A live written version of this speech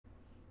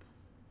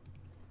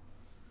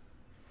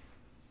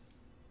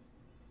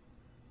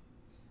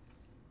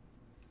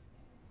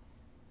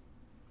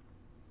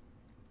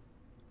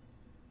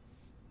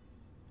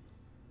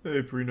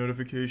Hey,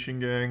 pre-notification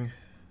gang.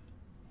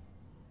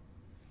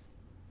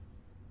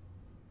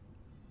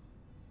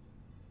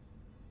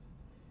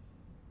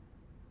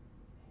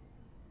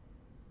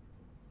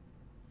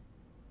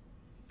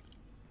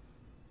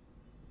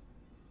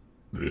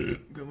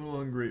 Coming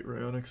along great,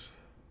 Ryonix.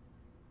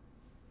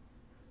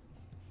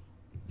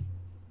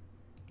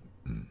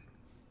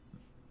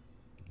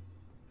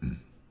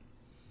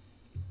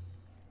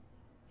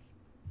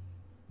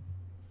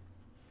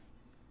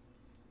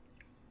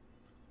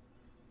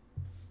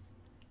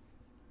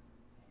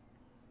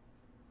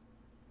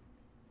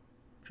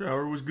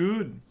 Shower was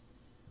good.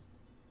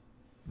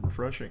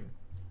 Refreshing.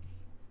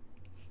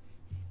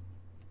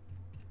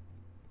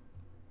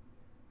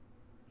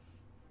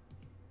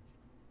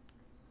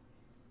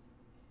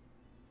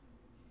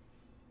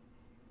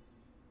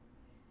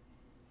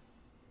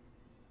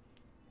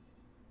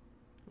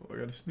 Oh, I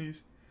gotta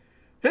sneeze.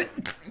 Yeah,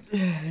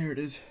 there it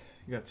is.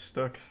 Got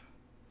stuck.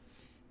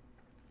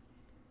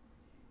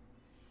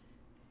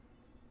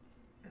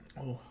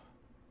 Oh.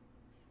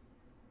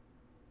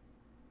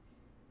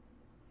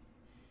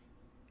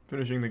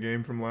 Finishing the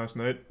game from last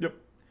night. Yep.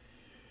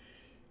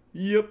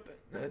 Yep,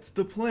 that's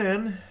the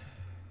plan.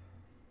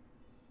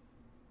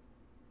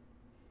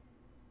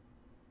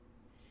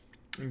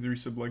 Is there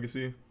resub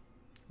legacy?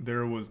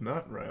 There was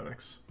not,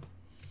 Ryonix.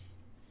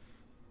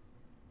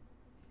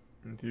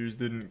 And Tears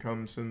didn't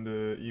come send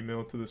the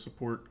email to the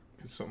support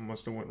because something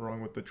must have went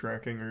wrong with the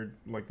tracking or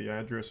like the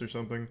address or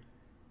something.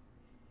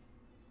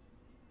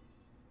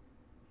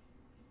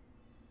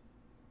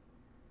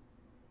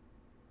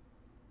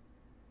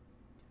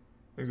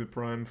 Thanks to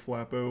Prime,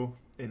 Flappo,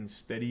 and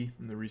Steady,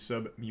 and the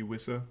resub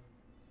Muwissa.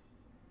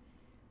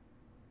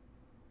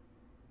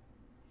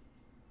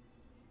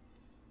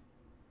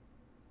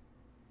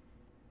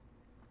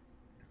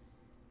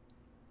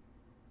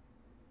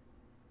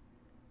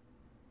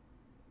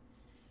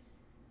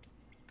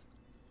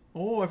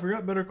 Oh, I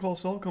forgot Better Call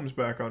Saul comes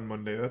back on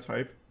Monday. That's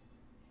hype.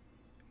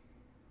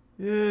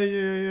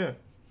 Yeah.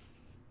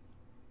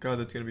 God,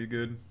 that's gonna be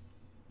good.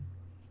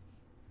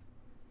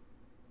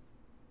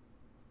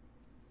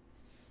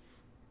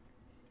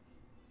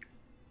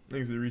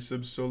 Thanks to the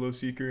resub Solo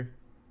Seeker.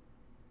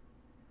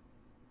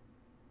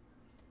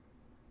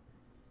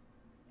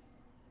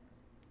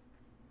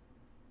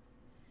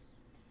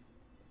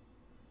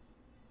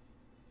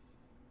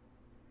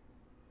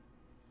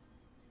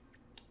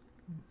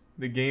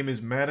 The game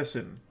is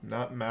MADiSON,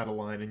 not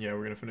Madeline, and yeah,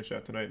 we're gonna finish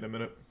that tonight in a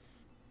minute.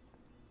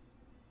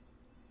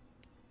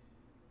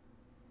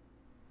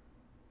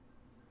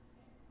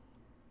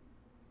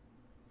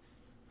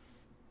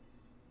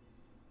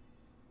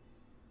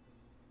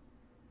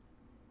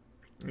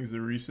 Thanks to the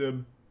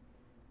resub.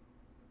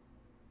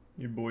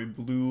 Your boy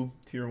Blue,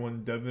 Tier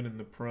 1 Devin, and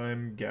the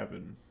Prime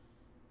Gavin.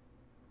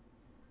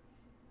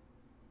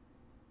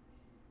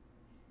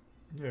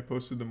 Yeah, I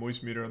posted the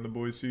moist meter on the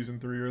boys season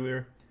 3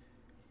 earlier.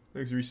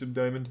 Thanks, resub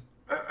Diamond.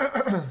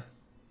 And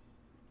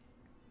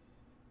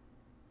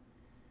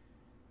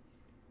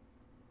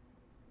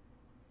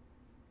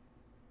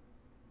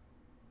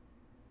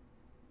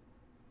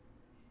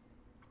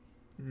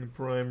the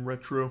Prime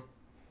Retro.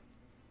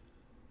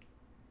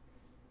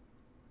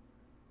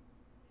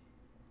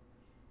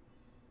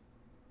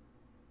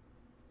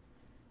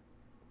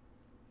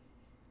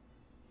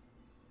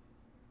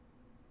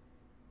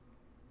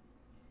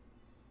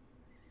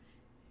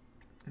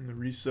 And the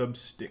resub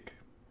Stick.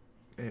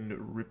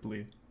 And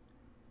Ripley.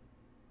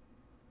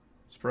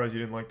 Surprised you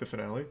didn't like the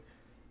finale.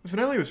 The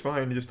finale was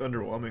fine, just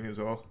underwhelming is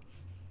all.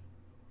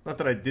 Not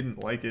that I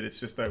didn't like it, it's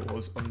just I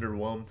was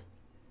underwhelmed.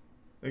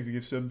 Thanks to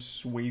gift sub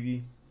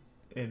Swavy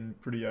and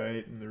Pretty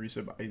Eye and the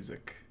resub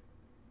Isaac.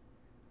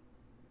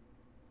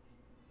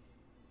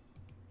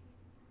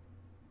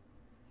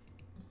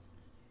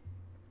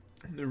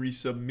 And the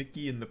resub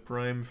Mickey and the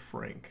Prime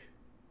Frank.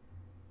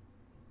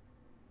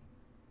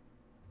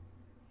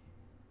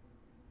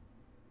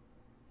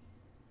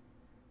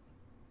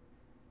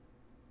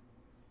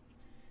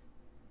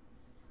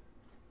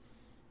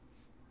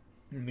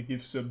 And the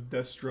gift sub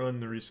Destra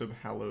and the resub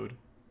Hallowed.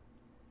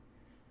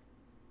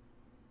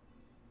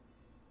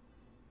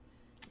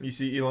 You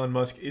see Elon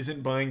Musk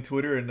isn't buying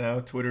Twitter and now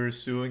Twitter is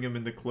suing him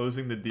into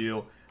closing the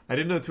deal. I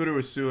didn't know Twitter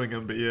was suing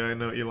him, but yeah, I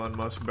know Elon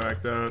Musk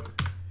backed out.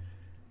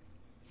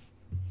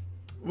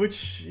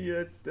 Which,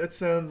 yeah, that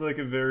sounds like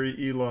a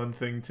very Elon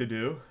thing to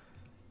do.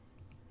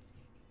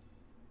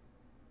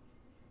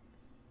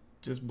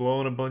 Just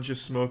blowing a bunch of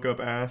smoke up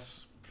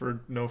ass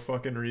for no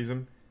fucking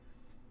reason.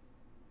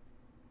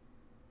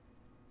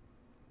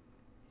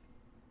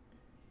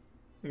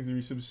 Thanks to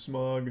resub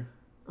Smog,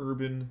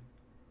 Urban,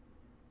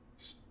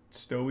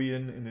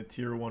 Stoian, and the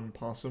Tier 1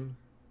 Possum.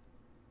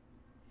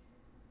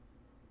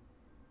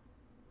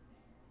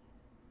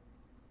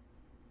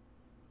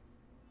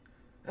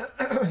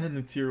 And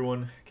the Tier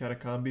 1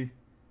 Catacombi.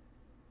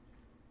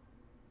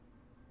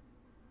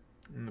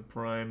 And the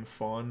Prime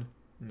Fawn,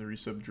 and the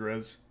resub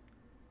Drez.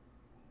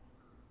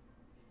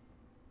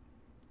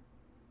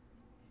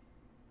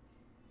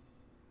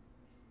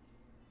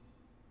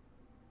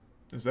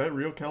 Is that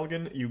real,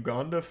 Callaghan?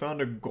 Uganda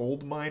found a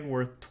gold mine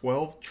worth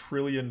 $12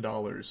 trillion.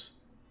 Thanks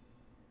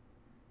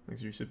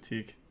for your sub,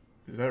 Tik.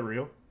 Is that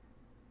real?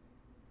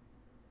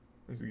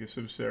 Thanks for the gift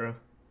sub, Sarah.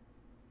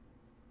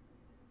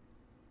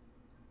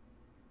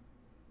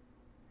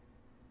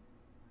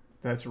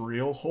 That's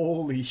real?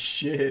 Holy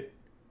shit.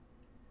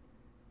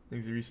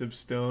 Thanks for your sub,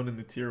 Stone, and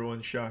the tier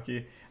 1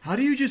 Shocky. How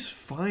do you just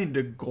find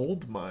a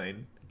gold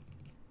mine?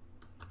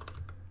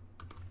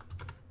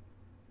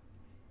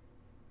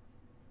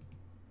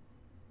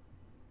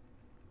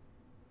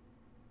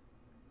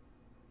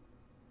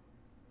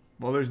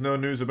 Well, there's no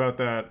news about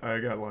that. I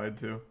got lied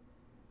to.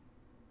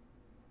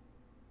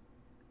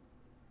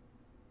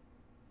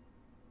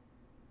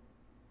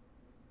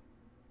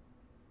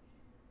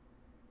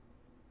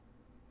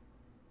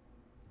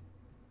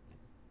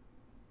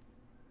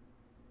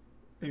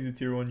 He's a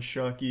tier 1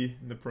 Shocky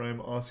in the prime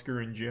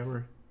Oscar and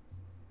Jammer.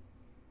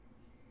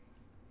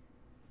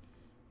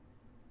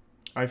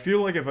 I feel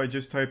like if I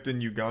just typed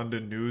in Uganda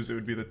news, it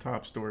would be the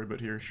top story,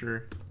 but here,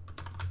 sure.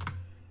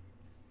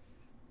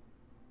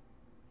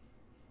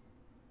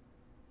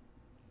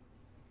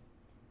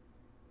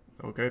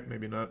 Okay,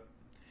 maybe not.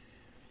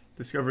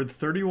 Discovered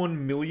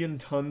 31 million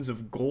tons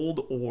of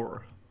gold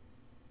ore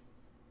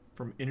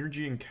from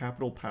Energy and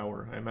Capital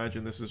Power. I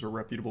imagine this is a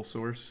reputable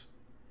source.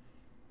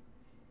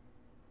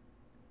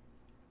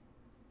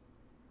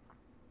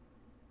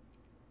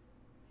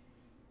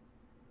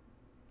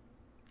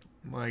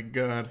 My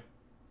God.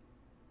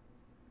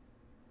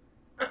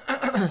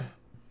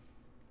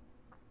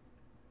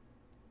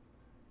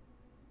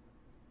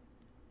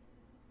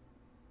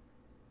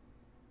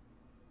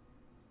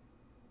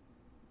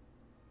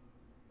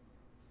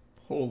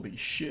 Holy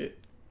shit.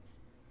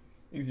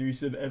 You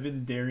said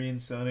Evan, Darian,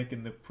 Sonic,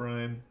 and the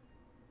Prime.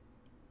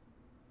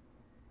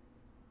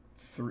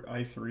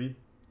 I3.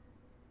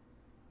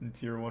 And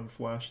tier 1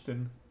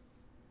 Flashton.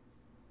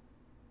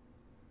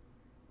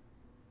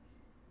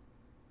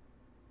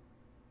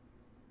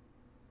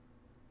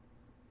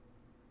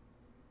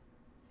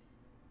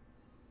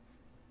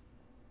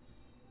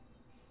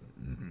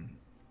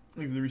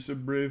 Thanks the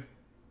resub, Brave.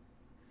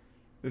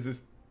 This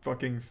is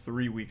fucking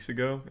 3 weeks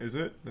ago, is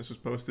it? This was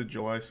posted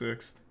July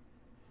 6th.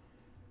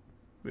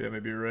 But yeah,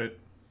 maybe you're right.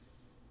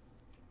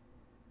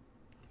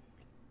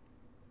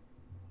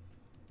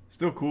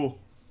 Still cool.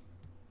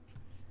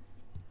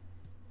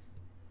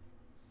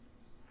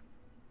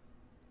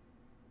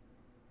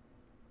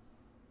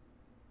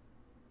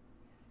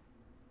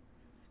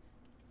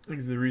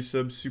 Thanks the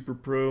resub, Super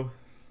Pro,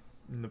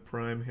 and the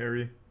Prime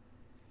Harry.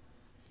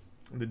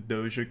 The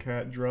Doja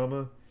Cat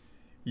drama.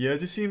 Yeah, it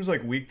just seems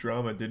like weak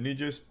drama.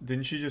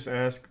 Didn't she just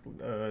ask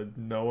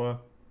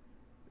Noah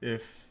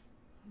if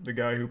the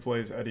guy who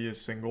plays Eddie is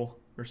single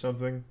or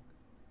something?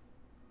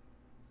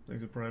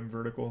 Thanks to Prime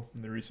Vertical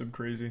and the resub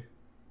crazy.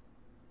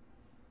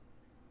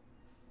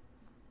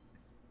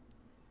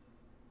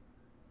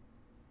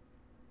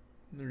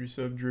 And the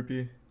resub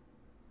Drippy.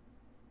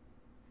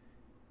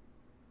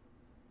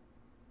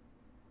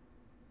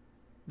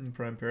 And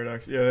Prime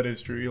Paradox. Yeah, that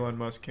is true. Elon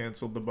Musk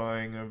canceled the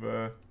buying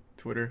of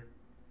Twitter.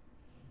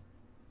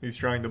 He's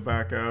trying to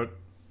back out.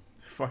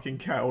 Fucking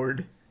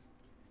coward.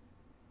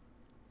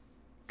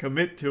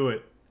 Commit to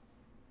it.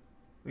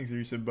 Thanks for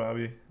you said,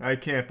 Bobby. I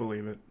can't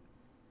believe it.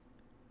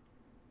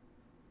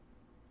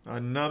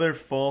 Another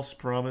false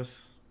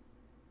promise.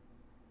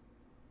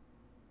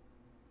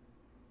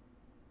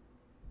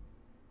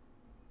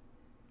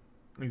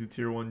 He's a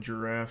tier 1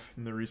 Giraffe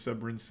in the resub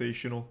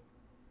Rensational.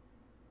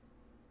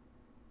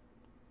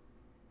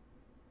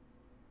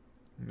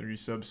 And the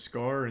resub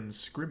Scar and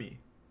Scrimmy.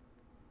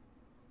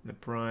 And the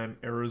Prime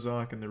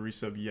Aerozok and the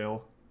resub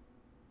Yell.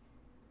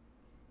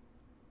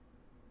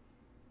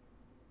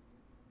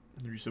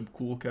 And the resub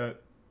Cool Cat.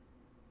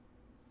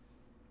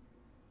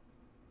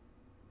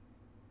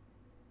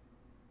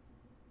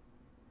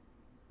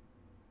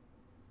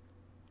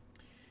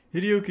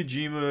 Hideo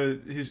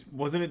Kojima,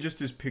 wasn't it just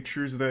his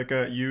pictures that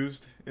got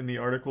used in the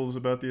articles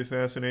about the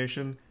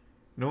assassination?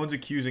 No one's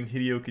accusing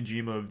Hideo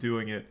Kojima of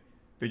doing it.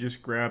 They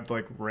just grabbed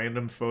like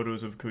random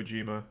photos of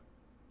Kojima.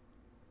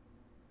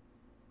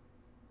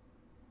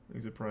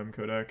 He's a Prime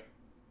Kodak.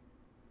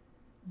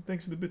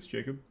 Thanks for the bits,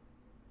 Jacob.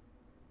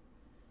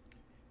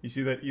 You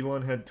see that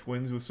Elon had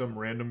twins with some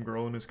random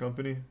girl in his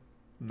company?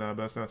 Nah,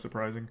 that's not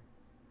surprising.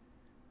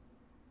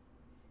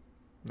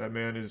 That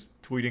man is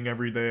tweeting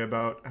every day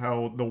about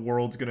how the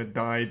world's gonna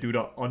die due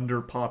to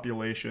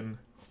underpopulation,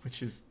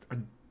 which is a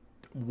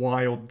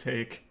wild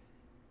take.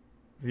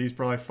 He's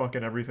probably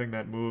fucking everything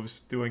that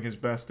moves, doing his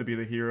best to be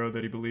the hero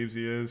that he believes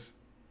he is.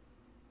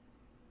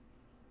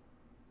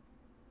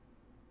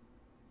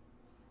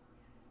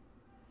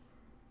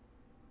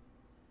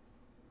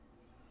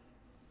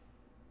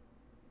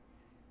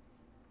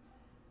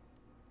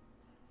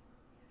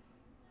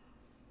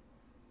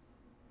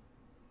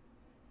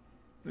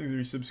 Thanks for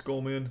your sub,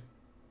 Skullman.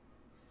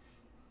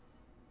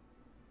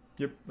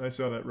 Yep, I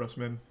saw that,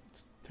 Russman.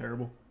 It's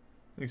terrible.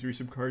 Thanks for your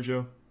sub,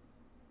 Carjo.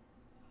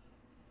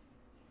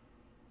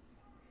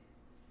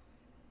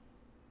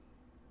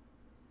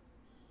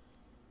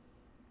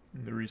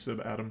 And the resub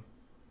Adam.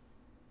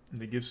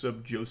 And the gift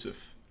sub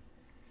Joseph.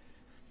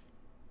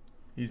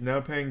 He's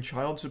now paying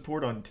child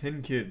support on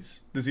 10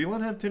 kids. Does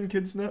Elon have 10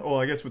 kids now? Well,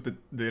 I guess with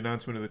the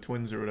announcement of the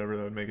twins or whatever,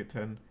 that would make it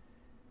 10.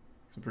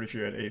 So I'm pretty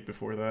sure he had 8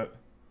 before that.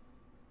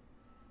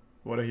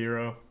 What a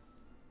hero.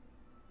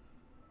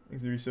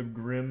 Thanks to the resub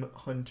Grim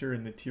Hunter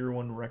in the tier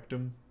 1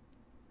 rectum.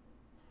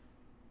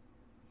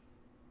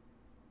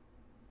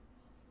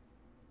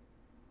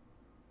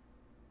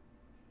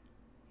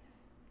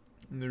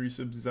 And the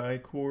resub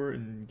Zykor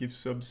and gift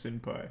sub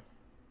Senpai.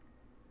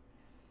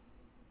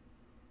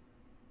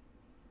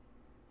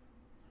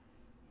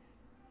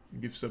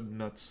 Gift sub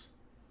Nuts.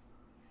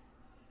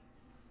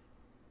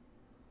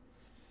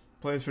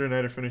 Plans for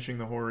tonight are finishing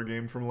the horror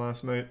game from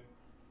last night.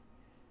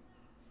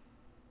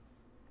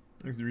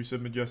 Thanks to the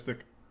resub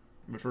Majestic.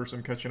 But first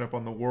I'm catching up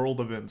on the world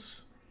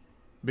events.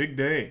 Big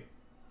day.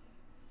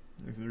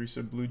 Thanks to the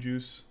resub Blue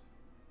Juice.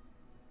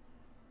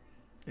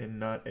 And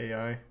not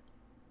AI.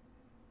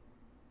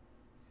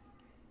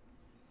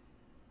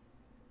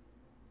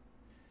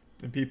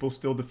 And people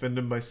still defend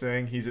him by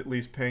saying he's at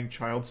least paying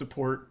child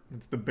support.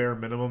 It's the bare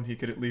minimum. He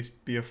could at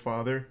least be a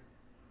father.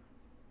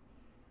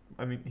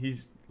 I mean,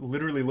 he's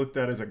literally looked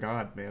at as a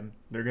god, man.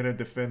 They're going to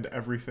defend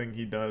everything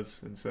he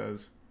does and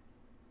says.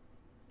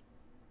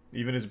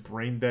 Even his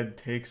brain-dead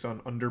takes on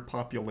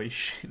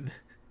underpopulation.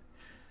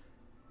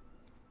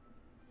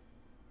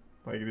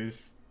 Like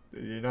this,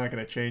 you're not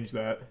going to change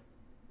that.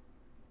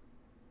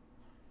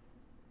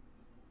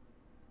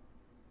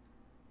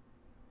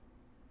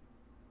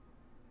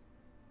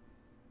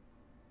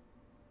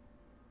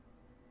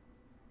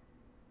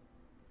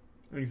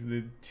 Thanks to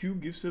the 2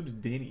 gift subs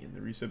Danny and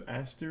the resub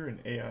Aster and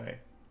AI.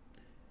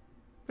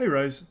 Hey,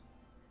 Rise.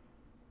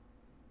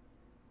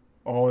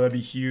 Oh, that'd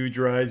be huge,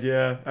 Rise,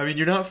 yeah. I mean,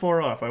 you're not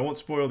far off. I won't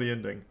spoil the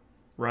ending.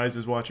 Rise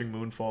is watching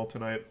Moonfall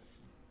tonight.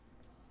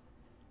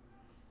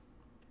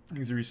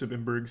 Thanks to the resub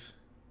Imbergs.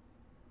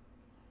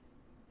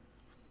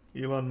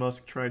 Elon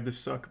Musk tried to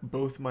suck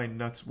both my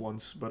nuts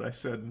once, but I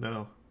said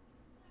no.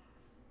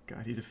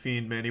 God, he's a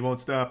fiend, man. He won't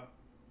stop.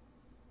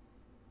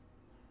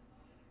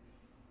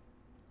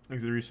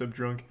 Thanks to the resub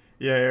Drunk.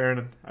 Yeah,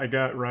 Aaron, I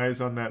got Rise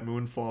on that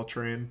Moonfall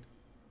train.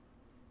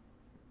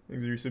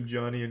 Thanks to the resub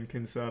Johnny and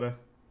Kinsada.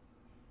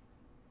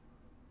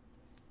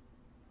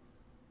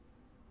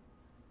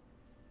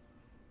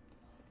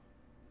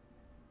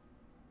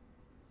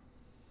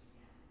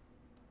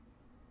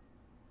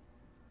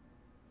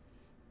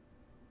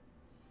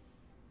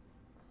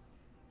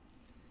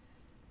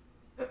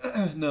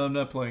 No, I'm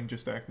not playing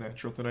Just Act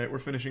Natural tonight. We're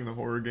finishing the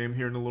horror game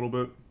here in a little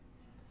bit.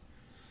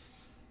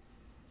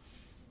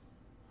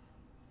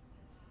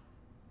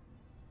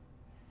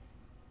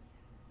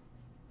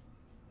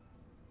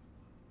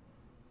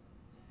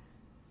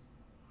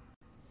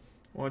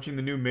 Watching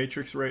the new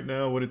Matrix right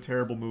now. What a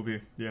terrible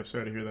movie. Yeah, I'm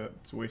sorry to hear that.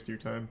 It's a waste of your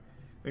time.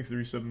 Thanks to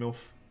the resub MILF.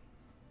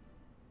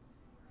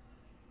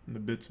 And the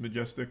bits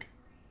Majestic.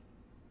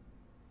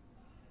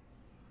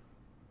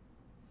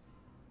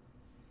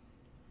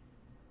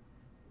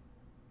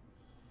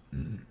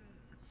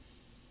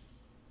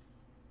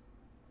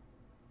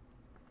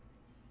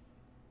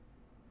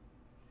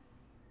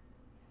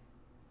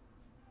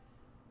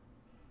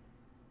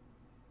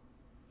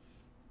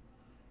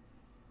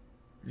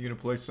 You gonna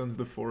play Sons of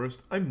the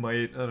Forest? I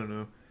might. I don't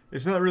know.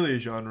 It's not really a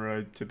genre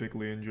I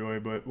typically enjoy,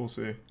 but we'll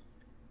see.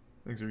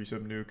 Thanks for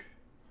resub Nuke.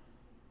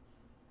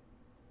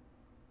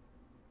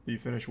 Did you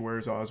finish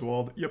Where's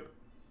Oswald? Yep.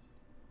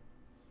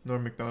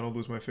 Norm Macdonald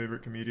was my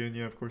favorite comedian.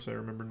 Yeah, of course I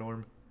remember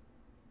Norm.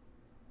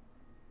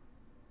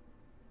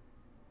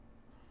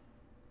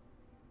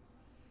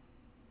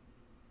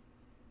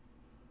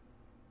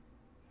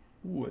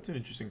 Ooh, that's an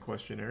interesting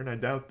question, Aaron. I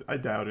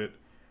doubt it.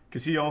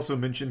 Because he also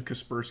mentioned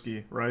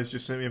Kaspersky. Rise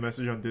just sent me a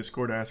message on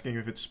Discord asking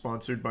if it's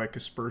sponsored by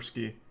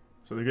Kaspersky.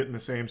 So they're getting the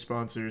same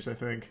sponsors, I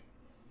think.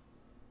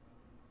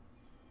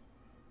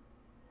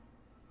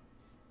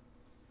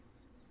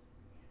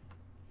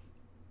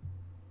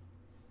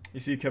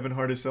 You see Kevin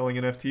Hart is selling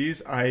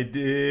NFTs? I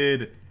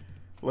did.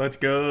 Let's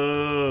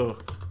go.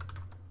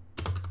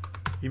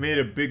 He made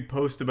a big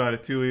post about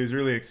it too. He was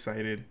really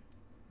excited.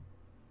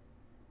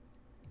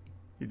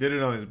 He did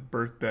it on his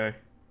birthday.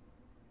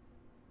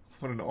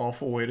 What an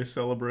awful way to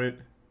celebrate.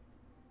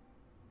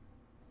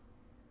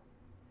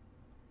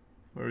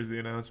 Where is the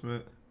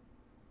announcement?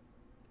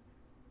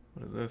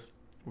 What is this?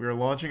 We are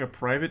launching a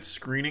private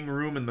screening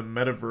room in the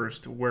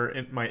metaverse where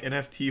my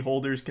NFT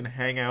holders can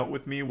hang out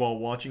with me while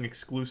watching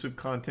exclusive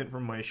content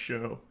from my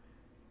show.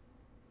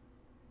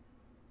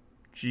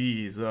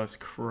 Jesus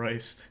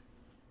Christ.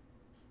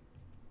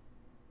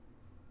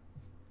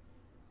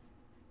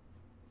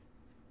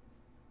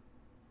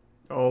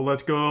 Oh,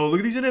 let's go. Look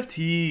at these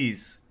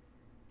NFTs.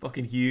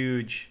 Fucking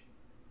huge.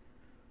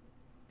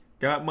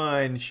 Got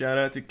mine. Shout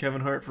out to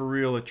Kevin Hart for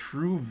real. A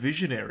true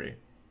visionary.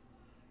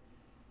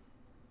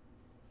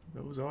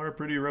 Those are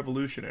pretty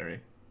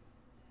revolutionary.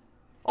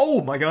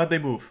 Oh my god, they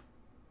move.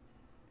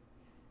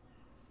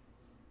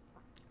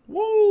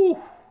 Woo!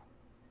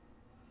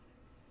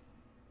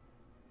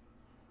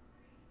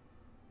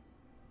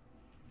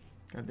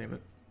 God, God damn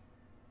it.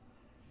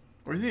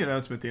 Where's the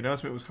announcement? The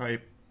announcement was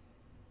hype.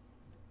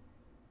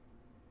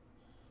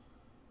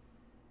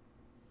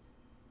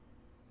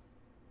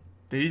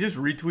 Did he just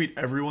retweet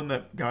everyone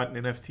that got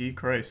an NFT?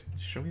 Christ,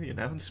 show me the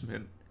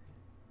announcement.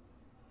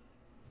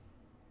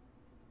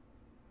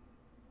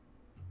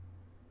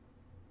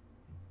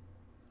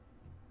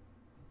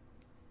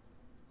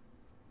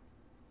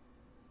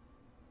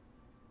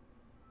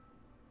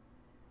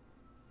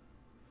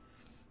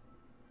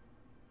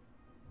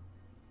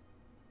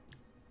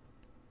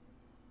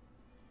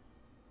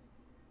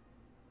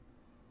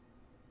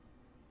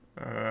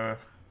 I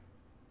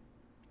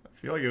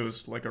feel like it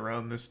was like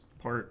around this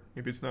part.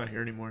 Maybe it's not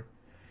here anymore.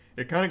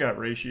 It kind of got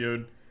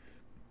ratioed.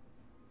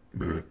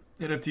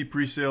 NFT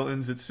presale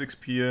ends at 6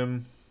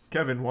 p.m.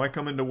 Kevin, why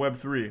come into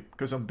Web3?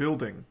 Because I'm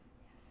building.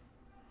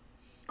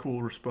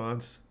 Cool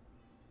response.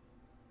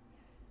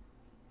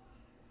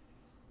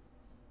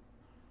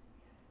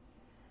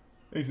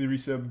 Thanks to the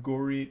resub.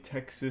 Gory,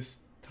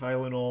 Texas,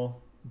 Tylenol,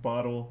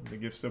 bottle. The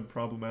gift sub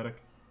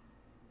problematic.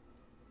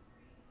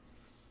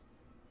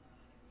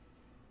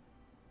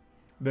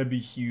 That'd be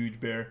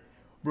huge, Bear.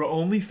 Bro,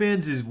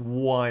 OnlyFans is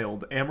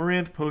wild.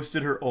 Amaranth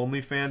posted her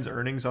OnlyFans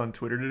earnings on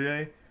Twitter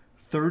today.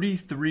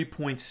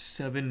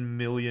 $33.7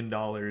 million.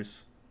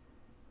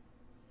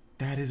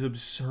 That is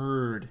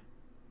absurd.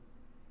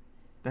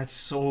 That's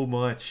so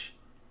much.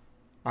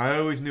 I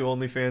always knew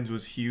OnlyFans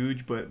was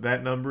huge, but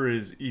that number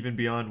is even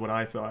beyond what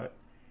I thought.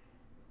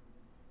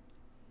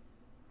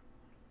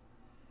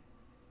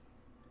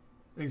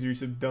 Thanks for your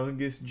sub.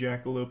 Dungus,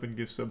 Jackalope, and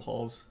gift sub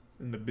hauls.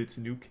 And the Bits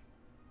Nuke.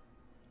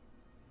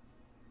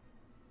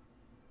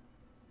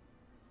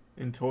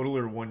 In total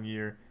or 1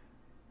 year?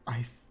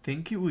 I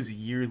think it was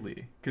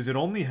yearly. Because it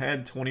only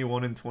had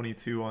 21 and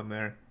 22 on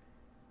there.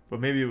 But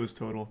maybe it was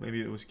total.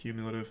 Maybe it was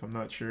cumulative. I'm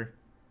not sure.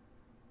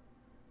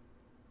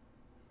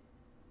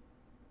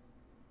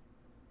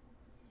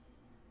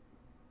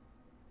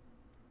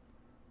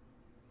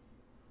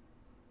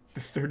 The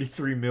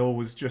 33 mil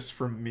was just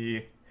from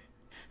me.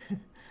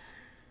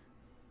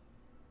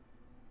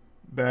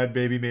 Bad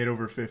Baby made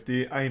over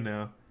 50. I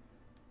know.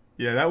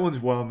 Yeah, that one's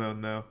well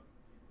known though.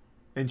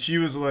 And she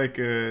was like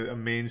a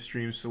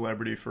mainstream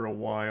celebrity for a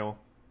while.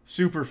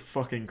 Super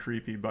fucking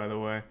creepy, by the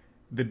way.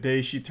 The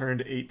day she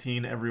turned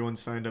 18, everyone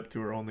signed up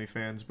to her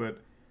OnlyFans,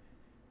 but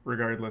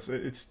regardless,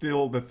 it's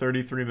still, the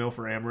 33 mil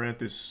for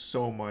Amaranth is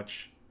so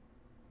much.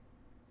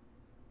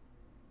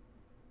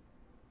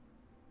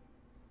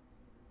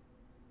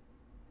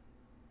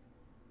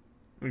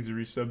 Thanks a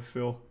resub,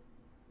 Phil.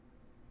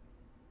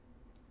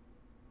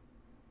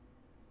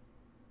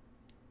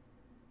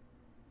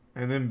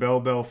 And then Belle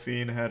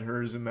Delphine had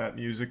hers in that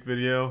music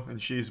video,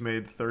 and she's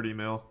made 30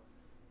 mil.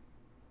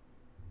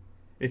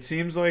 It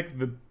seems like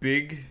the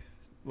big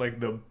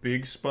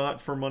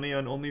spot for money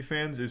on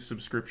OnlyFans is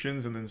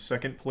subscriptions, and then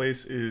second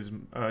place is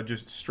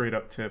just straight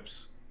up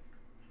tips.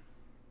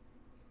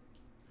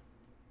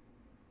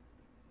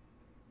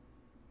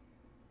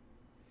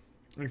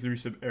 Thanks to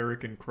resub,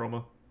 Eric and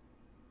Chroma.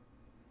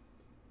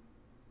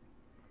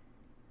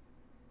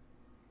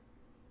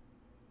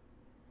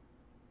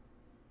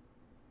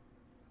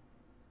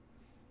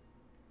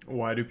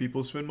 Why do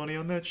people spend money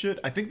on that shit?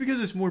 I think because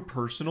it's more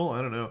personal.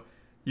 I don't know.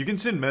 You can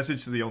send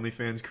message to the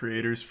OnlyFans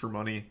creators for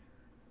money.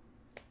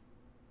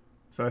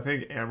 So I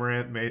think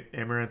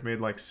Amaranth made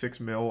like 6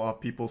 mil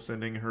off people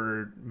sending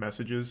her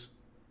messages.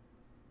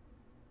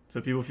 So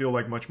people feel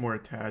like much more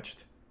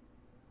attached.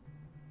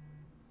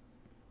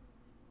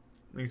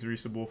 Thanks,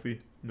 Resub Wolfie.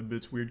 And the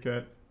Bits Weird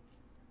Cat.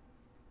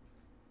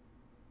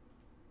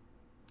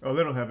 Oh,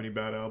 they don't have any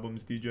bad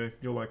albums, DJ.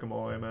 You'll like them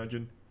all, I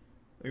imagine.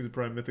 Thanks to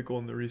Prime Mythical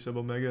and the Resub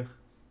Omega.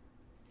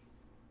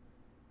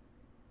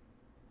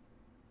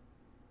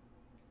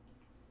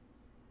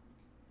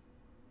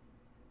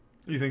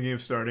 You thinking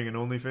of starting an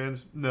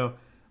OnlyFans? No.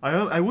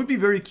 I would be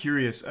very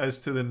curious as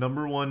to the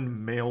 #1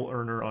 male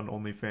earner on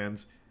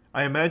OnlyFans.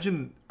 I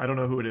imagine, I don't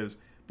know who it is,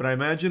 but I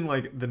imagine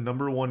like the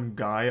 #1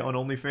 guy on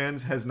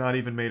OnlyFans has not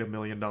even made $1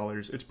 million.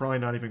 It's probably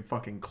not even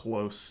fucking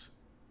close.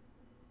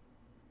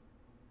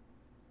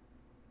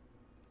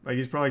 Like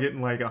he's probably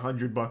getting like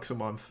 $100 a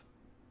month.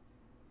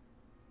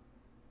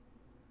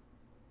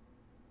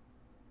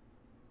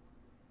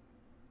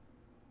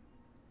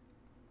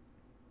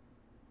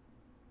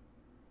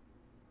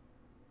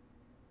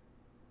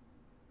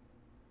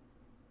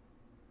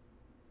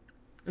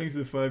 Thanks to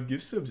the 5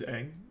 gift subs,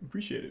 Ang.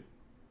 Appreciate it.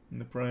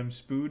 And the Prime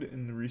Spood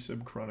and the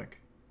Resub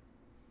Chronic.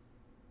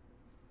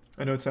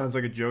 I know it sounds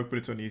like a joke, but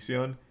it's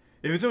Onision.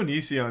 If it's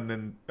Onision,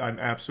 then I'm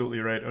absolutely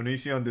right.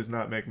 Onision does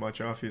not make much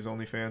off his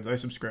OnlyFans. I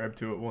subscribed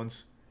to it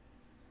once.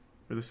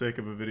 For the sake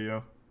of a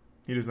video.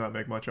 He does not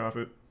make much off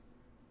it.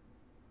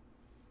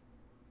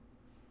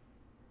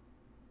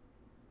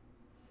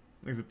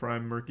 Thanks to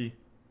Prime Murky.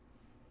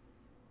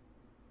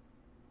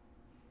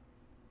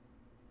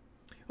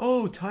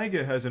 Oh,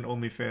 Tyga has an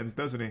OnlyFans,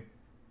 doesn't he?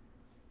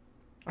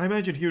 I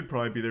imagine he would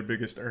probably be their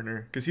biggest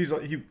earner, because he's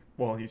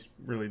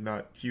really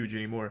not huge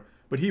anymore,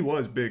 but he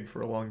was big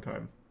for a long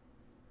time.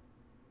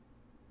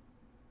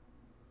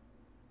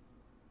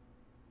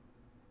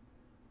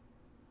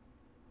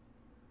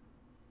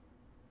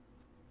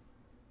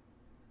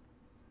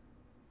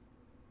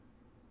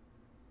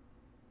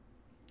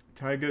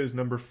 Taiga is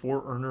number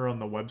 4 earner on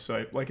the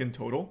website, like in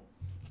total.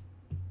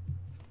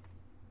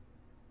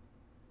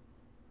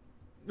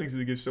 Thanks to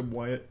the gift sub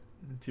Wyatt,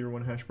 tier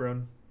 1 hash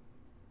brown.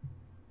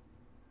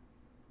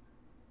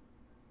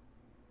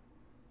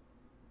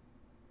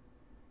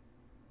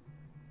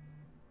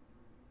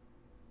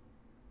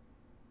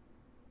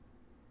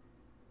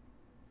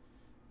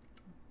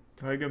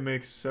 Taiga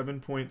makes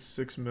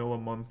 7.6 mil a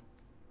month.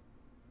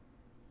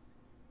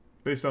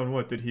 Based on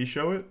what? Did he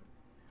show it?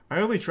 I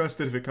only trust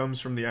it if it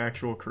comes from the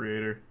actual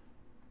creator.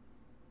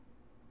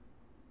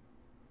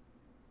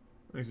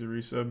 Thanks to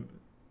resub.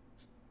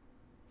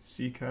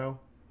 Seakowski.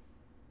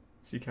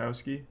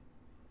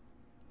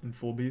 And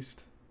Full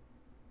Beast.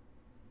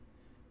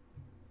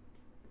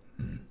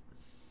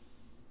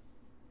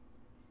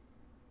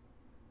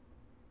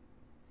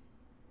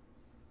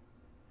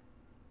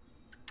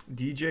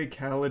 DJ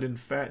Khaled and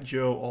Fat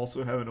Joe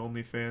also have an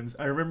OnlyFans.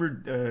 I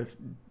remember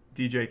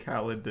DJ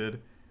Khaled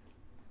did.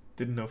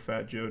 Didn't know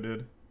Fat Joe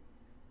did.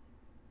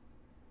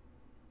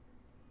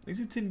 Thanks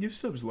to 10 gift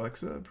subs,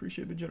 Lexa.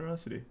 Appreciate the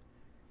generosity.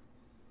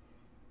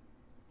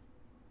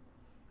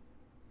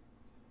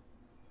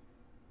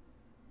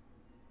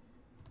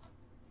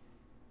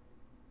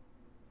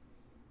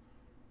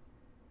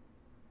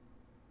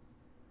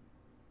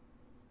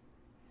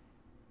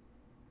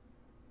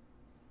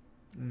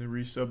 And the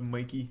resub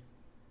Mikey.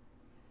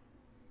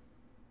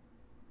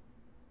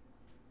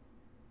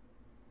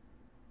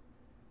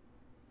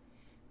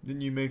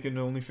 Didn't you make an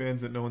OnlyFans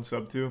that no one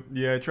subbed to?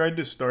 Yeah, I tried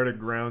to start a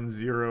ground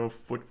zero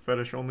foot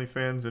fetish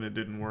OnlyFans and it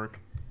didn't work.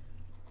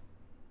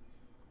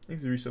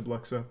 Thanks to resub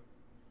Lexa.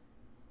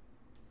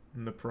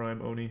 And the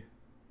Prime Oni.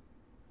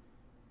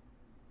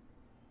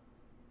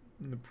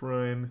 And the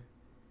Prime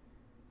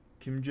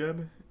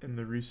Kimjeb. And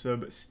the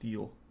resub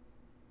Steel.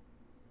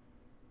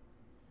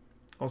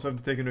 Also have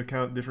to take into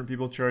account different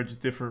people charge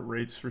different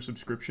rates for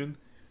subscription.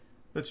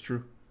 That's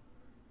true.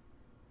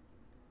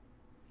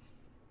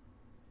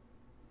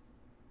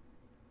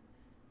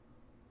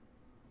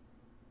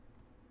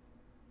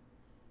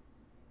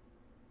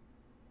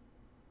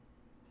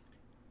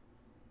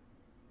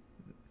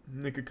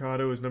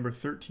 Nikocado is number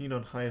 13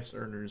 on highest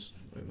earners.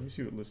 Wait, let me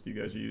see what list you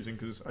guys are using,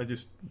 because I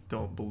just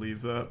don't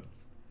believe that.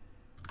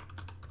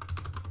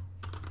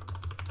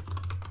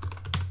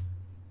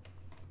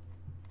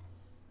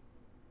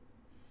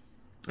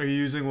 Are you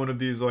using one of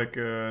these like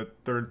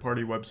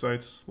third-party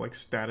websites, like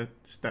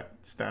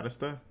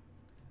Statista?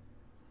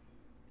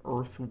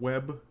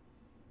 EarthWeb?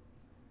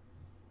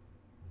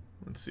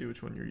 Let's see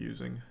which one you're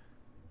using.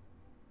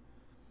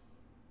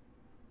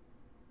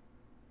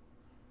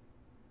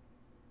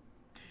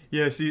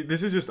 Yeah, see,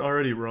 this is just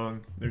already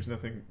wrong. There's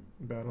nothing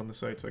bad on the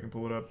site, so I can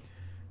pull it up.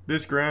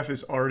 This graph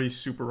is already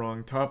super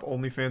wrong. Top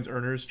OnlyFans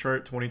earners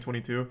chart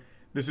 2022.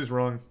 This is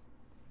wrong.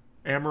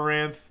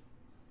 Amaranth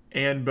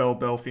and Belle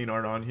Delphine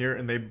aren't on here,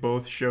 and they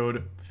both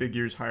showed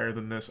figures higher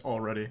than this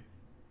already.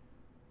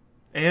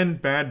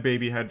 And Bad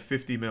Baby had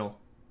 50 mil.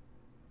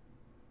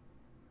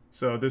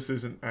 So this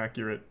isn't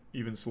accurate,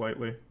 even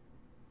slightly.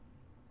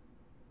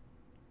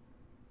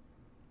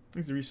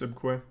 Thanks to resub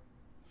Quay.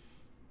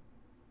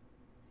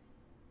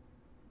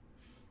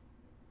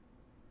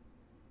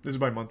 This is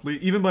by monthly.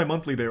 Even by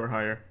monthly, they were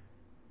higher.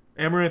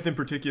 Amaranth in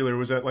particular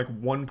was at like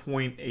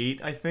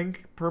 1.8, I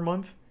think, per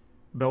month.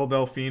 Belle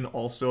Delphine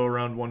also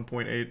around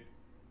 1.8.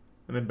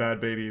 And then Bad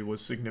Baby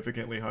was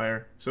significantly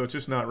higher. So it's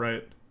just not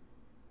right.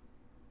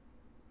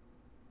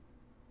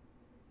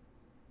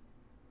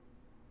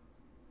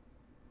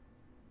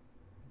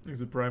 There's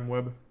the Prime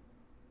Web.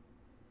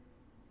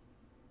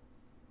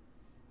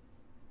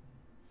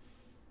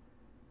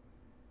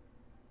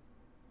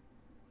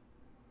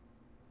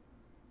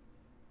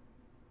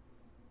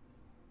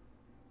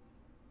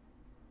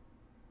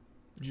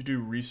 Did you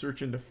do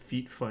research into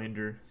Feet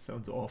Finder?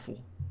 Sounds awful.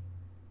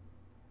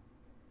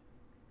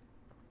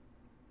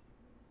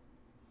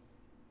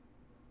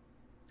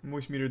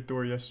 Moist metered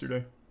Thor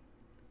yesterday.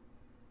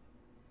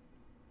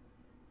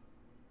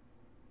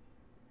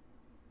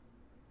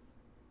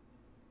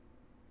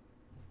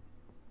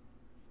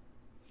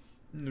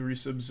 And the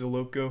resub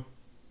Ziloko.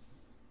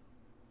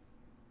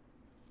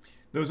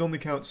 Those only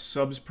count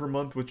subs per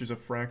month, which is a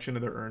fraction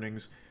of their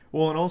earnings.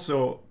 Well, and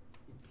also,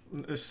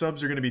 the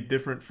subs are going to be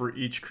different for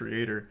each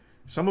creator.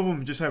 Some of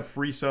them just have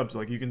free subs,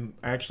 like you can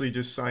actually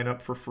just sign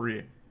up for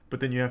free, but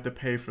then you have to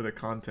pay for the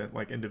content,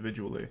 like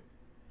individually.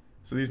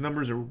 So these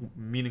numbers are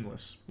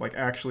meaningless, like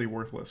actually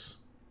worthless.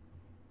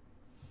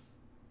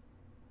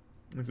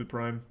 Is it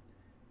Prime?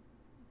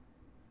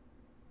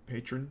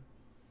 Patron?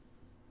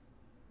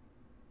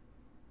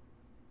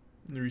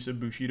 Narisa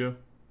Bushido.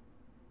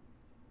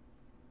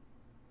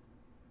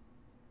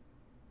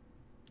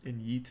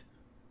 And Yeet.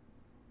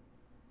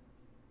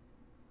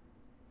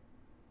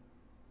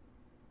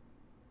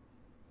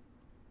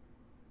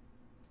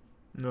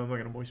 No, I'm not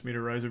gonna moist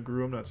meter Rise of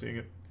Gru. I'm not seeing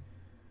it.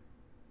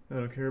 I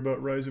don't care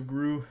about Rise of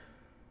Gru.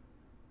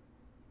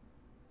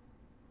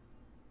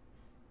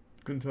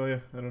 Couldn't tell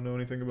you. I don't know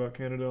anything about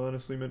Canada,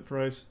 honestly. Mint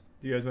fries.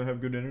 Do you guys not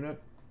have good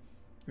internet?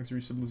 Thanks for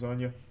resub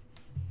lasagna.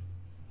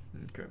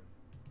 Okay.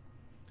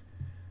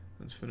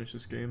 Let's finish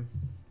this game.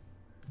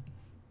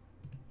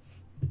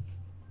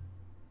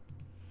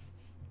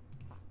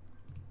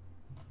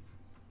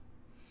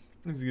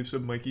 Let's give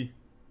sub Mikey.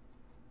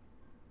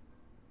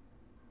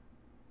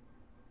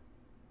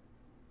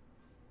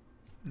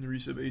 And the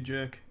resub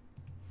Ajax.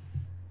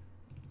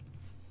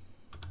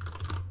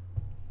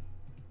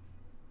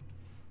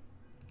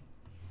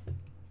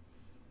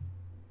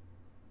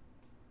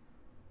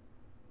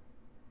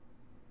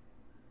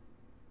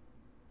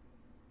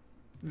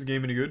 Is the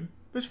game any good?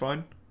 It's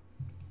fine.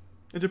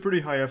 It's a pretty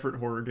high effort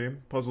horror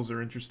game. Puzzles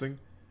are interesting.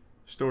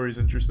 Story's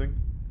interesting.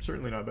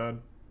 Certainly not bad.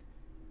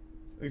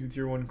 Exit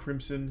tier 1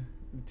 Crimson,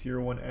 the tier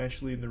 1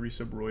 Ashley, and the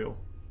resub Royal.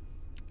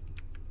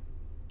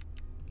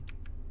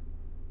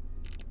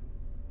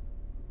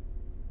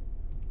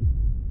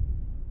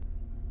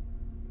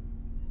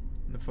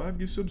 And the 5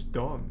 gift subs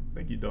Dong.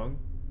 Thank you, Dong.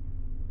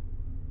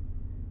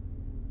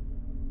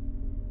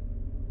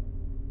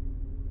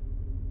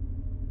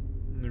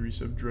 And the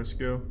resub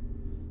Dresco.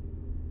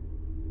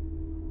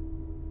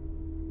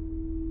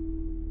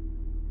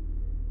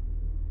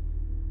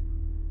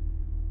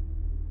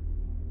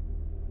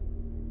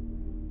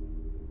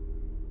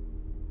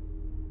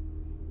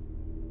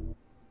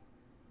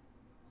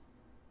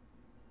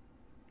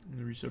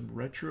 Resub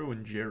Retro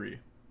and Jerry.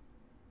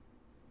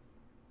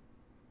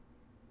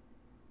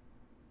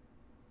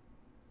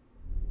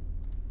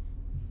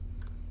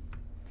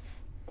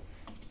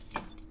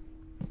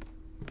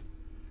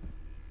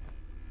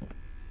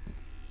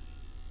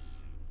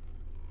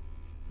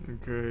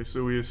 Okay,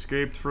 so we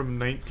escaped from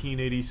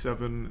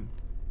 1987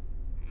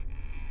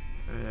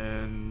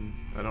 and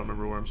I don't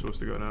remember where I'm supposed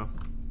to go now.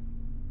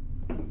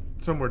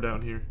 Somewhere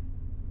down here.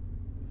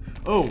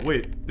 Oh,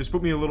 wait, this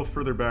put me a little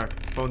further back.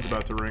 Phone's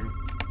about to ring.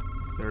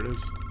 There it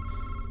is.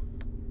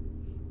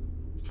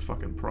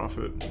 Fucking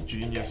prophet.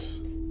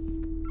 Genius.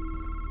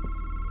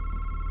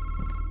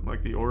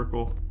 Like the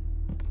Oracle.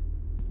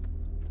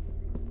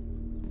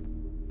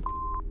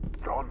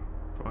 John?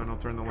 Fine, I'll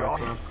turn the lights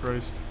off.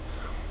 Christ.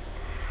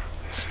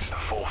 This is the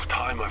 4th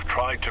time I've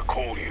tried to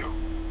call you.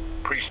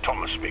 Priest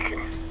Thomas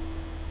speaking.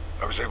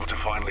 I was able to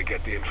finally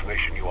get the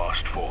information you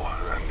asked for,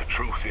 and the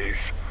truth is...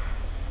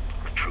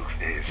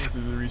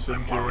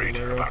 I'm worried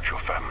about your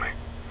family.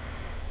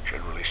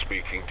 Generally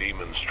speaking,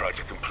 demons try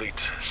to complete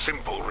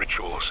simple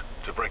rituals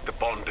to break the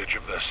bondage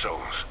of their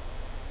souls.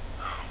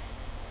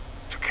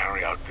 To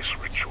carry out this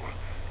ritual,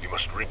 you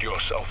must rid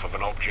yourself of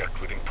an object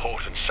with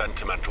important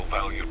sentimental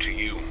value to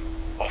you.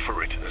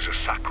 Offer it as a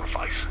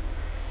sacrifice.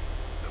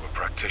 There were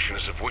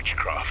practitioners of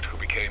witchcraft who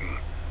became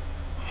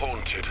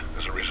haunted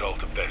as a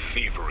result of their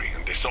thievery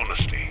and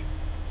dishonesty.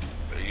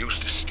 They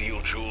used to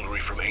steal jewelry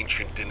from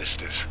ancient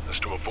dynasties as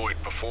to avoid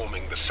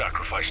performing the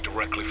sacrifice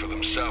directly for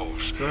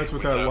themselves. So that's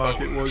what that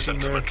locket was in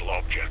there. Sentimental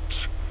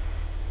objects.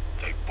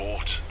 They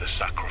bought the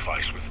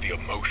sacrifice with the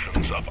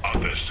emotions of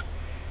others.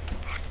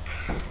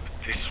 But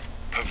this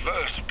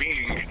perverse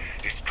being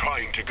is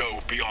trying to go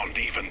beyond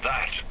even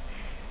that.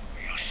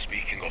 We are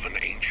speaking of an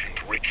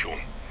ancient ritual,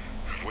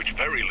 of which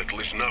very little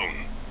is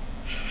known.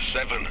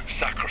 7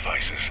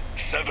 sacrifices,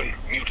 7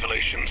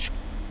 mutilations.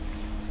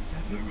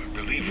 7? I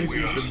believe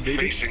we are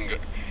facing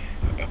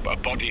a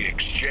body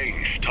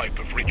exchange type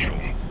of ritual.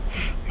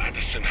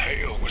 Madison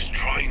Hale was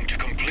trying to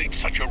complete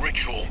such a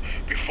ritual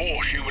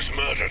before she was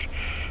murdered,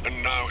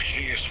 and now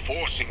she is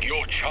forcing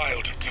your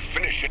child to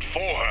finish it for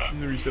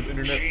her.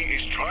 She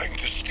is trying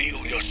to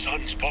steal your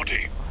son's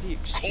body.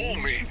 Call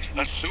me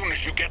as soon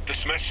as you get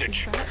this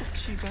message. Is that what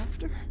she's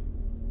after?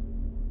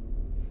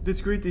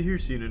 That's great to hear,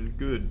 Sinan.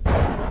 Good.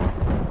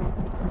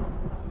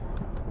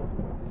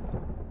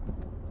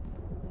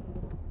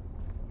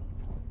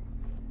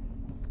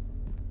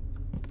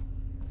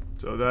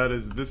 So that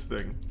is this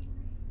thing.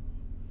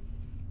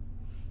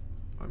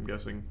 I'm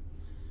guessing.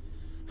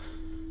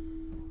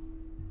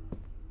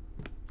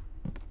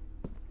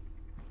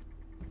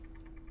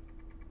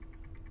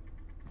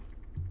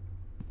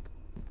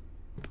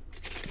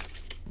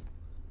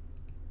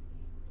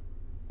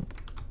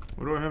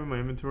 What do I have in my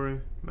inventory?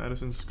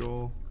 Madison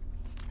Skull.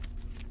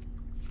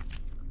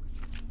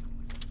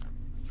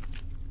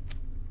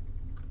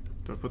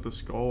 Do I put the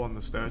skull on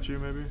the statue,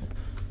 maybe?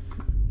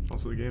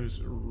 Also, the game is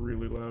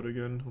really loud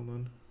again. Hold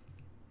on.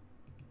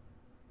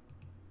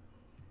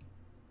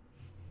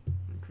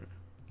 Okay.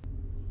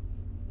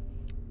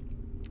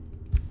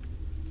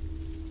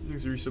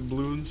 These are some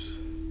balloons.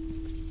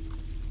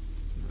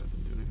 That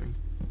didn't do anything.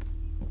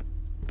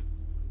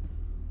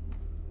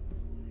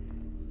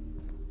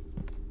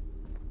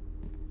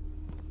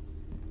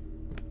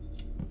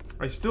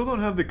 I still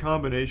don't have the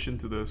combination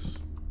to this.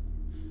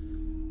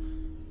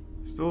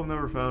 Still have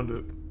never found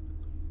it.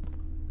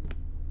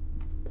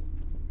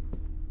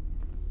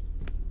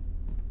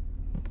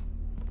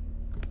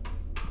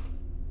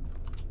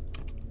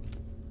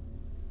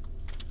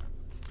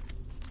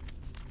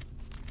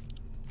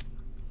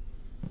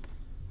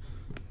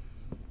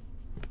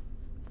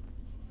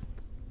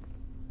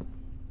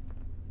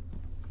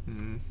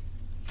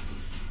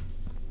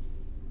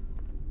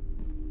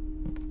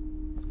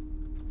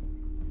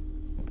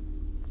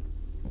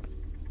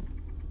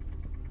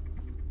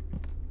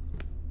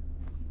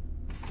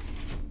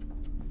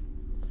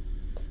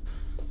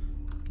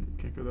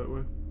 Can't go that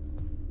way.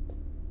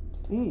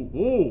 Ooh,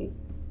 whoa!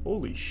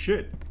 Holy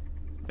shit.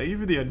 Thank you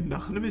for the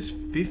anonymous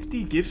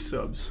 50 gift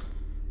subs.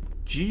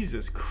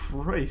 Jesus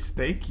Christ,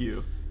 thank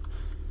you.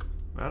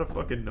 Out of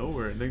fucking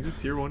nowhere. And thanks to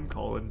tier 1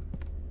 Colin.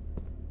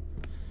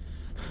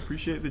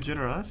 Appreciate the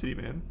generosity,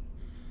 man.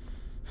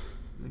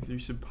 Thanks to you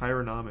some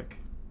pyronomic.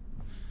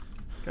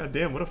 God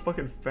damn, what a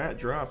fucking fat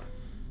drop.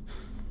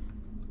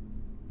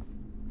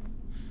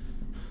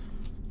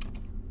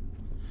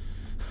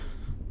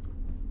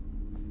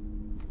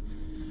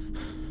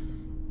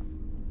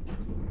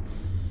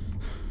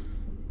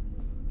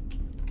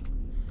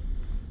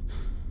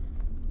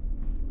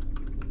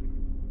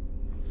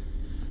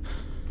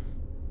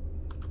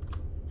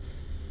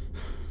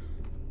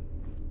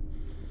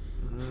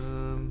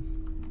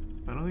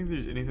 I don't think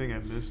there's anything I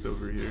missed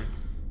over here.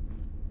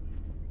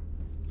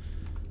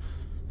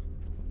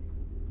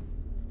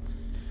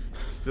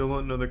 Still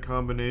don't know the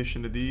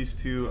combination of these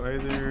two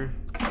either.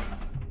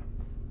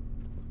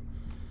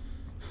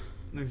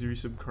 Thanks to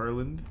resub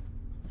Carland.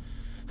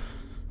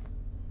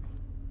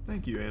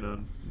 Thank you,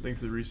 Anon.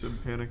 Thanks to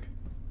resub Panic.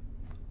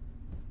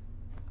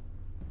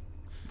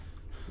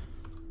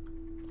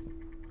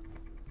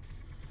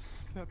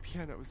 That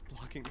piano is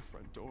blocking the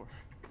front door.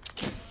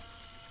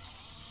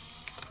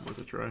 Worth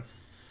a try.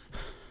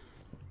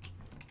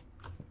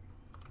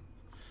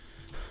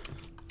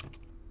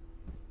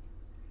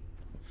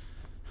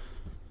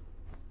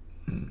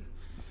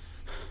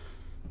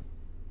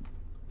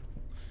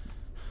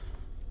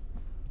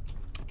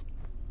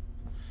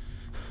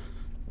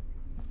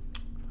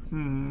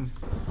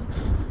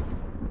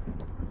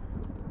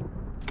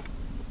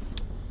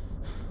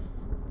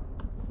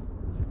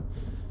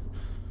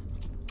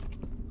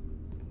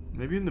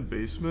 Maybe in the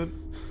basement?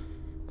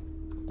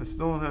 I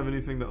still don't have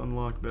anything to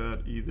unlock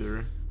that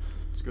either.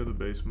 Let's go to the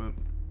basement.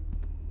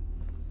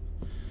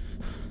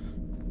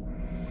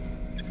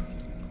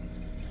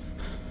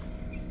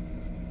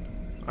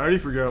 I already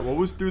forgot. What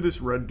was through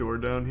this red door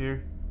down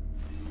here?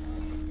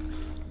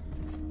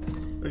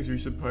 Thanks,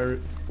 Resub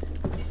Pirate.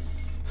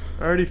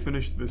 I already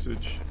finished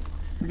Visage.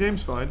 The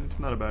game's fine. It's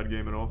not a bad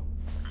game at all.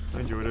 I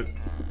enjoyed it.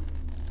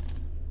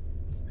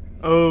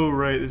 Oh,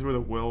 right. This is where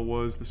the well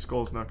was. The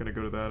skull's not going to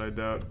go to that, I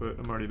doubt, but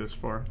I'm already this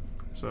far.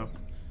 So.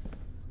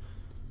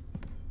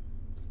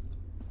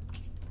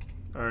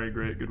 Alright,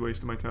 great. Good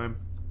waste of my time.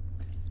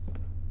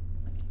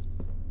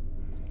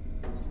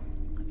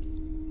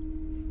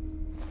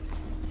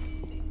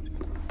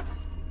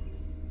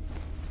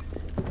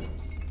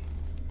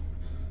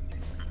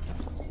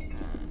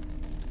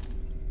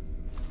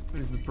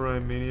 There's the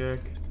Prime Maniac.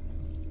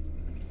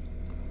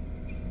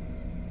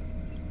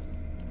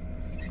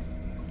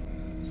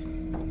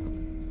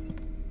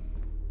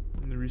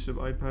 And the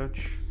resub eye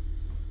patch.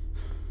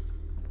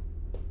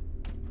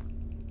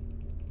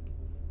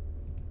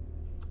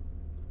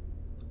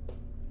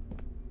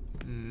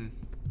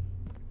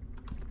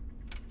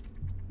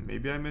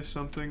 Maybe I missed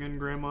something in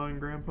Grandma and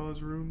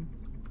Grandpa's room?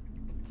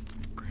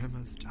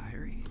 Grandma's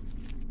diary?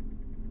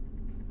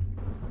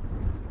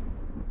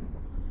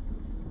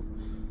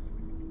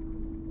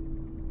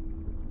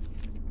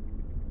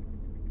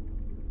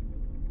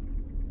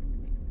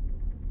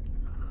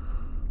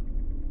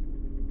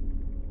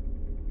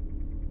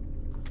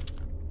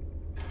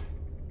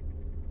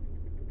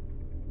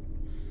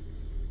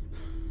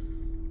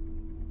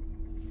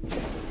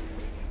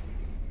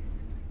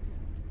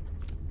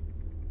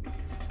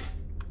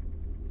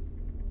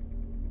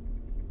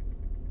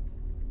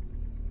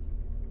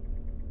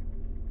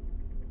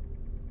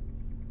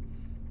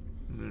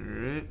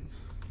 Alright.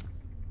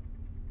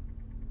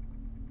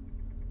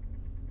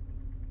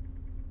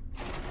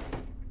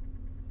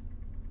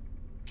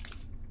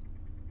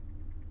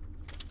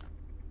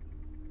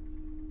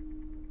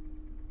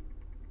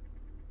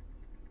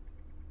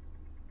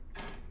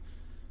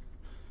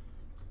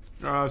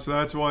 So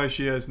that's why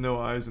she has no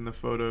eyes in the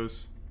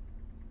photos.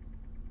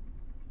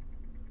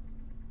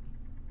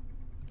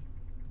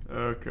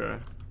 Okay.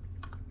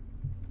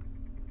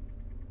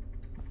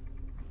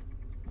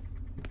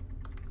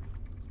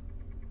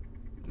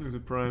 There's a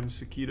Prime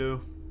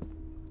Sakito.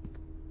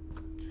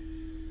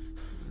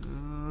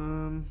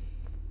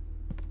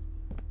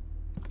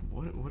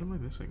 What am I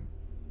missing?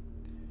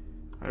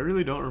 I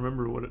really don't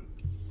remember what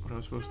I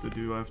was supposed to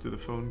do after the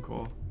phone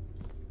call.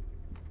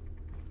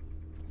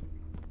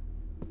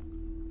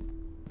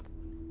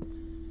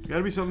 There's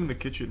gotta be something in the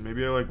kitchen.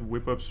 Maybe I like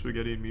whip up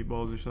spaghetti and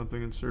meatballs or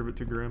something and serve it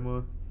to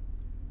Grandma.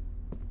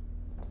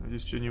 I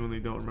just genuinely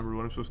don't remember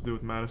what I'm supposed to do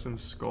with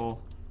Madison's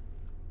skull.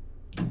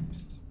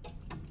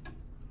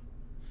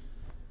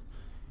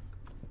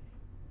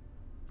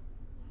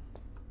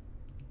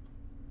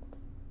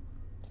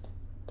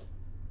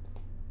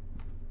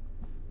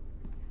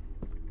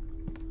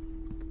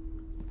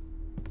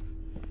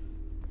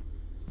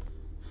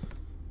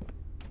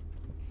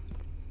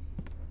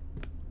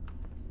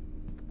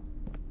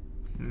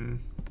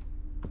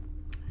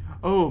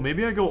 Oh,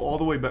 maybe I go all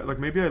the way back. Like,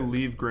 maybe I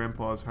leave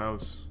Grandpa's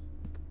house.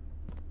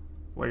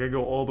 Like, I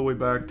go all the way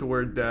back to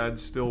where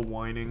Dad's still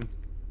whining.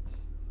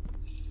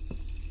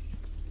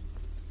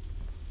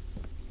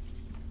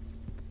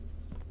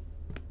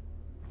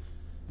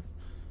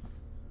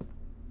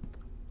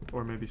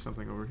 Or maybe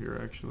something over here,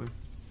 actually.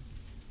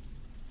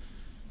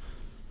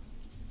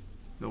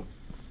 Nope.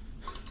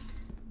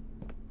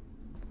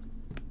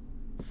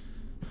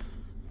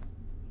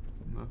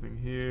 Nothing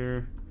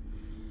here.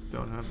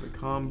 Don't have the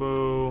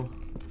combo.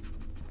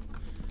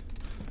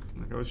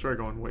 Okay, let's try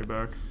going way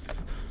back.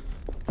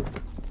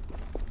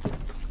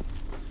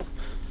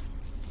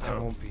 I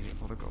won't be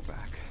able to go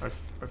back.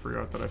 I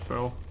forgot that I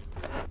fell.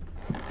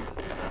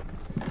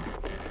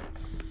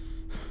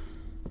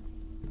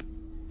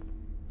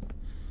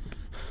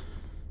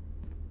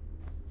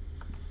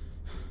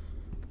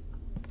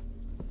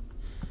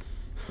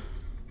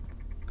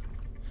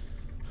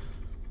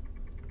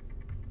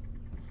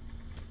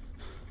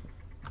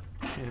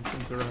 Can't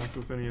interact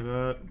with any of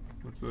that.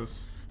 What's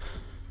this?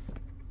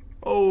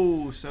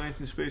 Oh, Science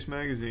and Space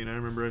Magazine. I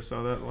remember I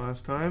saw that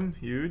last time.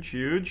 Huge,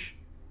 huge.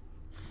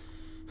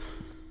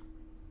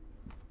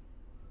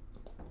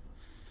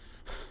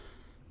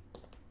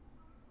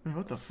 Man,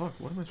 what the fuck?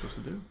 What am I supposed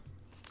to do?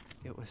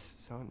 It was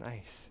so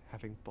nice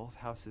having both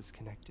houses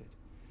connected.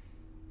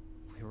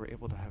 We were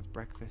able to have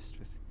breakfast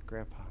with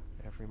Grandpa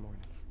every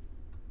morning.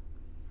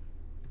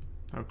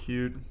 How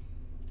cute.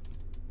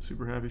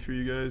 Super happy for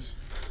you guys.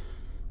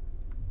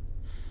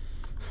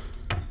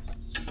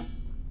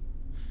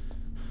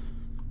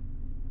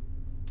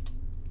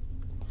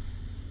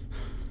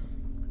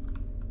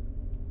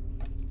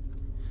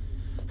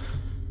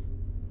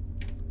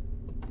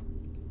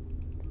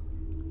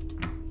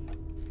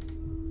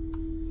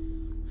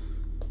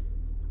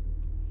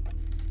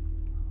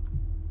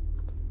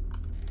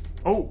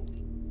 Oh!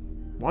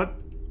 What?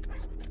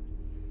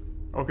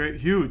 Okay,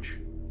 huge.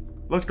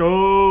 Let's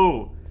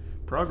go!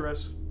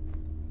 Progress.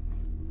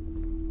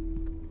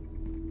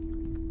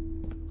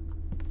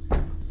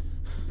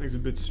 There's a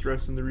bit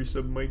stress in the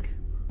resub mic.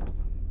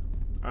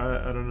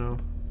 I don't know.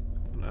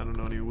 I don't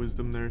know any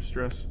wisdom there,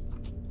 stress.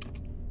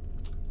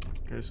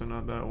 Okay, so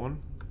not that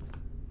one.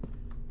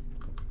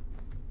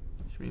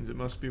 Which means it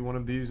must be one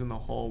of these in the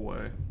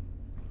hallway.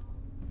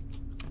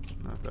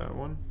 Not that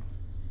one.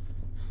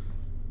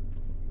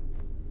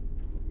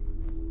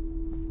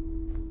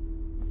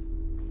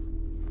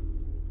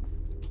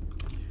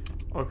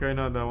 Okay,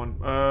 not that one.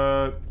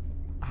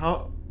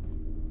 How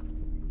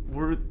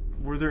were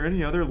there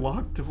any other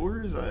locked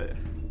doors? I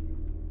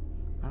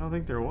don't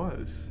think there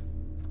was.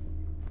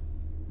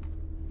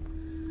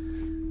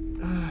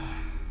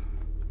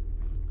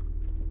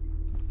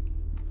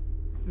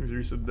 There's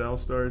your sub Dal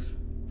stars.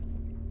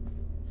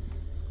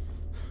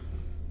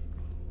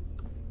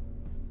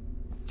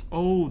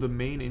 Oh, the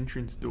main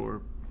entrance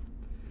door.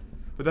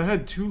 But that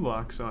had 2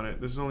 locks on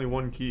it. This is only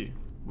 1 key.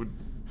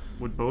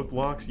 Would both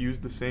locks use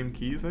the same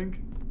key, you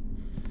think?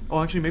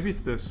 Oh, actually, maybe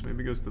it's this.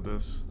 Maybe it goes to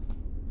this.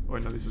 Oh,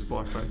 wait, no, this is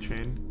blocked by a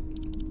chain.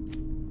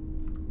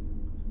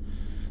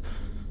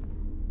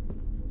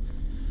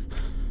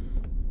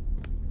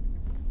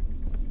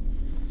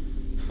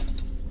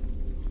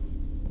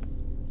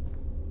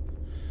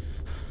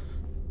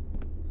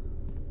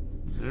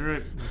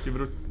 Alright, let's give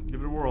it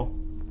a whirl.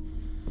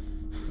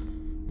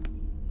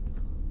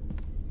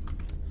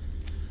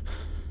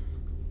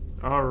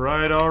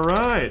 Alright,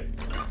 alright!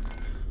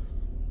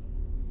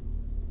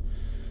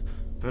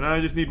 So now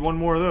I just need 1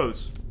 more of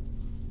those.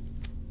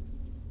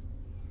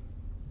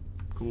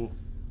 Cool.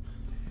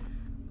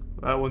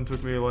 That one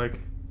took me like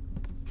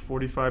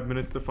 45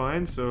 minutes to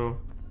find, so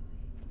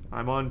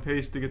I'm on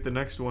pace to get the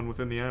next one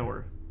within the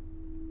hour.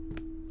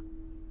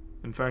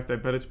 In fact, I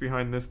bet it's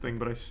behind this thing,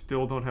 but I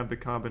still don't have the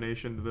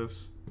combination to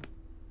this.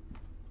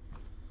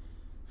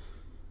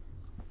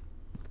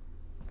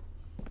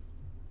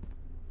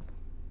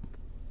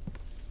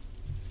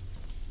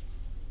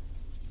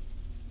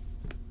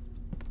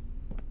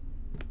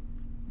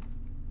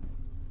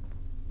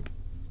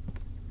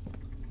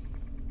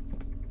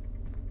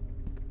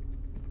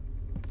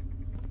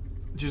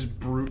 Just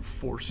brute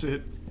force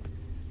it.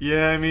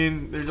 Yeah, I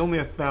mean, there's only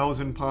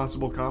 1,000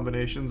 possible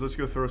combinations. Let's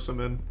go throw some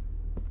in.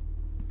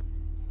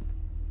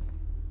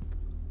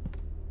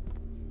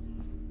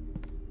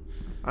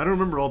 I don't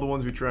remember all the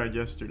ones we tried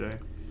yesterday,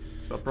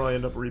 so I'll probably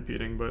end up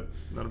repeating, but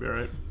that'll be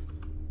alright.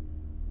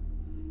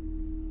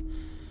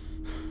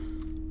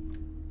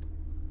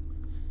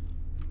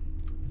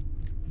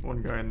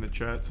 One guy in the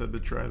chat said to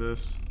try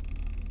this.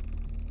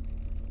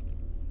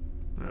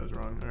 I was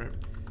wrong. Alright.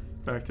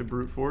 Back to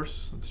brute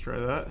force. Let's try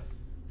that.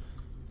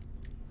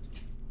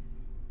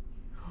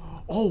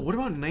 Oh, what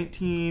about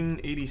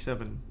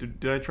 1987?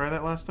 Did I try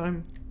that last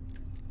time?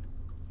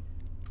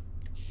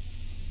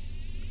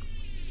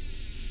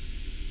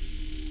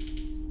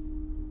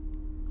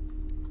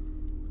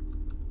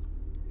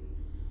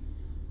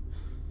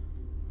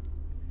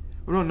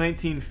 What about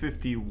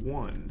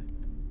 1951?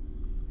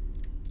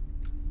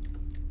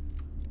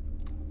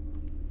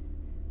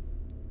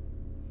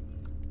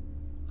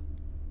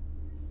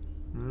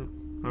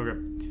 Okay,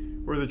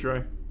 worth a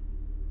try.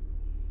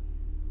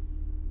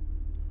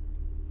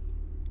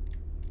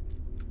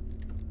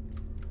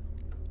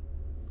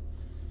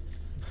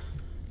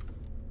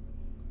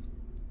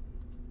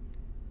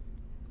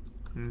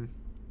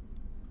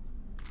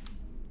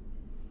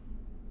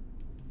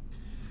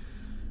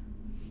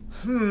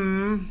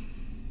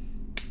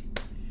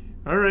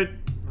 Alright.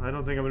 I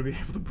don't think I'm going to be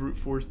able to brute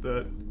force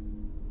that.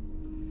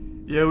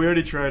 Yeah, we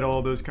already tried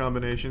all those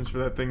combinations for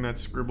that thing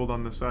that's scribbled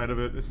on the side of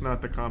it. It's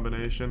not the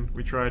combination.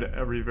 We tried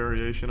every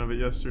variation of it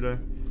yesterday.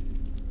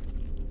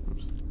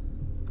 Oops.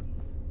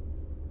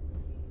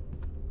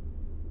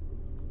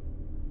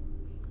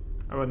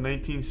 How about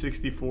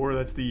 1964?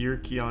 That's the year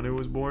Keanu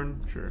was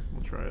born? Sure,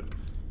 we'll try it.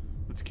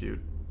 That's cute.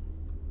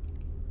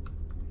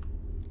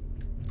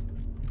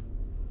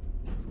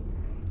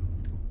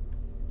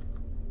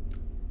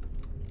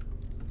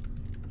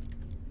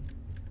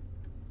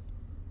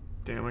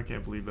 Damn, I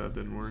can't believe that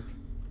didn't work.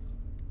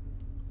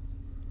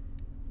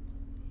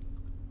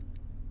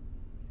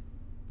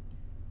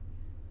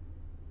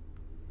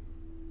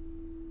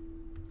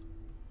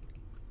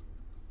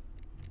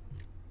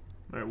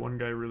 Alright, one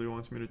guy really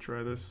wants me to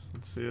try this.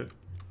 Let's see it.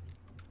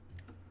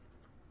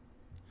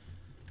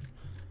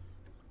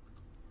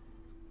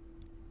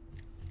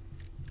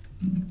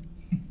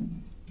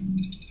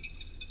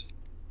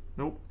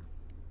 Nope.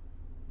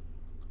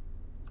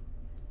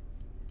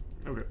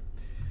 Okay.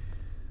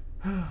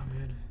 Oh,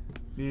 man.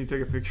 You need to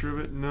take a picture of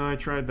it? No, I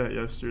tried that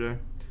yesterday.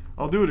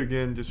 I'll do it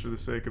again just for the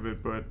sake of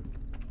it, but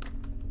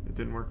it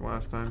didn't work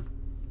last time.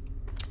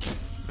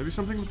 Maybe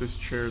something with this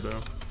chair, though.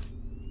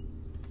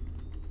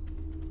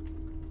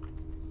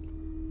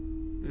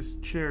 This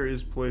chair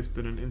is placed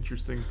in an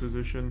interesting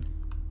position.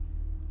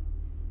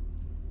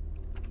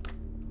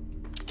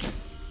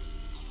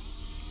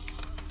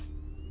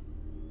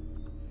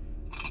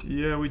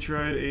 Yeah, we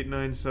tried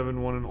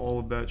 8971 and all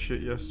of that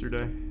shit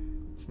yesterday.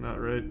 It's not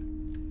right.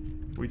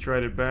 We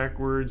tried it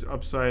backwards,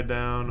 upside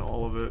down,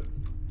 all of it.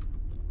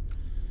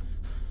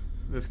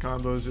 This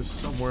combo is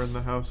just somewhere in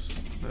the house.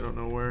 I don't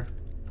know where.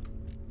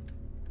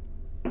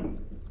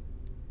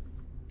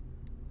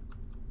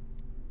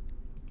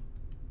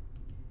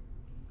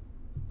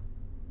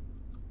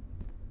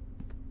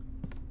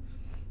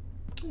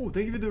 Oh,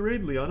 thank you for the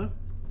raid, Liana.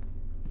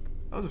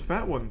 That was a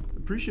fat one.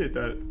 Appreciate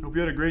that. Hope you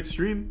had a great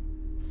stream.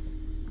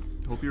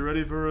 Hope you're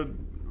ready for a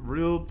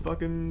real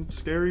fucking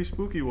scary,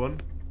 spooky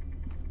one.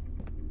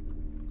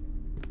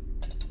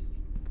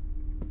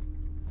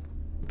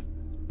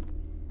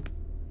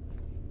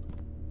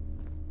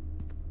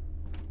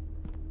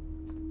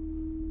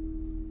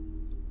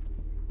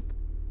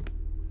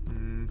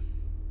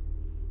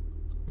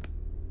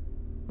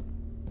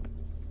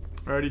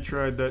 I already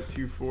tried that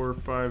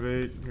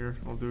 2458. Here,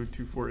 I'll do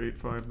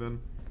 2485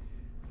 then.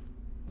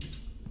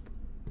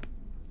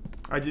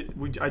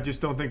 I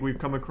just don't think we've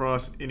come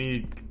across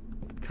any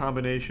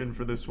combination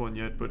for this one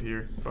yet, but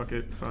here, fuck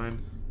it,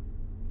 fine.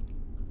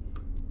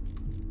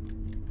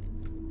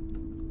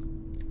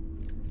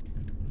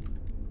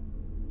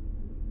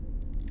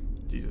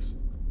 Jesus.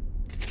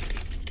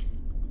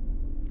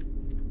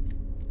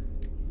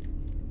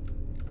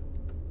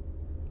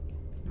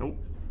 Nope.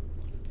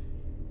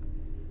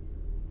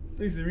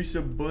 Thanks to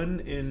Risa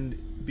Bun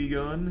and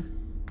Begun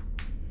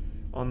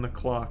on the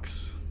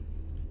clocks.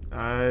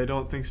 I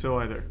don't think so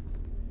either.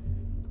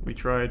 We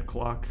tried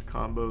clock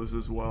combos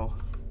as well.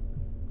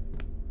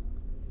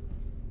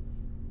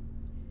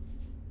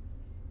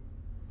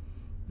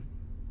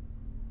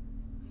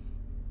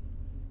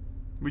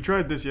 We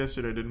tried this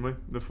yesterday, didn't we?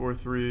 The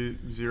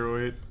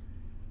 4308.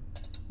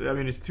 I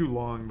mean, it's too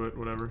long, but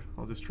whatever.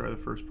 I'll just try the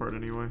first part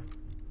anyway.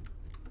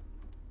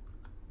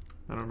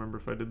 I don't remember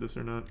if I did this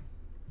or not.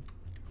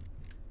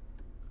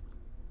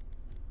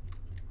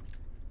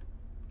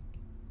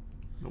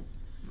 Nope,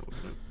 that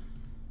wasn't it.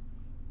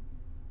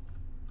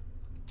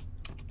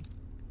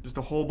 Just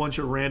a whole bunch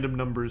of random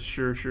numbers.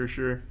 Sure, sure,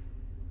 sure.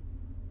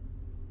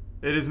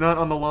 It is not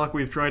on the lock.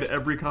 We've tried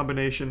every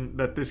combination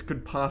that this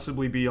could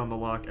possibly be on the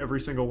lock. Every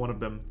single one of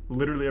them.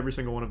 Literally every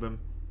single one of them.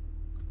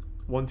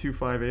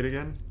 1258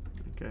 again?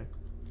 Okay.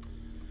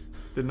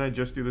 Didn't I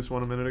just do this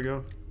one a minute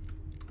ago?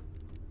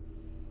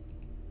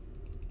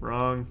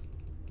 Wrong.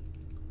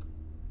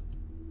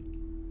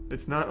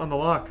 It's not on the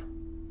lock.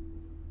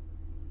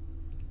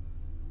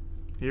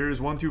 Here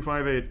is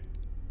 1258.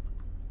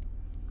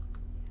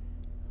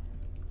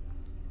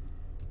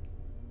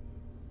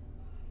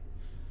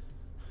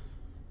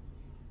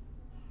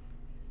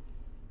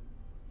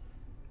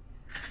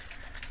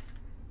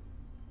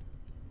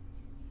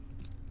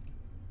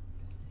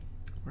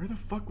 Where the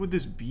fuck would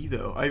this be,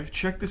 though? I've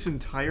checked this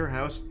entire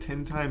house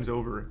 10 times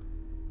over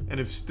and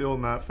have still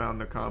not found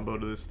the combo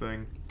to this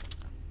thing.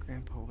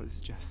 Grandpa was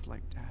just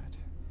like Dad.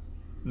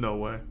 No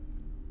way.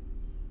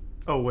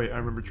 Oh, wait, I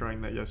remember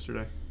trying that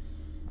yesterday.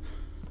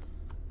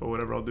 But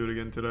whatever, I'll do it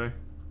again today.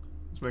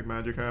 Let's make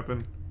magic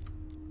happen.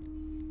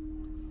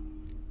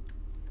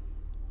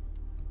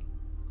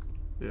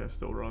 Yeah,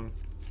 still wrong.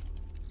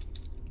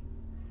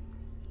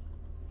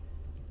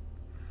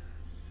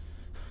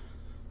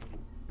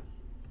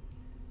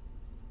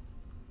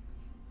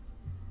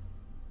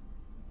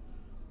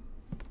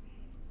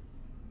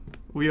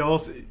 We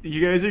also,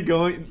 you guys are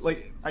going,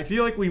 like, I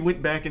feel like we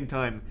went back in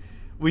time.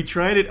 We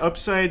tried it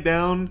upside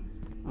down,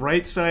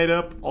 right side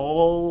up,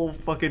 all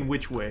fucking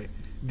which way.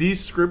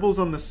 These scribbles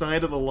on the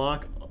side of the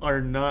lock are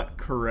not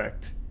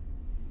correct.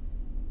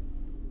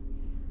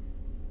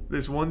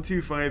 This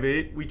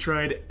 1258, we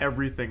tried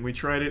everything. We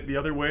tried it the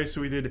other way,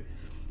 so we did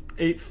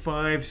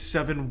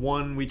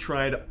 8571. We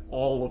tried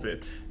all of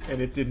it,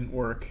 and it didn't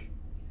work.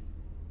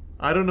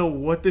 I don't know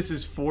what this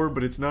is for,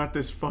 but it's not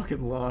this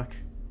fucking lock.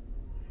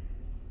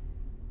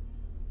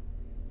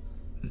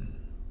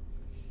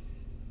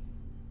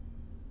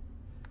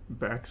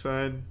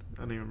 Backside?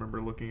 I don't even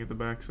remember looking at the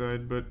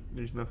backside, but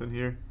there's nothing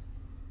here.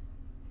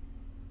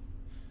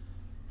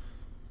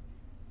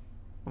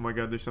 Oh my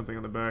god, there's something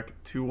on the back.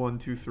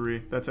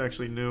 2123. That's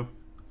actually new.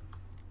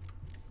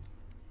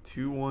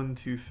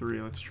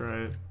 2123. Let's try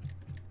it.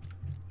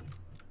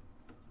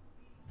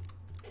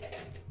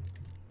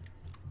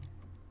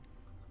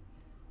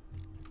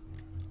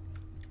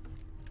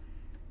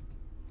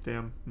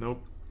 Damn.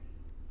 Nope.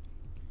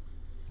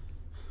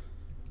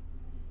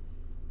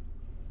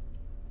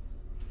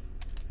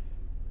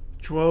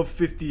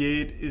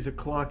 $1258 is a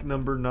clock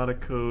number, not a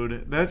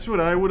code. That's what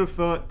I would have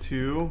thought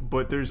too,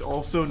 but there's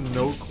also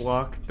no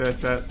clock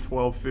that's at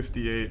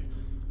 1258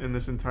 in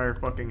this entire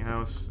fucking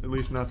house. At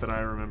least not that I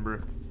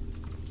remember.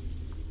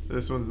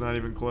 This one's not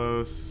even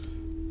close.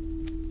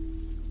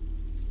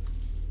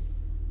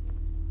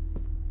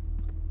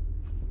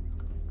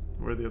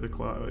 Where are the other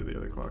clock? Oh, the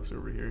other clock's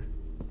over here.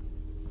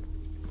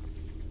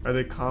 Are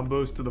they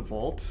combos to the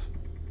vault?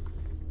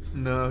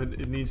 No,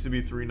 it needs to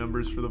be 3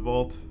 numbers for the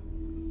vault.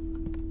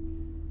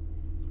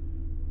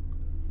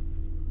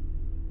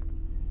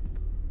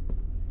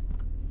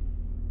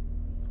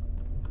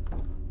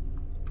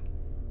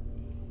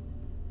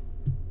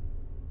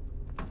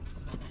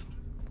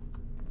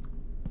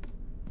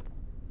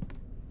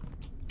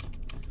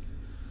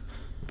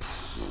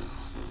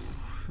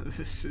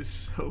 This is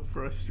so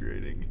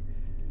frustrating.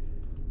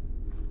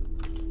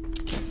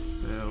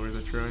 Yeah, worth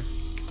a try.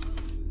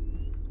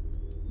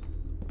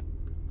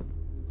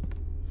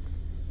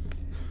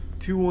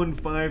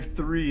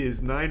 $2153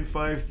 is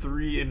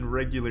 953 in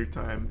regular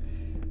time.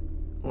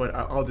 What?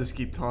 I'll just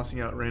keep tossing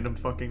out random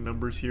fucking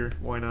numbers here.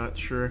 Why not?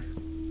 Sure.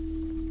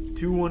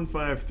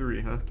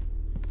 2153, huh?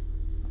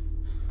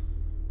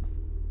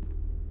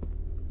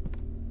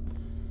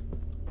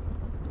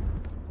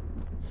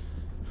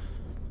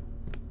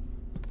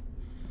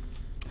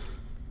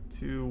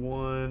 Two,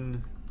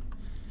 1,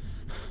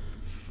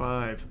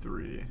 5,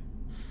 3.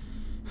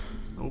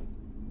 Nope.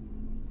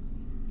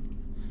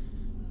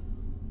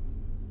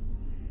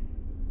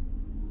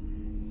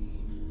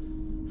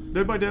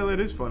 Dead by Daylight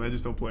is fun, I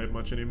just don't play it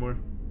much anymore.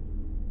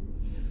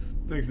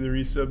 Thanks to the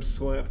resub,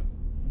 Slap,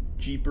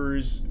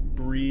 Jeepers,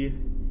 Brie,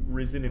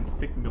 Risen, and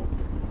Thick Milk.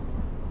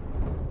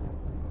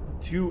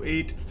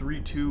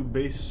 2832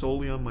 based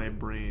solely on my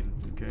brain.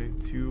 Okay,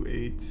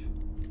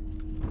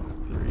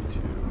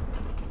 2832.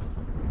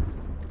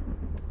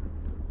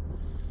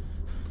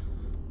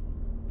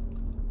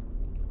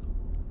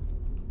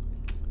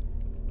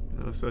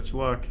 No such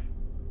luck.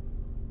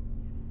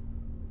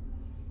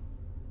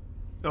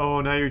 Oh,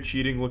 now you're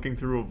cheating looking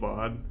through a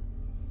VOD.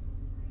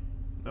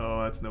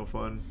 Oh, that's no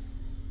fun.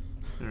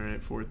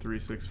 Alright,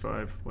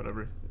 4365,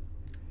 whatever.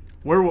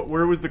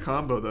 Where was the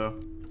combo, though?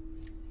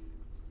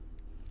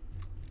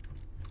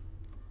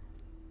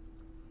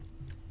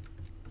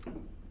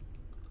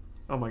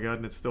 Oh my god,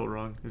 and it's still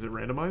wrong. Is it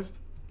randomized?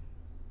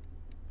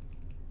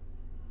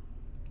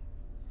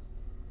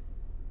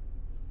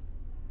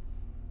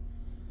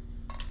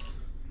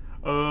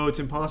 Oh, it's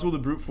impossible to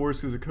brute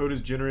force because the code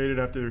is generated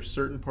after a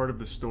certain part of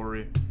the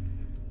story.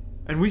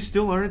 And we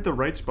still aren't at the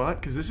right spot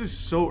because this is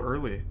so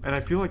early. And I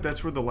feel like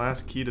that's where the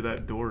last key to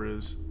that door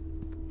is.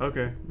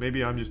 Okay,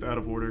 maybe I'm just out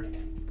of order.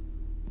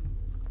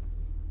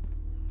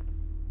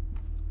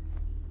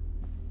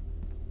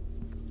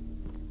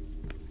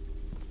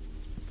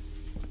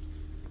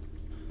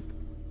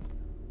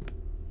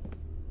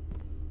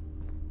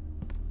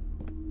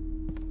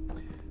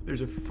 There's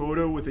a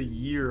photo with a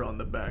year on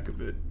the back of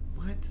it.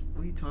 What?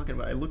 What are you talking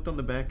about? I looked on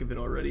the back of it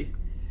already.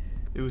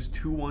 It was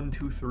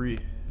 2123.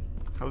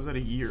 How is that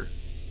a year?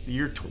 The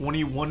year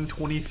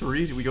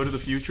 2123? Did we go to the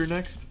future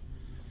next?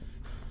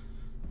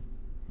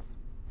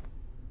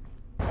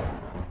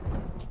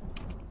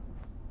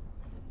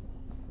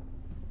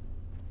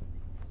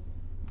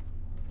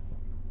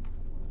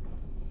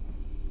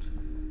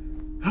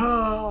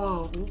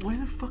 Oh, where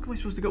the fuck am I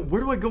supposed to go?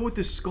 Where do I go with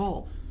this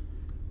skull?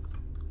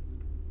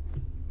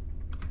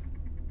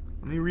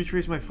 Let me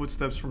retrace my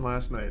footsteps from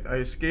last night. I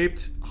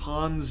escaped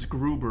Hans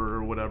Gruber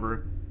or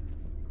whatever.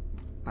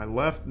 I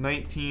left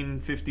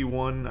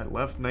 1951. I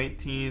left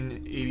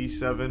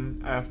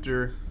 1987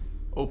 after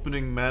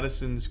opening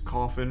Madison's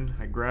coffin.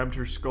 I grabbed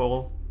her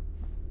skull.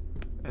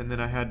 And then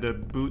I had to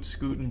boot,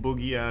 scoot, and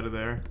boogie out of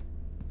there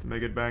to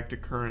make it back to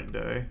current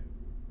day.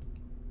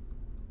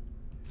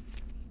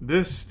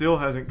 This still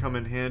hasn't come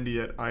in handy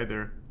yet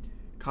either.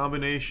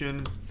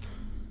 Combination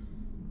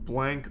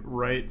blank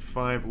right,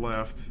 5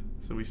 left.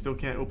 So we still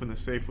can't open the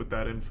safe with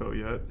that info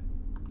yet.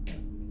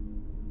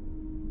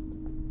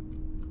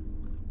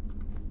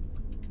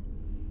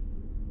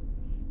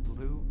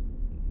 Blue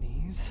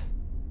knees?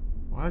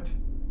 What?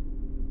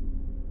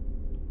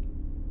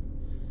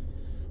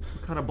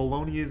 What kind of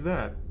baloney is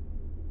that?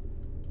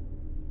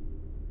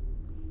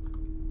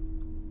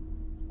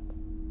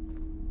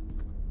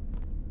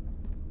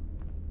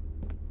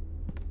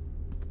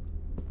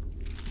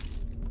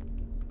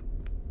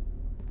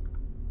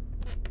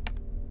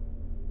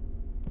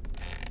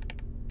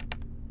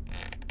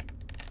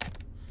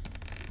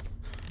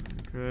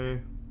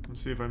 Okay,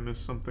 let's see if I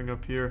missed something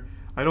up here.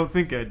 I don't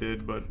think I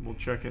did, but we'll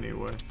check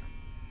anyway.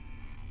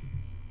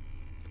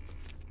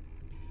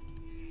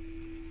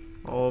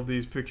 All of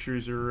these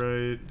pictures are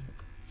right.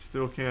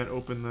 Still can't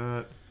open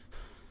that.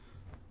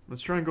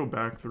 Let's try and go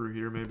back through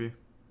here, maybe.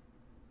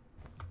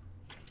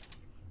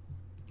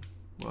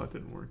 Well, that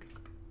didn't work.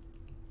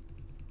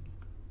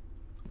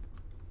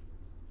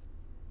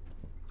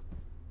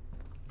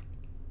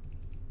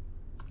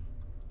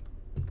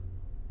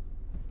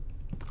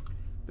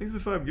 Thanks for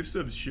the 5 gift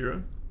subs,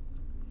 Shira.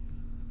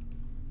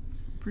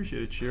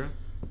 Appreciate it, Shira.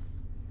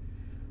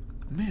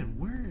 Man,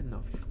 where in the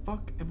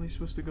fuck am I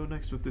supposed to go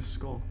next with this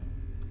skull?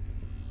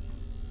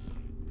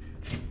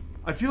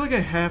 I feel like I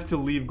have to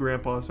leave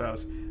Grandpa's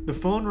house. The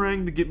phone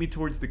rang to get me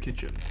towards the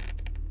kitchen.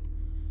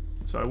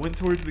 So I went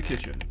towards the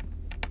kitchen.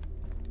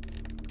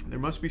 There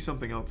must be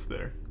something else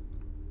there.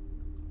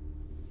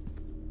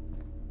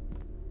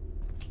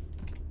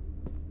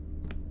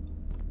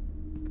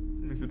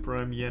 Is it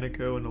Prime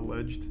Yannico and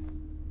alleged?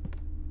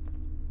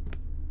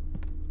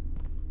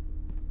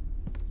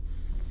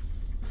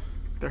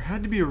 There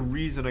had to be a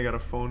reason I got a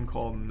phone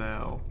call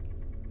now.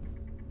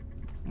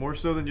 More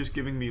so than just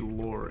giving me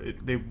lore.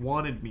 They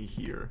wanted me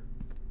here.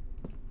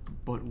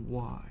 But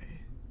why?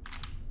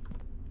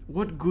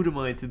 What good am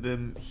I to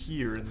them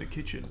here in the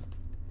kitchen?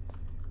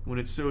 When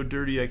it's so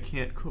dirty I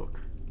can't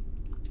cook.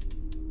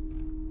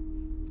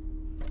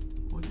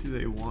 What do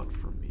they want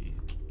from me?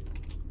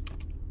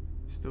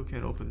 Still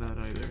can't open that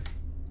either.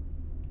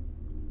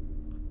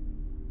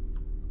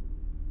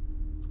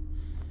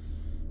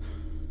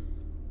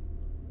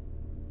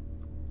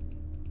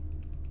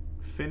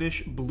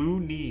 Finish blue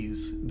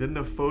knees. Then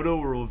the photo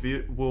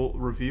will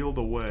reveal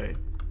the way.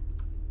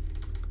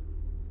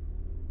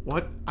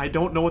 What? I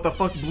don't know what the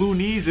fuck blue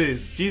knees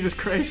is. Jesus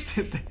Christ.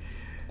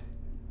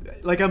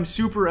 Like, I'm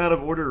super out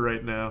of order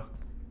right now.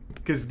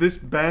 Because this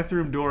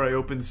bathroom door I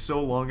opened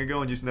so long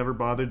ago and just never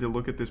bothered to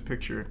look at this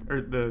picture.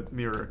 Or the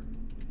mirror.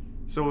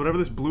 So whatever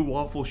this blue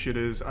waffle shit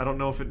is, I don't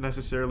know if it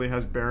necessarily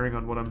has bearing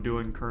on what I'm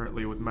doing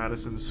currently with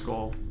Madison's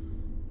skull.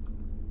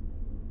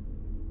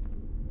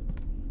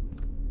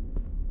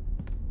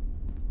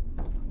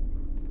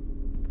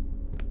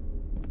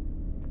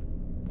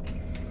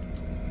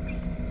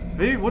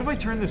 Maybe, what if I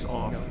turn this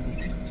off?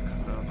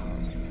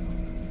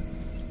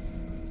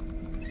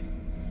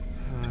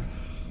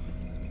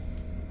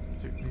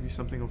 Is there maybe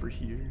something over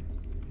here?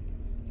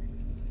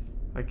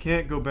 I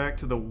can't go back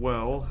to the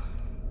well,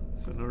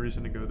 so no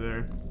reason to go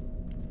there.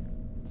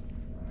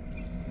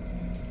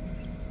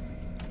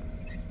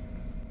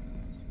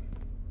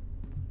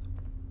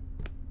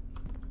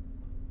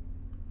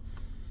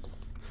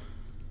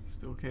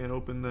 Still can't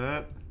open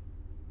that.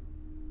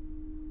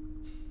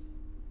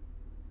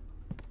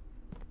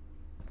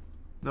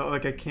 No,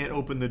 like I can't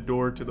open the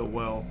door to the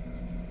well.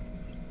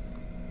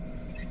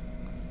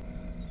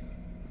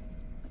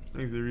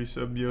 Thanks for the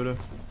resub, Yoda.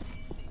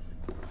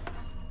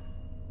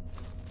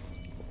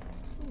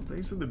 Oh,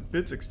 thanks for the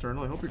bits,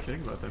 External. I hope you're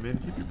kidding about that, man.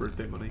 Keep your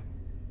birthday money.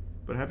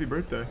 But happy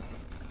birthday.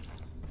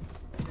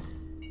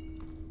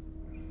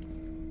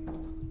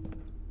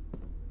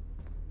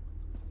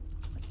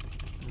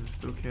 I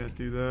still can't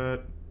do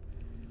that.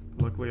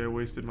 Luckily, I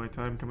wasted my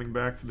time coming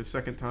back for the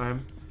second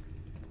time.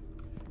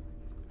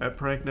 That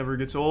prank never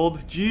gets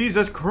old.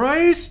 Jesus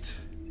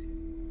Christ!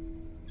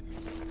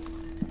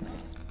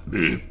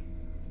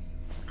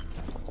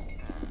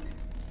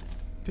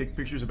 Take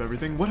pictures of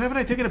everything? What haven't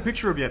I taken a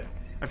picture of yet?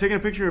 I've taken a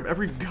picture of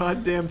every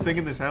goddamn thing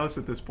in this house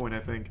at this point, I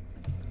think.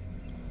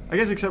 I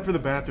guess except for the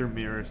bathroom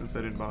mirror, since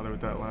I didn't bother with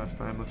that last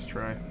time. Let's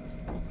try.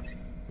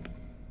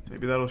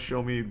 Maybe that'll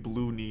show me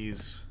blue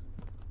knees.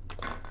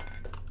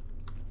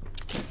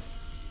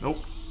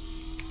 Nope.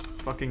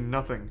 Fucking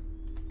nothing.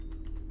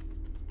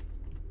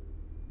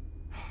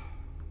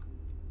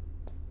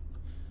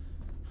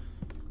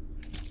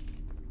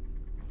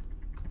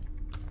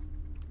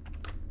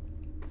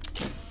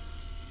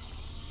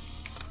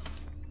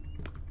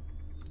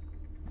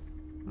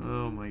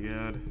 Oh my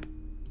god.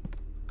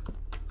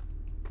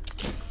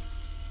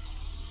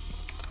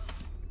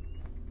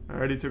 I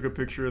already took a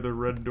picture of the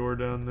red door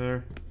down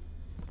there.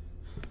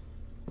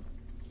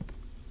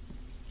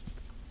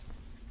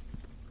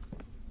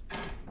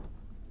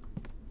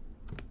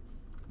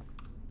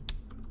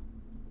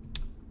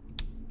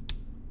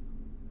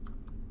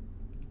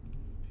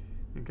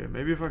 Okay,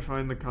 maybe if I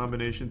find the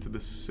combination to the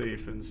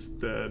safe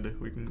instead,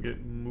 we can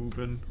get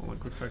moving. Hold on,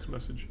 quick text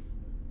message.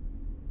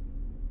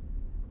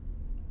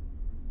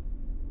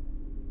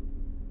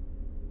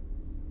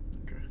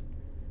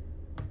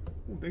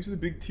 Oh, thanks for the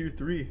big tier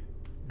 3,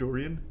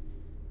 Dorian.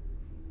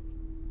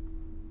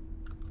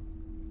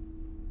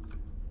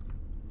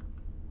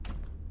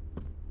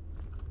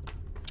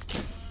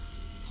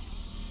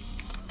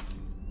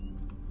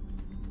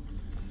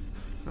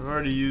 I've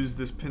already used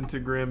this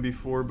pentagram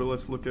before, but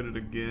let's look at it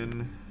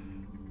again.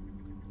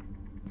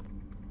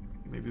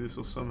 Maybe this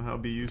will somehow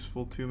be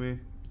useful to me.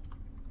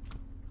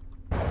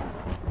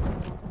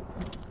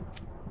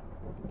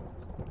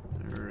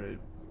 Alright.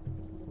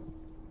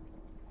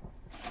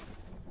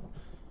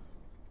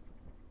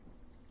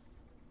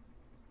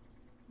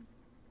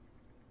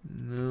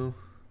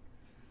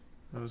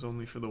 was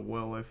only for the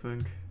well, I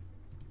think.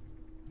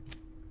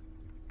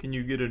 Can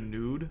you get a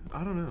nude?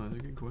 I don't know. That's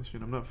a good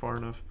question. I'm not far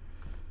enough.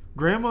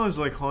 Grandma is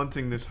like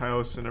haunting this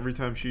house, and every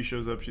time she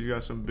shows up, she's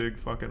got some big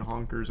fucking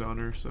honkers on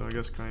her, so I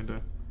guess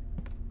kinda.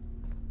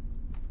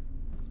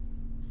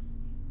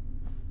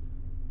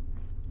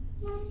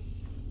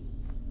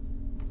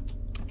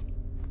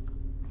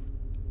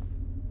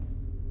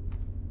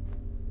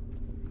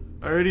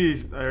 I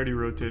already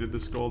rotated the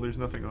skull. There's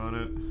nothing on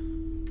it.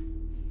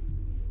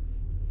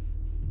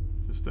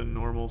 Just a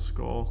normal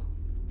skull.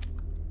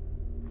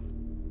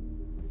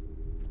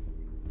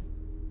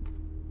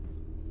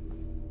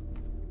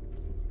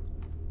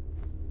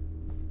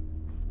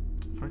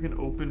 If I can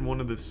open one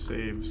of the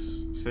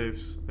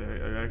safes,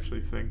 I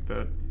actually think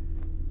that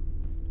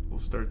we'll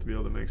start to be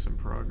able to make some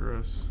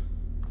progress.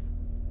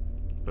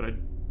 But I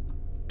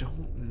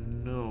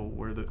don't know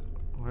where the...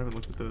 Oh, I haven't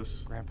looked at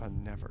this. Grandpa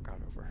never got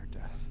over her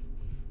death.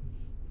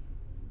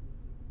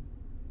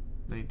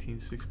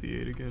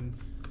 1968 again.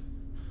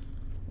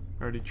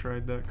 Already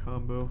tried that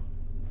combo.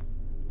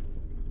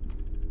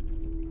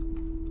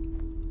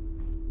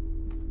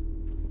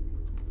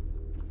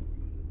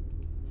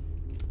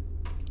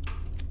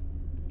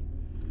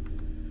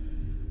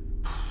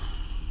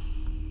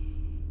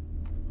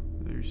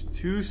 There's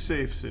two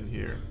safes in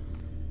here.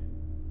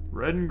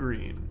 Red and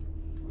green.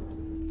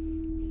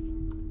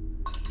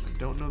 I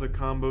don't know the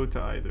combo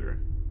to either.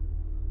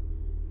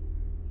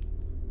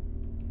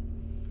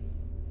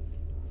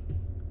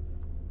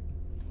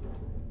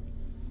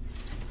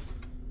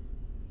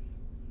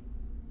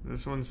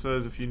 This one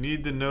says if you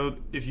need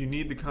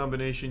the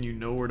combination, you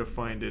know where to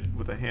find it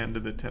with a hand to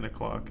the 10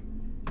 o'clock.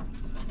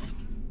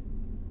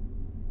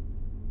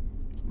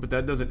 But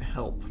that doesn't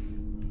help.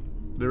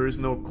 There is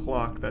no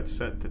clock that's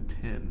set to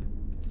 10.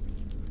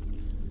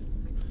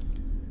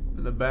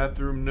 And the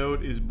bathroom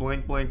note is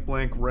blank blank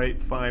blank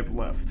right 5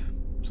 left.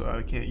 So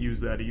I can't use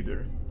that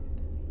either.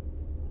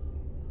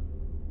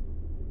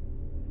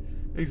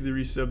 Thanks to the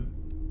resub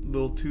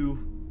little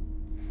 2.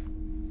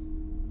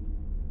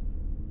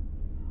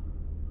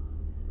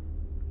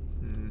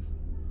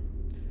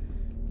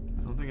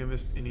 I don't think I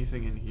missed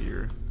anything in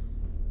here.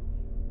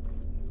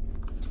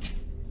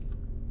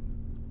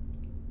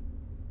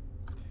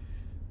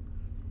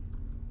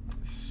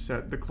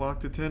 Set the clock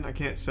to 10? I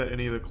can't set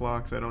any of the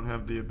clocks. I don't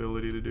have the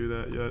ability to do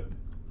that yet.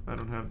 I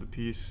don't have the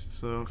piece.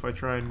 So if I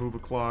try and move a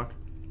clock,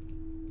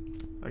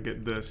 I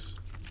get this.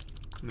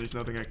 And there's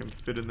nothing I can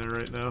fit in there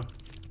right now.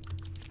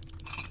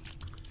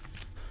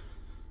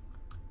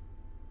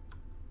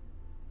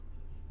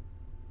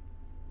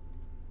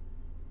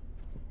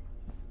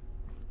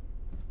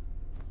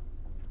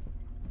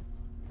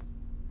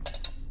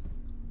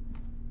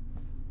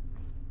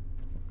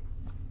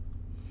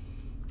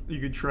 You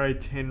could try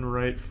 10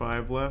 right,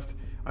 5 left.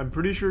 I'm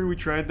pretty sure we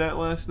tried that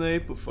last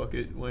night, but fuck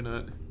it, why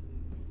not?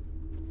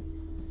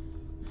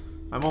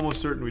 I'm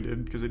almost certain we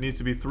did, because it needs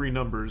to be 3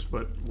 numbers,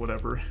 but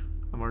whatever.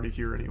 I'm already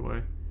here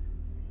anyway.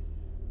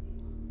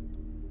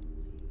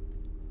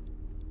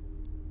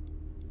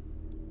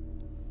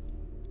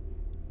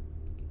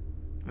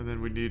 And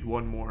then we need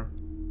one more.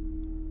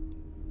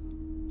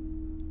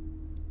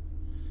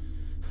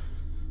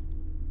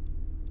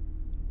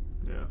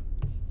 Yeah.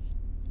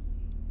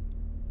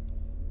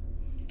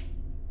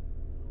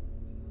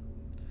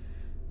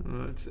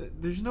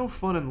 There's no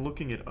fun in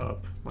looking it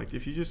up. Like,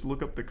 if you just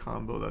look up the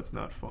combo, that's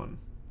not fun.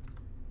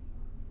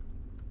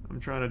 I'm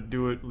trying to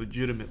do it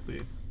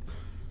legitimately.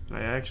 And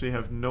I actually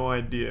have no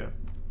idea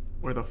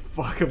where the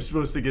fuck I'm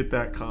supposed to get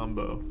that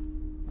combo.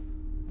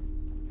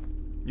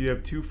 You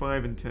have 2,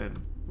 5, and 10.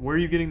 Where are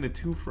you getting the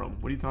 2 from?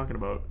 What are you talking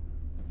about?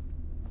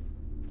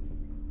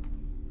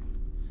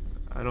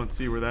 I don't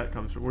see where that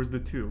comes from. Where's the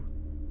 2?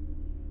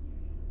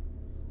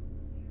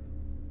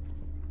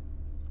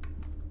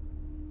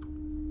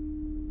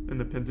 In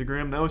the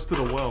pentagram? That was to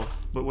the well,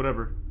 but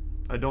whatever.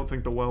 I don't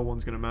think the well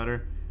one's gonna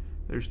matter.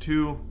 There's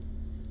 2,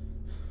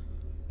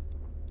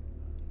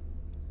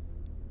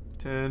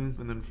 10,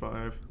 and then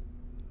 5.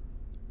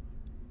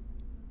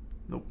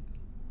 Nope.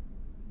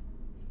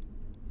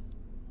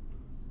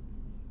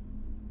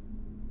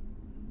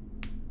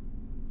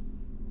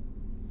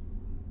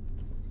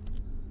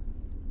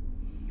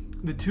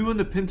 The 2 in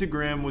the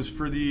pentagram was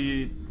for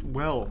the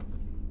well.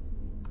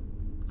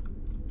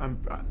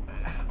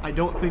 I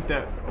don't think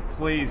that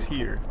plays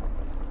here.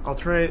 I'll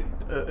try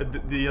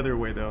it the other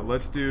way though.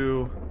 Let's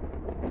do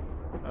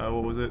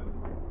what was it?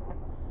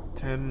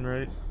 10,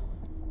 right?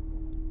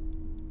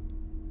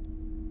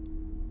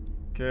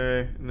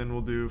 Okay, and then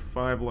we'll do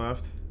 5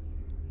 left.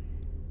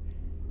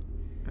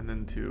 And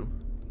then 2.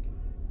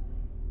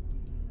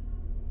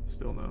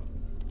 Still no.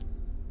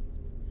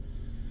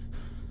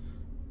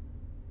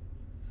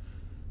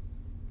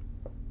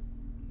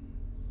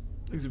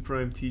 Thanks for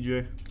Prime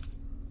TJ.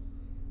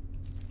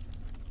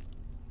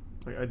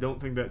 Like, I don't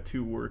think that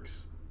 2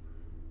 works.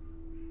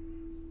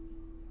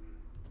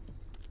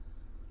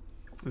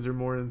 Is there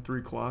more than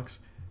 3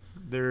 clocks?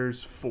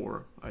 There's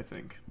 4, I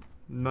think.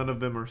 None of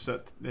them are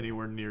set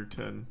anywhere near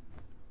 10.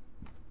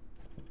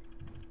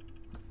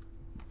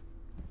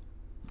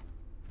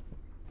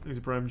 He's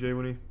a Prime J,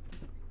 Winnie.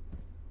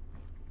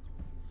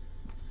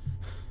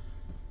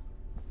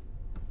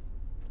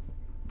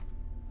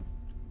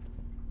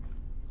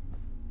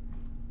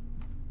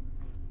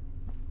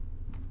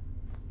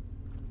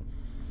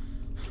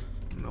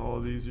 And all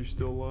of these are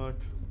still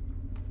locked.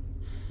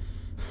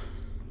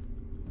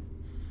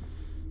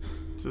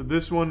 So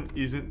this one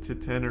isn't to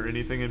 10 or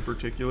anything in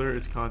particular,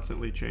 it's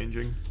constantly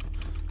changing.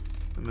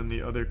 And then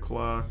the other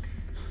clock...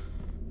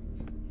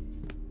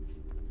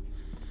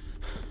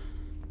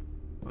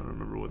 I don't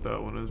remember what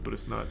that one is, but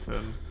it's not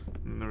 10.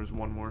 And there was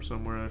one more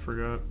somewhere, I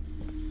forgot.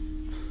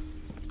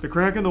 The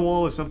crack in the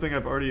wall is something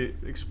I've already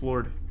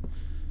explored.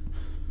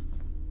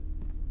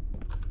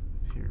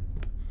 Here.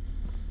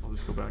 I'll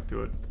just go back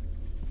to it.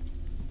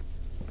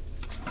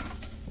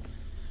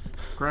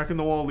 Crack in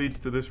the wall leads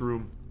to this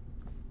room.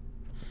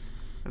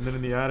 And then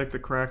in the attic, the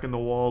crack in the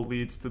wall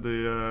leads to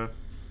the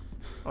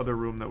other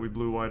room that we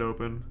blew wide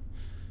open.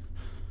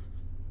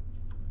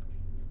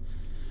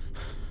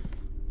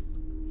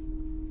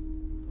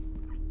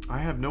 I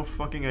have no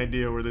fucking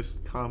idea where this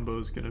combo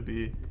is gonna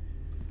be.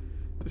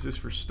 This is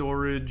for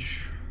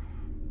storage.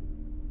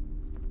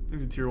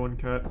 There's a tier 1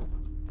 cat.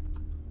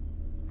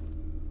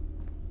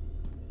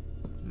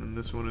 And then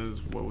this one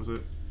is, what was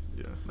it?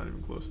 Yeah, not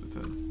even close to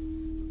 10.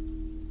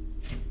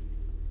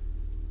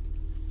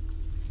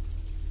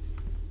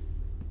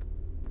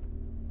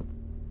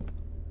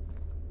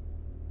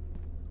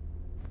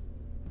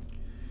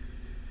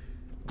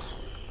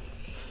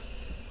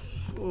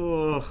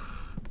 Ugh.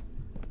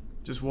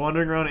 Just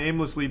wandering around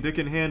aimlessly, dick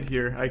in hand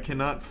here. I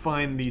cannot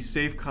find these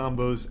safe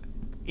combos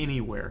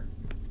anywhere.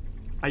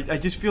 I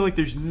just feel like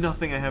there's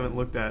nothing I haven't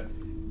looked at.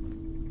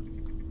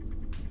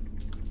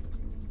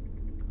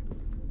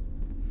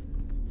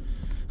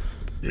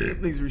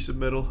 Thanks for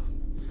resubmittal.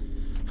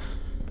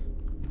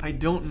 I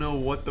don't know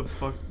what the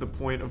fuck the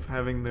point of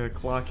having the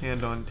clock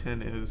hand on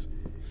 10 is,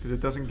 because it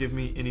doesn't give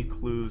me any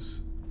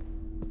clues.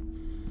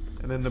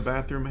 And then the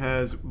bathroom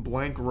has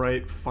blank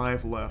right,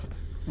 5 left.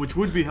 Which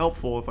would be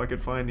helpful if I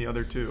could find the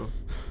other 2.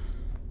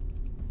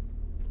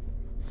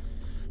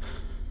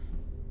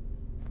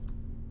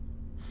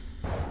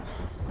 Let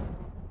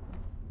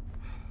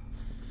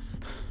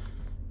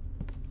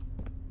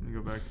me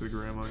go back to the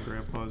grandma and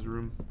grandpa's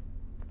room.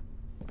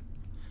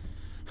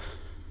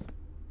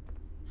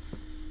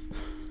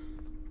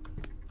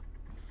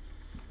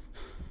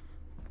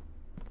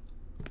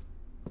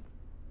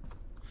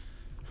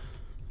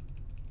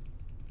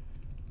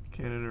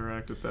 Can't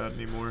interact with that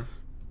anymore.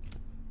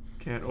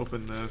 Can't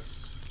open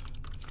this.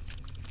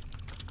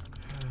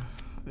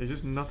 There's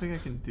just nothing I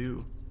can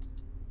do.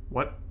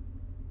 What?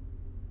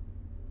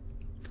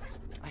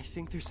 I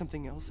think there's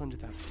something else under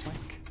that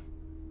plank.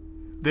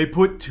 They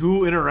put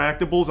 2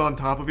 interactables on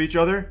top of each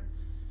other?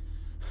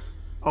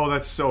 Oh,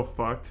 that's so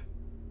fucked.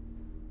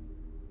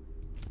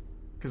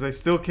 Because I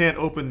still can't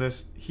open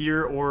this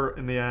here or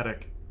in the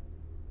attic.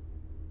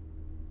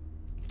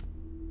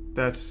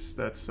 That's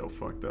so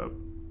fucked up.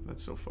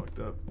 That's so fucked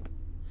up.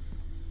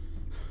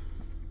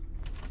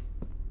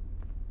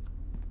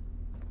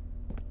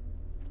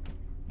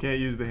 Can't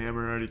use the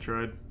hammer, I already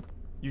tried.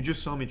 You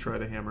just saw me try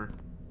the hammer.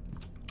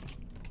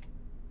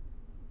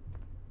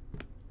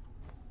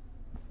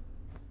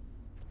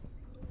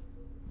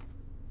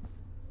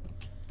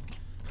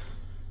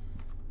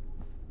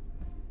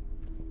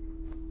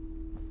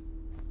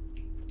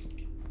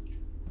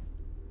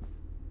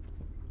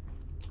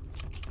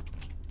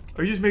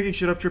 Are you just making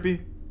shit up,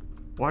 Trippy?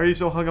 Why are you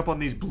so hung up on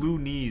these blue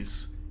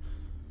knees?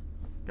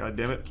 God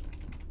damn it.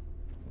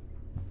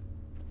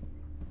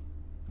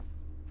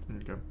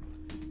 Okay.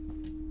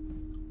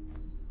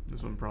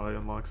 This one probably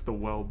unlocks the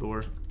well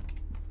door.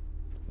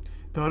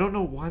 Though I don't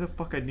know why the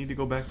fuck I'd need to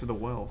go back to the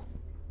well.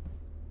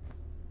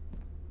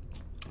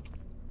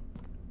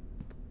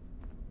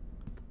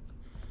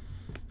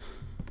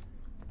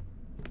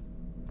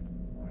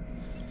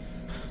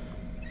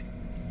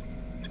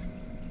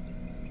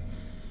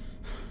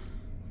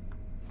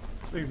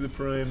 Thanks to the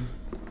Prime.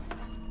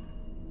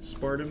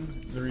 Spartan,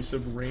 the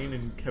resub Rain,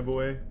 and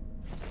Kevoe.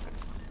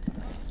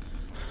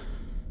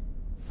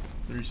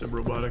 The resub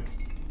Robotic.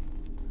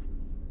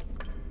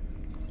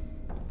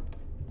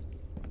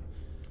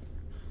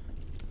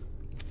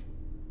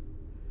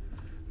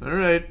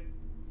 Alright.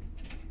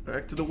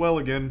 Back to the well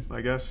again, I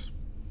guess.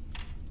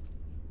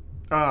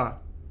 Ah.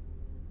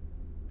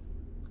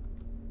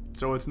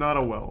 So it's not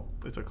a well.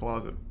 It's a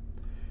closet.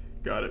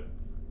 Got it.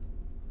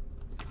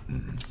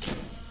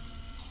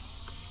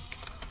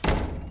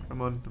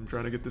 Come on, I'm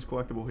trying to get this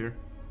collectible here.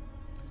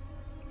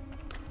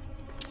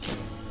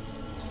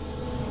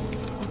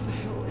 What the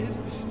hell is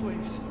this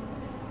place?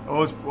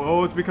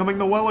 Oh, it's becoming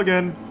the well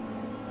again.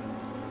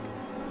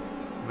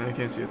 Man, I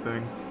can't see a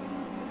thing.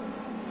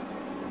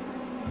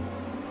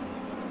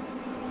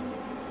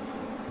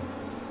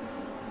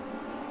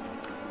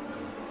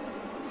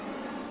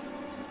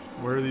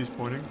 Where are these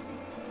pointing?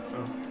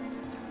 Oh.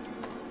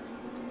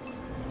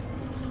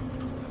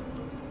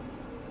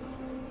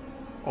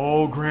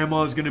 Oh,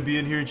 Grandma's gonna be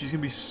in here and she's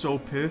gonna be so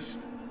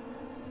pissed.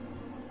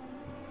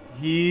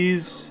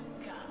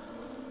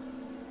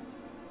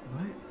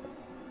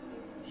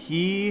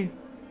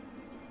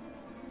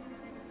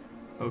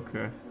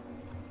 Okay.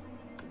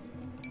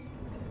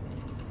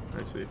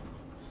 I see.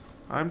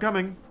 I'm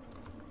coming.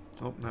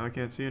 Oh, now I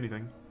can't see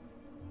anything.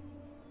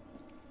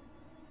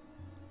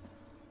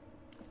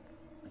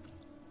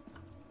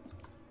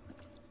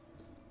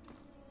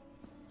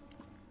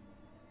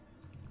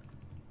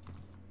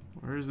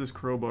 Where is this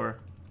crowbar?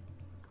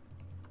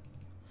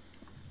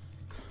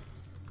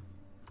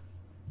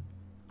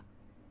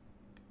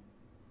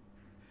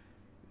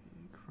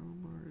 The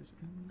crowbar is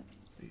in the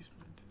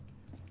basement.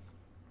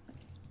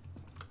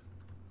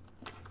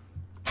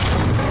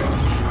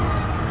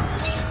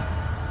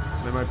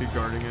 They might be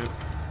guarding it.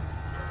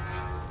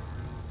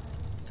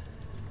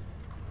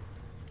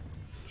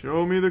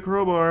 Show me the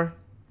crowbar.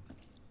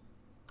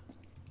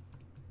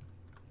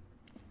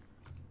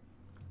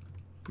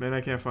 Man,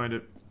 I can't find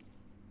it.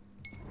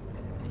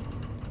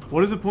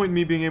 What is the point in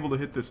me being able to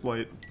hit this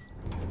light?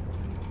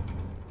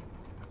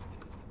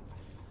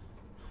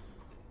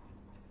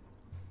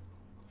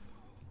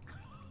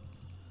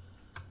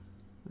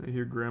 I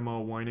hear Grandma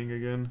whining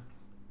again.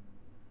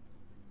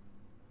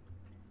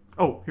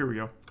 Oh, here we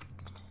go.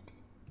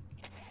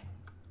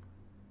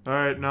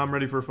 Alright, now I'm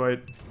ready for a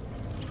fight.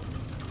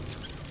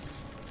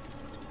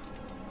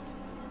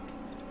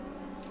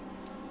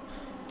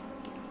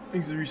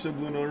 Thanks to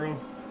resub Lunaro.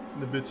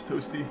 The bits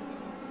toasty.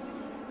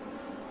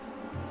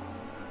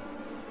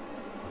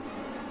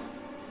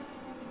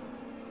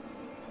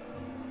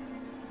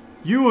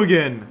 You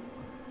again!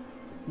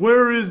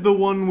 Where is the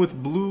one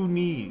with blue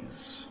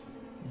knees?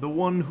 The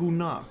one who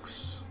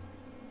knocks.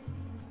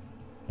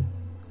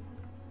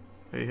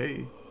 Hey,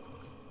 hey.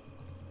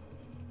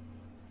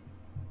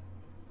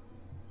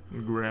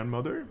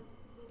 Grandmother?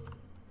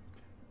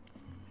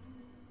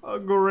 A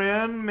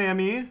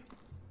grandmammy?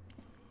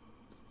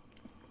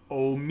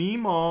 Oh,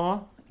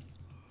 Meemaw.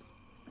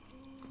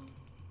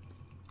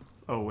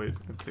 Oh, wait.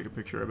 I have to take a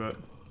picture, I bet.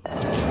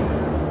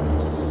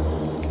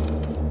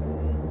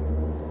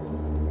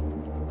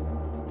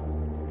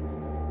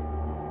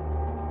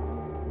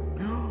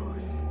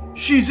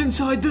 She's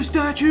inside the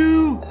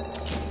statue!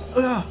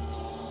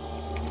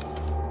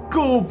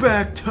 Go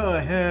back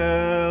to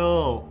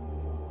hell!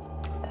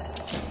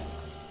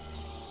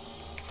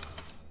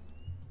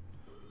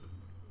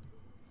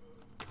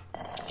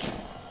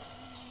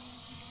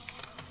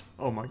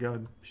 Oh my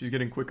god, she's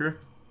getting quicker.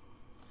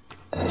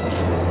 These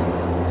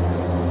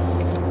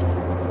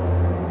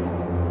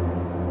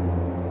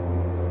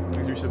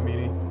are some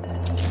meanie.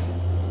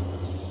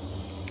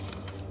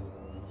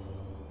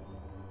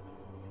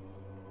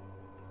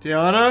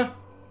 Tiana?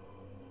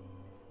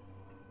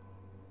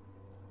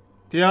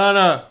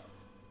 Tiana!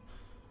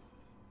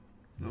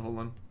 No, hold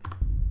on.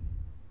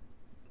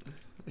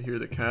 I hear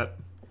the cat.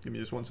 Give me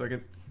just 1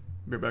 second.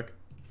 Be right back.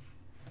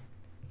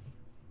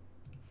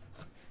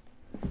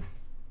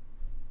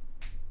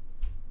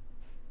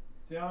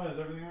 Tiana, is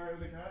everything alright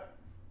with the cat?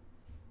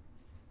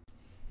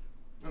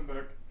 I'm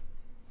back.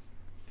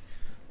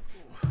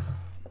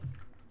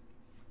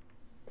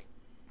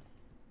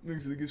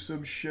 Thanks to the gift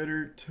sub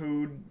Shedder,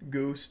 Toad,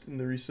 Ghost, and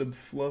the resub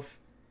Fluff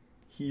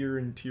here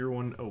in Tier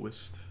 1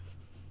 Oist.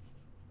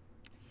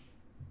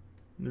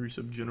 And the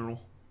resub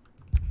General.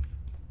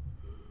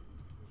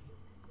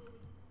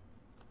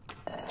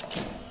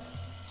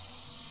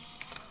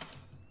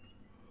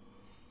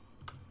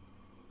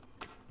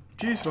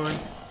 She's fine.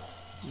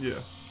 Yeah.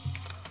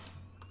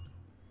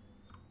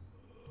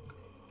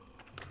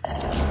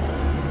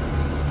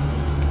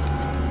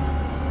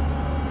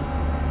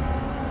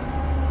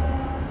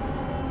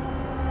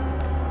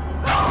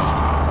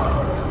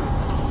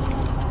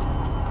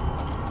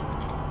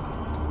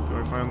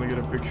 Finally get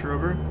a picture of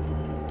her.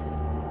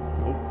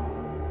 Oh.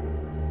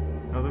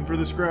 Nothing for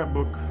the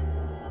scrapbook.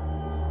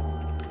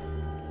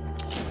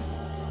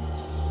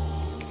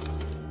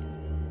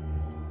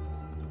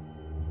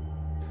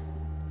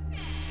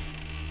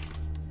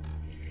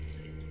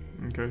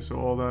 Okay, so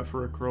all that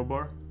for a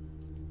crowbar.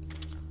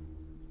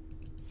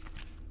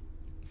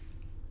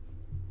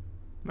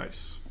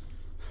 Nice.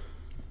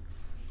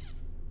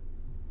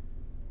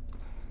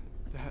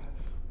 That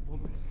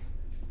woman.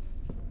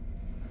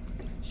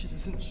 She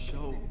doesn't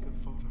show in the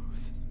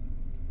photos.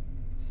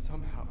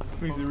 Somehow.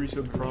 Please the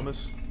resub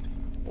promise.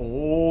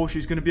 Oh,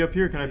 she's gonna be up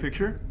here. Can I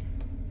picture?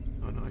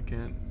 Oh no, I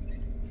can't.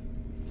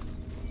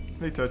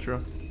 Hey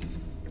Tetra.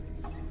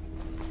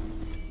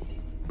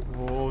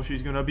 Oh,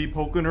 she's gonna be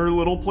poking her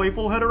little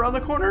playful head around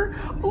the corner.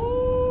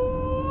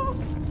 Ooh!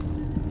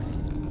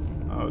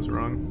 I was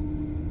wrong.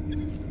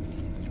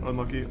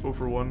 Unlucky. 0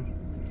 for 1.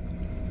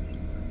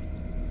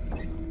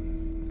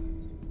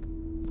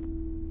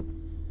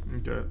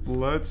 Okay,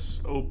 let's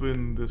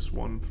open this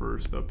one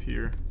first up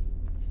here.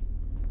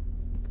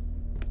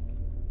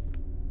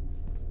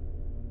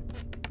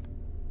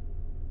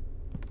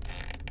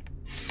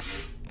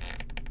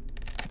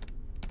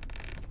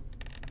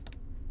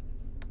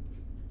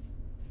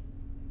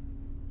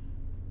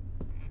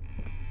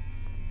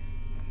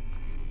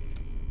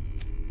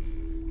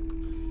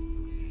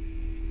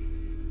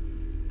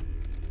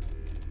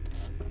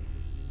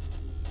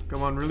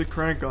 Come on, really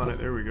crank on it.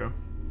 There we go.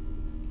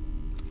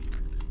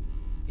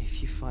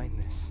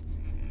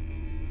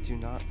 do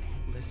not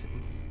listen.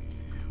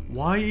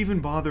 Why even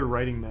bother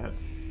writing that?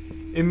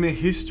 In the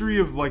history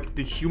of, like,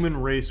 the human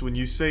race, when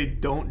you say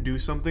don't do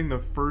something, the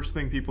first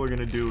thing people are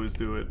gonna do is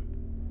do it.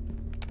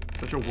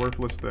 Such a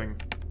worthless thing.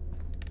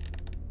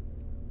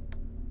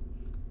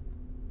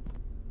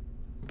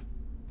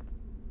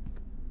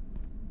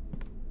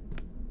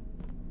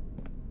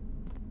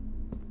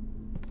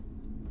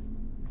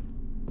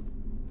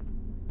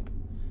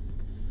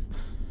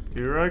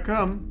 Here I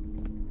come.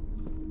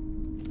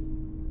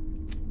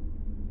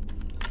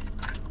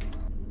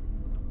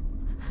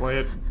 Play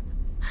it.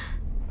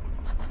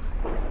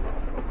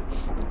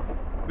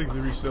 Things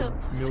are some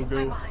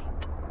Milgo.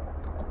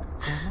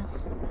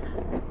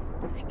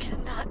 I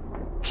cannot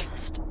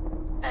trust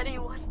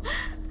anyone.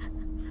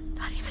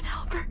 Not even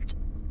Albert.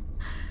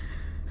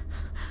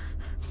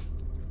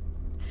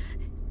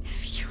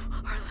 If you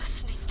are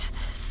listening to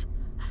this,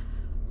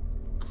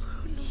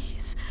 Blue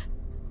Knees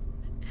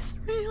is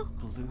real.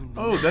 Blue Knees.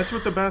 Oh, that's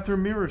what the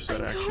bathroom mirror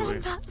said,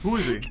 actually. Who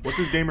is he? What's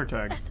his gamer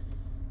tag?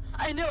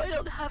 I know I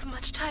don't have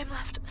much time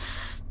left.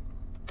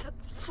 The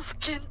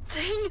fucking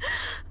thing.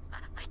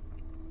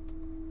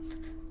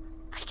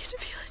 I can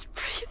feel it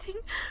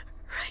breathing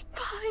right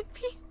behind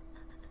me.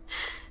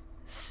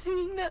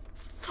 Singing that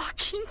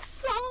fucking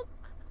song.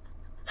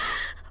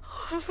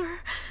 Over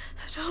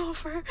and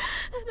over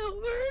and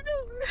over and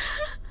over.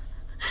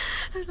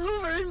 And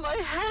over in my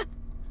head.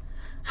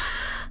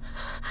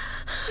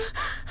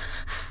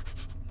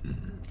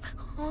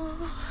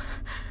 Oh,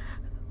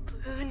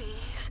 Blue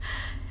Knees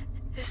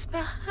is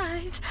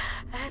behind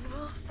and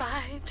will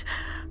find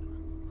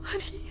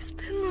what he's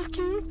been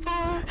looking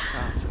for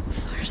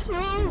so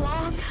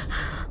long.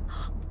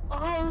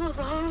 All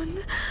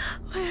alone,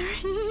 where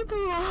he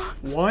belongs.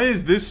 Why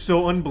is this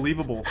so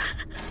unbelievable?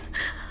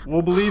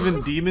 We'll believe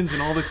in demons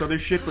and all this other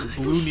shit, but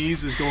Blue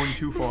Knees is going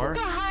too far?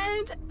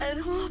 Behind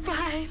and will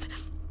find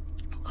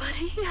what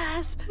he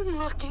has been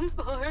looking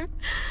for.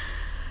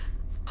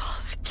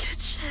 Oh, the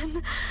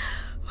kitchen,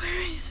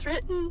 where he's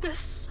written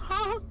this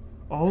song.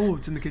 Oh,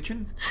 it's in the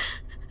kitchen?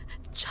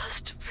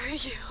 Just for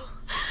you.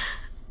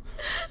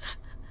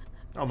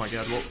 Oh my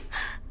god, well...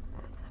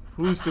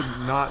 Who's to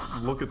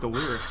not look at the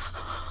lyrics?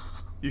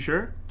 You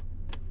sure?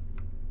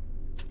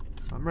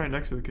 I'm right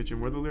next to the kitchen.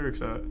 Where are the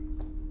lyrics at?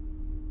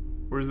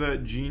 Where's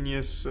that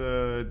genius,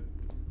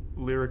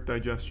 lyric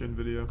digestion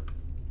video?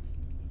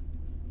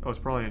 Oh, it's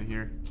probably in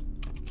here.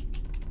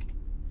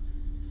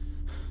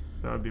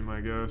 That would be my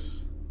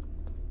guess.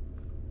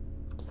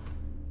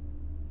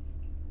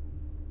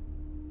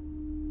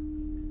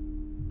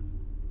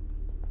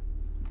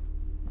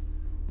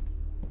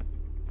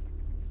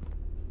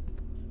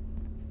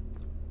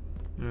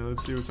 Yeah,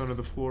 let's see what's under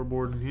the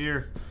floorboard in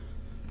here.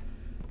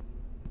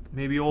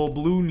 Maybe old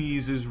Blue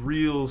Knees is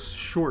real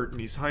short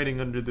and he's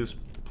hiding under this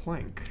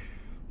plank.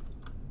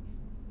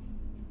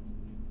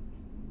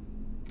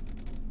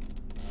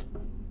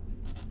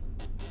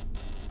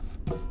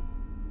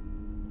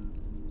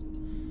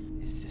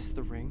 Is this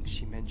the ring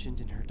she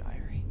mentioned in her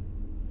diary?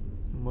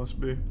 Must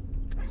be.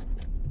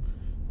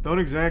 Don't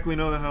exactly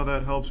know how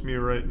that helps me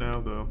right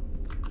now, though.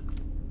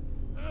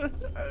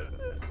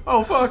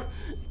 Oh, fuck!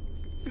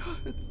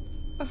 God.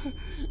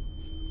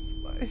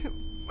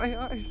 My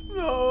eyes.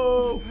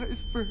 No! My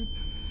eyes burn.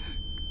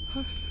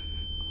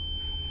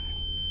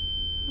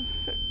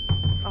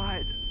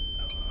 God.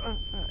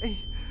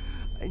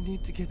 I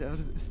need to get out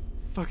of this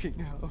fucking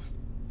house.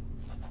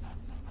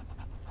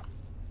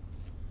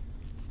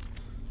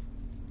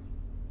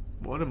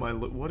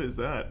 What is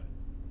that?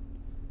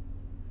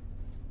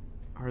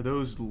 Are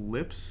those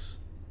lips?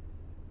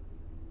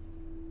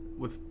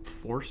 With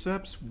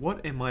forceps?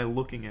 What am I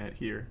looking at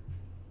here?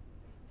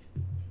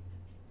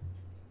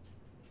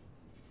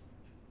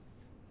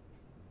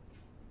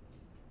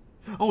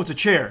 Oh, it's a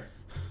chair.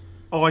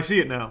 Oh, I see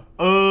it now.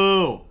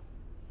 Oh.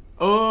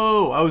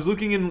 Oh, I was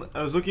looking in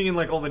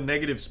like all the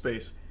negative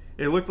space.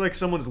 It looked like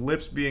someone's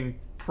lips being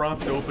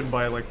propped open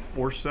by like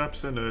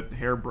forceps and a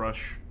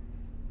hairbrush.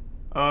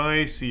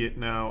 I see it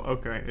now.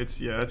 Okay,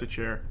 yeah, that's a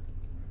chair.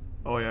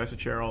 Oh yeah, it's a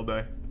chair all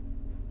day.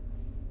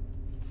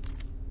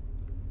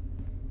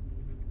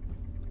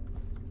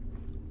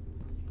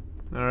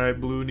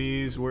 Alright, Blue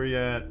Knees, where you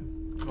at?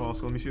 Oh,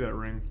 so let me see that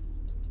ring.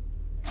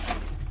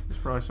 There's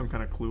probably some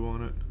kind of clue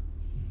on it.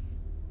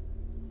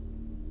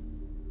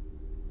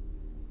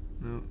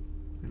 No,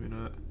 maybe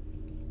not.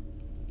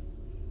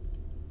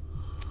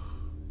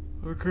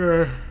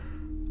 Okay.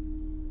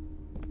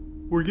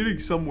 We're getting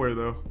somewhere,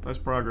 though. That's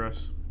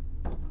progress.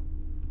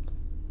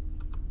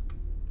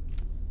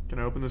 Can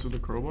I open this with a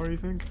crowbar, you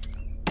think?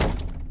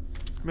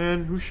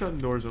 Man, who's shutting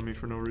doors on me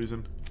for no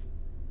reason?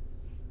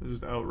 This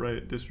is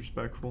outright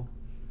disrespectful.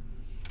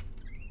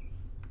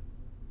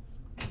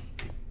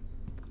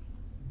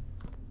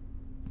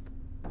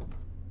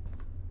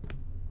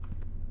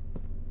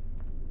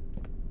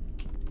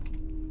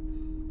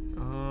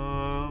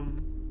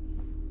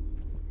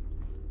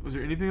 Was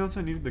there anything else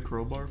I needed the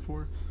crowbar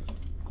for?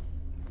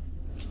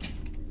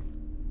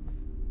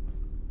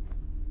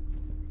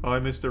 Oh, I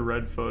missed a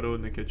red photo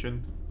in the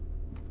kitchen.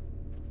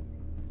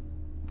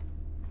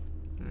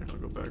 There.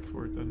 back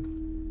for it then.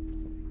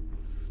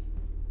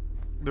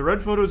 The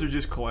red photos are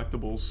just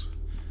collectibles.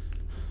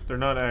 They're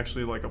not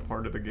actually like a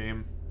part of the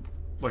game,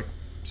 like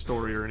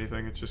story or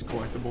anything. It's just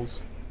collectibles.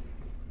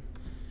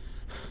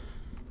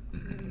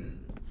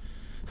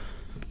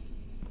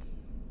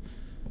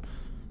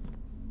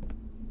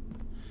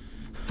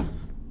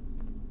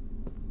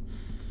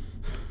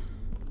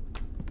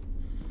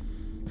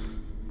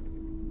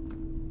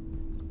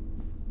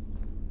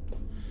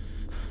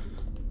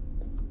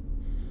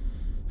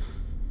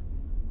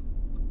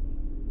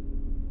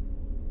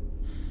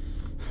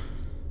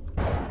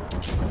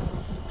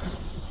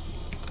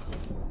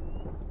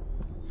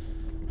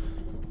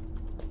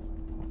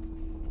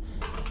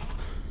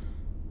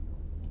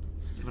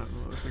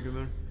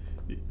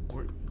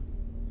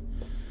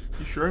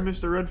 You sure I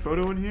missed a red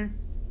photo in here?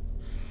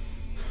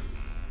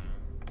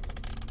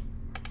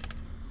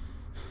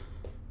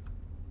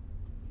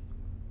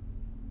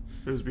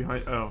 It was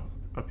behind. Oh,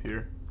 up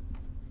here.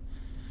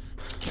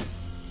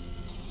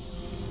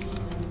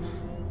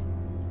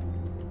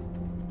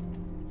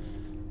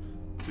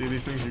 See,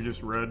 these things are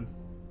just red.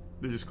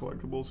 They're just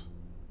collectibles.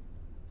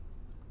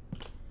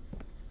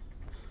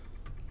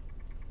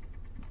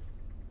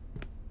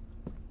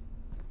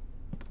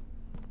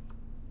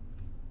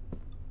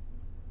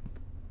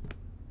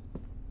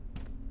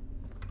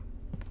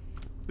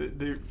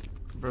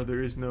 Bro,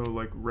 there is no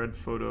like red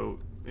photo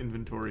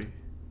inventory.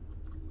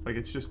 Like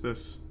it's just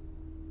this.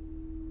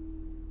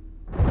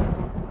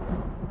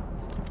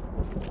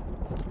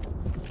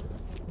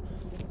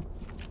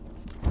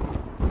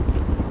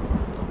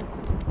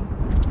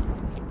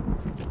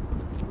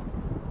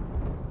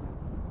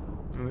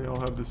 And they all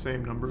have the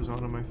same numbers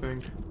on them, I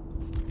think.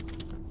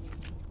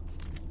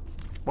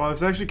 Wow,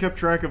 this actually kept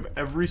track of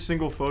every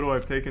single photo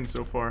I've taken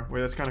so far. Wait,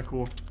 that's kind of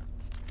cool.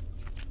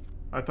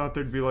 I thought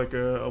there'd be like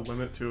a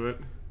limit to it.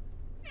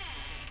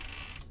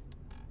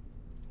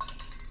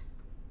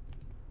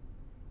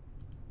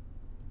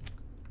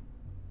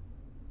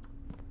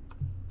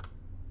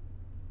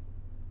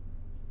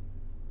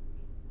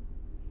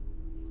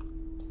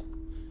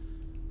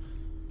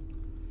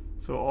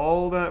 So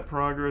all that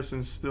progress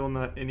and still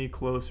not any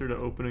closer to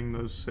opening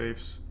those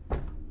safes.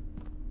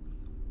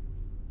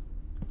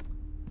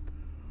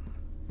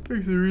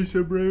 Thanks for the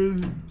resub,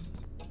 Brian.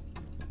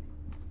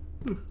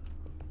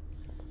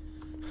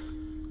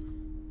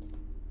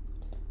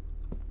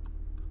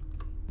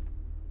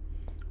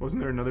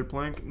 Wasn't there another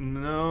plank?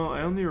 No,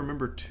 I only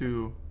remember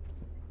 2.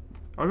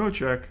 I'll go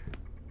check.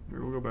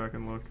 Here, we'll go back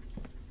and look.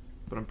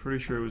 But I'm pretty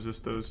sure it was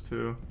just those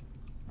 2.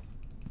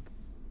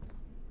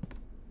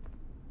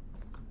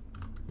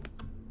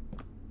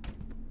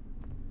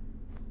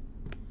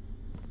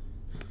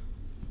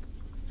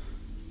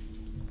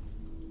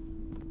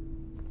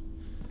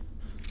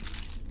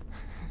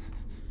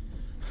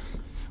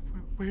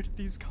 Where did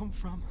these come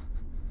from?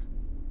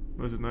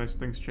 Was it nice?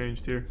 Things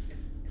changed here.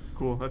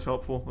 Cool, that's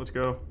helpful. Let's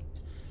go.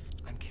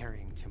 I'm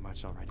carrying too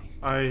much already.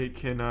 I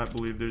cannot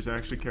believe there's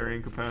actually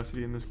carrying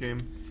capacity in this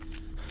game.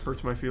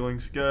 Hurts my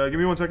feelings. Give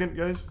me 1 second,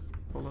 guys.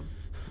 Hold on.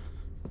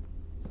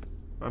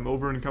 I'm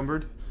over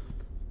encumbered.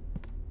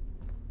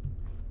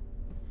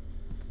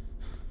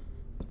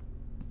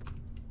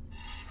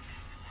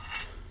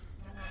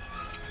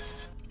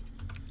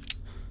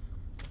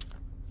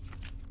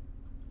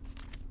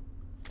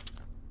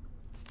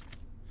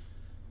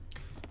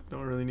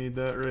 Don't really need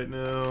that right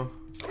now.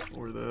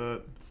 Or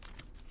that.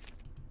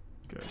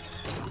 Okay.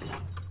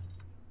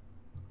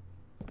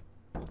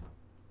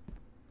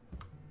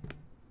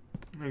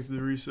 Thanks to the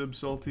resub,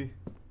 Salty.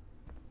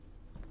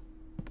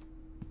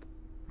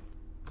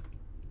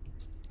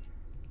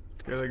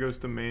 Okay, that goes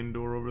to main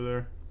door over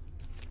there.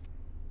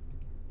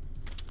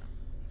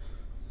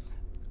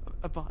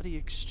 A body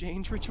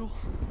exchange ritual?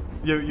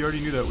 Yeah, you already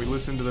knew that. We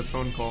listened to the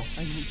phone call.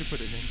 I need to put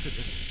an end to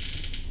this.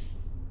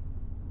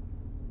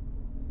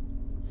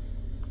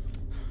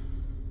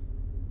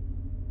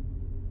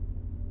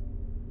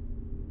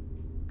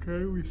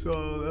 Okay, we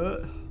saw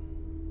that.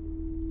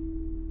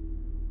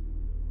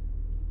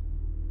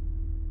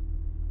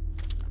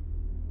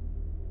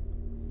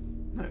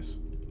 Nice.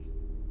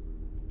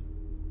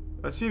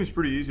 That seems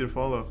pretty easy to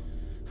follow.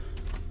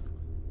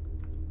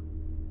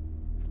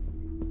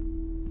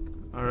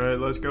 Alright,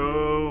 let's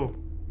go.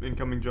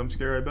 Incoming jump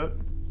scare, I bet.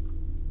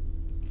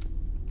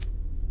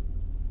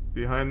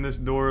 Behind this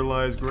door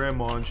lies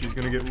Grandma, and she's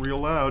gonna get real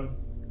loud.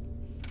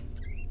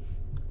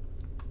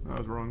 I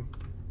was wrong.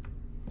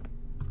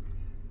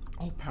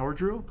 Oh, power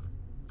drill?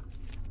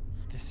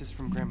 This is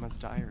from Grandma's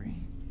diary.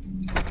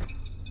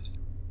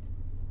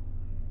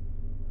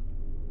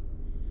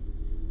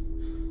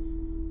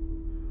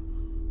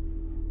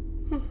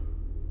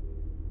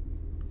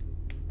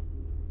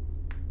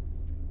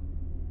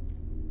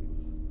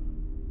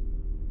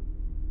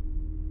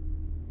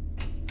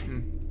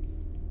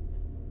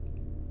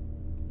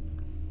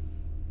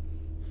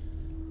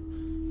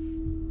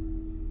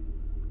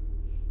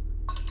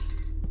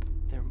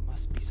 There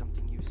must be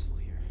something useful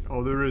here.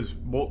 Oh, there is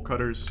bolt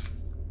cutters.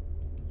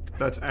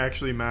 That's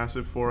actually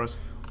massive for us.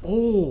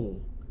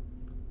 Oh!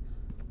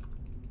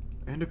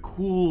 And a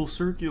cool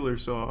circular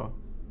saw.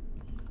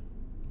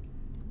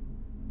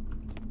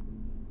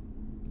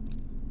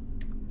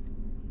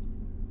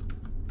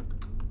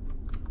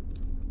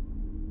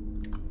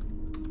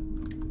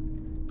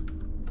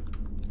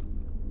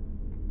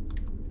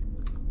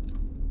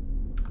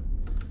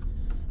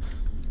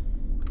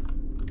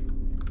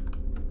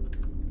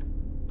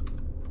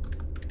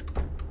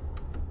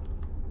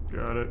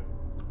 Got it.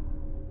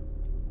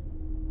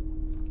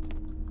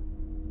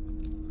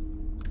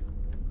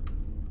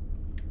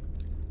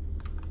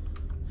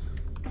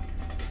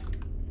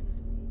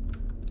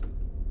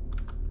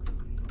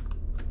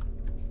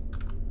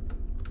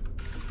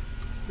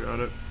 Got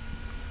it.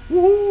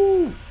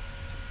 Woohoo!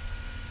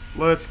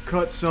 Let's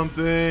cut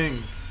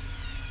something.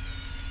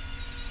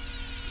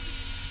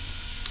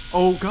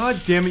 Oh,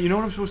 god damn it. You know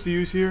what I'm supposed to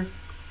use here?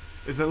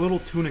 Is that little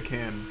tuna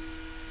can.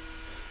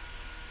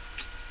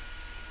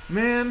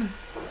 Man.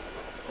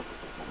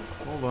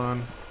 Hold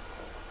on.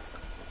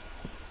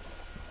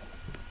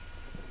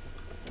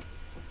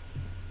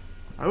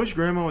 I wish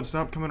Grandma would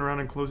stop coming around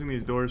and closing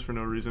these doors for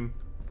no reason.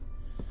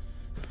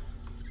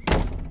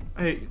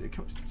 Hey,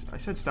 I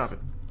said stop it.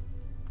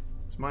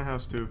 It's my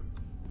house too.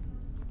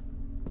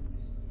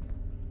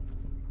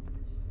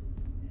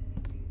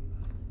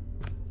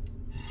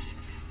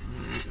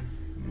 Alright,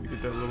 let me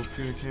get that little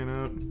tuna can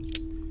out.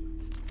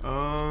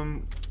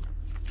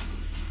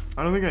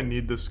 I don't think I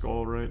need the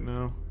skull right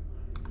now.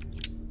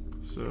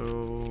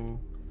 So...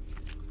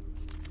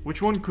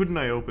 which one couldn't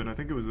I open? I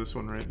think it was this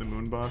one, right? The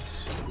moon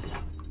box.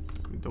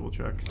 Let me double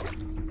check.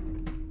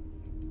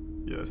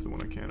 Yeah, that's the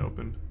one I can't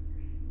open.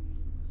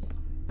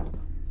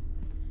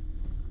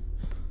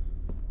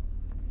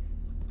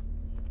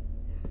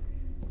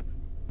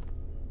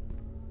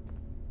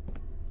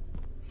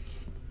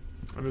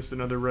 I missed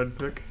another red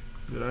pick,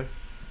 did I?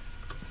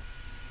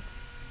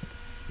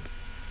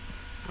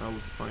 I'll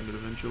find it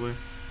eventually.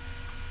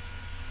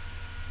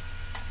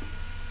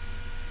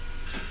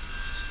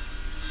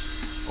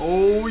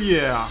 Oh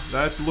yeah,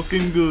 that's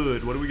looking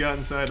good. What do we got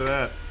inside of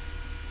that?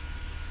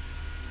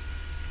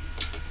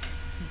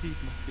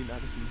 These must be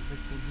MADiSON's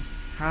victims.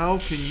 How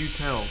can you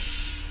tell?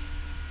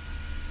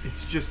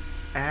 It's just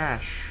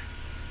ash.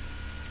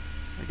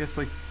 I guess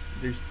like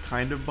there's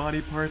kind of body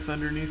parts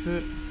underneath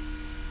it.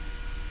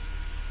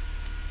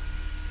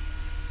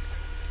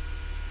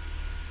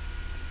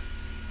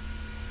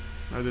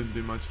 That didn't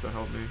do much to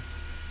help me,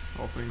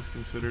 all things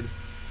considered.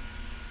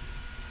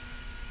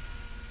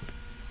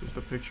 It's just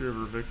a picture of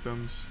her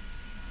victims.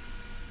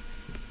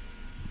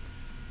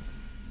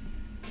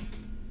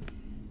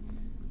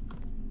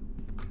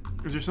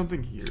 Is there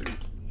something here?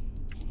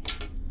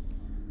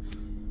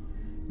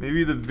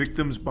 Maybe the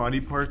victim's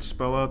body parts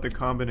spell out the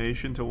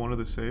combination to one of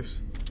the safes?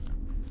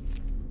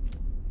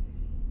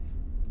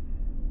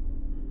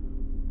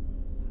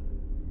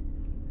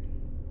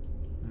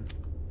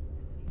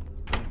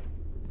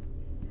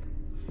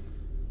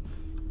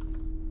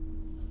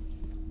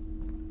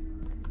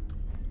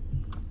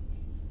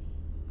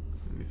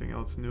 Anything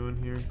else new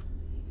in here? It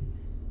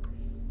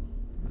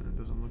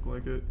doesn't look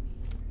like it.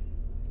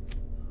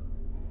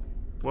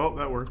 Well,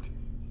 that worked.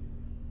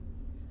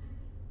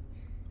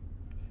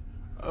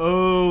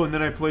 Oh, and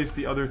then I placed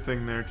the other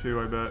thing there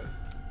too, I bet.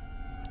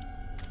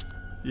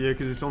 Yeah,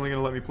 because it's only going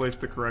to let me place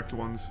the correct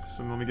ones.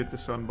 So let me get the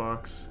sun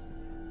box.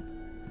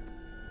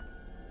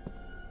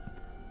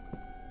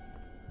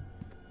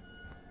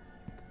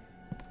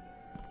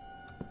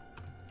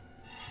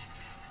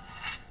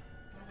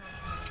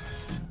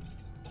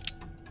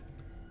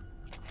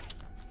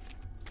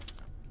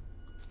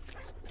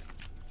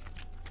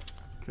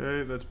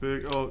 Okay, that's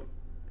big. Oh,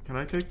 can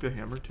I take the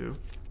hammer too?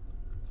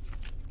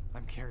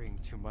 I'm carrying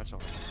too much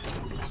already.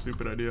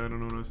 Stupid idea, I don't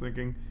know what I was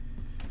thinking.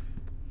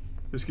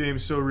 This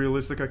game's so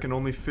realistic I can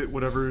only fit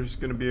whatever's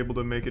gonna be able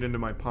to make it into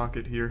my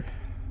pocket here.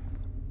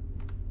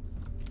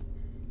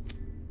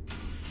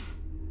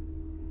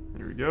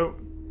 There we go.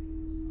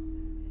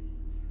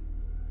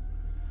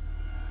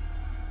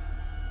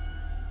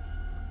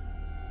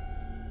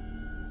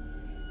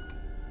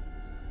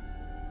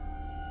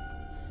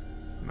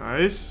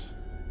 Nice.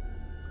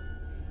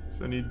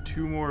 So I need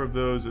 2 more of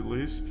those at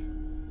least.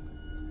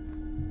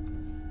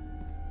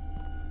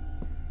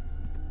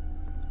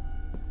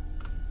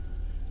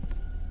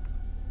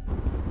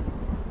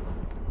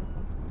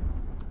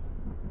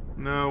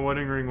 No,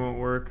 wedding ring won't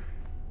work.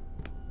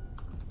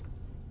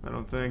 I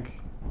don't think.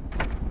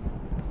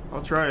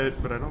 I'll try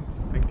it, but I don't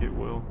think it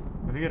will.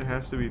 I think it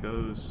has to be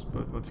those,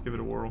 but let's give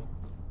it a whirl.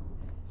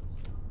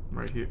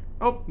 Right here.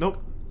 Oh,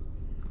 nope.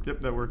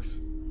 Yep, that works.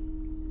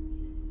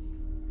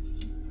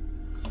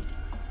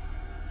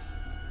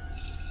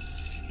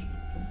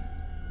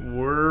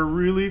 We're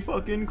really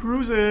fucking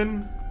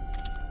cruising.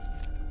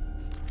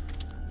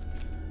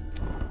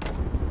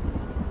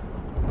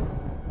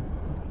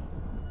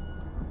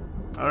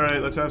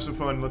 Alright, let's have some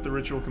fun. Let the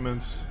ritual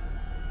commence.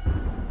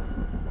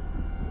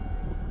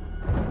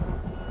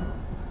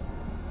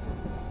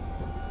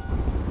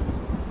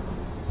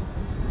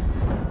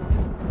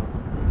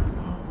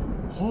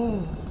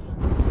 Oh.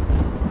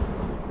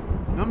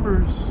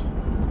 Numbers.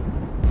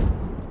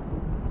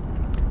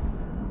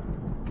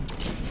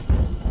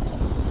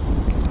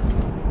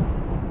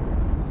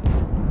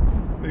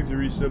 the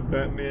resub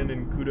Batman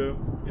and Kudo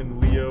and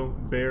Leo,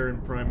 Bear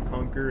and Prime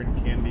Conquer and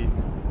Candy.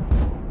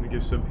 And the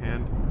gift sub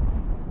Hand.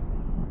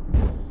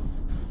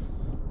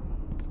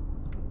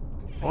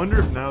 I wonder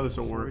if now this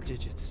will 4 work.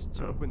 digits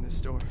to open this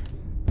door.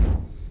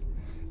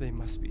 They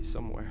must be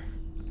somewhere.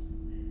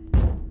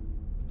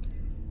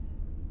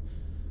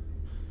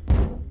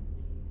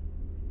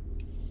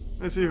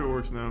 Let's see if it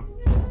works now.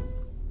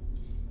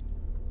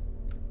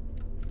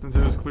 Since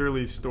it was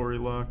clearly story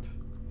locked.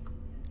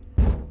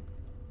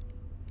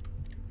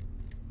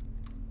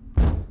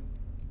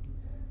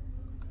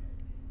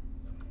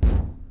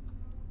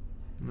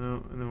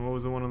 No, and then what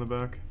was the one on the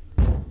back?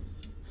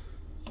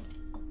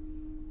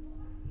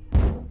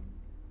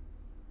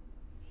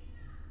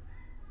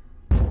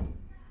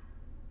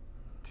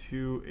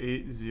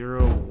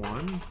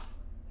 $2801?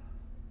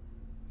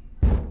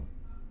 Is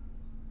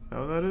that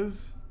what that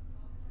is?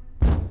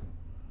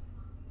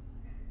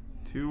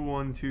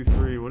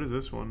 2123. What is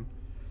this one?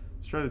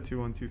 Let's try the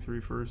 2123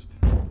 first.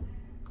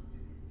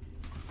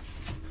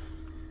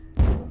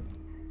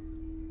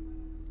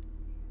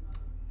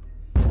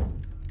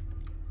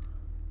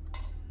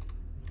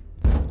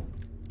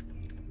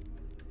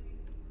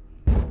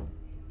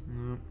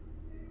 No.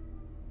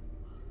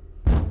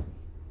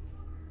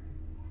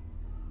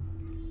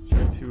 Let's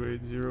try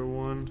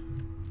 2801.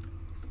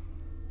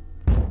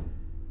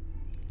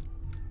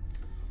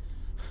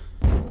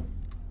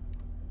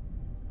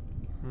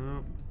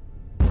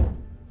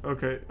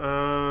 Okay,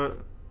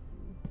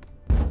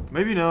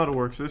 maybe now it'll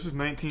work. So this is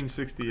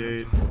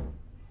 1968.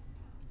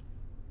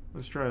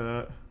 Let's try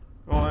that.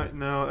 Oh,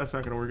 no, that's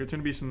not gonna work. It's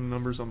gonna be some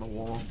numbers on the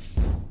wall.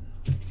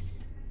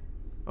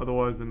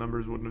 Otherwise, the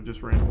numbers wouldn't have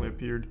just randomly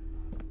appeared.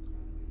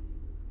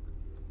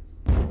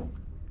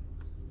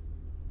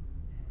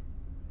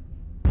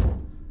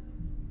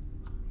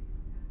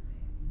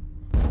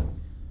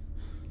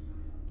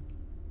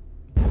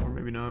 Or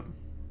maybe not.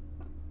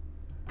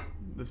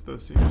 This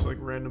does seem just like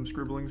random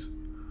scribblings.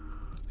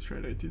 Let's try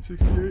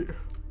 1968.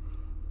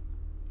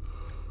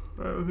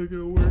 I don't think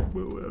it'll work,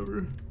 but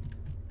whatever.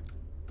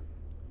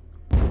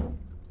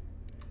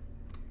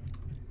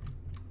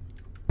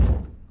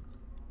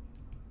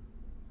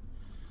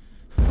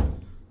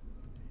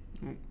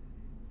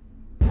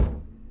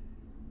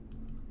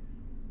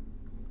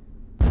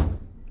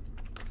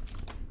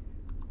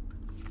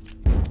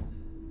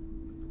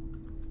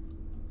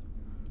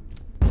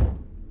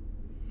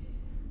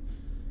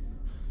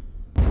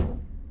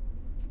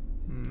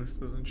 This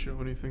doesn't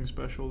show anything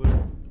special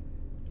there.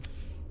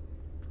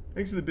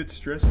 Thanks to the bit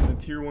stress and the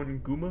tier 1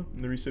 Guma and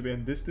the resub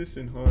Andistis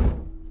and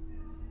Han.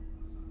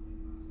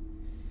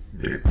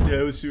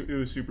 Yeah, it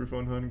was super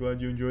fun, Han.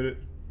 Glad you enjoyed it.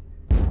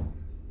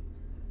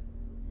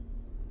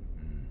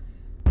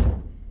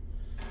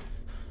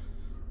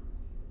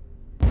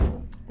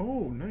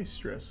 Oh, nice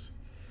stress.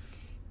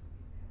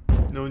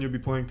 Knowing you'll be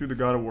playing through the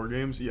God of War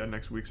games? Yeah,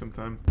 next week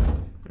sometime.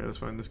 Yeah, let's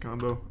find this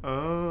combo.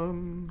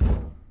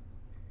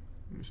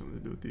 Maybe something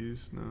to do with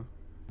these? No.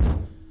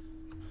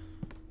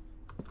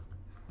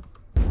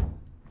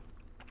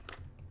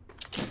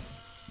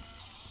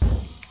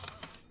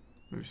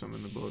 Maybe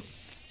something in the book.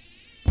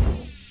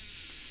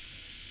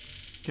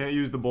 Can't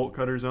use the bolt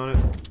cutters on it.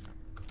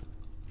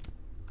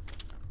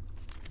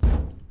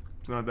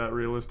 It's not that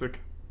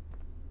realistic.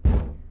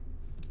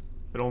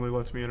 It only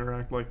lets me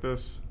interact like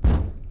this.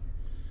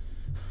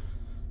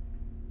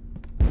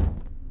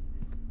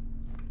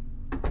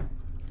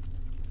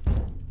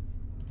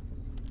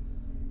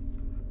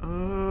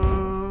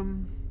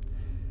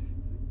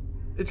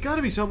 It's got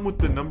to be something with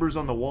the numbers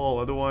on the wall,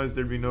 otherwise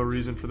there'd be no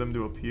reason for them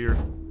to appear.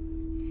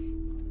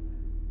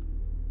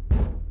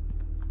 Can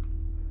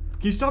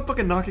you stop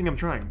fucking knocking? I'm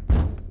trying.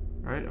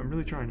 Alright, I'm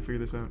really trying to figure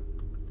this out.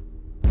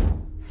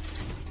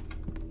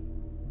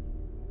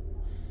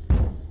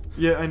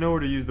 Yeah, I know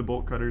where to use the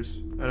bolt cutters,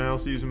 and I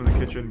also use them in the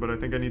kitchen, but I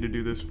think I need to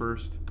do this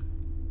first.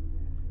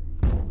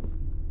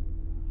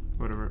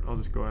 Whatever, I'll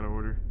just go out of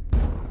order.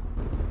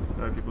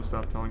 People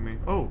stop telling me.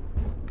 Oh!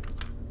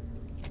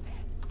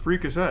 Free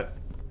cassette.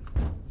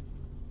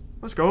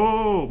 Let's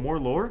go! More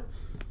lore?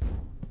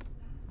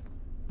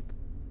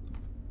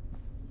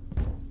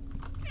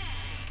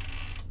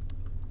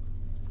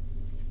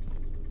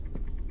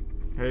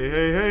 Hey,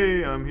 hey,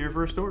 hey, I'm here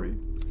for a story.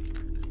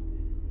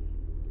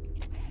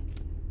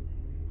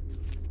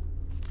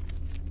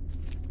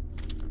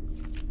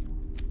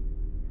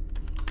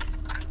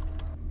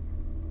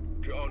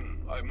 John,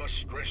 I must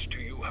stress to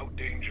you how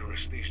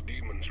dangerous these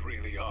demons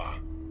really are.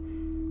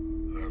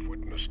 I've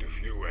witnessed a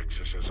few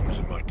exorcisms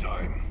in my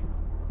time.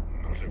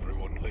 Not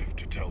everyone lived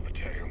to tell the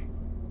tale.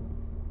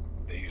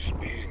 These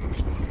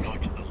beings are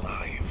not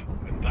alive,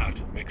 and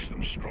that makes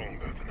them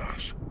stronger than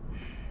us.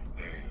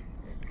 They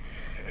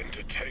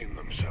entertain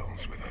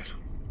themselves with us.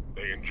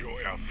 They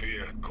enjoy our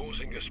fear,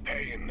 causing us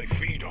pain. They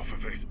feed off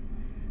of it.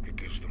 It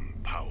gives them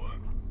power,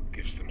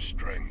 gives them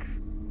strength.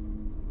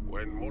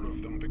 When one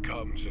of them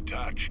becomes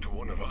attached to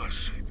one of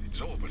us,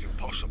 it's all but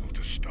impossible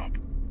to stop.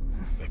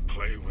 They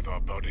play with our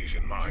bodies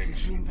and minds. Does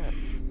this mean that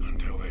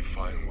until they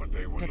find what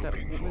they were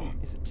looking for. Woman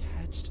is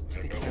attached to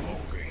They're the no camera?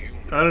 longer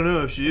human. I don't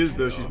know if she is,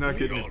 though. She's not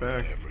getting it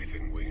Beyond back.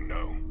 everything we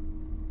know.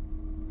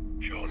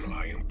 John,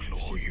 I implore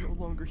She's you. no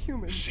longer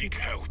human. Seek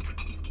help.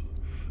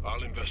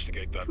 I'll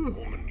investigate that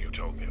woman you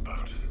told me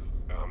about.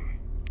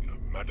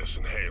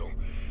 MADiSON Hale.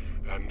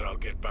 And I'll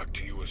get back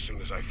to you as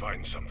soon as I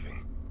find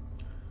something.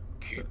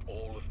 Keep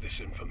all of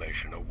this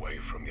information away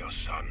from your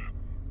son.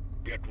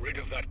 Get rid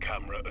of that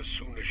camera as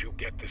soon as you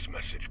get this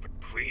message, but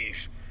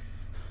please,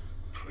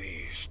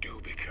 please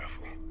do be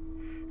careful.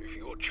 If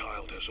your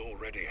child has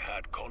already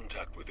had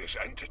contact with this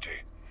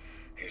entity,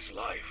 his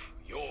life,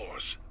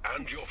 yours,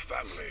 and your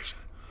family's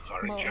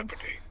are in Mom.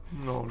 jeopardy.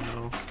 Oh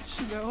no.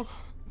 Chanel,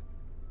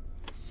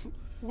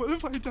 what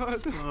have I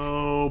done?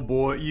 Oh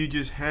boy, you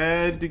just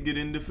had to get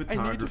into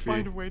photography. I need to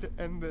find a way to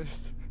end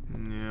this.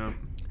 Yeah.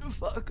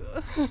 Fuck.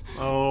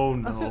 Oh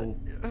no.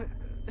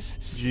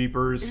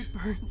 Jeepers. It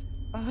burns.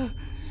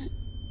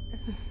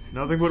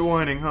 Nothing but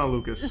whining, huh,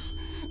 Lucas?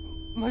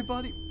 My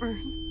body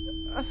burns.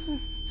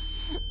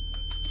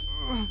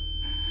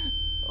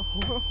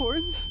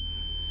 Horns?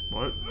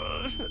 What?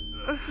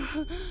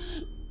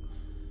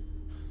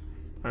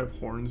 I have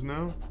horns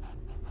now?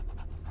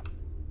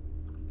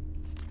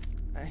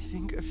 I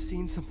think I've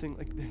seen something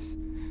like this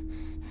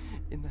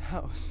in the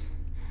house.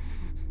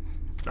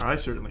 I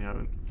certainly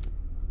haven't.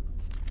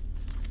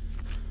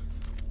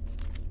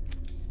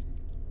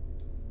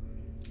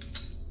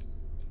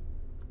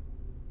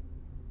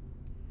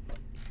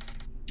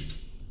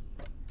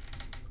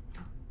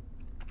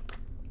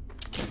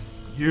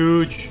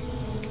 Huge!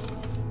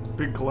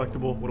 Big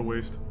collectible. What a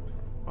waste.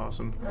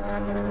 Awesome.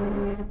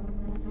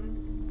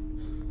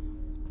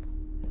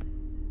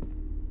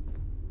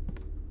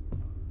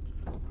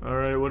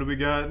 Alright, what do we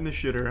got in the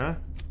shitter, huh?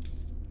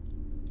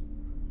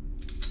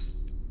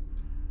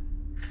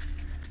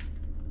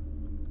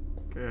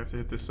 Okay, I have to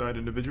hit this side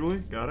individually.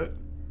 Got it.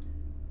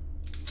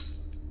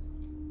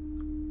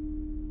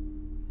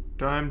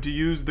 Time to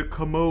use the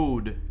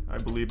commode, I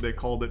believe they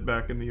called it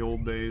back in the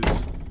old days.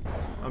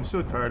 I'm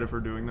so tired of her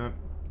doing that.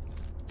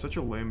 Such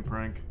a lame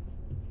prank.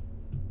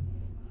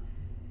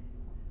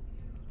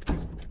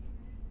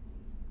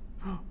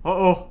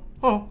 Uh-oh!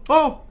 Oh!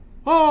 Oh!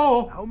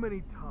 Oh! How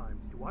many times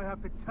do I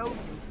have to tell you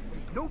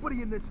there's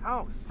nobody in this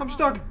house? I'm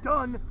stuck. I'm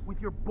done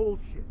with your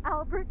bullshit.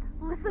 Albert,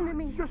 listen to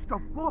me. It's just a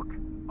book.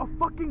 A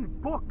fucking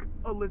book,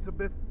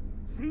 Elizabeth.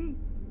 See?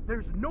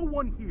 There's no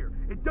one here.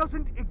 It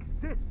doesn't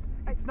exist.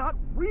 It's not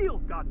real,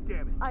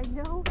 goddammit. I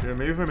know. Yeah,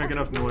 maybe if I make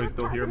enough noise,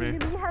 they'll hear me.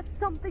 What's happening to me has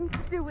something to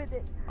do with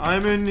it.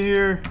 I'm in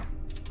here.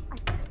 I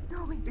just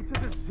know it. It's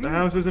a disease. The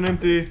house isn't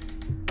empty.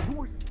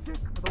 You are sick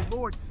for the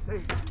Lord's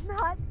sake.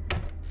 Not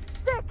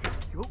sick.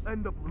 You'll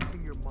end up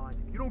losing your mind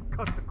if you don't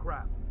cut the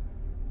crap.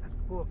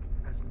 That book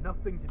has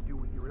nothing to do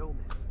with your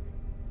illness.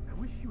 I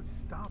wish you'd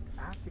stop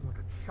acting like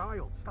a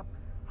child. Stop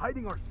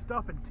hiding our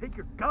stuff and take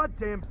your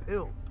goddamn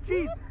pills.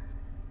 Jeez.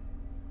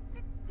 Do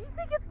you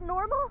think it's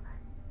normal?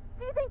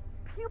 Do you think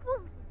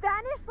pupils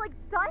vanish like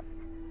dust?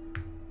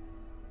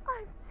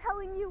 I'm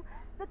telling you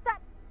that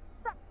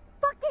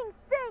fucking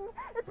thing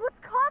is what's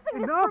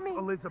causing this Enough, for me.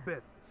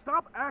 Elizabeth.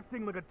 Stop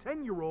acting like a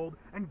 10-year-old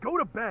and go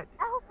to bed.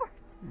 Albert,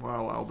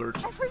 Wow,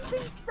 Albert.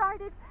 everything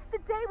started the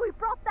day we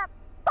brought that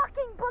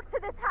fucking book to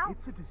this house.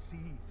 It's a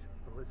disease,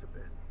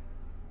 Elizabeth.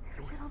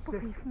 You You're don't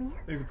sick. believe me?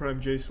 Thanks to Prime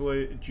J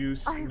Slay,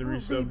 Juice, I and the will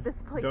resub, leave this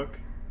place. Duck,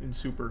 and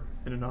Super,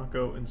 and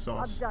Anako, and I'm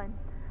Sauce. done.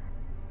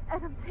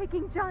 And I'm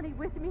taking Johnny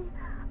with me.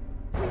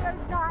 We are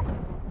not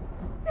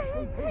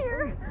staying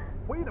here.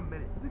 Wait a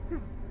minute. This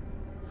is...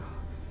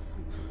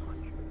 It's too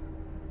much.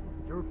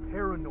 You're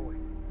paranoid,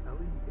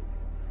 Ellie.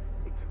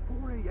 It's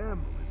 4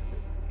 a.m.,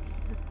 Elizabeth.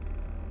 Just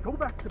go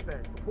back to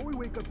bed before we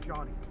wake up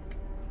Johnny.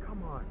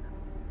 Come on.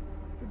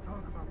 We can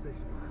talk about this.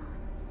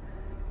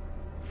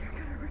 You're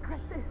gonna regret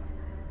this.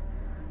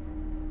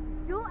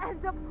 You'll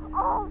end up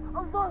all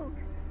alone.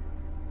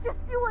 Just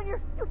you and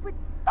your stupid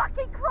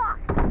fucking clock.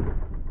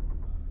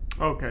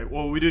 Okay,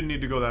 well, we didn't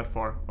need to go that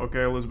far.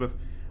 Okay, Elizabeth.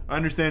 I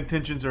understand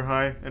tensions are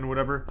high and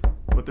whatever,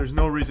 but there's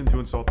no reason to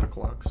insult the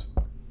clocks.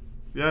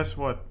 Yes,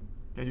 what?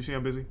 Can't you see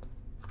I'm busy?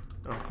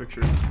 Oh,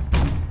 picture.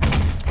 Oh.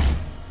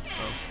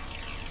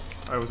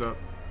 I was up.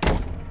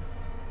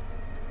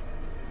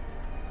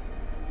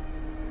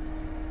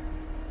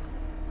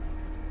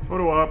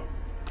 Photo op.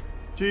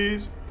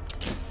 Cheese.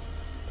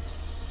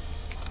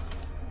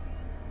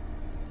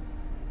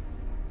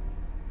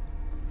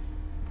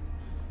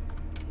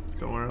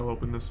 Don't worry, I'll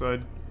open this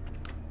side.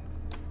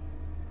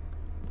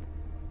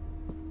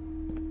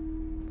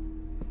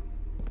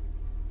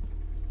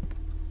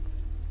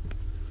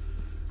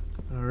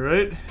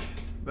 Alright,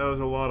 that was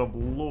a lot of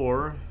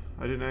lore.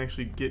 I didn't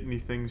actually get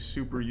anything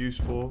super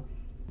useful.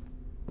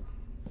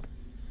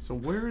 So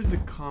where is the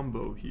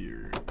combo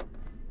here?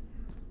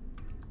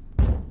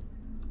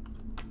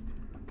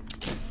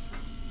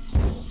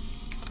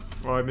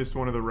 Oh, I missed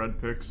one of the red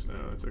picks. No,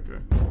 it's okay.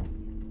 I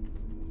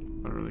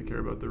don't really care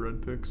about the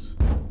red picks.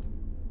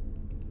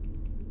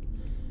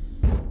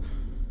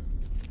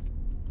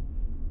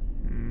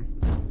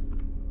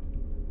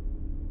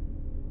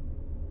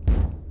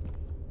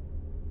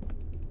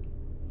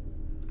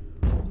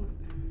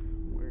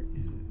 Where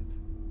is it?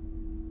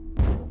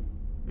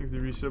 Thanks the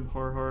resub,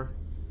 har har.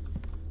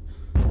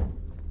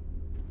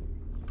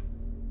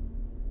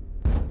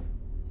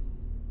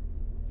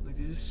 Like,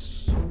 there's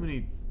just so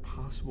many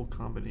possible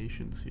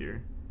combinations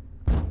here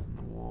on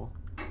the wall.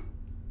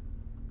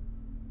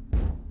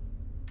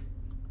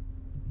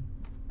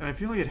 And I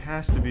feel like it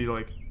has to be,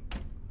 like,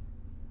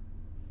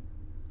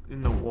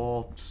 in the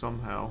wall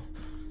somehow.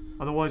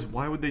 Otherwise,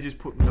 why would they just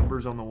put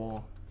numbers on the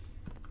wall?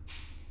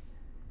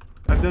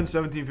 I've done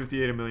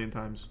 1758 a million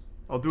times.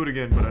 I'll do it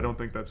again, but I don't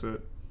think that's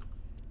it.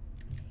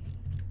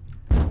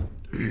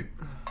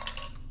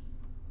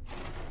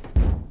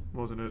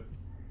 Wasn't it?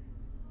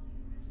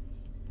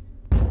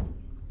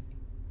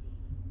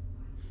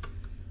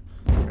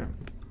 Okay.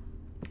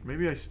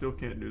 Maybe I still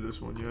can't do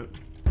this one yet.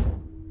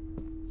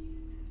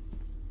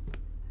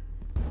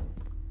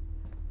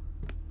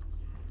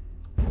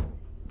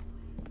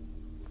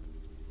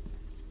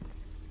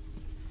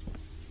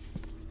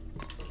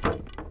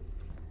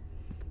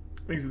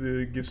 Thanks to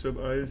the gift sub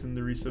eyes and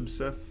the resub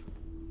Seth.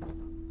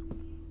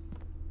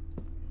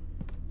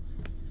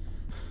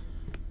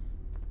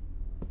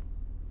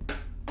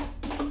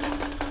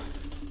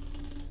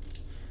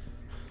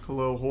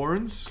 Hello,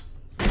 horns.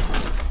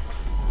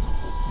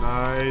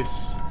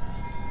 Nice.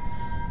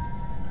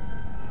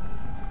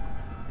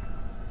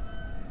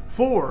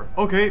 4.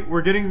 Okay,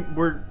 we're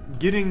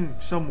getting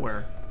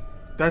somewhere.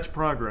 That's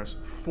progress.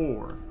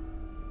 4.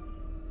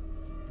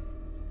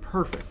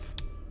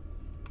 Perfect.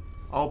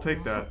 I'll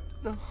take that.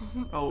 No.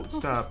 Oh,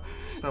 stop.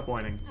 Stop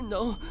whining.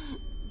 No.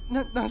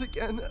 Not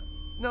again.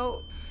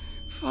 No.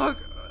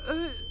 Fuck.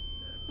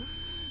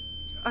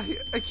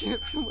 I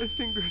can't feel my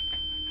fingers.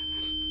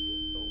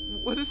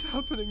 What is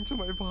happening to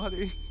my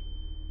body?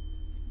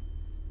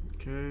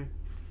 Okay,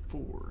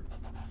 4.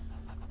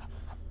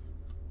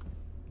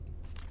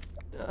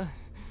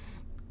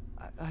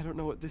 I don't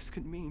know what this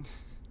could mean.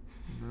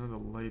 Another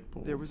light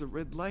bulb. There was a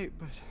red light,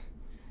 but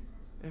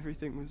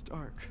everything was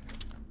dark.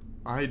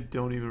 I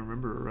don't even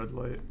remember a red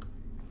light.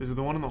 Is it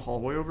the one in the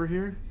hallway over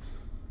here?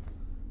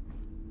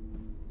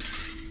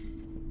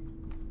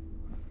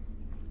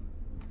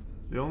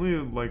 The only,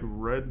 like,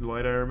 red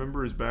light I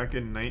remember is back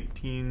in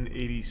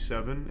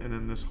 1987, and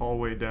then this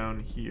hallway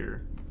down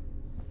here.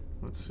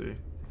 Let's see.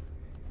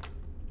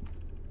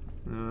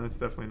 No, that's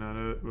definitely not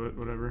it, but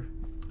whatever.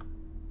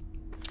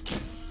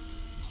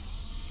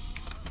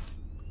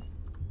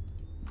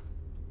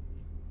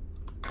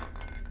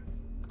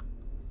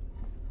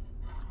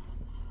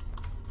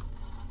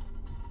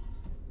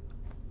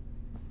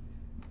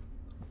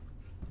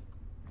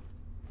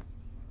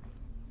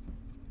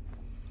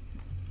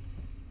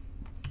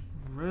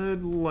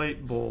 Red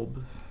light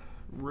bulb.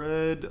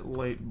 Red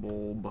light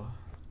bulb.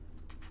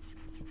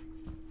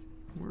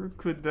 Where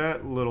could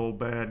that little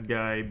bad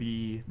guy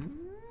be?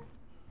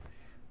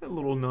 That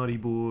little naughty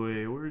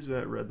boy. Where's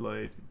that red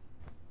light?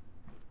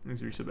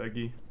 Thanks, Risa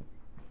Becky.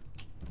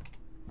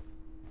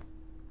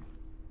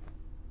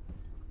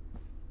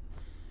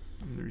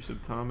 And the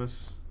Risa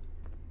Thomas.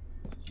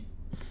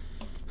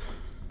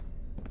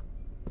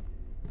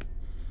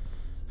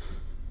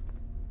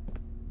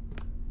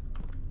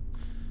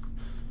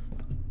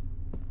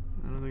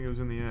 I don't think it was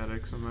in the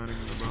attic, so I'm not even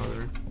gonna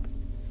bother.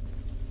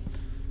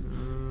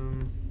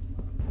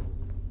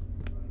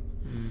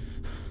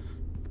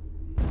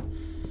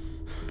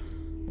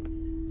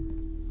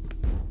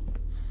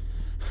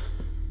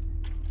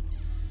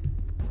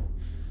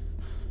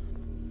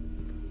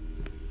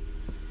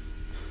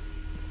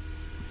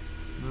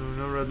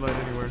 No red light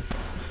anywhere.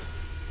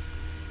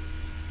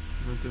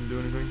 That didn't do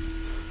anything.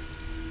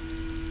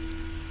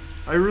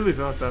 I really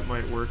thought that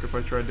might work if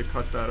I tried to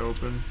cut that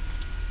open.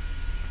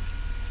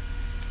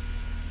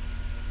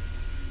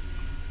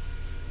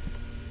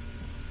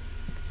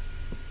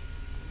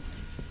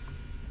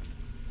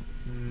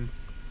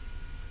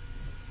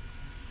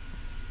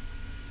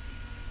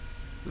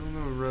 Still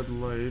no red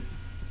light.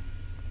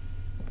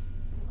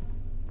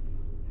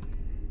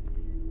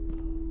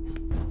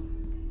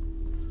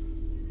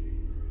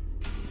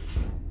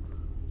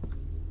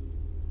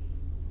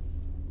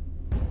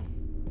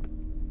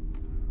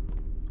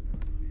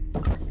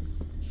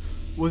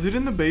 Was it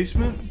in the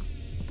basement?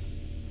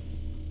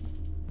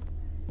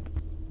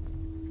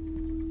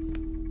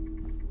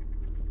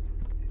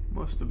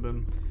 Must have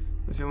been.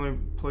 That's the only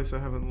place I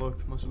haven't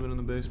looked. Must have been in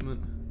the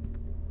basement.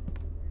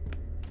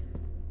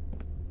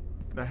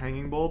 The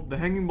hanging bulb? The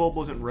hanging bulb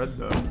wasn't red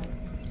though.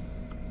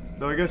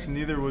 Though I guess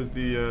neither was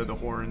the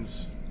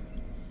horns.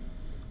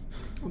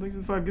 Well, thanks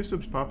for the 5 gift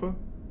subs, Papa.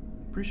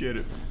 Appreciate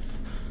it.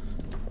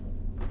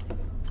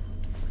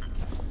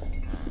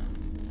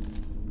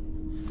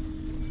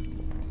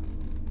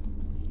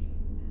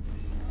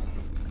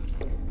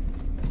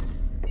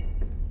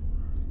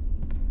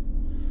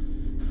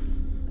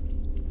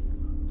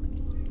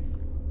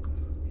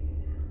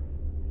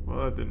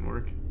 Well, that didn't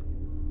work.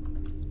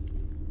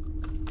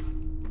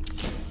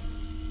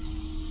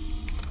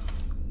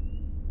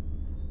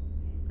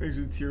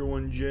 Exit tier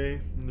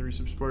 1J and the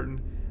resub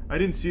Spartan. I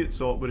didn't see it,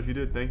 Salt, but if you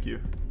did, thank you.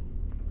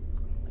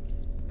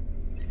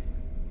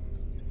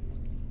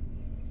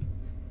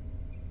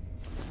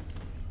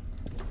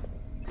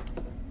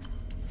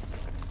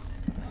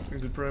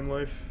 Is it prime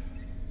life?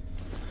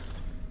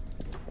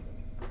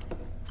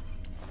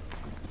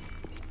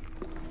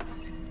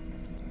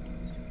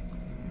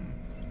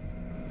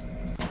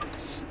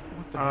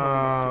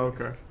 Ah,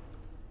 okay.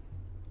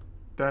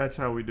 That's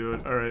how we do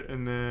it. Alright,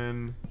 and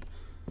then...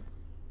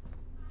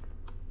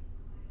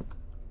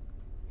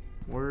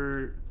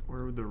 Where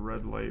would the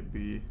red light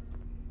be?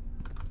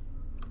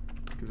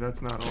 Because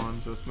that's not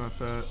on, so it's not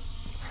that.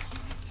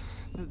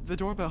 The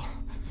doorbell.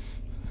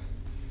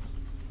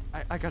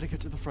 I gotta get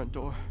to the front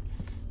door.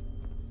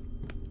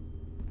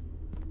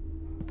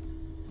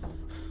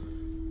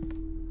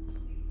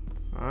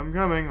 I'm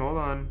coming, hold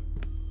on.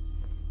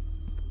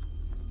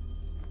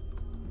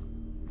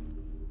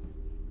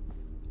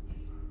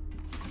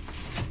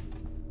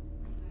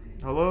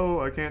 Hello,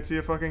 I can't see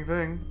a fucking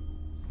thing.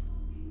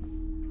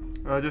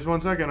 Just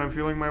 1 second, I'm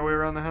feeling my way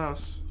around the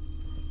house.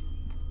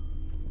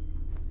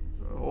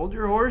 Hold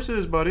your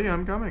horses, buddy,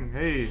 I'm coming.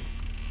 Hey.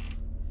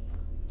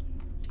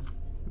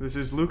 This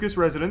is Lucas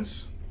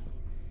Residence.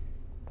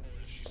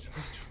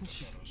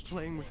 She's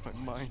playing with my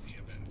mind.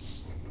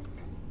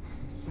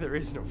 There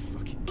is no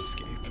fucking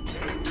escape.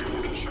 According to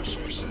official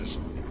sources,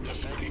 the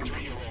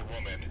 43-year-old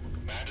woman,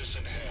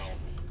 MADiSON Hale,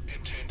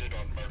 intended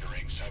on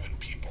murdering 7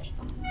 people.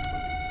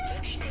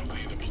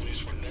 Fortunately, the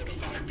police were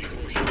notified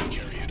before she could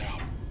carry it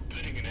out,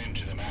 putting an end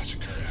to the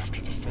massacre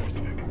after the 4th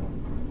victim.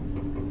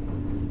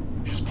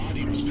 His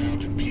body was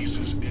found in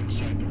pieces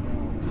inside the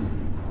room.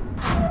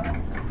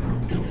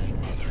 Her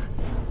old mother.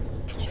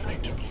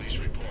 According to police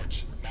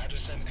reports,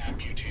 MADiSON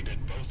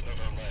amputated both of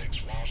her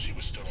legs while she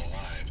was still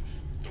alive.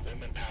 The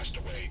woman passed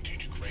away due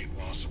to great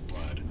loss of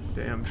blood.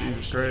 Damn,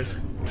 Jesus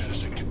Christ.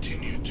 MADiSON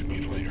continued to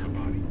mutilate her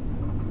body.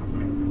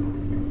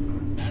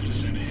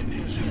 MADiSON hit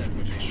his head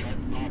with a sharp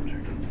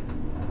object.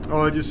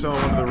 Oh, I just saw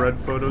one of the red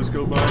photos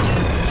go by.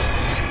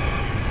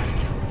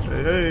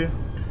 Hey, hey.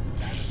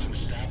 MADiSON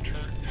stabbed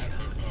her at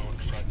her own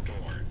front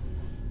door.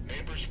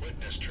 Neighbors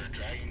witnessed her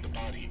dragging the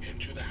body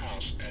into the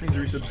house and Thanks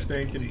for some notified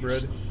stank the and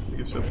police. bread.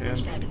 Give some The woman's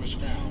hand. body was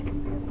found.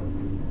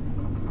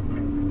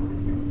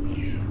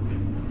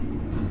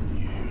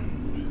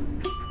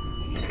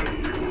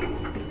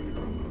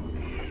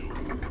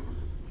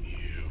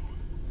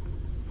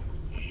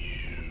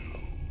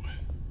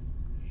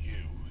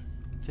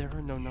 There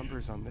are no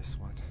numbers on this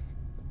one.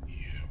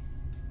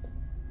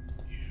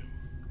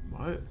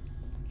 What?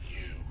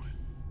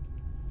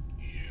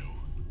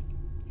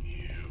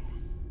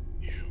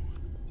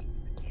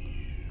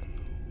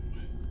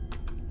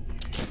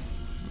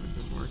 That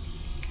didn't work.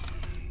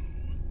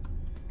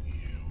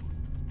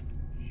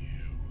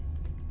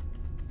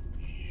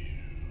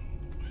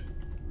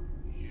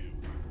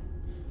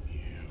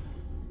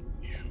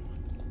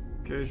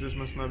 Okay, so this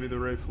must not be the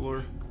right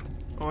floor.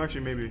 Oh,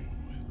 actually, maybe.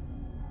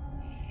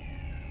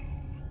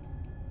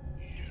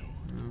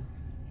 No.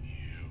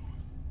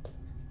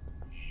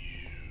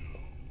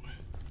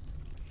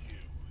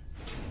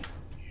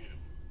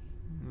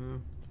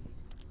 No.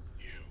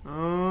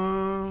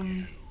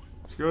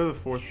 Let's go to the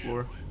 4th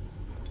floor.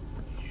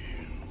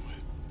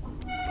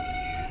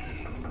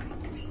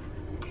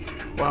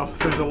 Wow,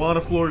 there's a lot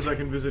of floors I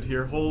can visit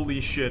here. Holy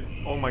shit.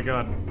 Oh my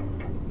god.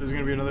 This is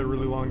gonna be another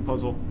really long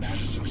puzzle.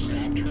 MADiSON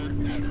stabbed her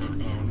at her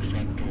own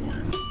front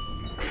door.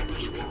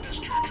 Neighbors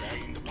witnessed her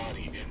dragging the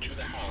body into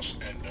the house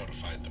and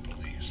notified the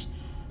police.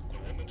 The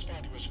woman's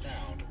body was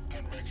found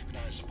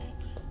unrecognizable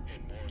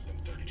in more than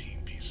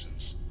 13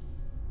 pieces.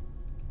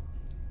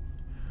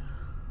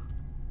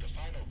 The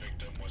final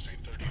victim was a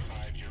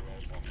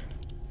 35-year-old woman.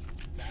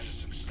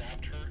 MADiSON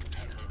stabbed her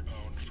at her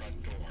own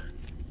front door.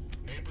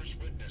 Neighbors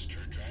witnessed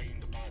her dragging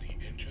the body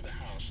into the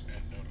house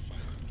and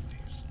notified the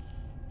police.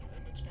 The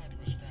woman's body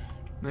was found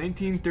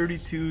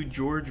 1932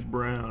 George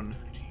Brown.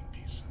 13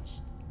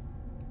 pieces.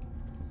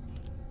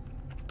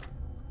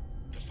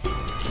 The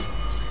final victim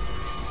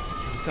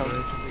was It sounds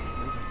like something's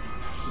moving.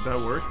 Did that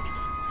work? I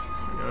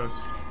guess.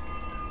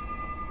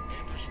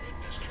 Neighbors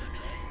witnessed her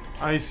dragging the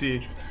body I see.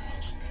 into the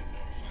house and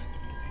notified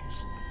the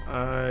police.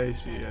 I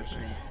see, I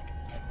think.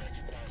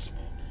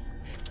 Unrecognizable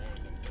in more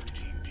than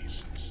 13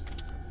 pieces.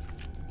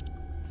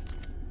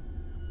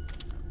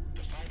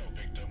 The final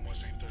victim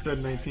was a It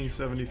said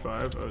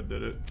 1975. Oh,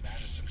 did it?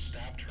 MADiSON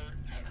stabbed her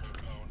at her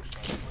own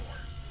front door.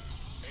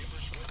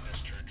 Neighbors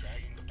witnessed her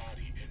dragging the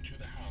body into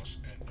the house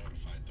and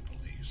notified the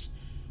police.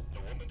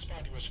 The woman's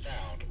body was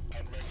found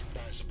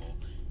unrecognizable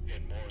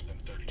in more than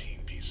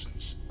 13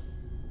 pieces.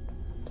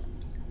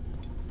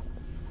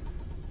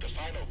 The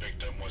final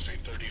victim was a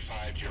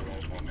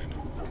 35-year-old woman.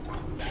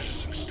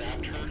 MADiSON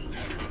stabbed her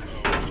at her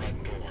own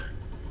front door.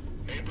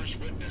 Neighbors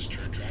witnessed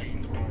her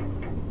dragging the body.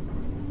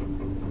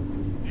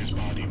 His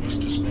body was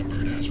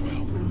dismembered as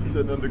well. Is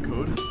that not the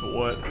code? To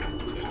what?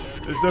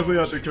 It's definitely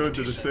not the code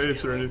to the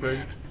safes or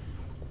anything.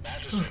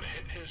 MADiSON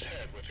hit his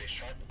head with a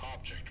sharp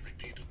object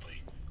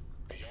repeatedly.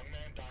 The young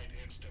man died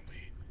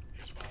instantly.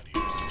 His body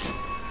was dismembered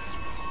as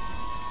well.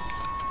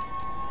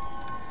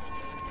 The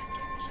third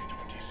victim was a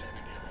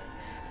 27-year-old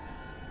man.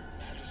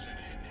 MADiSON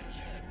hit his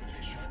head with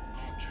a sharp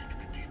object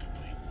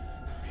repeatedly.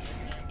 The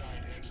young man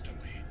died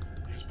instantly.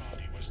 His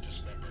body was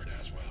dismembered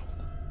as well.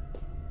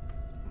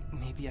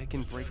 Maybe I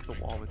can break the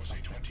wall with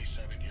something.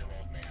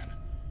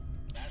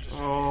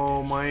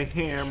 Oh, my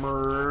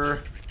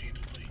hammer.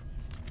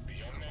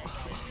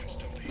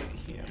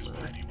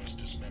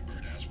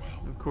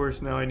 Of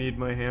course, now I need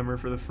my hammer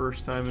for the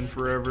first time in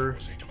forever.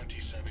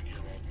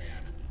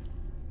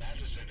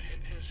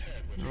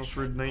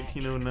 Alfred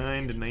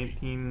 1909 to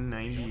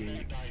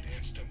 1998.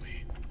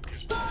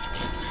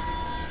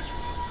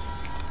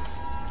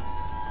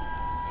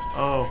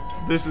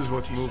 Oh, this is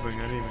what's moving.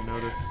 I didn't even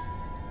notice.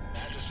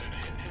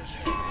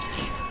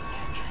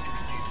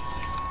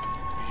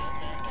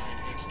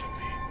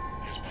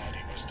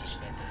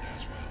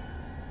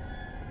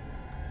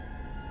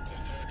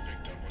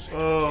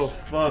 Oh,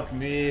 fuck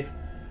me.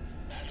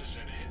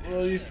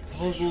 Oh, these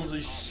puzzles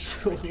are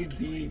so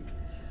deep.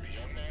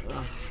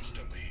 Ugh.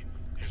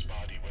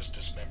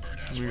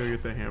 We gotta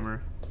get the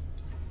hammer.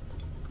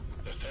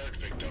 The third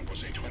victim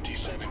was a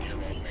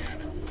 27-year-old man.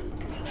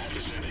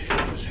 MADiSON hit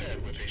his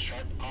head with a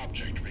sharp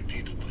object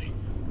repeatedly.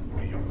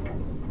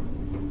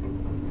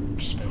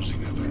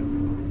 Disposing of it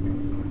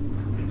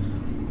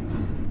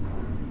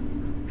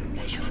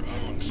was her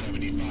own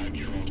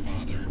 75-year-old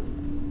father.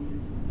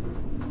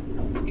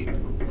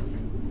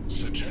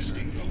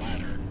 Suggesting the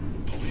latter,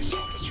 police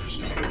officers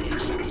found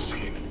books at the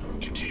scene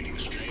containing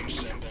strange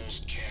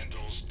symbols,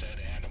 candles, dead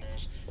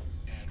animals,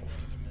 and one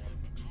of the more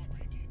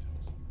macabre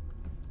details.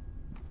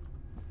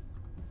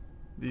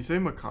 Did you say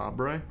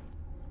macabre?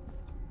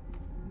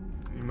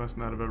 You must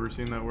not have ever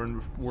seen that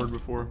word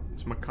before.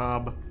 It's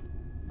macabre.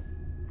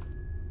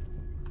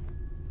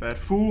 That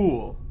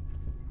fool!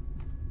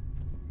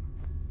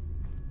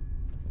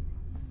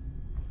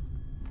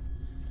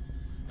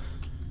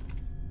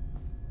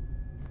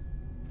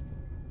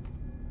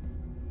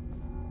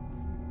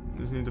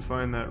 Just need to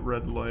find that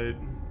red light.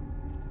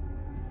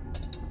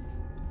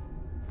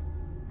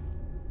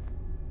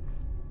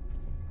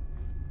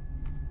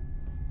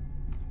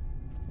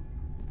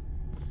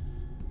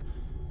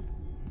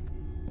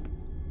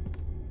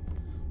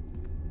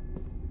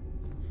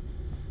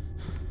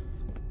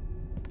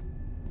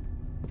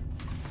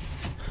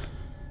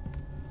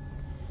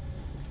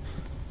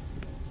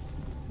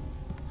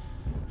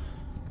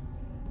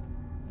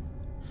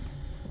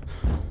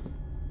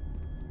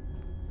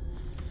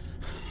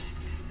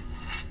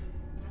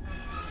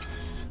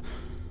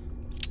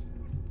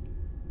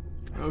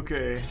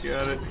 Okay,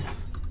 got it.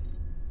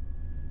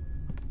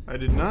 I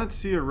did not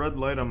see a red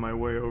light on my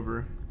way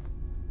over.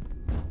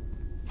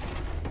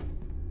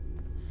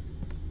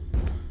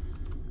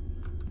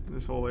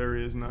 This whole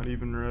area is not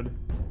even red.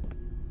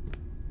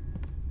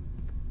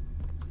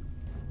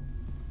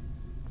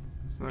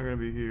 It's not gonna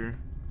be here.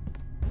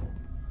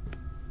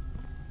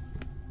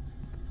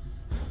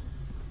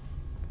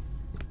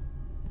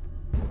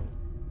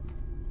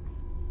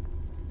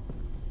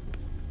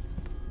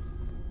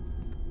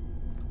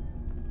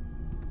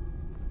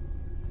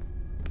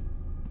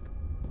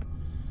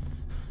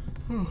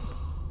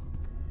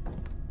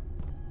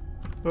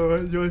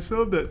 Alright, do I still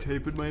have that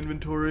tape in my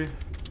inventory?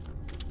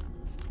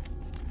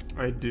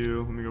 I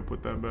do. Let me go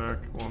put that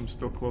back while I'm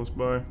still close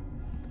by.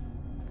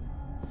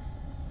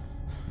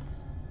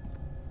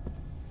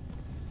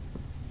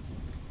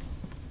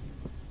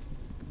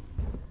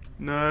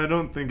 No, I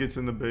don't think it's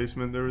in the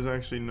basement. There was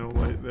actually no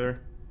light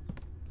there.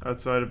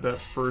 Outside of that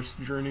first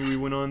journey we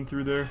went on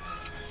through there.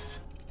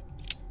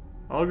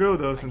 I'll go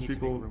though, since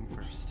people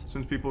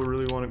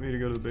really wanted me to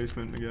go to the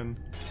basement again.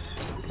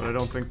 But I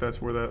don't think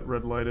that's where that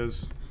red light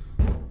is.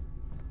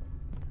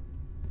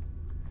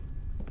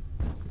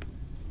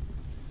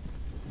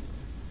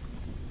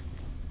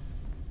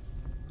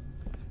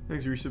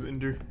 Thanks,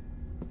 Resubinder.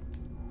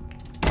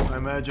 I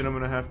imagine I'm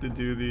gonna have to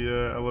do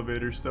the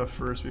elevator stuff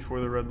first before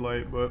the red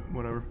light, but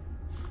whatever.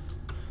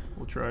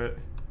 We'll try it.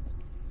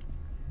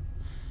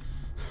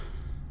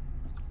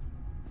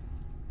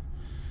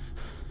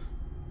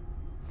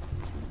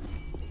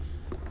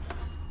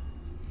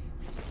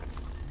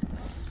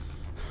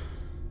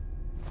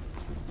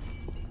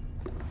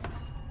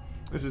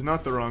 This is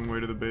not the wrong way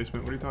to the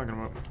basement. What are you talking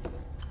about?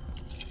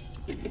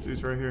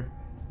 Dude's right here.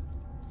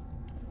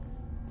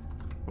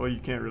 Well, you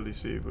can't really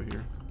see it, but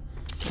here.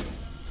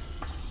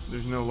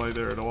 There's no light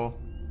there at all.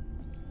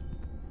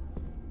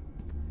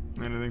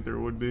 And I think there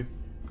would be.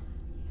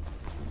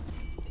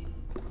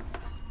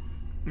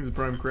 He's a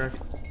prime crack.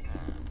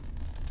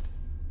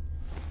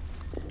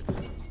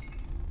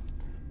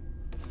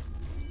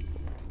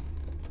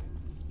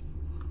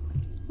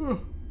 Oh.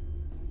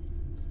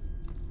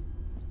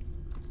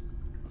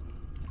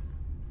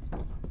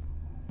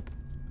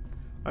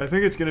 I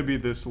think it's gonna be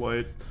this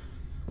light.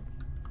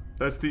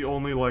 That's the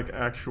only, like,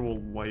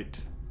 actual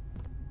light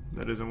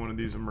that isn't one of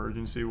these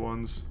emergency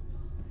ones.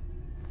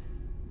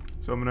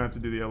 So I'm gonna have to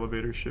do the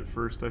elevator shit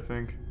first, I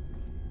think.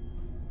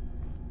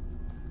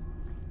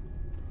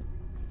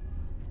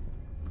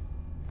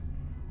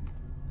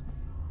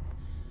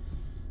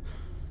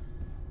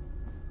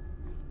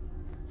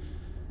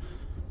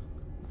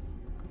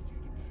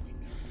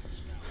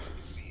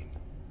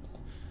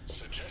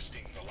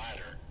 Suggesting the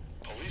latter,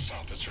 police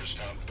officers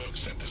found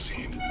books at the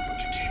scene,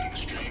 containing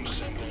strange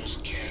symbols,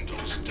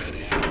 candles, dead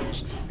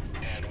animals,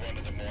 and one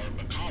of the more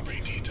macabre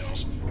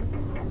details,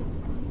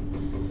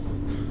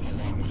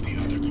 along with the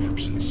other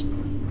corpses.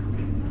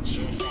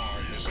 So far,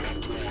 his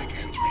left leg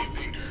and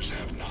 3 fingers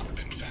have not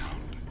been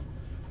found.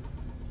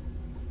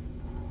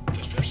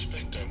 The first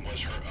victim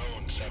was her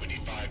own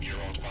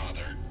 75-year-old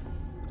father.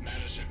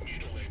 MADiSON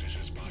mutilated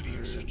his body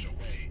in such a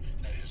way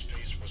that his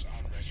face was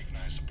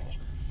unrecognizable.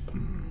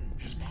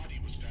 His body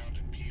was found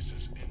in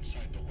pieces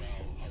inside the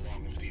well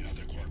along with the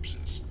other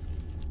corpses.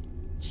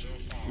 So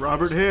far,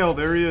 Robert Hale,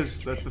 there he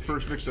is. That's the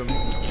first victim. the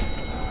first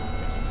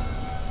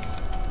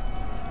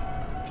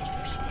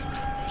victim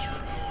was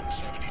her own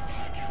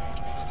 75-year-old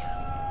father.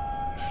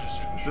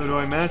 MADiSON So do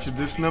I match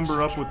this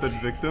number up with the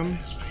victim?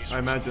 I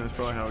imagine that's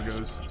probably how it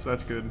goes. So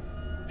that's good.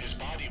 His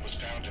body was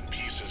found in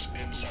pieces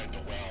inside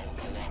the well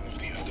along with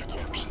the other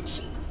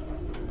corpses.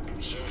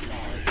 So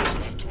far, his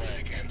left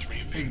leg and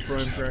 3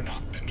 fingers have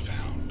not been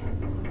found.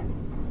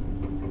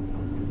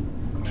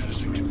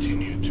 MADiSON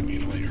continued to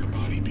mutilate her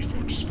body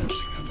before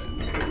disposing of it.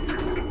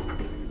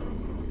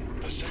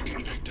 The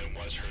second victim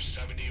was her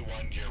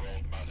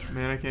 71-year-old mother.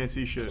 Man, I can't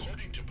see shit.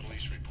 According to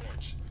police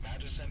reports,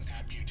 MADiSON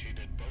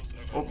amputated both of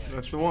her Oh, legs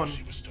that's the while one.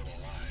 she was still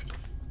alive.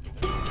 The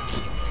woman passed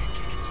away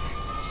due to brain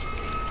loss.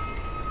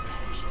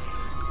 Hours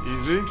later,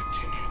 Easy.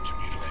 continued to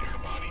mutilate her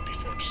body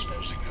before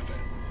disposing of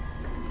it.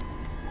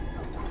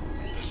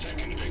 The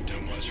second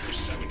victim was her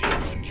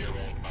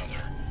 71-year-old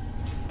mother.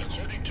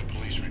 According to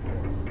police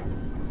reports,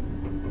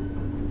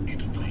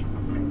 repeatedly,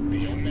 the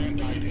young man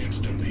died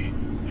instantly.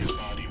 His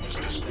body was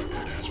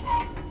dismembered as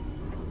well.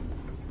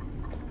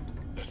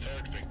 The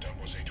third victim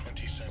was a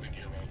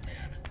 27-year-old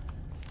man.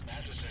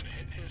 MADiSON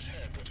hit his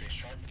head with a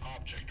sharp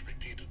object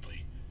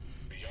repeatedly.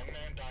 The young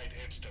man died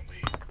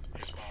instantly.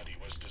 His body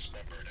was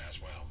dismembered as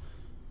well.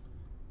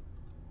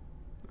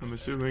 I'm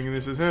assuming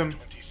this is him.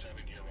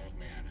 27-year-old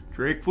man.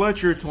 Drake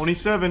Fletcher,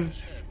 27. His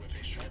head with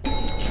a sharp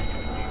object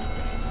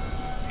repeatedly.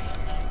 The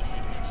young man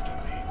died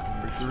instantly.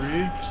 Number His 3.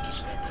 body was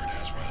dismembered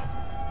as well.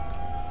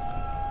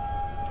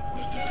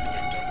 The third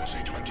victim was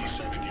a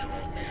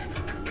 27-year-old man.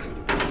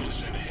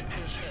 MADiSON hit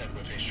his head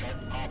with a sharp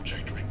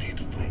object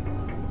repeatedly.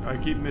 I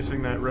keep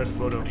missing that red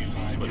photo,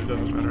 but it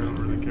doesn't matter. I don't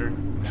really care.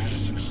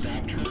 MADiSON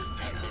stabbed her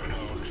at her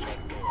own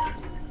front door.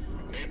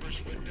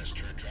 Neighbors witnessed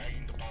her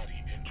dragging the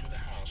body into the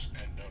house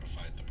and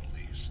notified the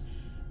police.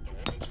 The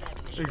woman's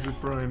body was Exit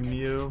found Prime and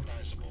Neo.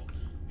 recognizable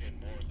in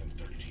more than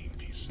 13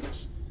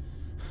 pieces.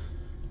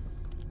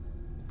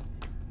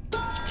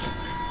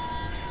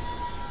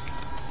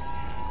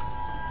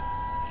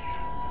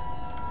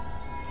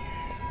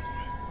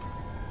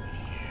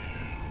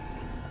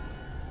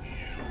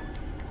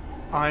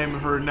 I'm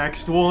her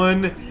next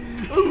one.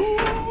 Ooh!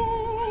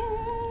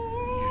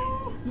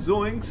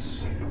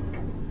 Zoinks.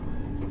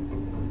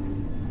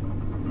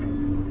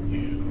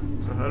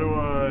 So how do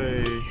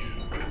I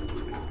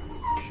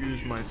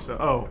choose myself?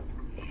 Oh,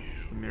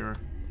 mirror.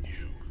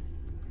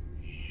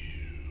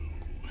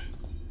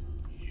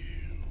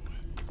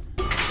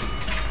 There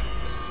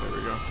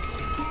we go.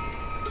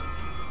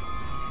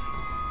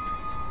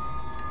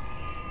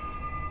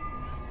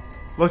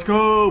 Let's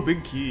go,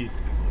 big key.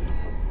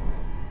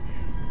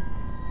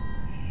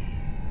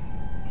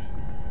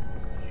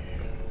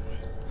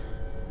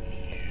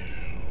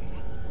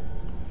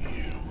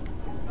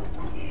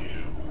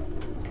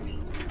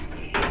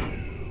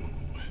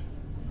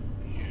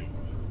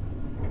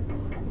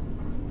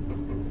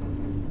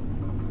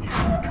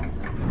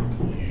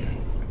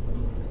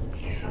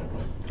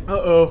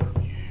 Uh-oh.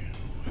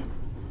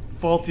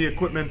 Faulty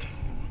equipment.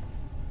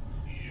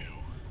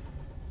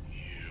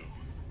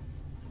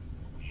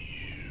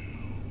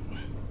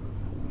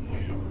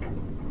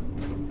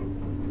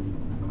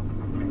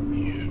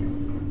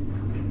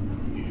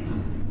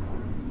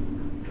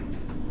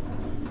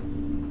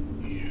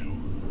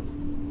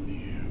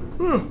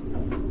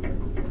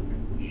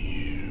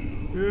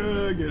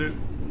 Yeah, I get it.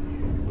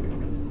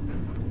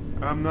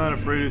 I'm not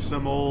afraid of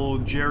some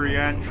old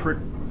geriatric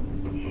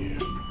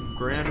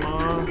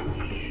grandma.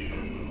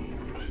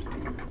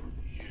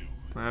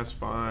 That's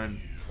fine.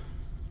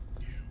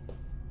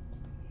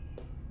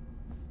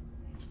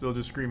 Still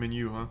just screaming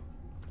you, huh?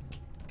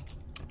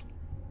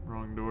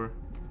 Wrong door.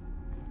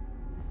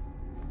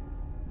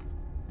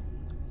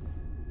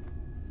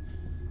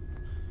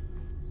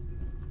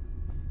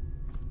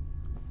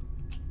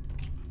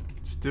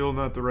 Still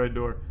not the right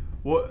door.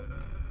 What?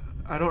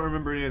 I don't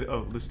remember any of the...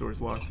 Oh, this door's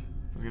locked.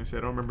 I was gonna say,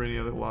 I don't remember any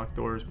other locked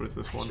doors, but it's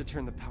this I one. should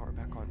turn the power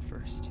back on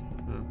first.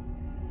 Yeah.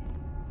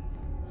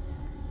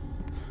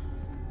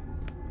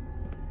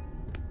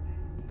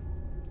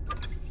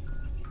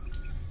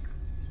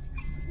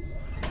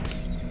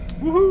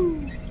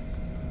 Woohoo!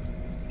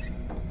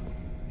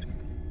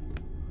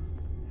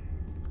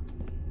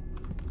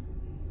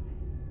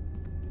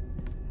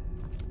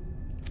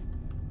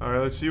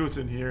 Alright, let's see what's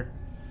in here.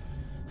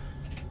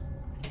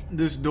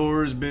 This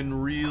door has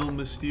been real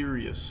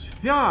mysterious.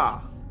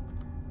 Yeah!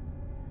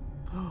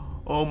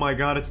 Oh my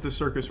god, it's the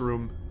circus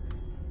room.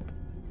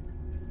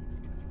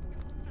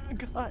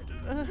 God.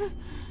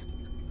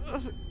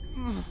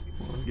 Well,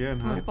 again,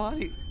 huh? My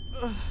body.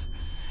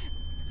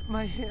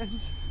 My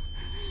hands.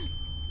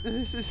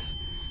 This is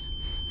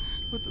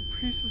what the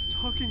priest was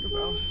talking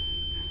about.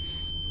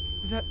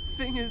 That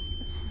thing is...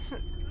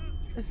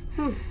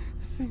 the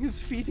thing is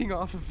feeding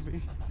off of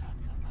me.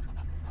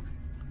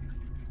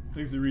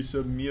 Thanks to the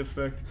resub, me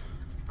effect,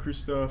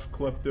 Christoph,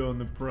 Klepto,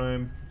 and the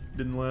Prime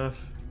didn't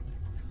laugh.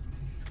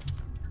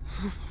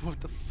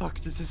 What the fuck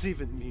does this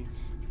even mean?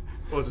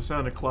 Well, it's the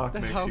sound a clock The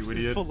makes, house you is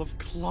idiot. full of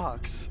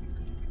clocks.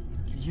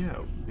 Yeah,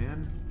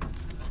 man.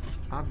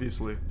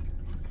 Obviously.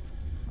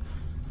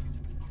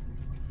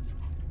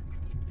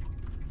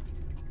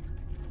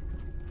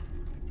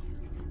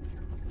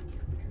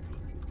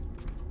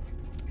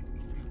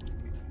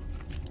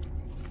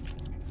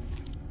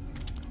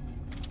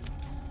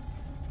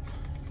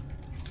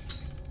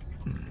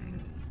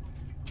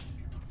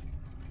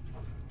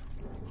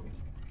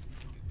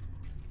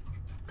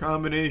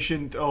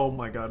 Combination, oh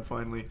my god,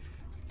 finally.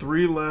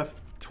 3 left,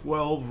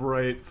 12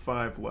 right,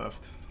 5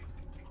 left.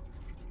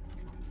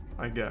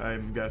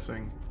 I'm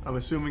guessing. I'm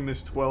assuming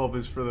this 12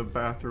 is for the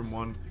bathroom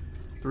one.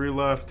 3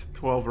 left,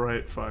 12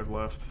 right, 5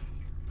 left.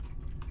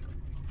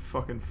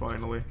 Fucking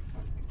finally.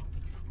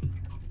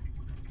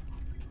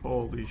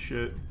 Holy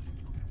shit.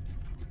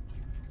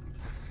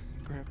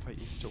 Grandpa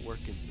used to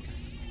work in here.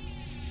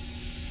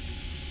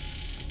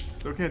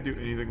 Still can't do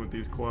anything with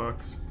these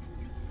clocks.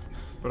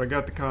 But I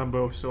got the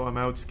combo, so I'm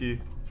out ski.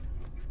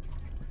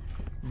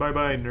 Bye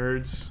bye,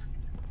 nerds.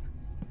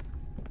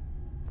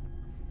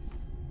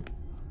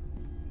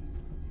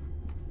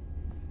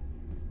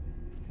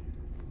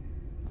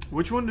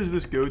 Which one does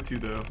this go to,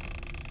 though?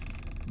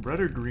 Red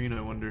or green, I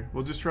wonder?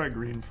 We'll just try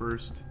green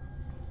first.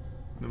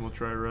 Then we'll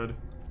try red.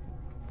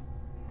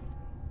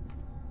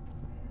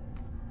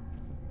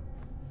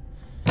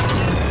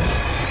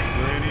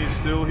 Granny's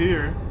still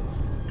here.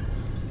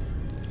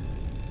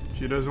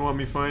 She doesn't want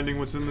me finding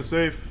what's in the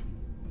safe.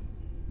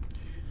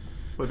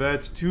 But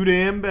that's too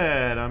damn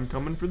bad. I'm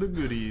coming for the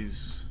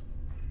goodies.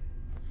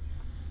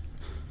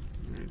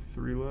 Alright,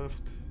 3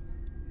 left.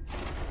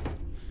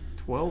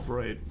 12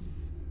 right.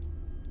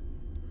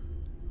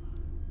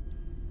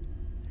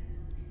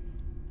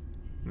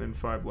 And then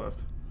 5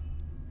 left.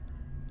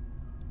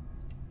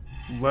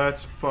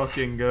 Let's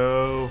fucking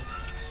go.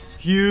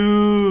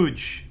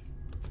 Huge!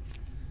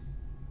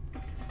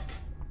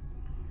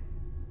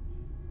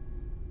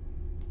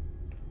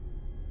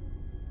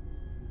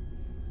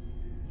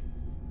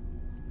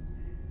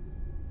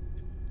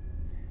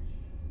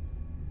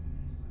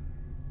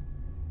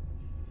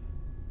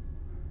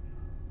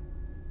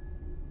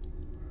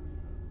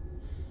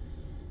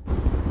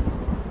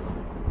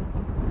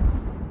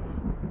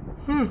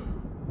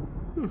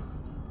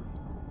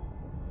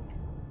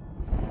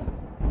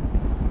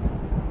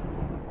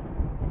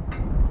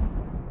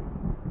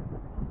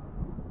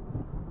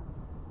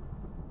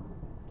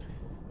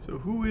 So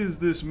who is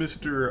this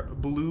Mr.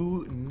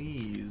 Blue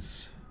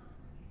Knees?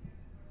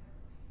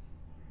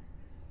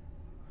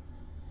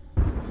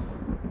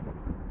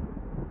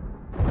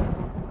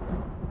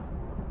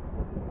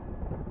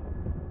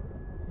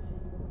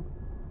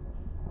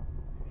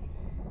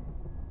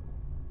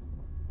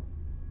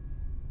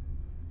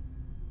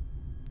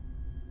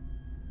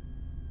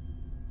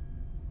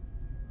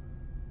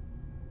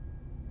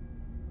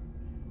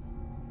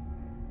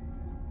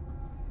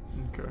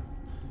 Okay.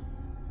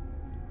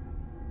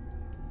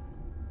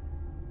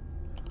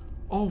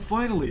 Oh,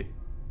 finally!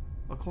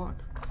 A clock.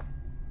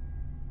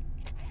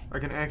 I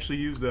can actually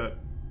use that.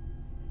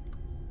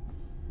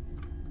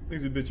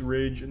 Exhibits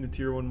rage in the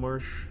tier 1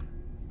 marsh.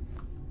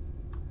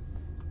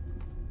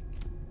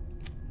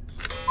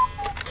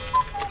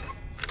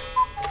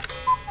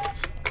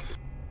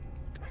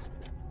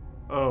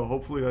 Oh,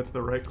 hopefully that's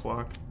the right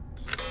clock.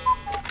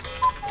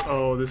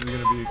 Oh, this is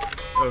gonna be...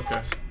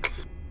 okay.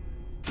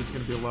 This is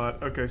gonna be a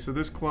lot. Okay, so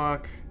this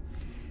clock...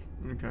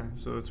 okay,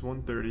 so it's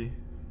 1:30.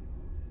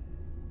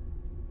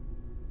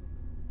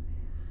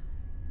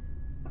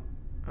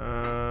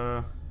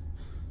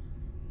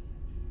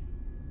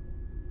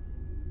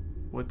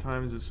 What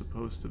time is it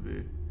supposed to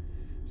be?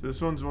 So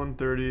this one's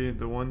 1:30.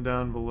 The one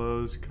down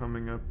below is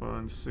coming up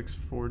on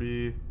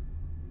 6:40.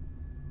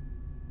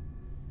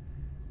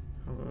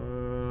 How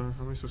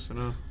am I supposed to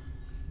know?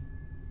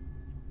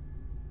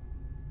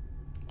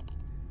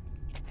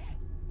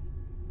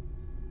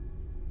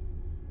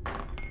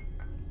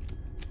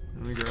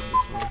 Let me grab this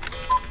one.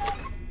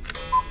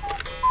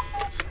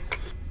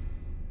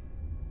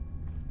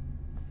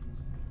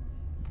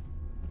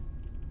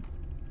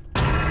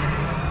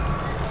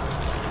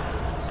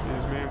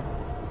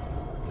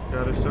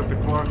 Gotta set the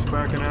clocks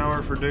back an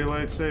hour for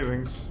daylight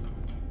savings.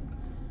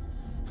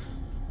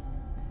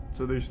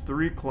 So there's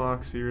 3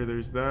 clocks here.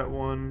 There's that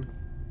one,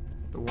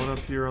 the one up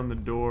here on the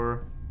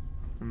door,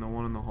 and the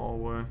one in the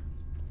hallway.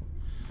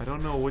 I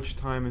don't know which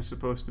time is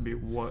supposed to be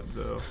what,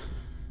 though.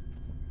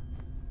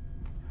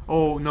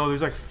 Oh, no,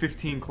 there's like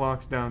 15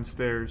 clocks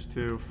downstairs,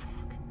 too.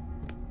 Fuck.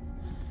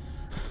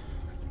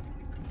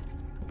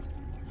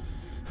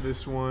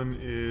 This one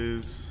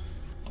is...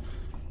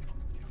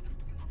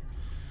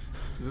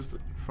 is this the...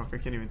 Fuck, I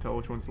can't even tell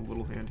which one's the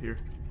little hand here.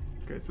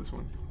 Okay, it's this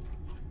one.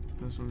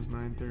 This one's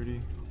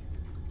 9:30.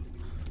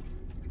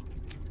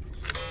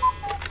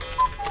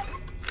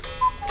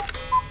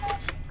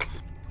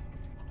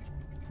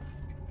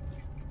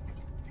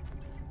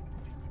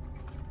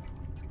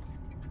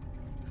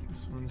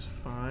 This one's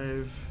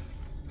 5.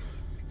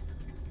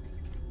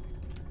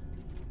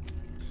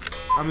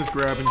 I'm just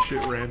grabbing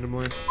shit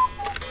randomly.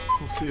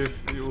 We'll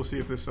see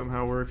if this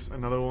somehow works.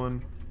 Another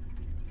one.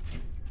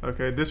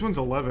 Okay, this one's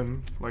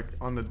 11, like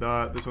on the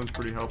dot. This one's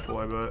pretty helpful,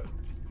 I bet.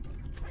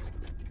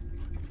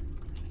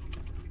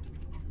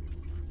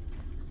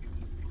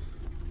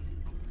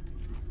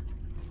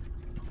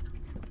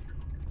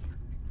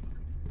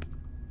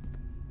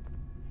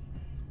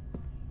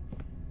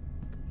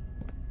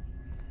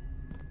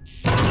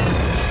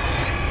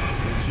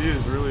 She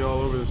is really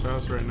all over this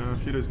house right now.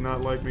 She does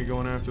not like me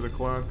going after the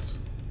clocks.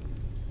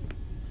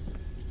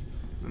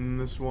 And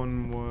this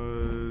one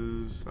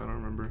was... I don't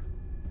remember.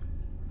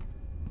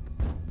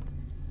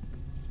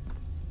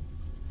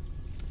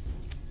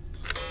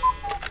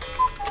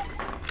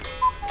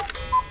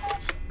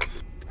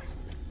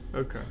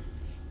 Okay.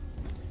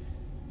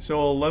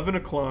 So 11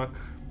 o'clock.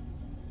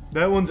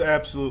 That one's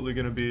absolutely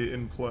going to be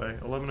in play.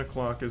 11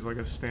 o'clock is like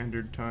a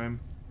standard time.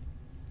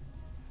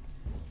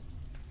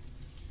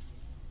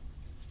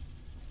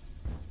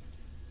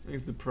 I think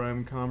it's the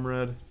prime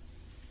comrade.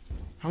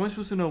 How am I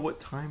supposed to know what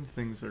time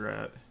things are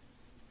at?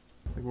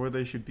 Like where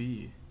they should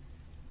be?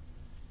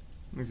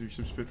 Let's do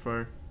some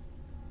Spitfire.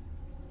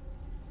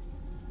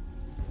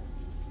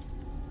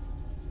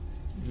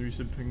 Maybe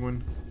some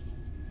Penguin.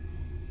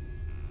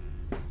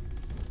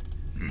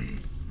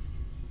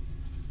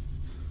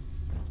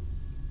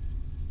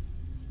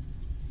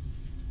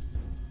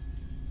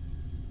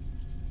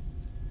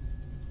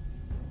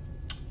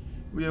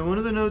 Yeah, one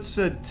of the notes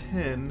said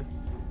 10,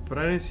 but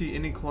I didn't see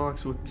any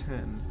clocks with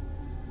 10.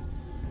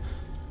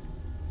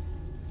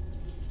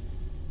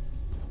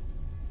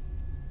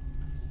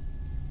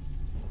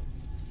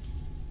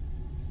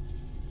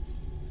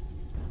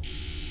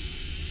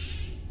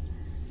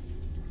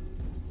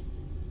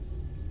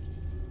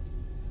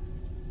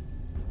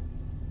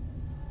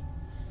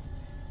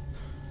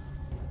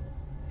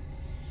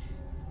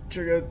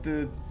 Check out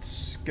the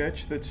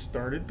sketch that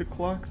started the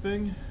clock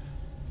thing.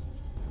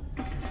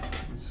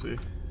 Let's see.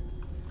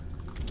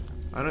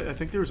 I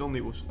think there was only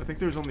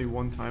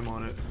one time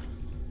on it.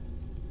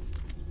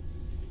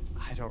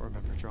 I don't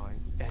remember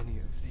drawing any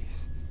of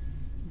these.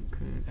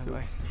 Okay, Am so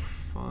I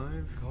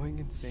 5 going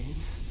insane?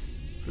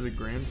 for the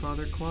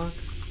grandfather clock.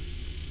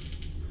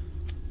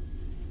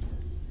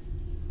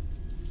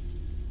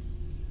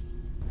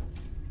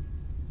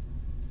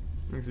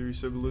 Thanks for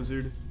resub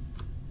lizard.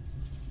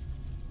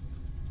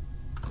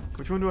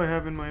 Which one do I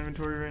have in my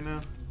inventory right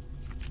now?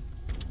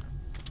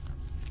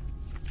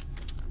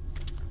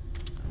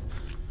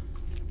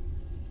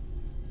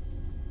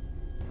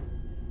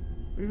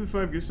 There's the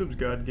 5 gift subs,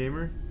 God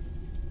Gamer.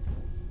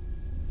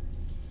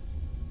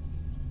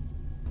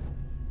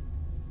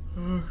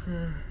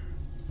 Okay.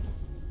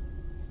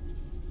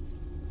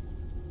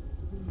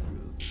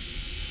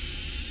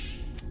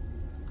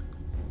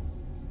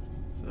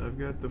 So I've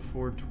got the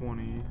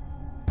 420.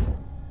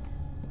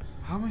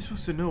 How am I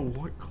supposed to know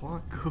what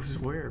clock goes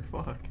where?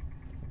 Fuck.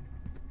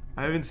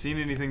 I haven't seen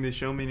anything to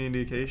show me any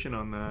indication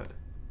on that.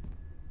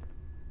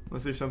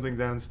 Unless there's something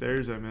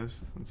downstairs I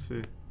missed. Let's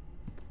see.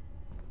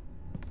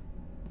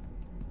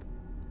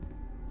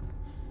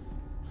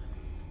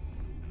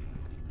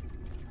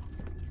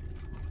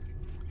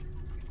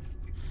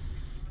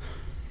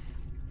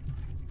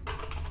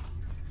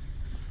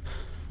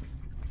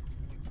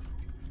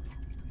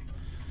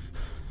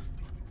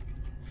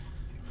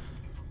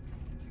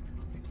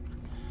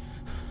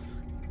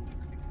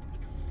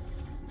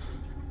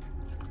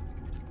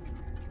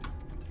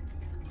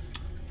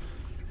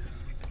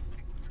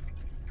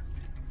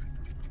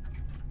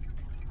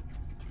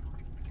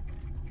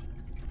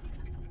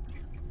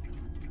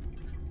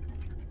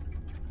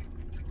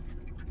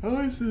 How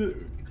is it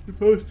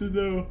supposed to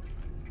know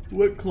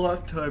what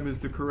clock time is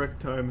the correct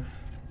time?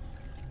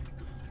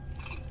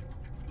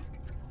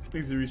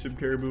 Thanks to resub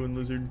Caribou and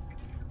Lizard.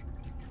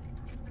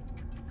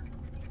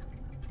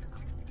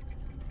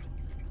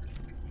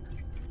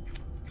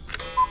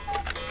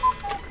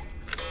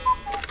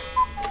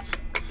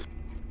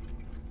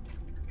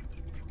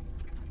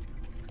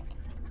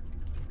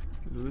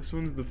 So this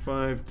one's the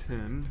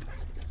 5:10.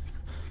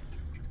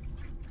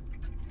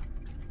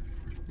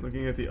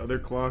 Looking at the other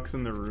clocks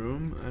in the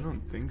room, I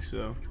don't think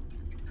so.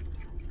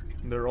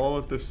 They're all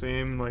at the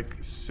same, like,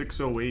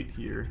 6:08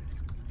 here.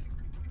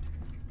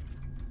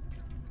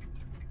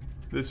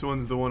 This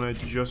one's the one I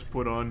just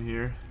put on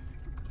here.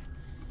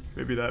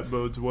 Maybe that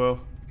bodes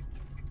well.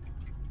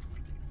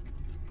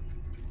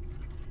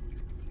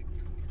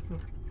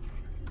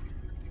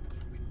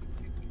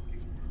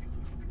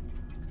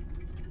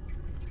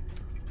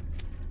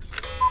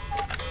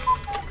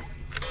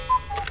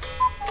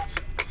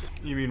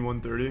 You mean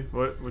 1:30?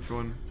 What? Which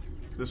one?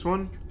 This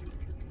one?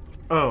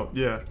 Oh,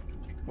 yeah.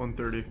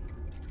 1:30.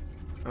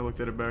 I looked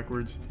at it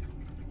backwards.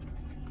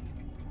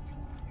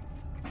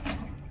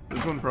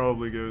 This one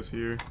probably goes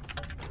here.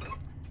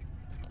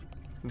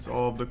 Since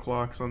all of the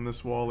clocks on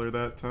this wall are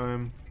that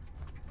time.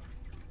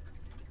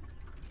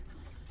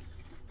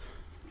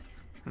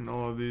 And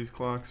all of these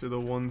clocks are the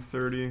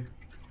 1:30.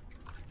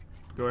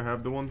 Do I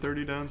have the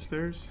 1:30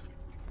 downstairs?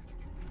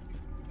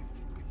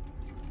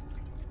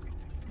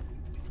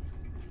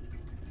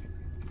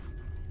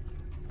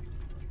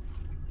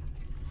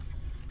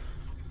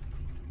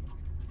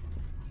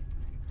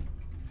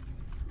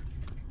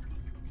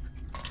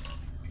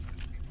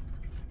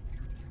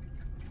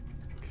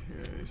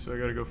 Okay, so I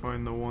gotta go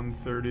find the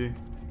 1:30.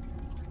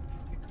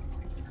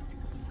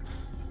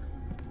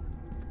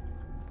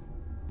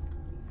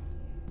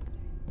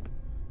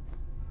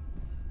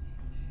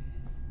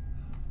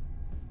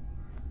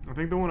 I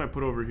think the one I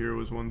put over here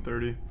was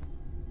 1:30.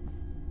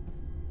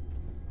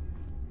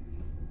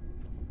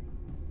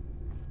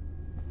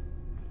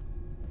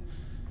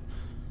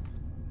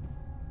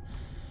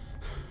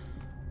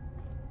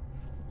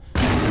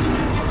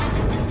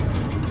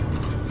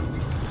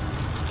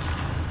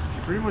 She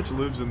pretty much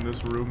lives in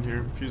this room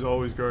here. She's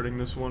always guarding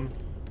this one.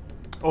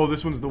 Oh,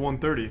 this one's the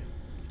 1:30.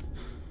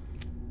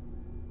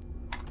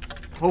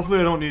 Hopefully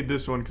I don't need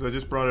this one because I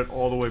just brought it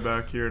all the way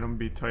back here and I'm gonna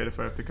be tight if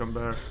I have to come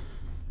back.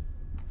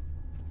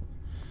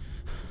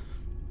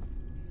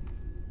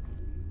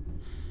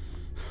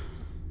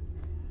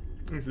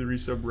 Thanks to the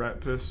resub rat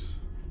piss.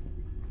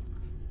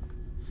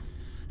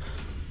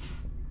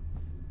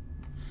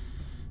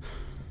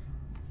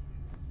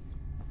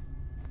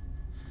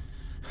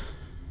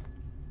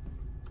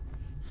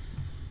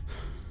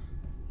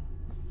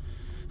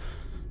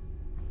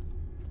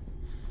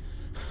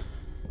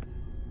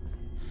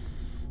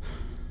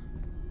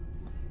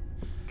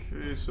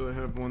 Okay, so I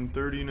have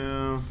 1:30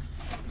 now,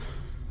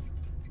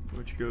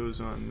 which goes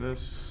on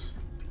this.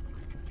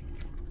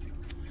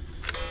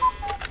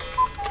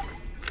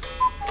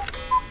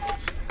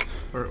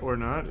 Or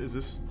not? Is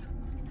this...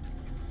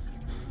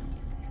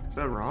 Is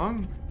that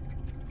wrong?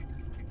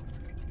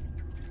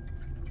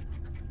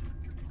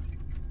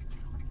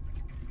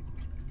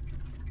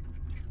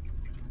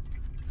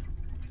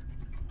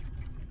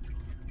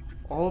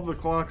 All of the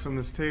clocks on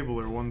this table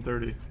are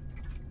 1:30.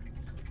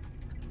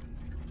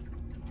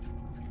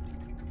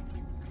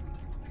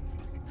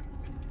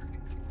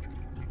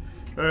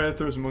 Alright, that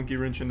throws a monkey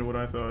wrench into what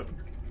I thought.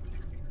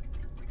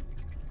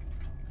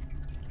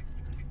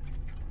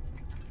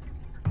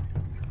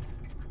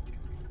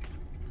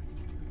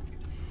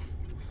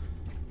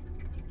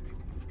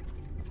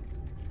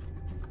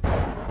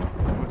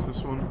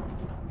 This one.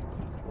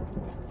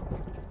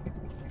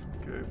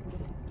 Okay,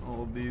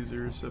 all of these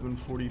are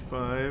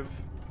 745.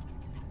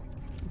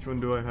 Which one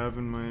do I have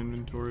in my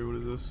inventory? What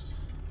is this?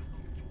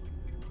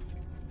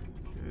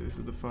 Okay, this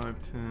is the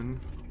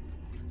 510.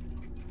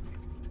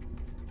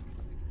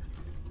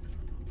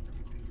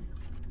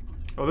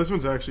 Oh, this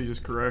one's actually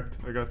just correct.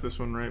 I got this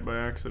one right by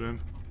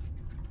accident.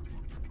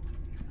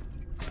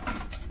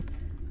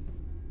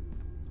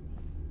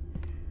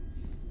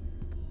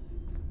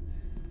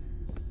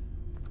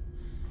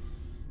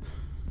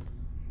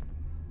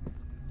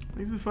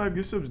 Thanks to the 5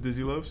 gift subs,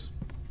 Dizzy loves.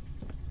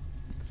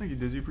 Thank you,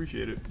 Dizzy.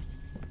 Appreciate it.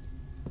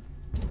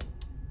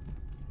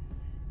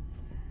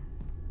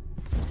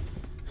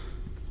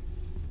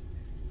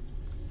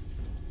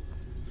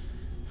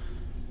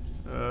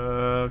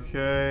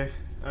 Okay.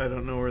 I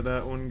don't know where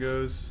that one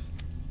goes.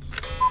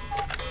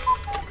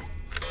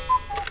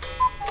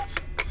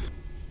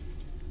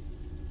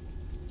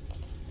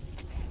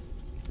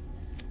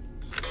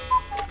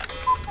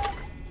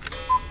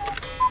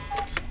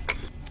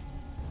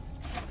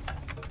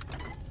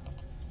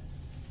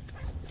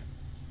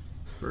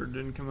 Bird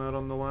didn't come out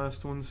on the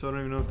last one, so I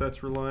don't even know if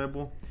that's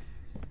reliable.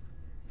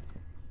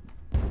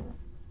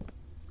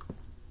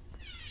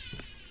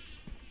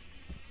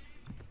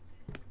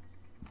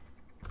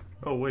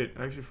 Oh wait,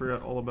 I actually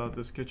forgot all about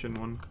this kitchen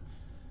one.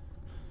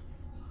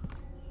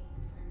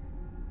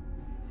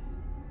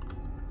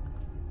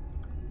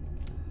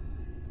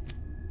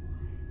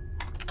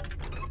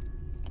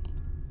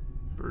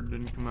 Bird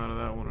didn't come out of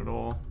that one at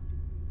all.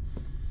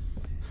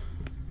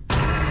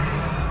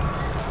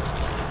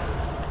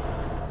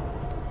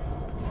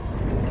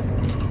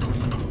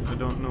 I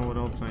don't know what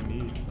else I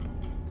need.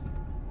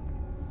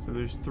 So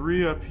there's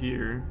 3 up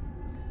here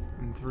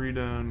and 3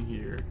 down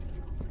here.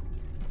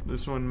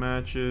 This one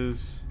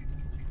matches.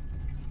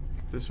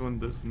 This one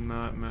does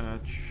not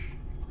match.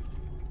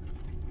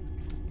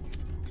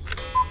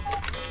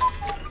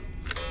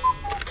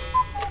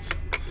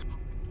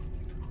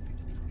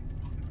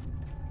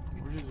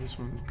 Where does this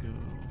one go?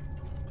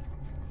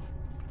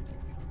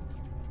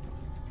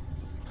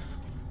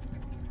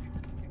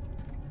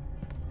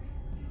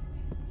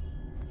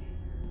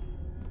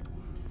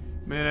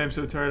 Man, I'm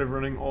so tired of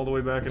running all the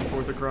way back and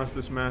forth across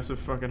this massive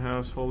fucking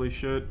house. Holy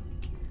shit.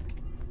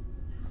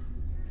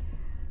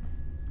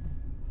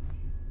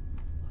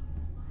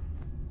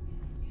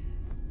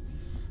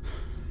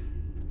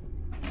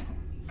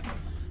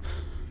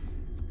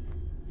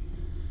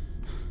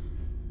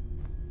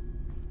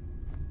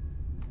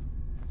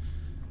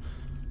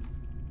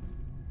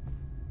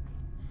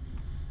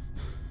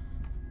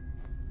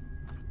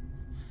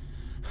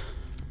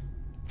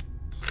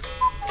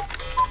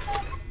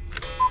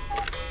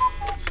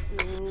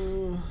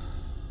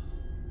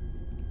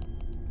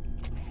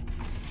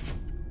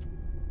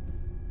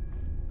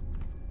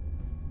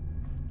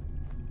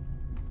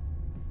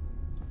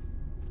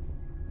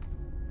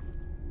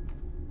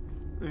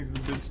 Thanks for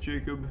the bits,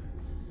 Jacob.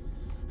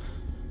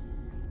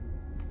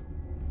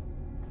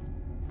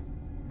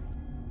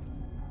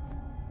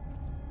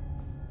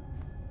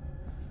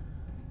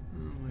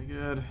 Oh my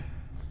god.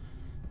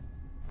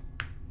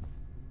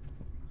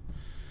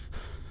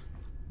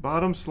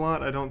 Bottom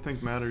slot I don't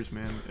think matters,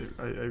 man.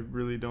 I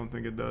really don't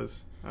think it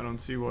does. I don't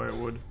see why it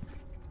would.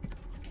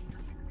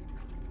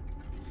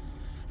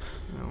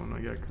 That one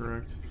I got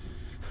correct.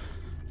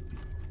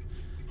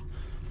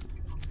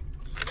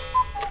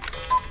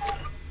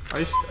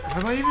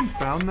 Have I even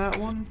found that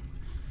one?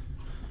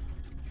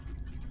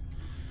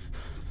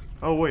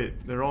 Oh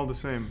wait, they're all the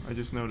same. I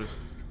just noticed.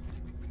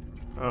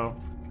 Oh.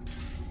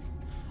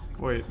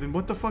 Wait, then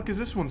what the fuck is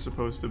this one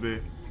supposed to be?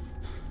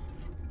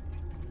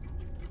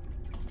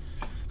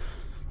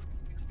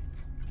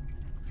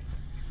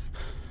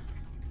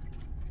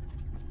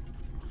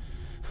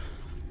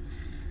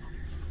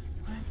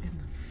 What in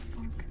the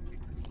fuck?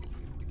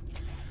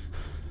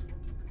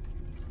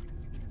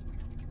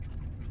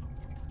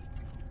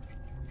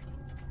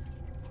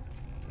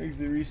 Thanks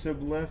the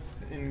resub left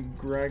and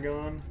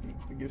Gragon.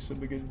 I guess I'll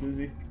get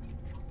dizzy.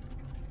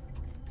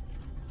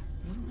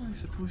 What am I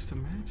supposed to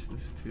match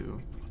this to?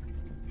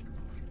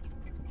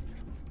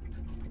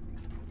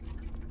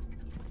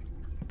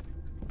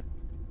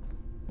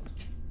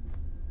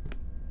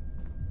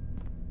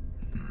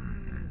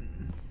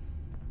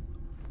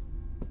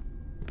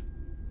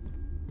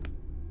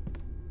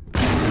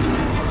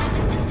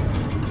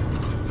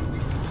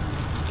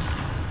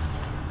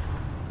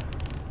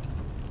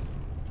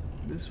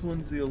 This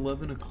one's the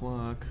 11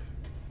 o'clock.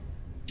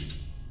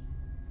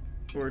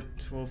 Or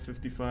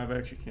 12:55. I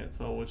actually can't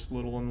tell which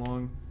little and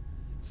long.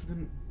 So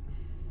then...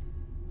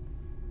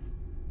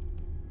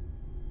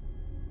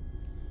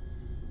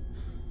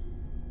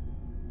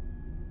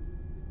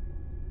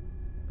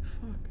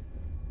 Fuck.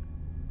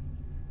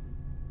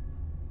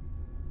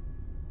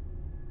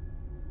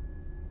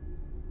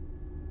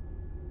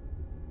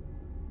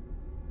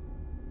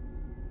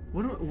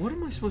 What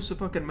am I supposed to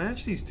fucking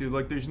match these two?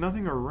 Like, there's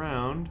nothing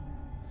around.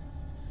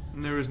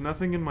 And there was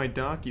nothing in my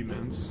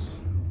documents.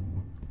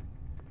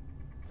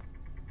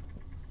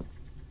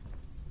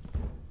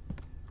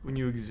 When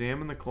you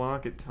examine the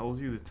clock, it tells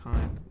you the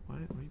time. What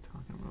are you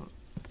talking about?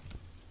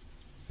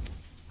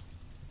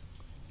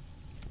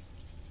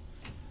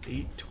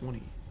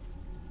 8:20.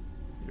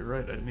 You're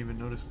right, I didn't even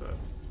notice that.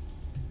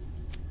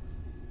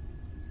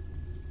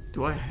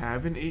 Do I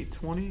have an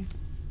 8:20?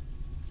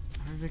 I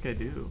don't think I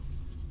do.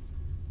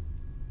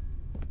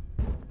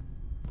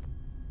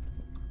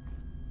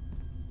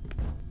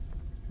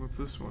 What's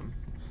this one?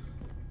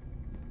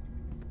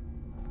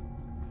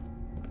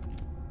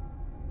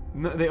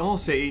 No, they all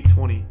say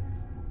 8:20.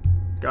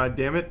 God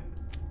damn it.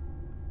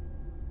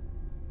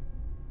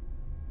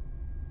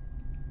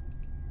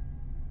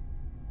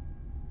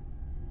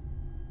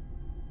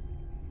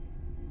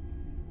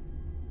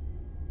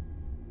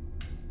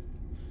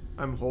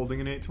 I'm holding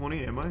an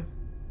 8:20, am I?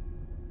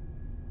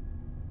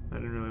 I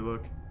didn't really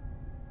look.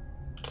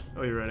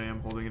 Oh, you're right, I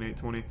am holding an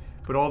 8:20.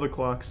 But all the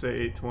clocks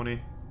say 8:20.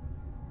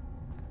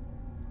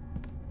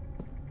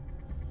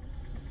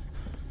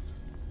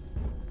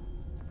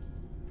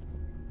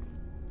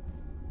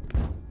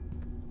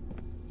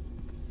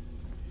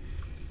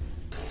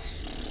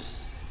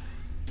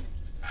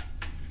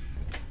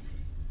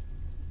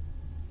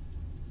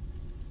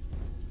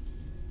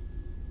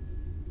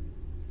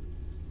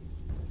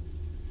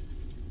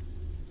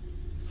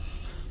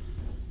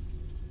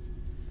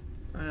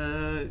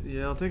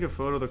 Yeah, I'll take a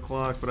photo of the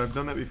clock, but I've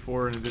done that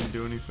before and it didn't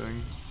do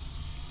anything.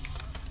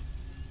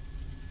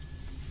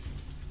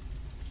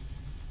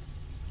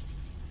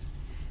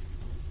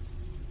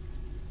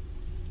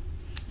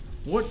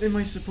 What am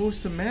I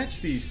supposed to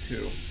match these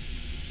two?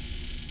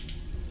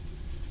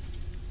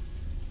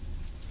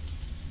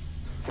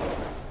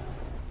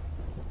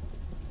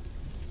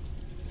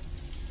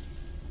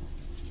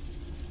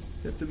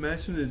 You have to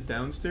match them to the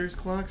downstairs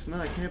clocks?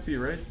 No, it can't be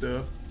right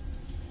though.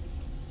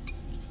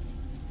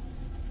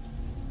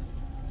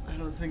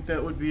 I don't think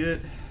that would be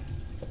it.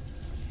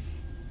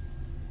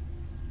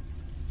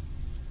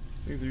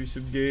 Thanks to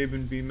Resub Gabe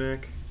and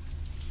BMac.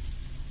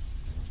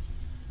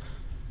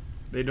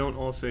 They don't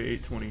all say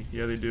 8:20.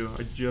 Yeah, they do.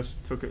 I just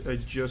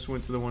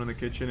went to the one in the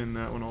kitchen and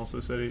that one also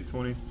said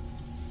 8:20.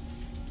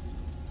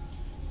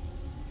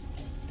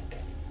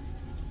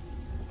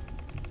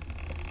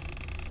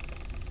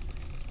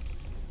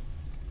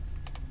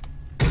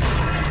 Let's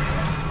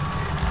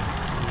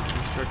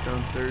check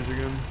downstairs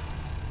again.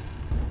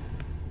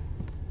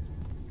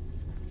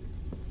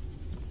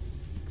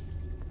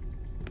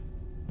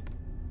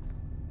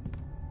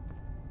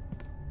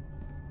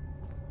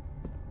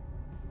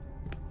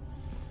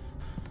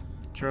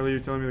 Charlie,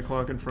 you're telling me the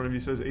clock in front of you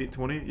says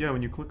 8:20? Yeah,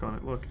 when you click on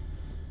it, look.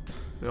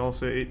 They all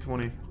say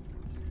 8:20.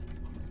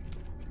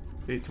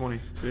 8:20,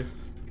 see?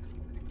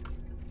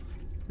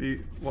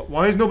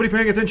 Why is nobody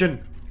paying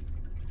attention?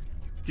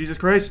 Jesus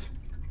Christ.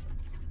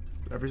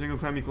 Every single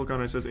time you click on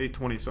it, it says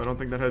 8:20, so I don't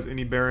think that has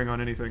any bearing on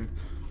anything.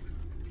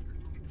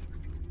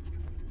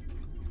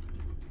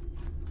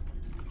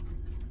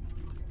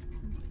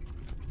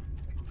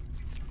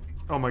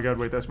 Oh my god,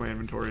 wait, that's my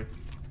inventory.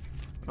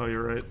 Oh,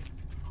 you're right.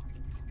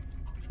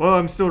 Well,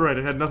 I'm still right.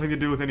 It had nothing to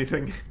do with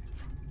anything.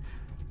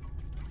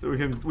 So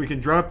we can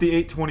drop the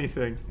 820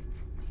 thing.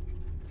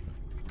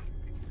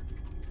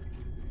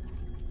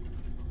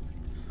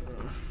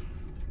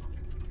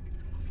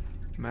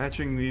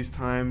 Matching these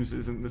times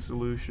isn't the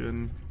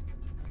solution.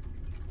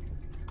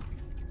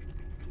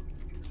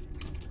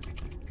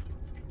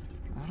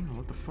 I don't know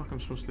what the fuck I'm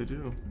supposed to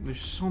do.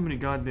 There's so many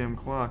goddamn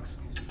clocks.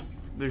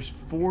 There's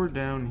 4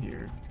 down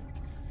here.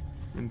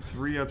 And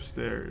 3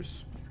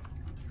 upstairs.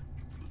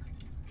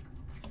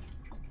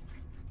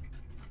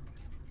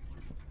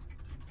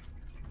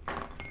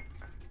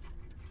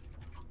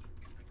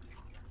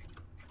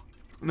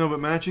 No, but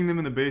matching them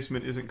in the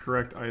basement isn't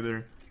correct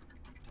either.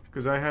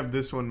 Because I have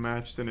this one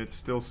matched and it's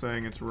still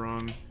saying it's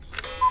wrong.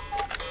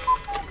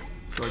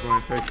 So like when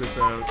I take this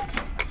out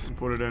and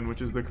put it in,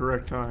 which is the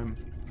correct time.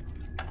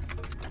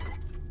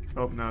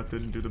 Oh, no, it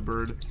didn't do the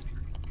bird.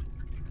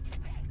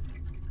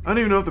 I don't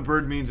even know if the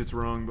bird means it's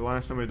wrong. The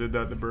last time I did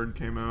that, the bird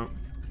came out.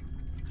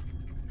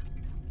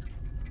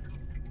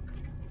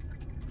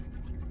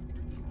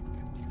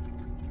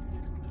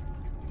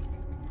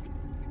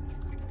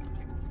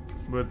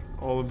 But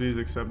all of these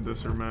except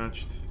this are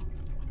matched.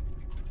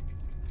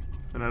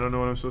 And I don't know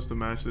what I'm supposed to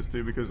match this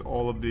to because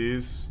all of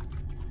these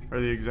are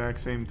the exact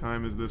same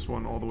time as this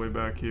one all the way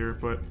back here,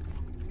 but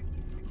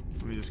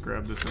let me just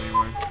grab this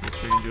anyway. We'll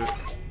change it.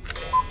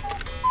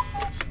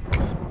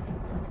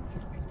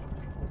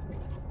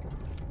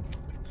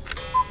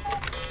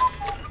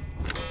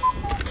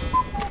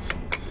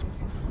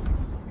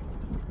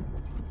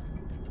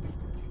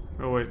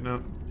 Oh wait,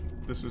 no.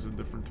 This is a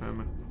different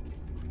time.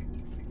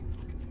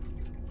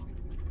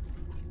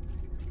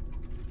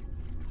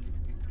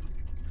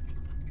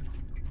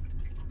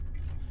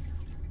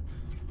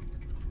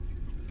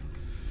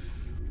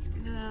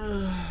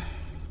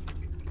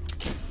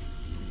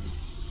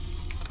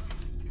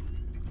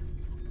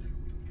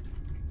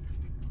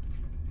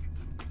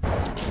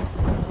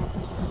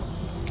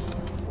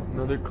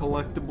 Another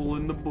collectible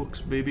in the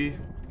books, baby.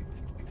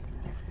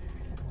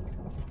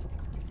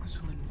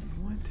 So then,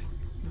 what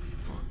the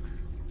fuck?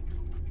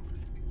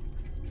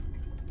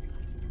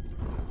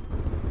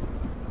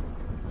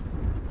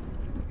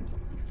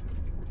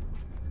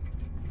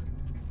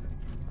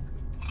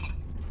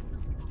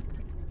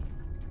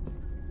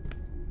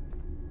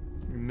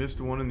 You missed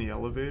one in the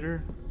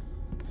elevator?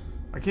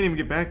 I can't even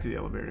get back to the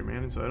elevator,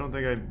 man. So I don't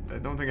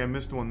think I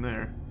missed one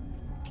there.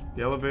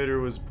 The elevator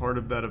was part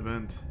of that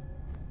event.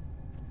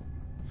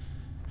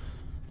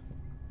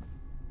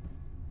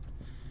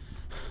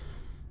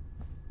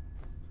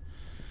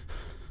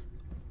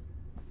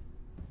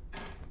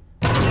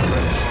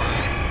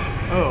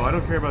 Oh, I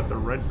don't care about the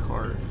red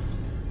card.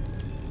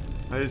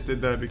 I just did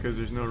that because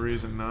there's no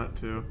reason not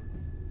to.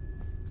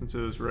 Since it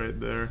was right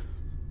there.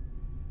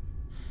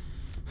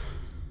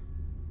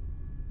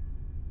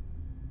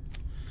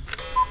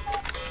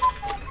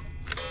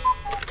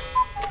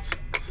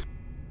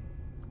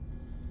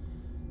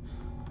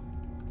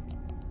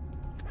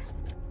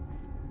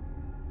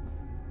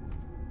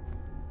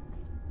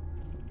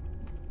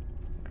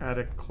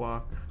 Attic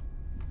clock.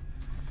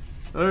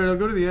 Alright, I'll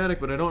go to the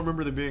attic, but I don't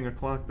remember there being a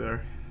clock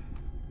there.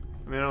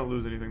 I mean, I don't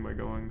lose anything by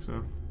going,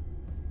 so.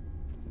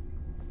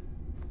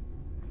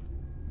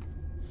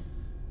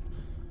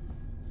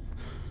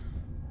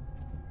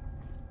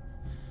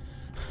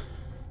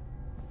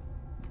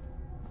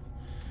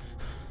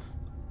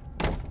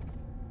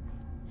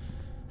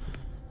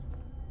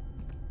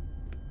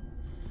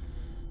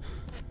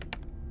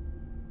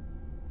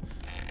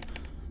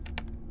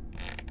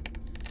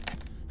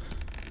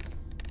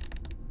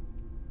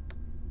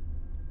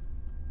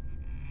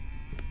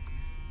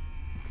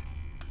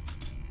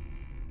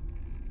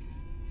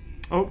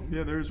 Oh,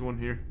 yeah, there's one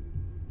here.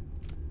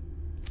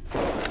 I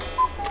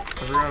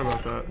forgot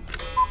about that.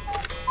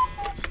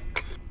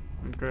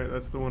 Okay,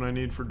 that's the one I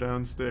need for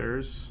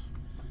downstairs.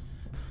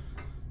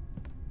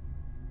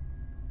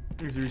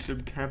 Auxiliary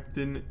Sub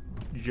Captain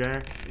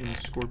Jack in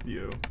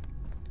Scorpio.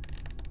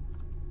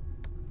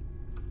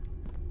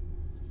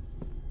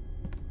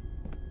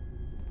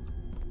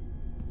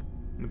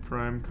 And the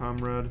Prime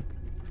Comrade.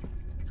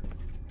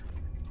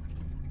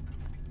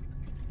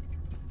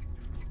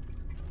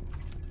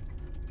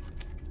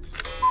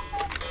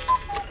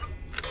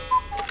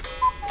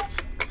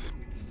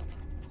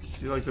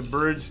 See, like, the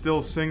bird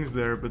still sings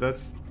there, but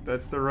that's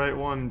the right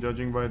one,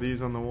 judging by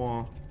these on the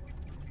wall.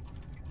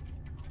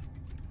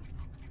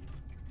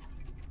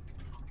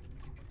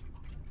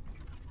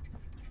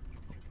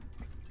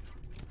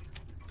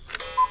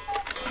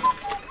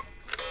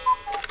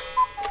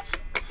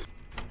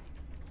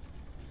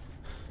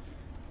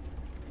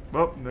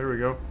 Oh, there we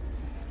go.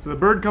 So the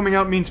bird coming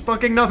out means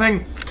fucking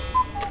nothing!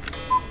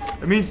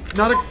 It means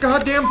not a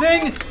goddamn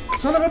thing!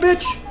 Son of a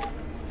bitch!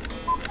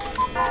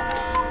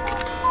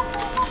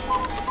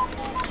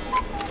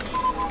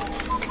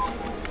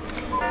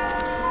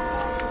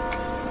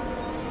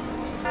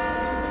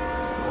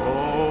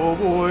 Oh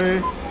boy.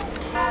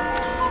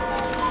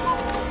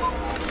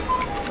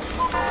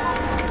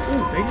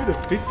 Ooh, thank you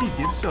the 50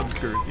 gift subs,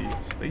 Girthy.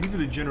 Thank you for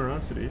the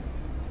generosity.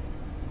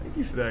 Thank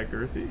you for that,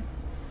 Girthy.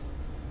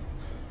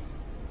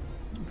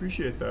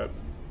 Appreciate that.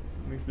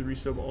 Thanks to the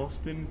resub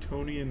Austin,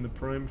 Tony, and the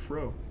Prime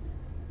Fro.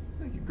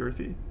 Thank you,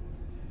 Girthy.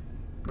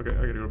 Okay, I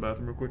gotta go to the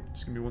bathroom real quick.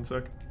 Just give me 1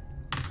 sec.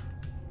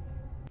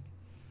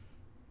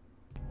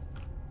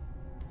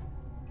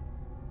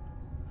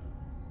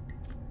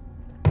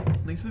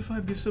 Thanks to the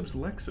 5 gift subs,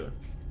 Lexa.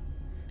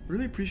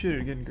 Really appreciate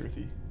it again,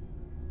 Girthy.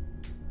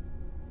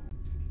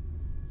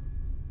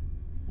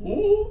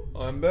 Oh,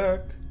 I'm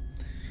back.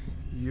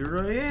 Here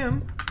I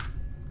am.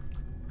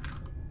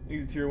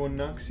 Thanks to tier 1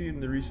 Noxie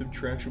and the resub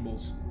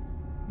Trashables.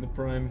 The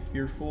Prime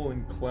Fearful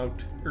and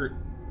Clout.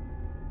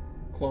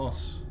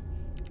 Kloss.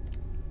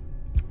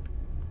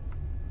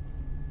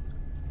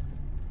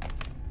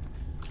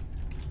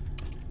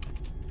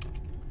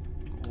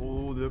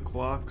 Oh, the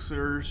clocks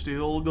are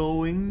still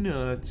going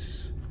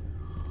nuts.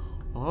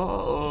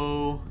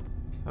 Uh-oh.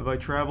 Have I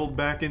traveled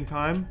back in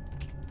time?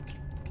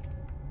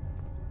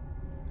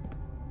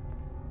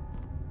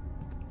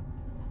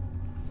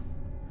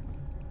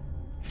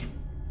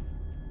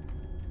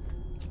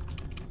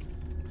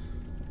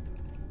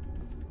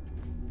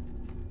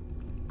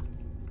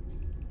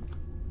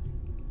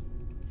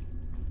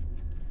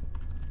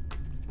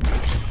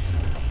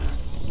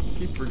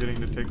 I keep forgetting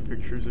to take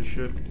pictures of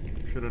shit.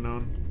 Should have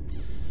known.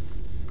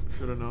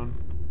 Should have known.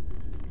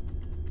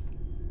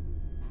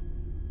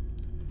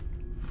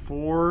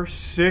 4,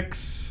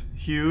 6.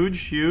 Huge,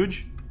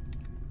 huge.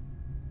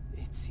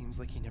 It seems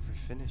like he never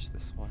finished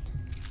this one.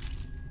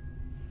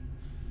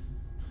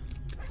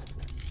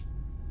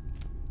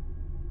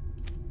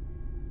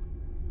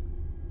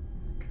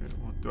 Okay,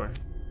 what do I...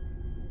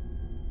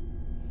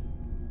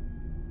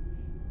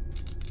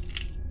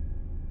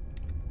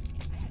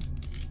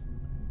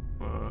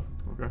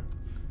 okay.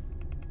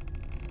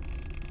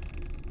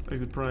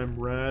 Exit Prime,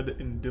 Rad,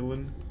 and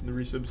Dylan, and the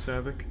resub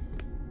Savic.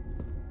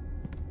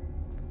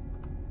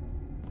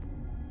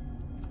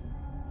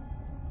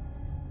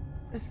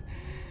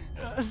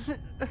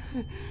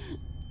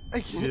 I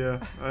can't. Yeah,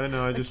 I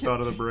know, I just thought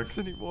of the brick. This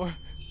anymore.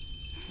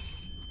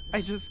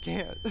 I just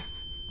can't.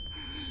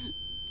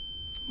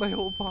 My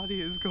whole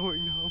body is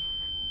going numb.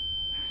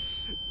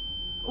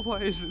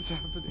 Why is this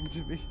happening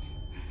to me?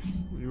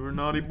 You were a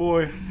naughty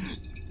boy.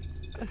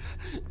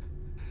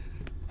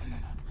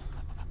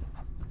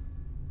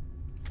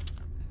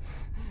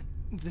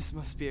 This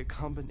must be a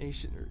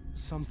combination or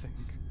something.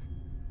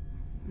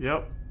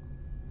 Yep.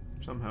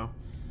 Somehow.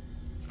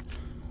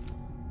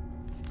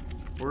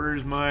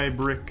 Where's my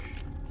brick?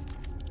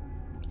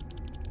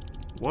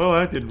 Well,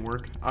 that didn't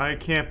work. I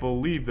can't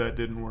believe that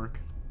didn't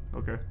work.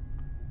 Okay.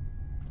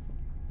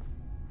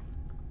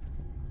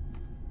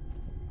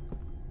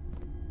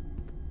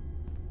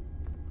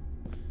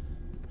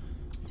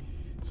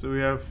 So we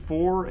have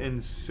 4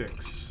 and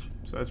 6.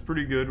 So that's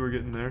pretty good. We're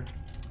getting there.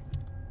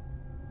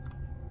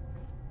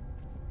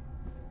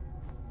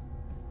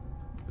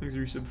 Thanks,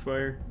 resub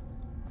Fire.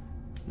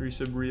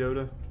 Resub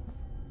Ryota.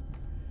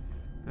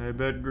 I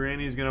bet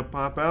Granny's gonna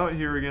pop out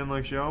here again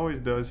like she always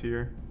does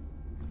here.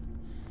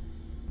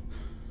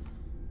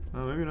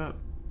 Oh, maybe not.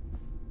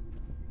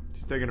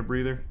 She's taking a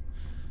breather.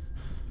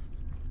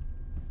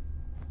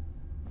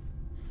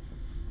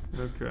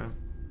 Okay.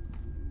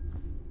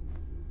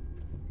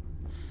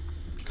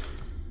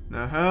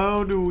 Now,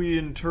 how do we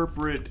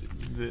interpret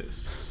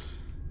this?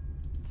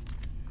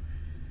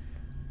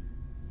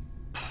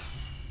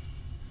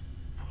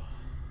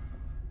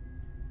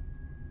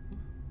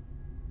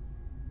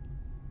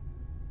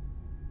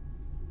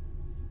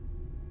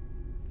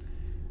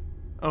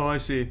 Oh, I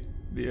see.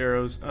 The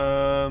arrows.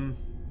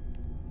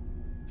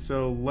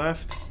 So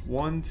left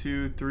 1,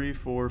 2, 3,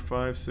 4,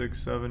 5,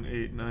 6, 7,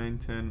 8, 9,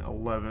 10,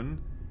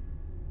 11.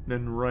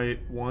 Then right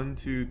 1,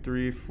 2,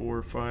 3,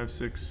 4, 5,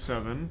 6,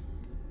 7.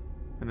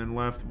 And then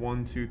left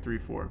 1, 2, 3,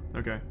 4.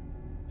 Okay.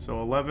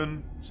 So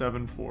 11,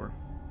 7, 4.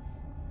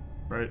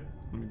 Right?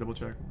 Let me double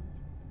check.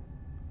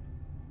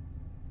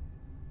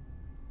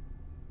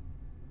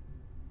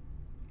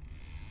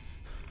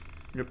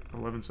 Yep,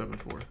 11, 7,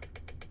 4.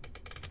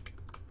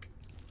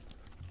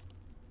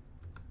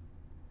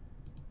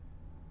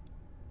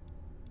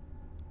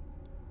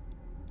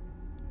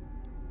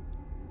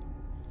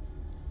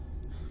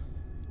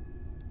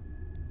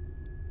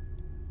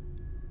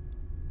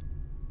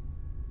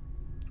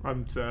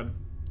 I'm sad.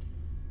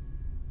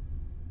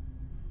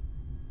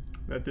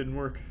 That didn't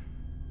work.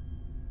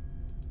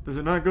 Does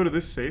it not go to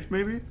this safe,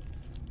 maybe?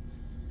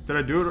 Did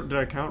I do it? Did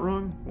I count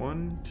wrong?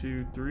 1,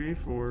 2, 3,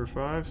 4,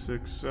 5,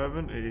 6,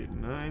 7, 8,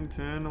 9,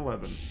 10,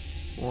 11.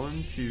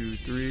 1, 2,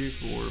 3,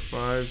 4,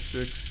 5,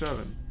 6,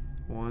 7.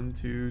 1,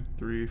 2,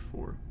 3,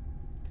 4.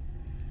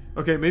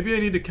 Okay, maybe I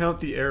need to count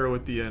the arrow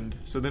at the end.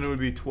 So then it would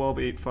be 12,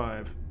 8,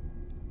 5.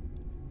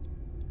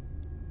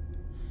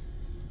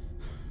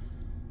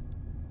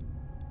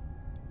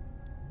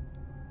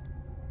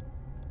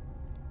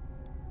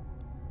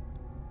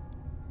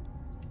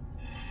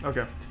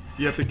 Okay.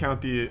 You have to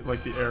count the,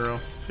 like, the arrow.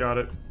 Got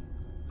it.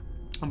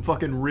 I'm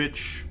fucking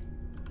rich.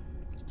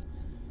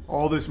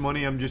 All this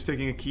money, I'm just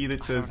taking a key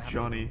that says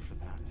Johnny.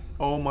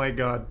 Oh my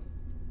god.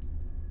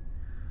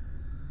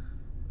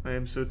 I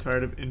am so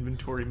tired of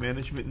inventory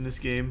management in this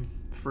game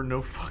for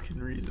no fucking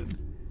reason.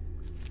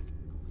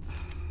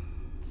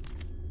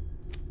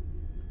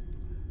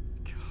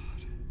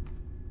 God.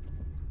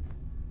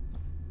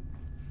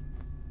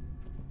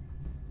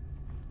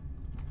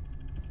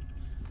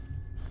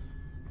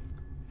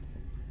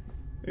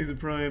 Exit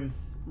Prime,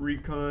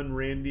 Recon,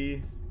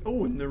 Randy.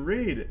 Oh, and the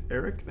raid,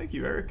 Eric. Thank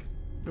you, Eric.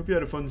 Hope you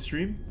had a fun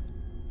stream.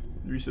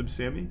 Resub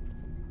Sammy.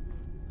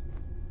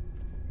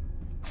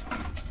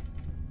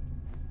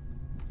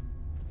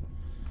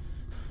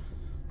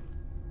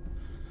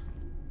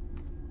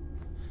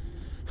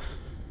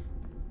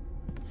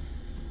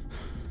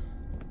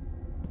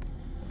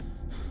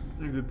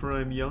 Exit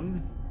Prime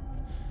Young.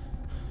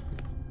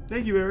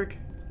 Thank you, Eric.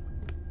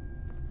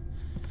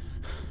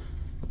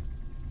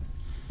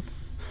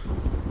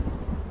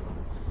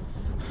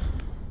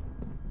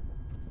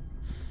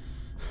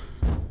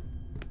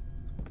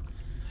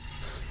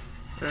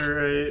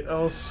 Alright,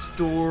 I'll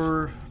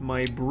store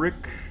my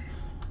brick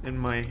and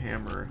my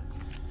hammer.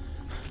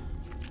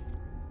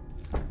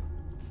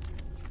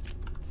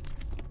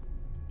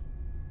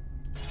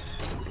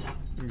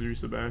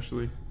 There's Resub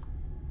Ashley.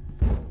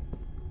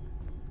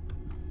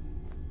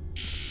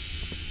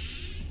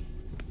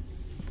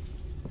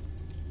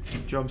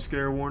 Jump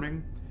scare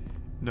warning?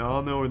 No,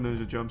 I'll know when there's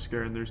a jump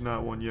scare and there's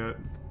not one yet.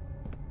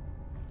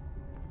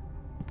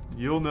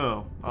 You'll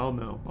know. I'll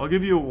know. I'll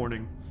give you a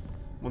warning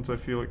once I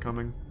feel it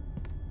coming.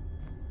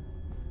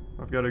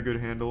 I've got a good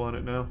handle on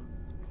it now.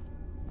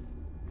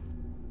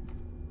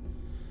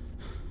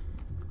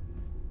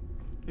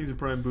 He's a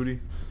prime booty.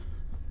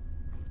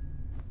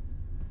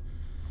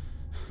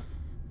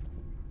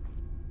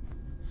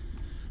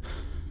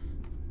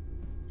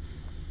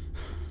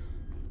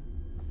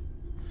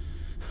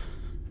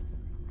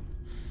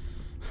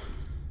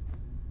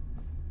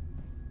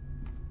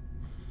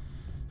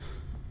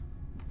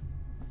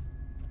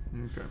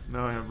 Okay,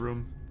 now I have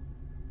room.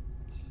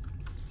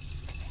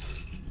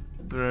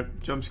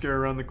 Alright, jump scare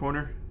around the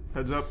corner.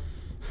 Heads up.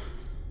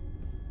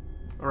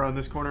 Around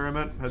this corner, I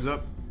meant. Heads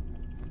up.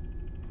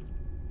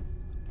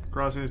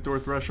 Crossing this door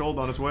threshold,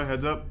 on its way.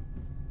 Heads up.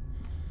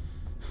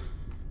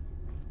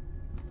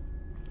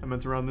 I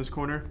meant around this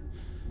corner.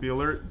 Be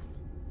alert.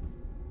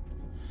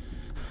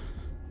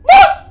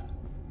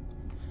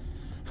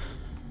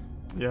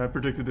 Yeah, I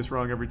predicted this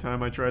wrong every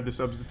time I tried the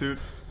substitute.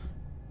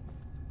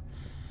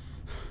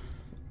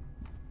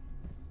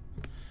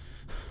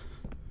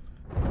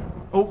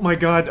 Oh my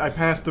god, I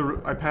passed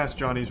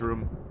Johnny's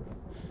room.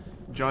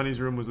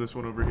 Johnny's room was this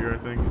one over here, I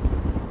think.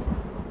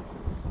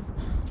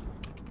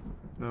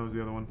 That was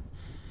the other one.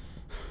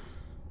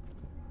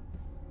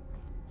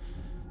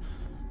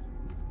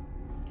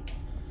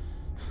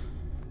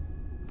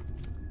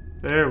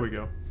 There we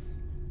go.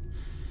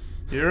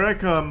 Here I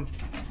come.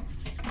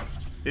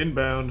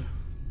 Inbound.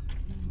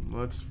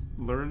 Let's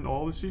learn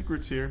all the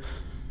secrets here.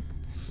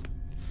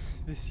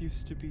 This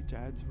used to be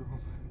Dad's room.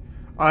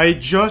 I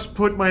just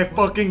put my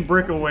fucking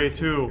brick away,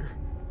 too.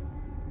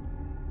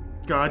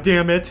 God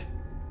damn it.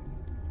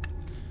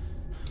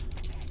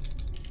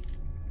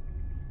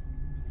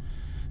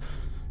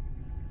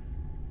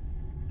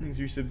 Things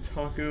you said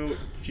Taco,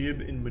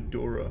 Jib, and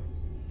Medora.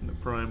 In the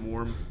Prime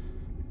Warm.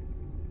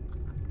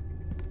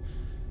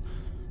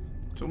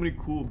 So many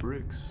cool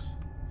bricks.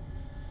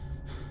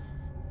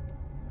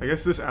 I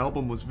guess this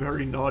album was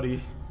very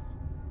naughty.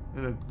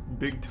 And a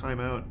big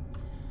timeout.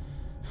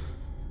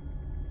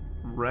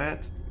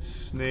 Rat,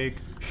 snake,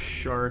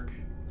 shark,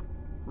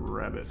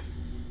 rabbit.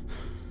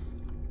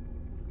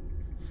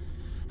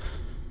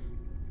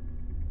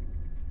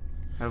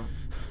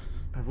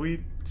 Have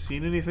we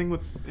seen anything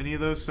with any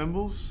of those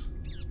symbols?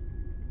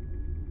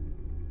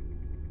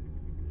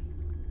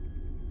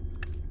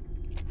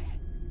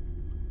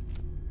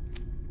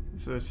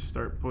 So let's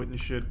start putting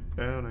shit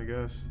down, I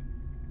guess.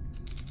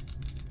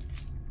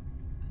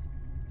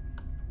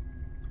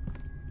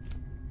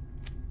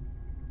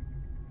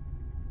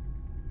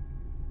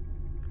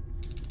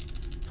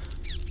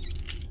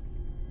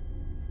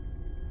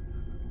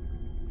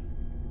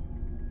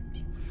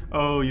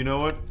 Oh, you know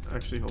what?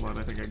 Actually, hold on,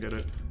 I think I get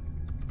it.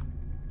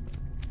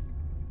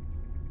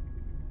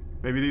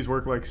 Maybe these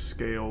work like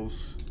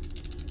scales.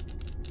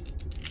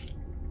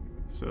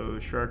 So the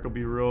shark will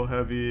be real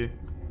heavy,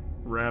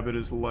 rabbit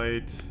is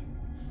light,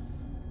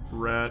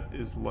 rat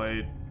is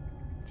light,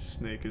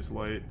 snake is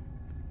light.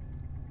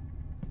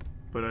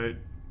 But I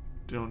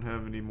don't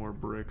have any more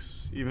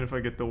bricks. Even if I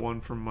get the one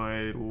from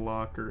my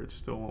locker, it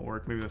still won't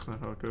work. Maybe that's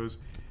not how it goes.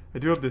 I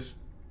do have this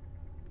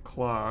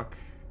clock.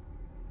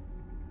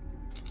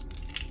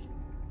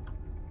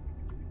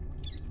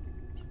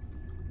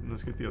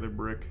 Let's get the other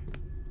brick.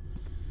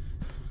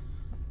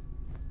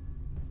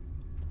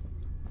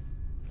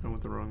 I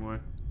went the wrong way.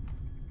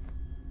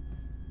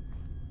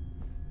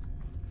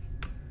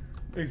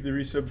 Thanks to the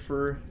resub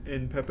for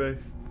and Pepe.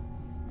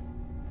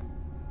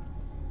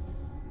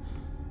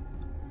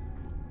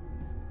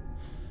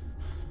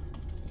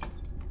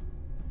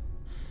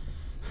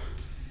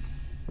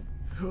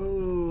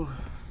 Oh.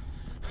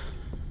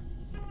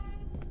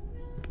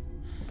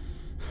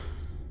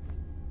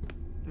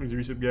 Is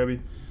reset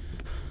Gabby?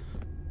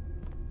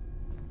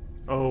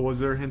 Oh, was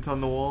there a hint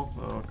on the wall?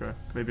 Oh, okay.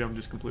 Maybe I'm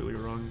just completely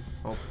wrong.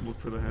 I'll look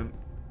for the hint.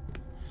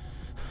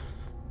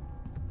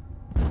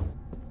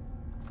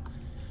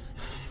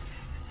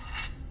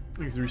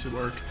 Is reset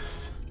arc?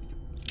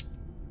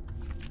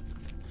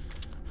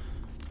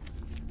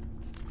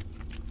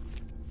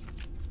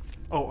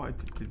 Oh, I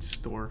did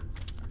store.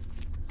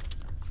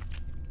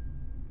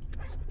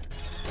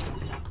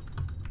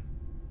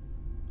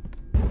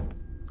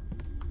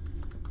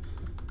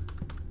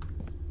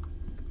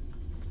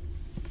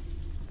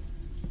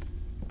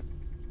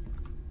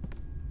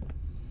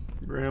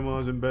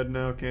 Grandma's in bed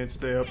now, can't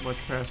stay up much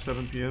past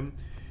 7 p.m.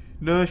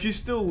 No, she's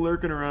still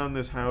lurking around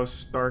this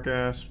house, dark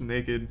ass,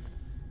 naked.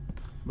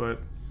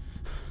 But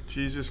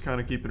she's just kind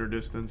of keeping her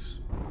distance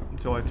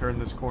until I turn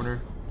this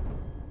corner.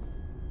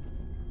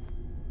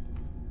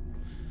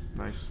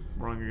 Nice.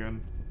 Wrong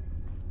again.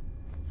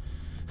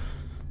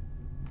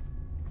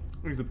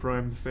 Here's the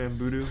prime fam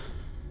voodoo.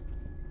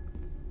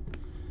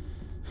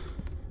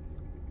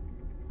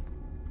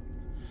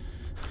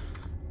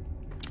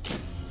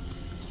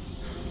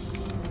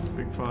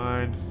 Big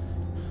find.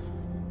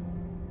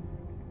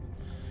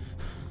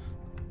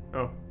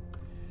 Oh.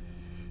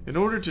 In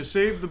order to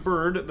save the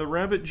bird, the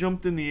rabbit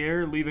jumped in the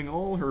air, leaving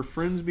all her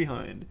friends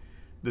behind.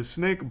 The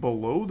snake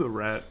below the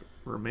rat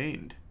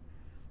remained,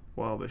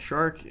 while the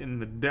shark in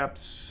the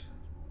depths.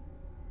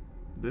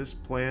 This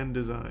plan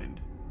designed.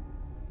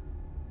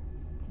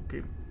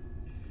 Okay.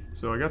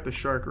 So I got the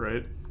shark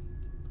right.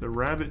 The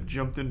rabbit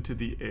jumped into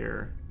the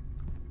air.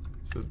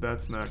 So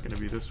that's not going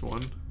to be this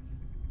one.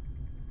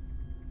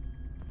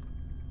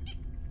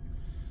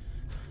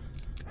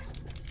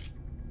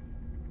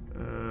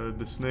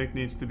 The snake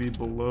needs to be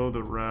below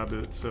the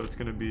rabbit, so it's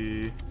going to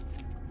be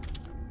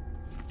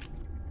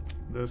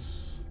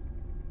this.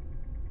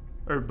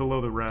 Or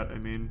below the rat, I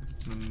mean.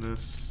 And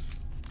this.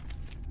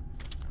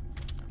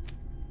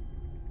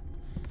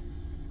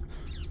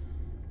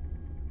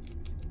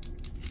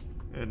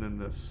 And then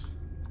this.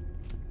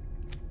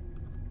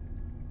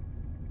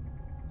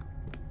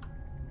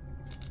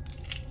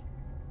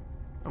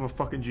 I'm a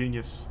fucking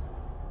genius.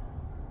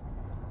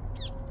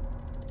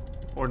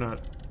 Or not.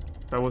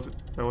 That wasn't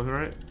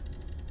right?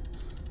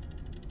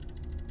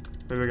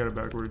 Maybe I got it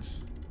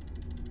backwards.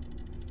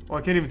 Oh,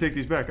 I can't even take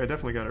these back. I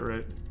definitely got it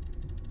right.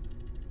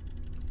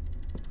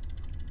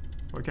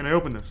 Why can't I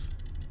open this?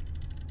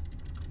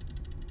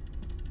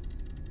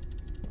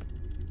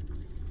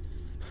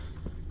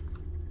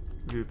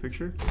 Give you a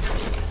picture?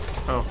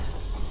 Oh.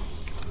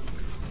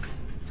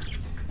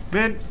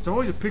 Man, it's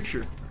always a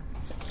picture.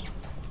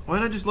 Why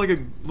not just like a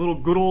little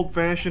good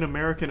old-fashioned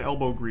American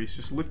elbow grease?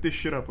 Just lift this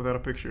shit up without a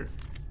picture.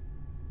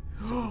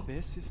 So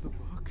this is the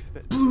book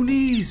that Blue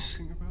Knees!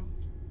 talking about?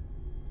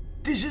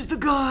 This is the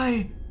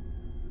guy!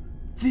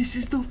 This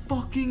is the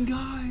fucking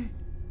guy!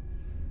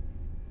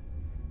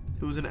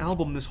 It was an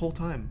album this whole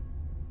time.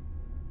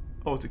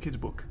 Oh, it's a kid's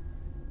book.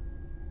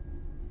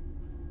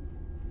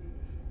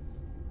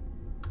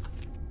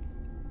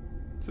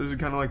 So this is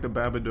kind of like the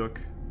Babadook.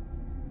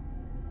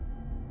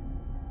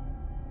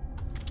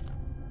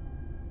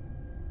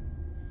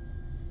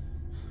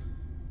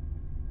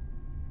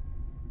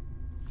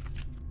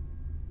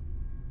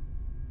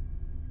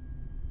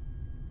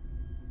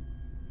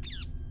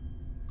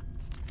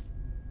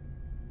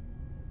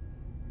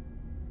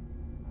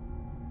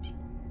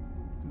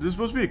 Is this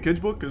supposed to be a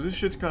kid's book? Because this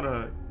shit's kind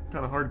of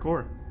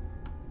hardcore.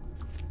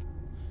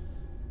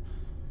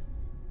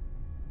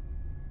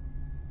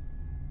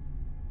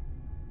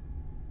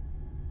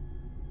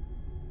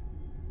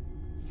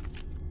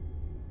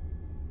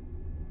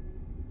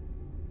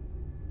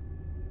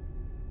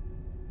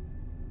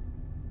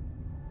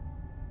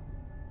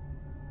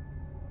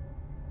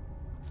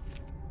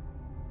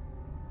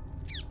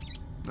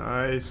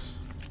 Nice.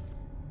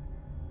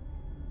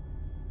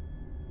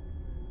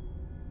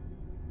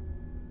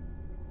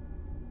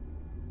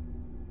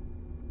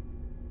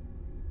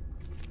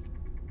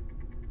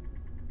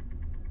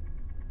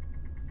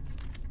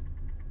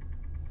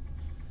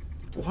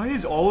 Why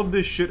is all of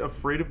this shit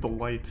afraid of the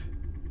light?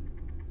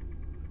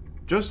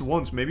 Just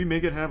once, maybe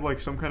make it have like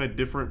some kind of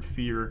different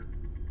fear.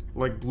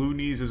 Like Blue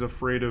Knees is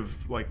afraid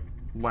of like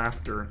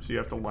laughter, so you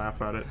have to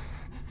laugh at it.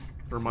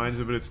 Reminds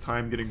of its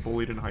time getting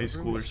bullied in high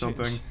school or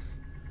something. Change.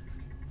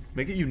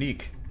 Make it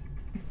unique.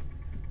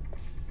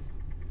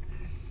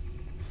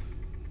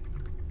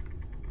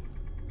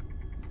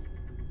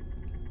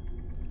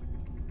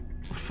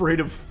 Afraid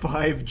of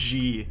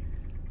 5G.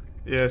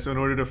 Yeah, so in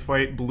order to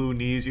fight Blue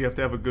Knees, you have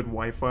to have a good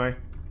Wi-Fi.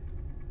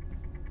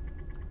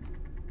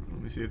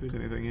 Let me see if there's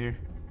anything here.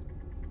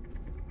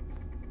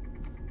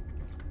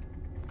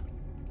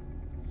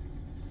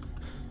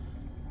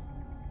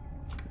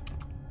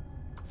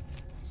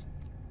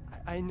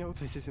 I know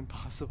this is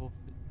impossible,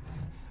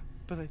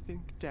 but I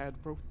think Dad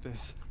wrote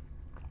this.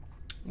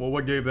 Well,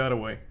 what gave that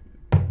away?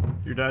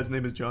 Your dad's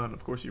name is John.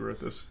 Of course you wrote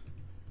this.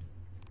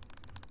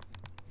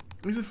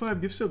 Thanks for the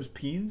 5 gift subs,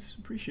 Peens.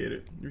 Appreciate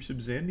it. Your sub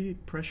Zandy,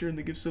 Pressure, and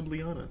the gift sub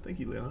Liana. Thank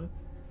you, Liana.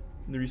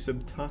 And the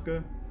resub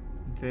Taka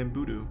and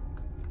Thambudu.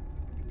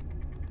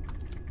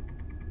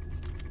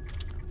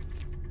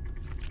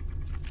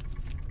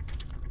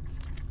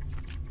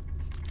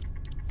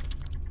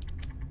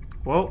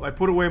 Well, I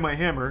put away my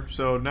hammer,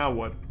 so now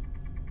what?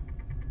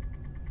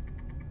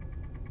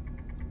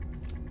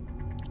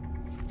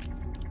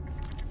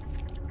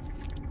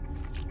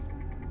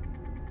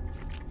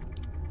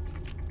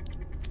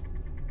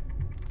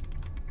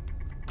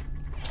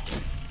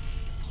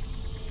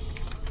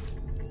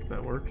 Does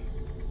that work?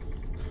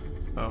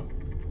 Oh.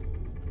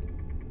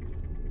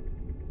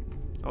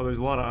 Oh, there's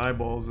a lot of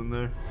eyeballs in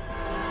there.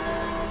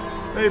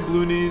 Hey,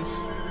 Blue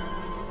Knees.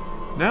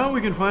 Now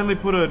we can finally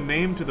put a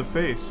name to the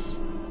face.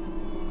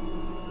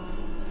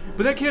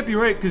 But that can't be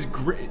right, because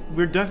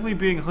we're definitely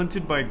being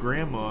hunted by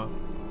Grandma.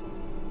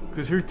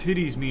 Because her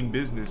titties mean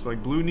business.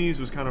 Like, Blue Knees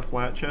was kind of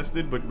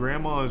flat-chested, but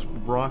Grandma is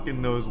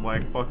rocking those,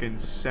 like, fucking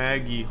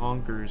saggy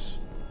honkers.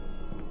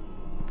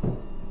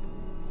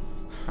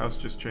 House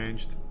just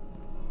changed.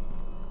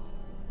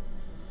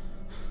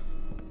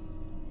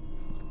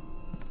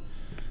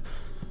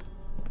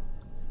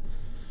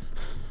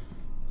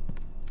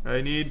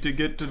 I need to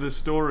get to the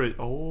storage.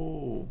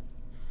 Oh.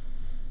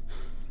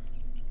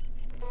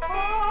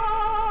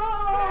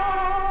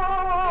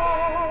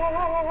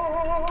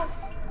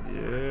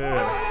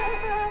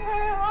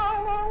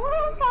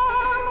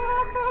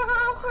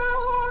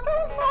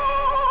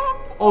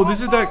 Oh,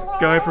 this is that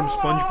guy from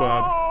SpongeBob.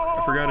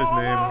 I forgot his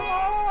name.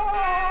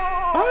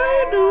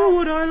 I do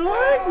what I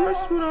like,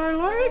 just what I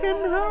like,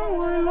 and how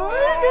I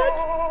like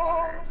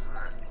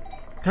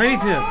it. Tiny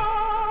Tim.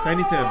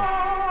 Tiny Tim.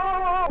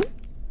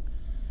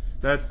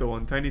 That's the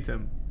one, Tiny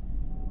Tim.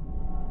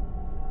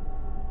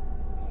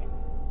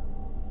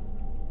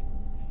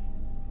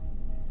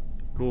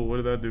 Cool, what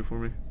did that do for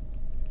me?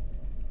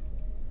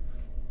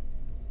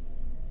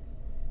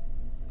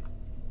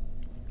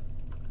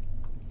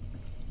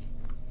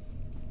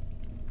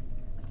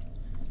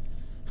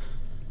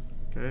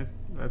 Okay,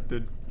 that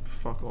did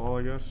fuck all,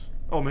 I guess.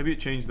 Oh, maybe it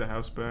changed the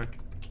house back.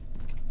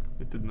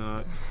 It did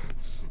not.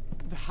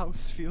 The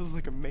house feels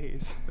like a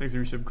maze. Thanks for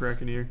your sub,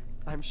 cracking ear.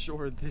 I'm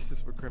sure this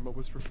is what Grandma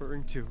was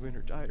referring to in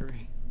her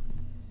diary.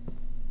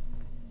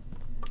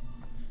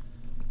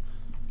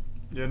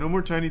 Yeah, no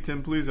more Tiny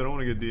Tim, please. I don't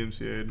want to get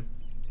DMCA'd.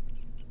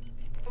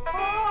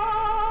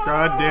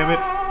 God damn it.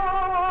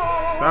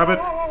 Stop it.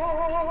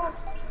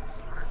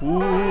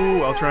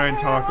 Ooh, I'll try and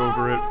talk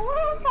over it.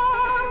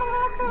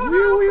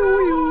 Wee wee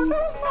wee.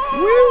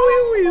 Wee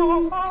wee wee.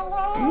 Woo.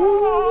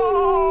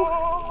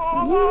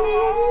 Woo. Woo.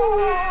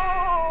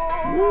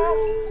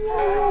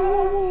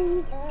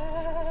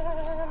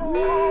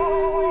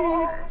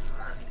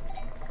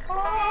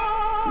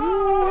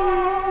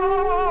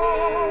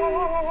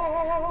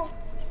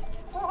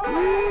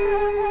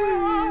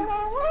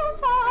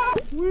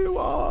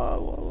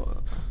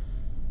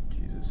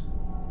 Jesus.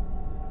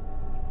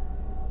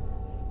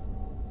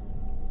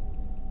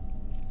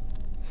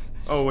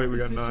 Oh wait, we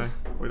got an eye.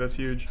 Wait, that's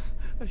huge.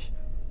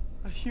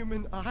 A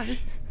human eye?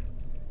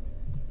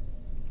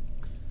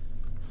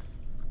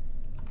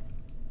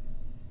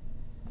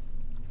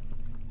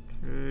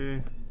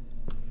 Okay.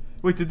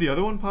 Wait, did the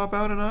other one pop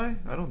out an eye?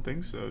 I don't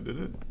think so, did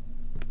it?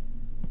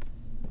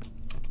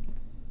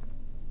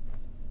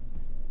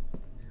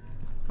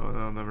 Oh, no,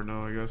 I'll never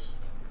know, I guess.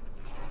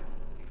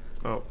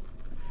 Oh.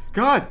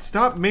 God,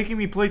 stop making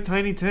me play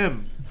Tiny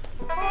Tim.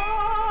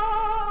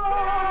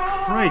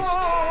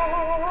 Christ.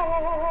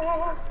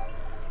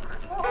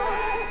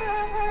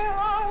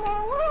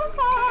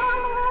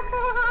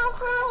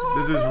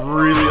 This is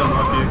really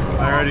unlucky.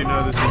 I already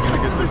know this is gonna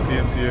get this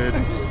DMCA'd.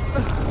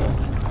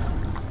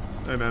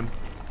 Hey, man.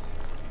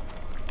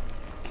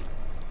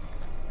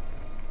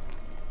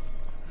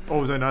 Oh,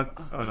 was I not?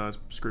 Oh, no, it's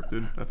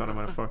scripted. I thought I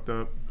might have fucked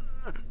up.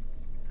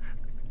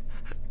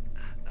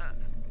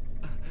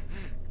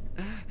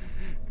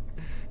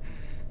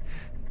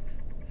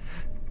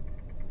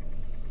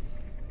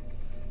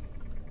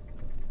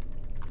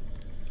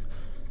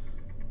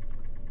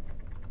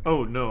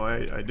 Oh, no,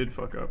 I did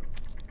fuck up.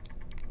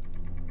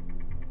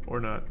 Or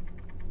not.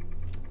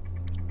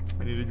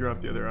 I need to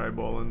drop the other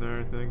eyeball in there,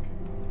 I think.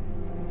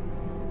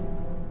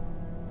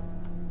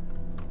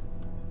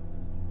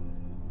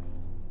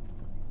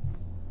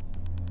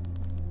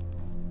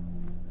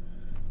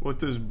 What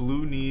does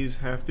Blue Knees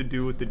have to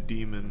do with the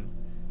demon?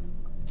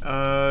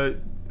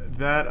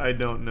 That I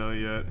don't know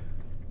yet.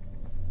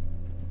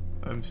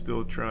 I'm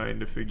still trying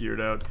to figure it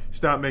out.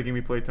 Stop making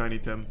me play Tiny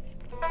Tim.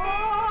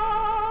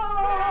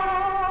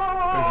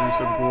 That's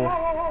so cool.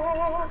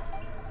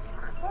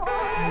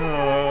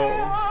 No.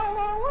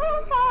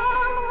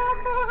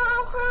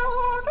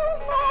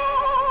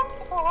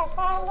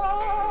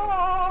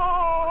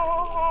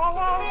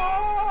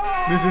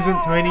 This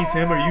isn't Tiny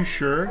Tim, are you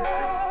sure?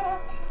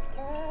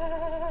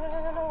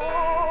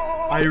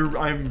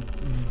 I'm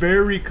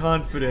very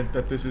confident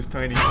that this is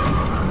Tiny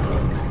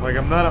Tim. Like,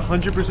 I'm not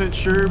 100%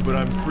 sure, but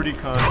I'm pretty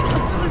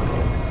confident.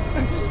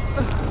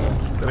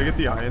 Did I get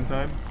the eye in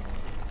time?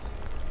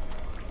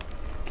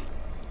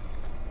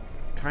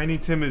 Tiny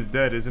Tim is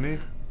dead, isn't he?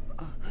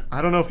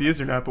 I don't know if he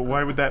is or not, but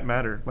why would that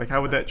matter? Like,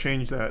 how would that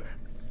change that?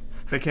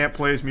 They can't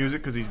play his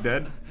music because he's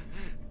dead?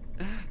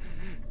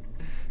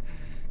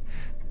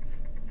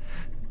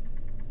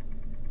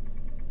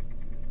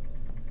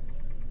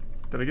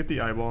 Did I get the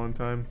eyeball in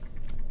time?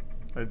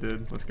 I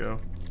did. Let's go.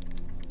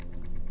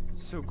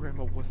 So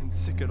Grandma wasn't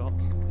sick at all.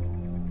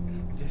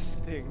 This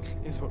thing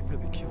is what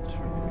really killed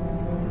her.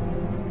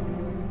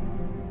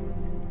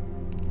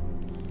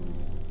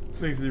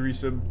 Thanks to the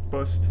resub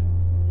bust.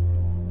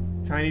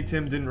 Tiny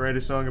Tim didn't write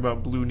a song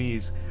about blue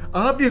knees.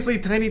 Obviously,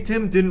 Tiny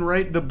Tim didn't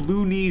write the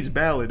Blue Knees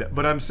ballad,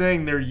 but I'm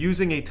saying they're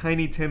using a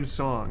Tiny Tim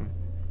song.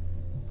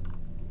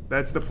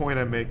 That's the point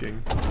I'm making.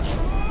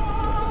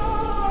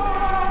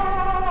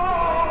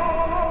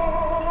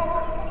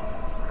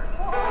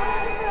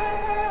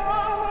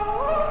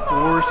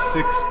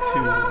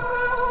 462. Nice.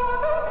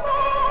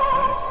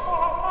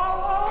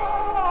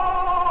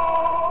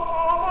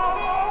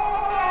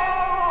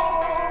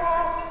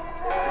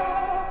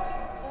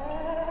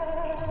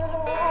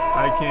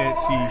 I can't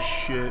see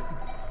shit.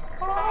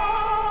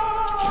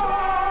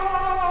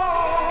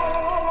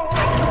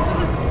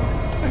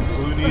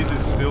 Blue Knees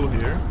is still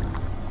here.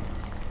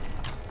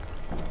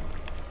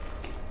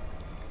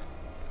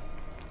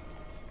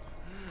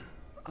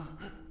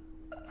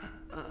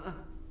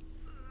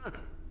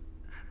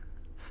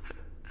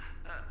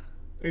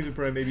 Thanks for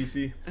Prime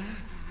ABC.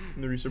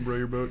 And the resub bro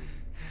your boat.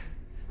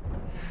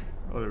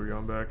 Oh, there we go,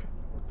 I'm back.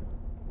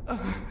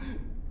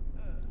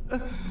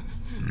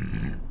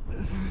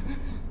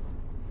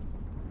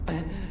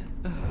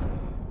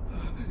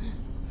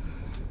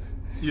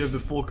 You have the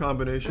full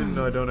combination?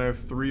 No, I don't. I have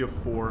 3 of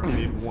 4. I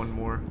need 1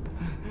 more.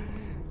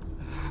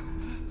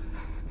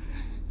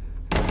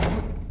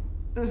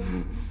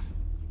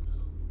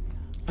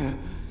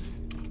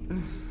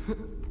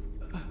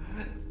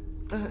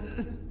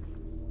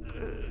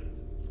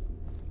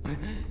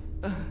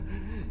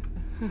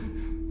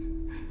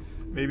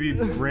 Maybe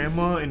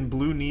Grandma and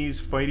Blue Knees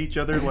fight each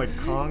other like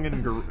Kong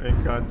and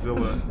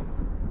Godzilla.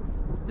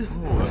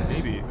 Oh,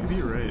 maybe. Maybe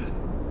you're right.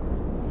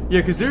 Yeah,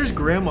 because there's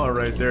Grandma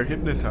right there,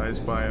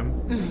 hypnotized by him.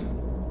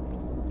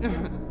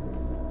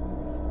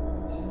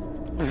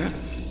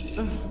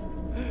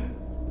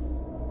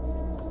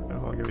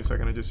 Oh, I'll give you a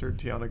second. I just heard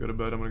Tiana go to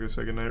bed. I'm gonna go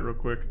say goodnight real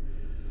quick.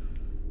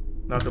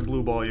 Not to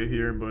blue ball you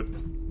here, but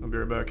I'll be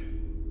right back.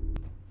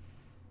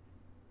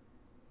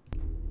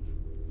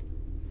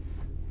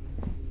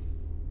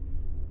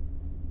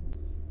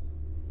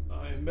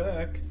 I'm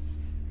back.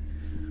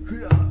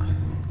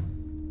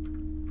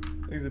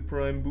 Exit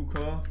Prime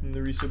Buka from the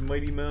resub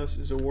Mighty Mouse,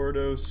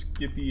 Zawardo,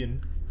 Skippy,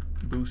 and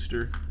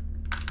Booster.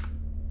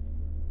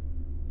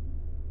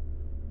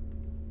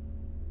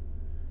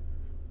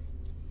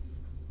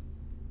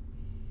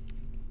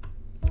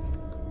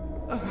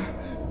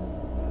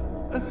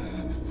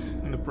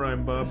 And the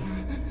Prime Bob.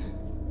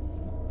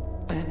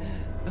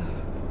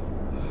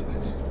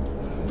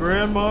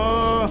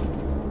 Grandma!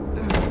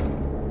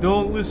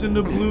 Don't listen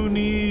to Blue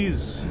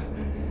Knees!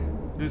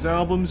 His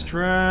album's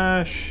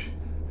trash!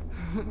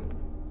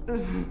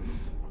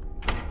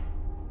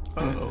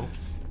 Uh-oh.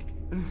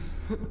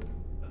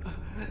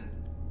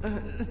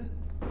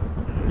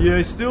 Yeah,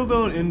 I still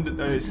don't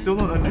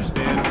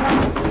understand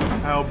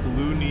how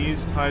Blue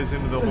Knees ties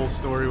into the whole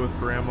story with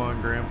Grandma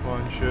and Grandpa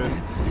and shit.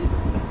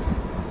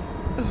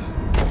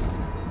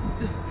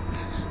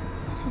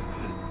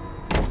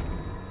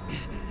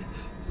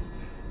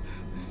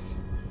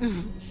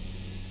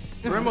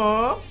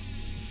 Grandma!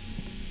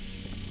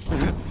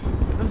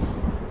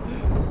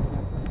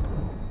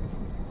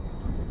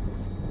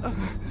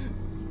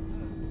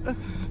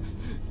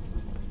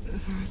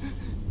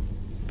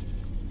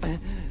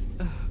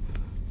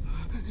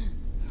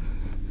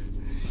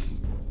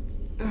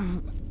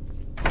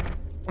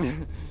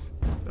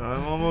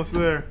 I'm almost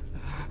there.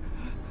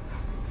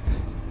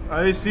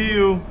 I see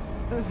you.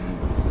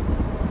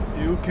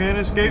 You can't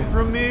escape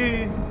from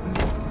me.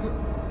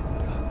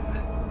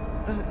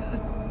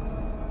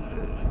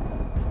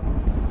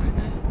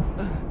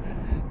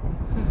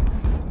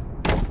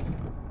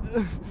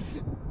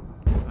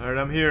 Alright,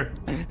 I'm here.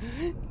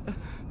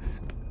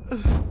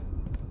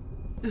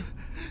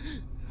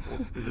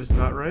 Is this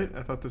not right?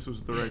 I thought this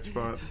was the right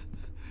spot.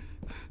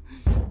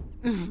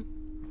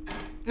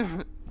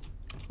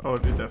 Oh,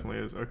 it definitely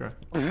is. Okay.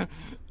 I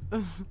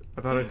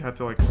thought I'd have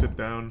to, like, sit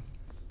down.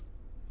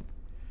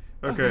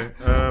 Okay,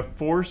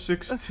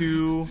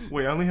 462...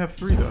 Wait, I only have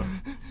 3, though.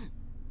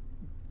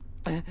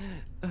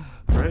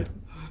 Right?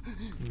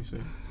 Let me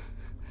see.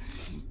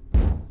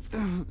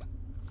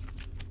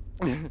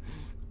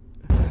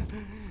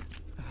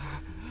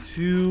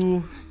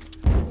 Two...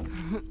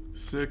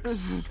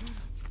 6...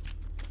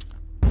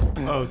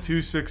 Oh,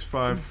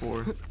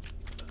 2654.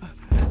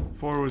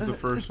 4 was the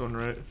first one,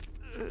 right?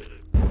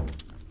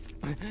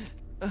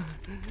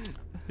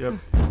 Yep.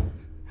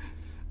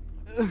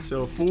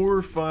 So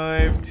 4,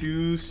 5,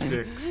 2,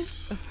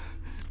 6.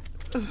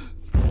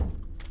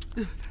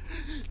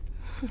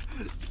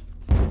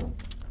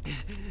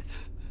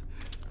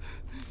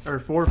 Or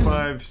 4,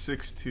 5,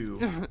 6, 2.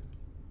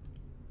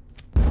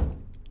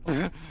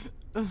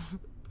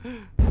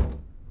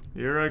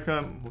 Here I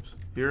come. Whoops.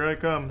 Here I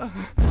come.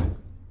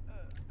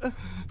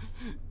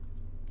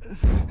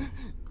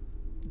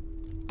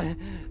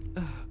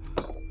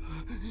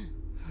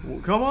 Well,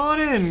 come on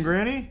in,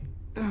 Granny.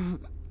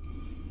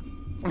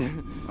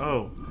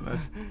 Oh,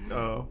 that's...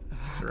 Oh,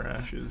 it's her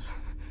ashes.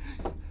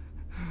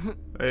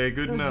 Hey,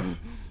 good enough.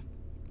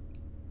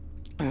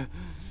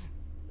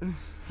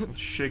 Let's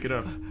shake it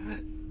up.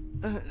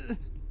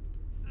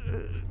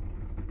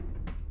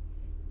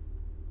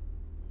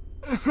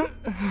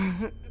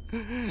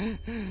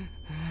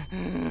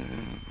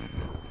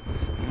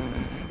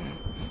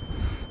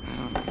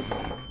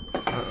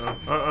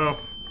 Uh-oh.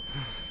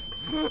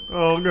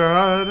 Oh,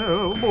 God.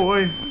 Oh,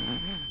 boy.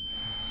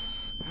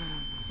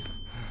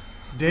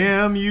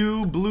 Damn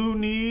you, blue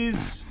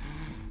knees.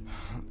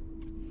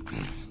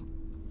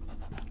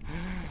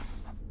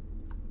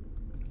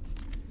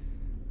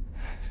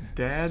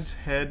 Dad's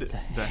head,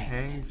 the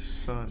hanged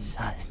son.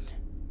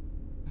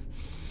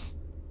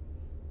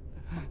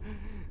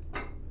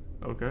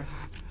 Okay.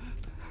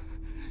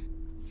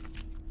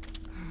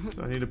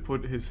 So I need to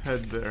put his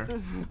head there.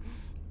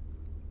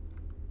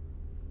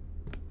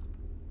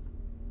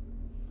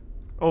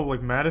 Oh,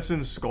 like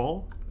Madison's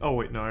skull? Oh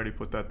wait, no, I already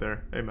put that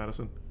there. Hey,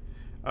 Madison.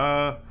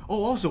 Oh,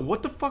 also,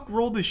 what the fuck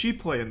role does she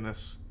play in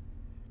this?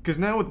 Because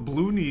now with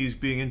Blue Knees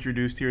being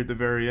introduced here at the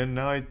very end,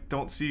 now I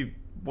don't see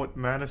what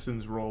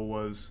Madison's role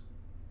was.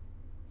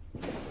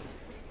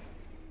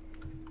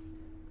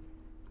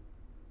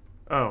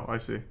 Oh, I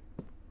see.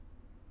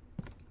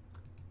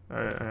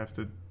 I have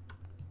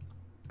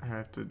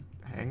to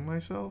hang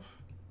myself?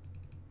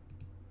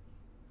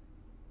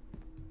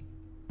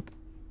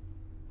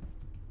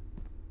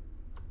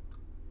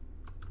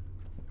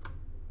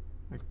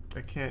 I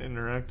can't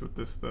interact with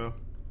this though.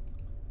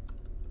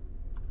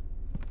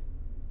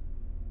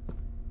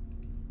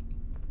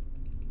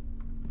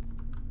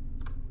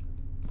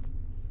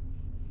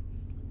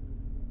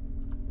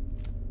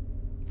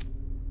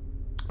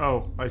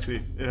 Oh, I see.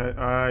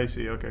 I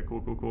see. Okay,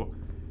 cool, cool, cool.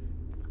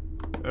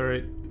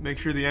 Alright, make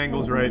sure the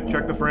angle's right.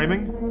 Check the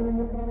framing.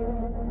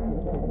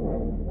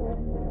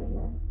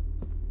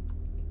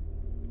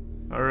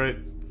 Alright,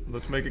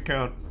 let's make it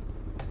count.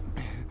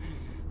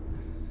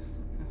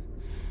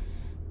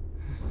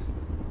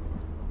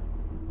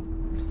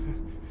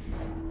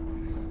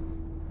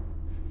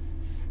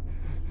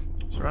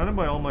 Surrounded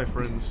by all my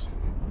friends.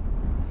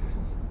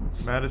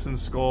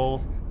 Madison's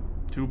skull,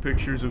 2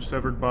 pictures of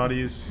severed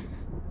bodies,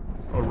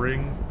 a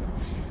ring,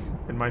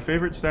 and my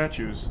favorite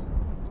statues.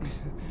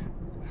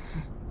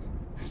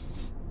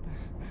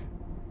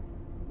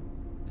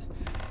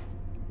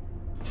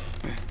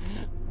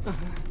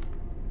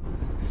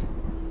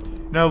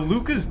 Now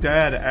Luca's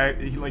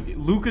dad,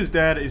 Luca's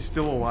dad is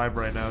still alive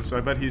right now, so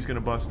I bet he's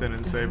gonna bust in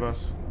and save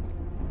us.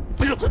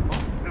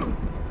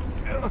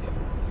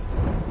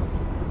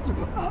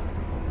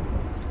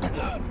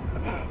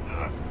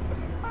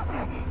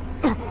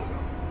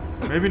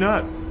 Maybe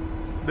not.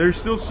 There's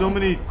still so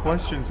many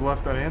questions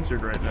left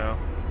unanswered right now.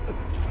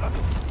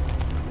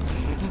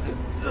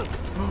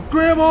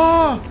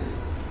 Grandma!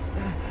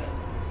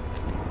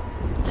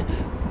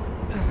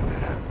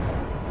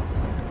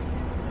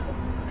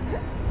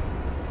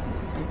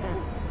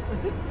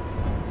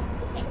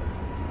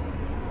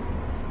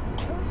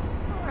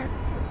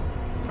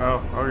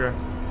 Oh, okay.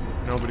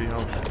 Nobody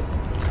helped.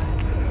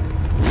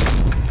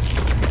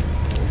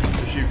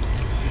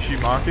 Is she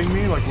mocking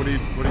me? Like, what is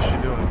she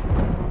doing?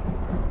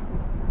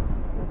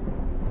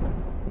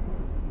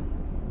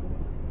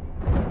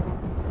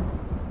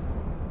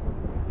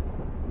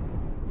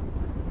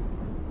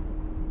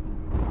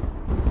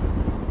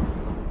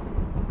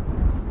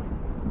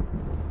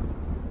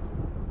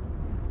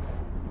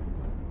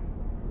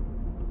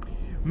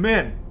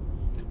 Man,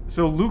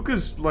 so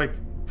Luca's, like,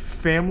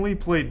 family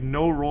played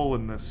no role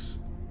in this.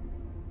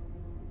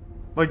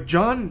 Like,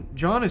 John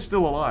is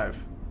still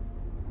alive.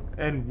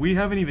 And we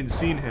haven't even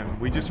seen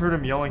him. We just heard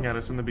him yelling at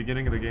us in the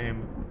beginning of the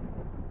game.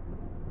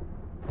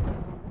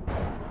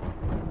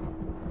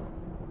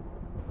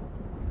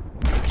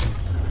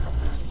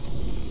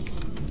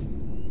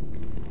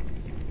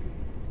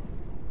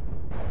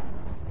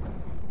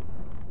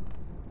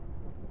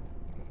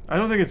 I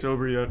don't think it's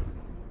over yet.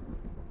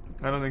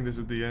 I don't think this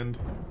is the end.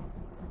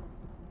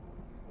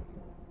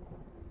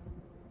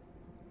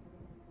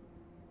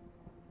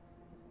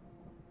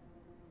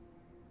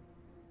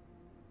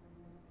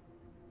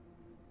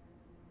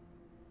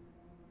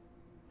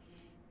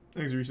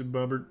 Thanks, Risa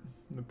Bobbert,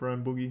 the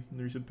Prime Boogie,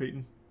 and Risa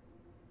Payton.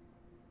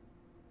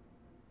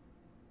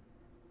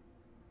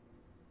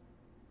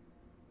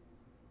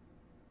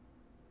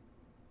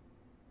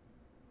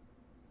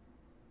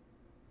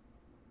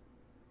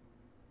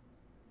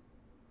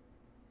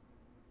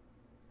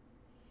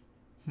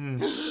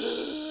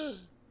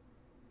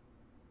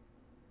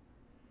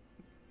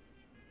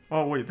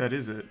 Oh, wait, that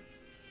is it.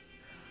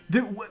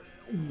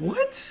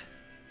 What?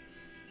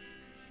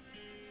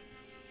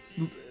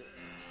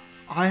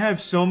 I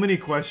have so many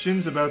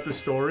questions about the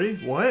story.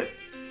 What?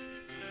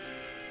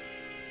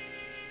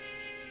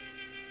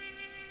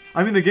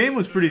 I mean, the game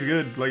was pretty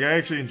good. Like, I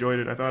actually enjoyed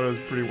it. I thought it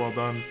was pretty well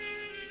done.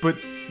 But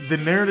the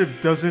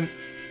narrative doesn't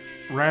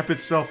wrap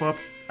itself up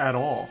at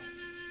all.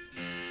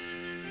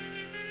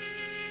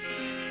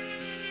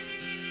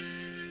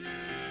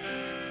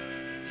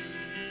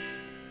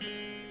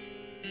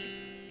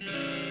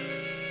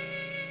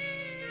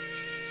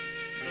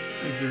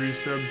 There's the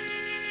resub.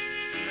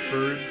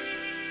 Birds.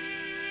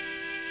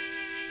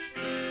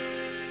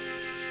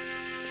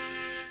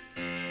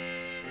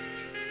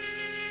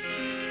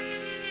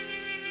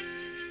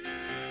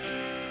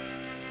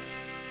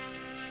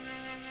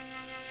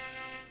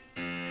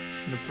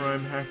 The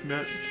Prime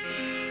Hacknet.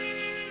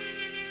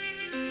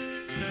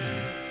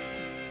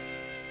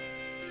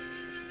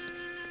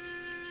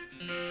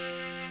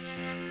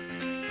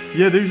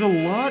 Yeah, there's a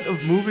lot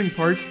of moving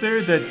parts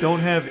there that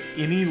don't have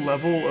any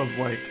level of,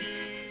 like,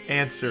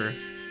 answer.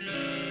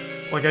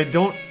 Like, I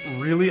don't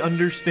really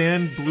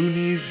understand Blue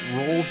Knee's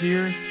role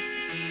here.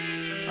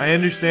 I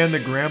understand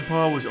that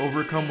Grandpa was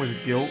overcome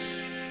with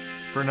guilt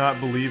for not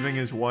believing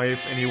his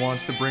wife, and he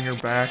wants to bring her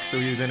back, so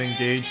he then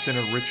engaged in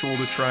a ritual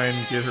to try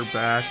and get her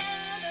back.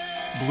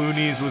 Blue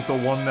Knees was the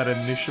one that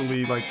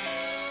initially, like,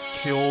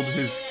 killed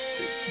his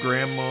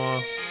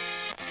grandma.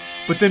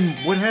 But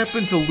then, what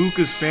happened to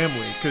Luca's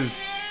family?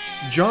 Because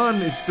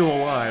John is still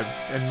alive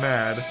and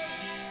mad.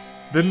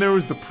 Then there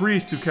was the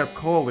priest who kept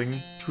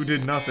calling, who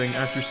did nothing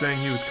after saying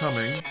he was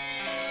coming.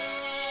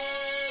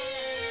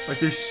 Like,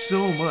 there's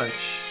so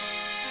much.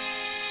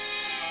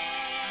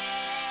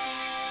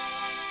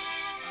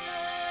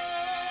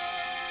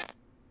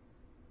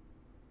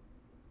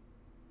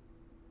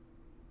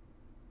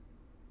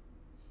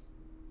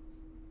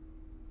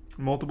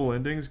 Multiple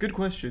endings? Good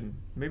question.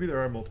 Maybe there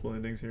are multiple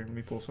endings here. Let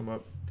me pull some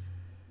up.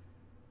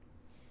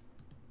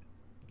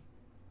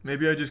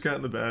 Maybe I just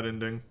got the bad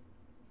ending.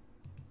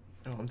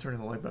 Oh, I'm turning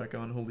the light back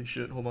on. Holy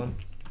shit. Hold on.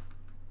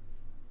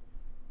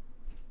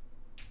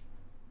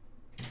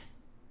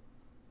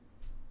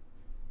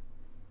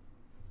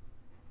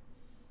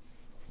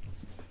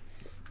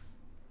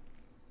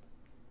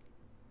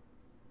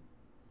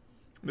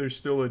 There's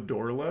still a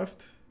door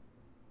left?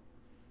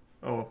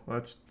 Oh,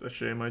 that's a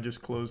shame. I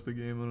just closed the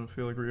game. I don't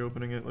feel like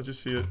reopening it. Let's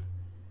just see it.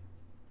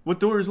 What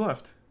door is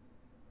left?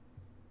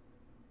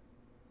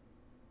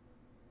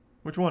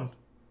 Which one?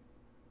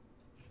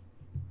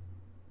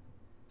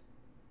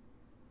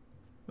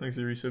 Thanks,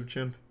 the resub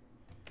chimp.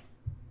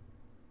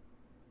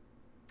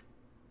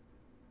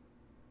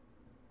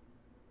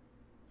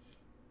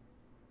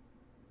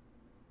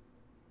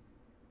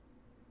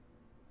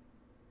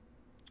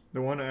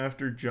 The one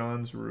after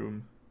John's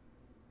room.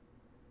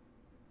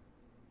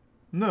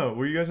 No,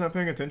 were you guys not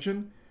paying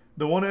attention?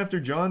 The one after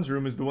John's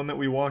room is the one that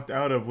we walked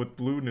out of with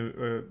Blue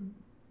Knees.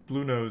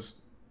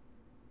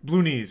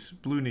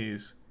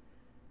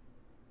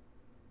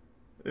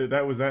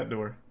 That was that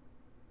door.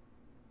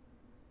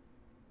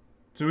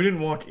 So we didn't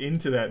walk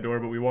into that door,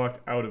 but we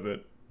walked out of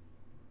it.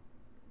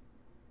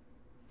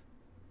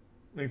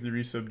 Thanks to the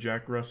resub,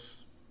 Jack Russ.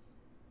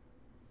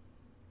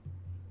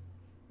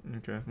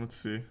 Okay, let's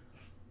see.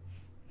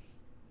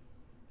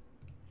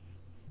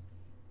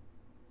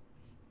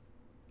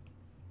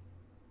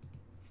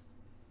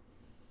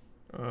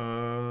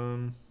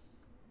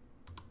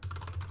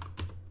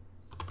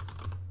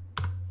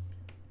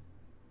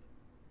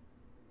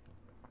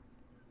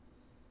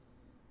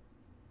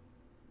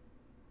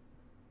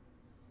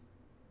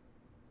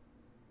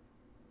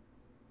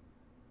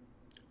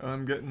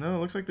 I'm getting no. It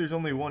looks like there's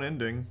only one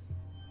ending.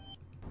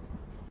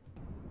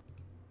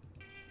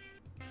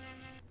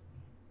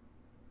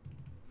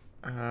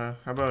 How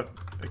about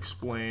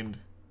explained?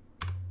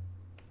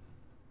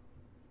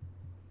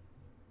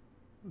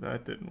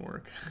 That didn't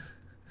work.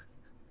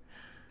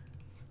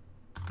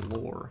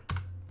 Lore.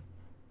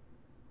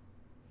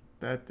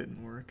 That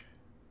didn't work.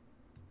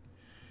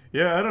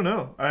 Yeah, I don't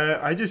know.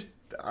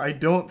 I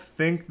don't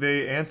think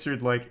they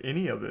answered, like,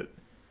 any of it.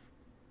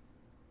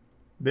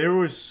 There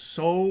was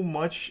so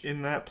much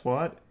in that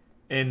plot,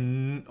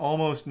 and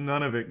almost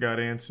none of it got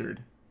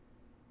answered.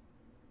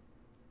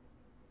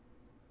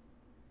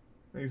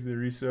 Thanks to the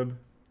resub.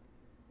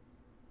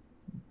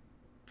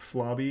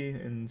 Flobby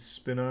and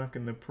Spinnock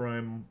and the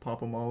Prime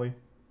Papa Molly.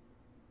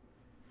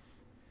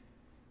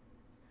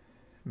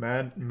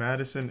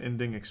 MADiSON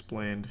ending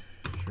explained.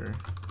 Sure.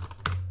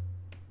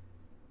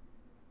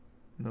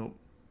 Nope.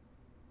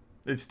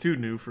 It's too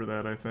new for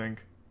that, I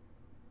think.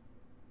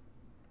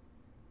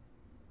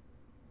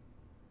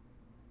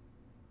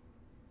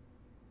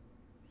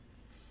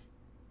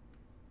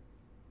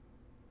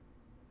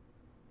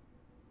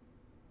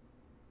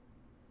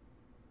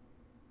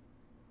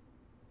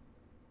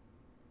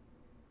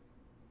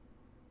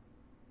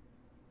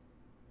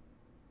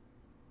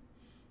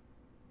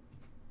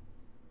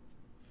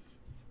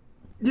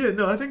 Yeah,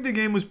 no, I think the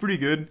game was pretty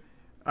good.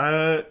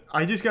 I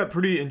just got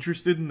pretty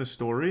interested in the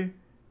story,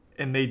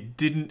 and they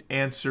didn't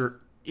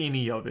answer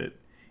any of it.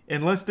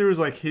 Unless there was,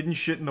 like, hidden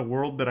shit in the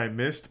world that I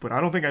missed, but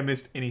I don't think I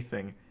missed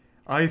anything.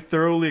 I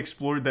thoroughly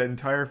explored that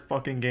entire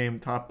fucking game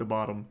top to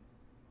bottom.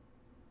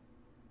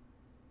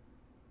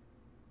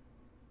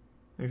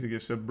 Thanks to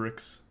give sub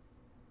bricks.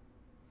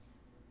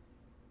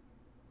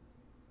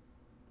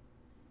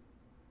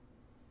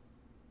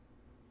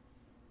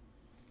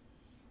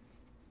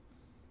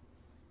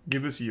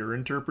 Give us your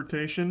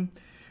interpretation.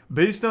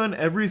 Based on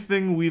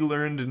everything we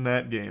learned in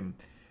that game,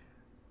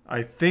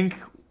 I think,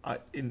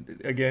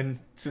 again,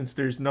 since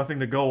there's nothing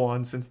to go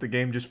on, since the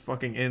game just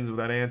fucking ends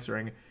without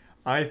answering,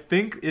 I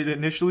think it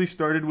initially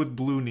started with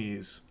Blue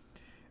Knees.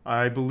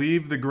 I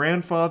believe the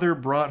grandfather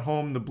brought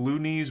home the Blue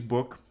Knees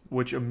book,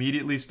 which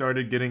immediately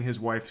started getting his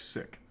wife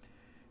sick.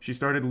 She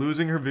started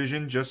losing her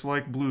vision just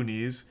like Blue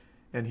Knees,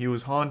 and he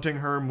was haunting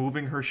her,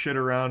 moving her shit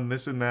around,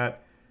 this and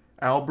that.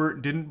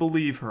 Albert didn't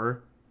believe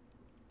her.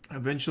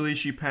 Eventually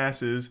she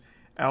passes.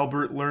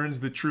 Albert learns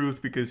the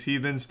truth because he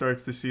then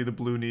starts to see the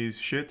Blue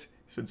Knees shit,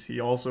 since he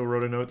also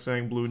wrote a note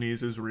saying Blue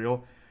Knees is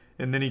real.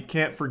 And then he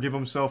can't forgive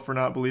himself for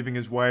not believing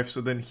his wife, so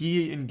then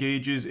he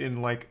engages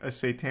in like a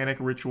satanic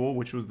ritual,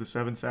 which was the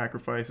 7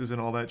 sacrifices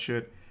and all that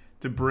shit,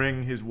 to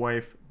bring his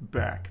wife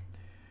back.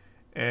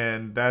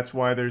 And that's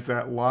why there's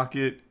that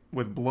locket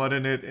with blood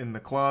in it in the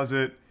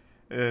closet,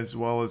 as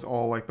well as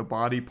all like the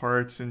body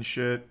parts and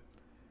shit.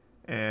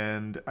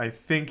 And I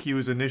think he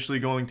was initially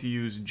going to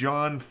use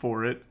John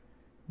for it,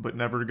 but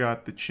never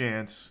got the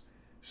chance.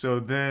 So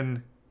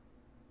then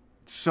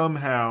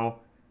somehow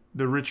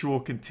the ritual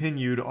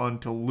continued on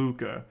to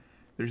Luca.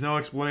 There's no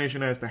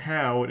explanation as to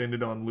how it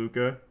ended on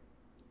Luca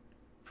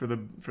for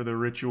the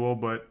ritual,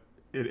 but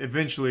it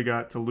eventually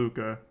got to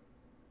Luca.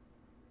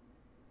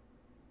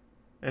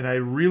 And I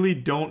really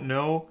don't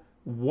know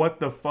what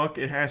the fuck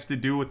it has to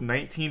do with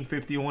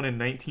 1951 and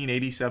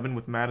 1987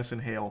 with Madison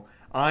Hale.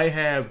 I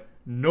have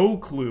no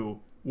clue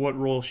what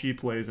role she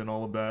plays in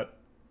all of that.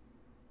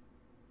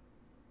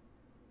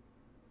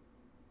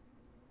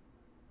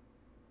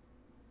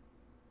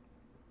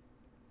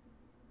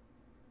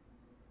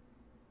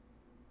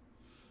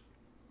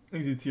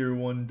 He's a tier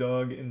 1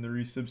 dog in the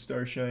resub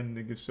Starshine and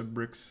they give sub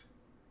bricks.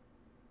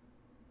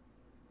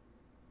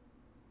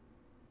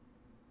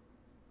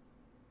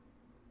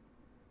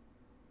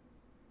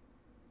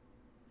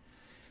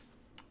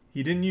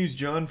 He didn't use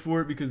John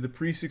for it because the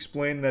priest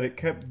explained that it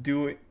kept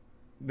doing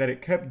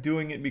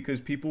it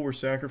because people were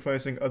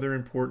sacrificing other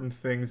important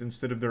things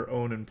instead of their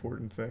own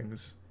important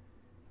things.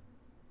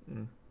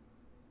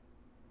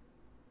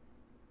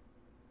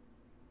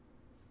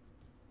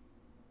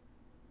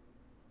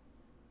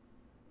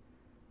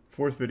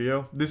 Fourth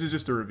video. This is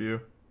just a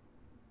review.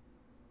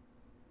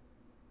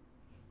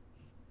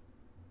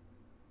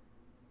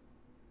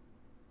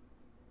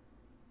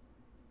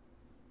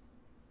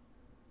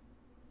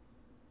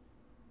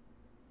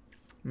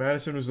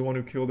 Madison was the one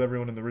who killed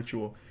everyone in the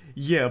ritual.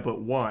 Yeah,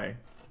 but why?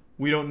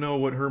 We don't know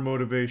what her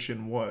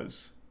motivation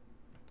was.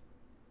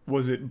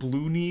 Was it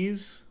Blue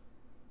Knees?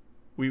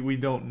 We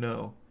don't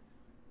know.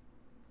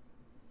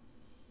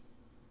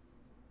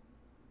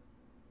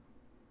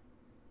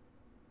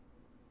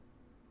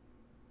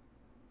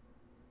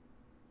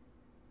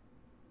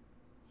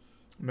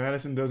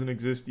 Madison doesn't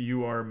exist,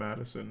 you are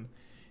Madison.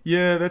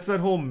 Yeah, that's that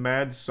whole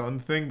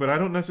MADiSON thing, but I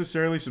don't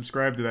necessarily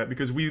subscribe to that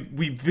because we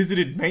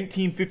visited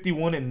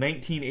 1951 and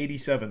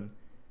 1987.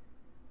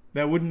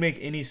 That wouldn't make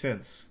any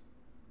sense.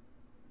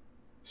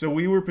 So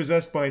we were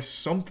possessed by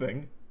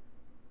something.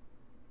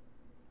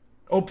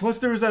 Oh, plus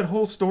there was that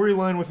whole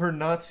storyline with her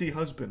Nazi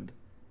husband.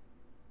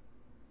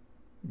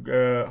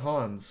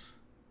 Hans.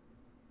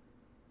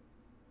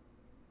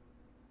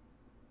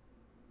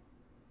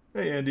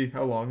 Hey Andy,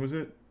 how long was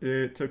it?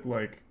 It took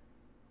like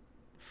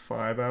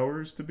 5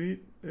 hours to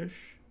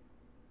beat-ish.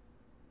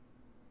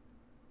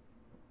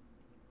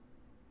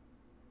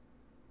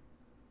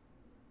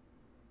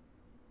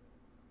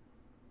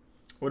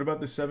 What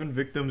about the 7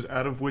 victims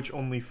out of which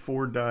only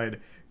 4 died?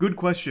 Good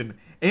question.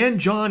 And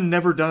John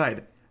never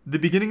died. The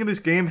beginning of this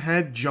game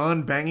had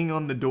John banging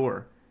on the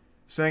door,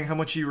 saying how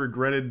much he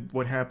regretted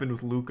what happened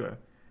with Luca.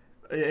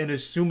 And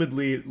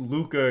assumedly,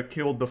 Luca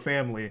killed the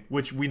family,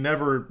 which we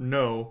never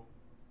know,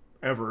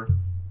 ever.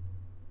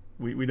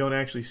 We don't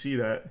actually see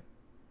that.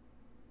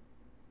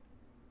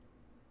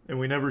 And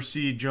we never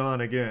see John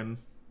again.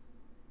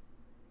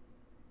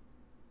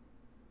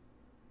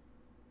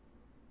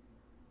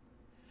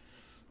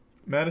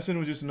 Madison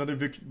was just another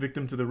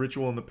victim to the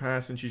ritual in the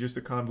past, and she's just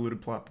a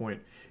convoluted plot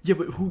point. Yeah,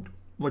 but who...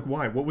 Like,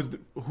 why?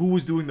 Who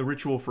was doing the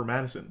ritual for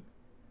Madison?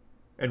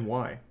 And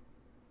why?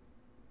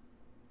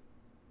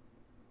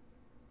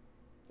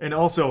 And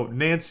also,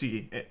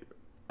 Nancy,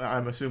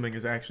 I'm assuming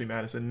is actually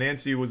Madison.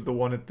 Nancy was the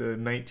one at the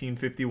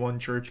 1951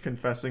 church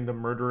confessing to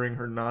murdering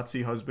her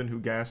Nazi husband who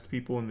gassed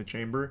people in the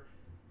chamber.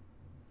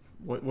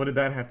 What did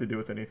that have to do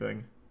with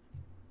anything?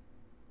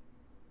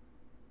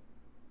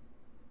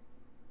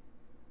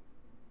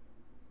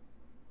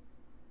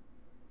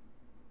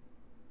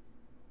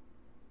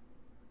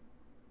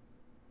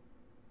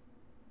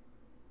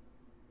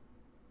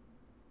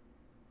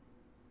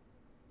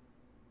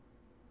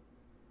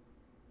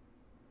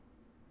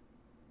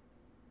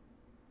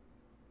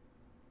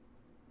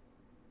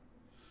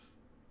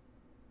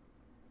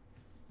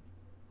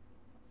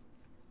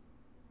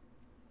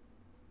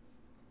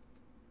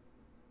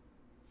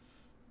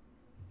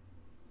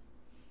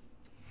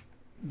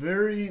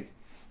 Very...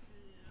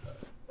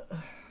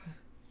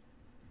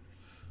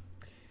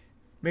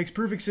 Makes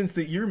perfect sense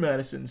that you're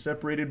Madison,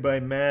 separated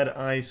by Mad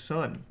Eye's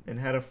son, and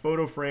had a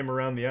photo frame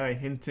around the eye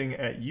hinting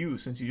at you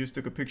since you just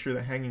took a picture of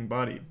the hanging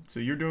body.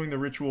 So you're doing the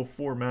ritual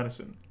for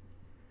Madison.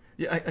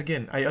 Yeah,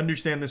 again, I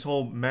understand this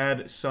whole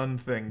Mad Son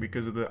thing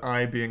because of the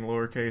I being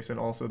lowercase and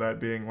also that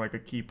being like a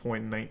key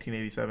point in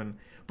 1987.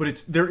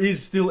 But there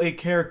is still a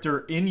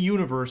character in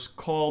universe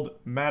called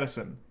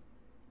Madison.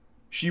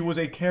 She was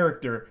a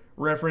character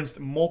referenced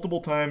multiple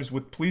times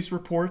with police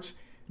reports,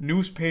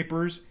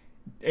 newspapers,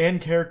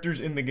 and characters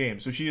in the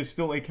game. So she is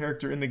still a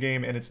character in the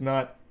game, and it's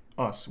not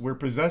us. We're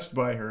possessed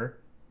by her,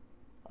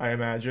 I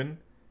imagine.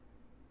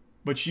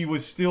 But she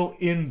was still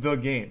in the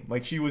game.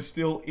 Like, she was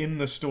still in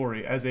the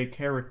story as a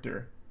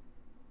character.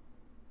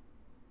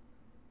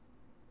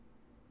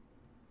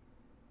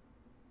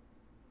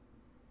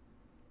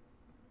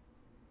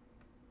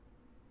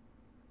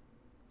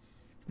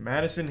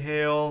 Madison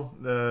Hale,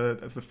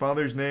 if the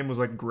father's name was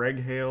like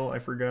Greg Hale, I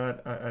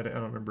forgot. I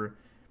don't remember.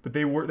 But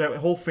that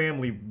whole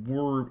family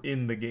were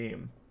in the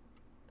game.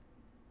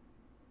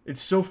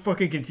 It's so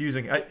fucking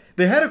confusing.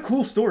 They had a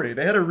cool story.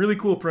 They had a really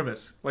cool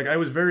premise. Like, I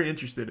was very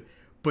interested.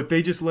 But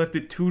they just left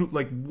it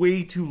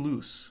way too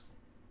loose.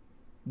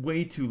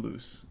 Way too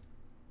loose.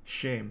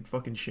 Shame.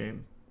 Fucking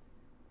shame.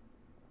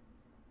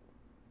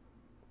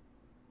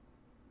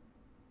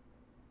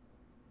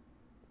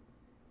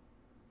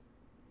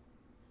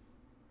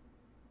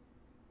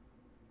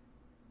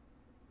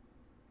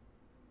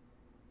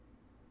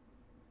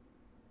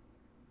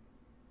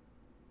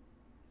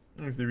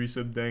 There's the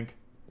resub dank.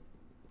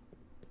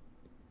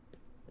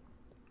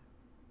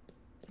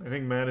 I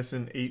think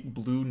Madison ate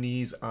Blue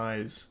Knee's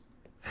eyes.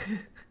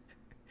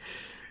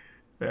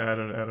 Yeah, I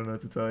don't know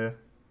what to tell you.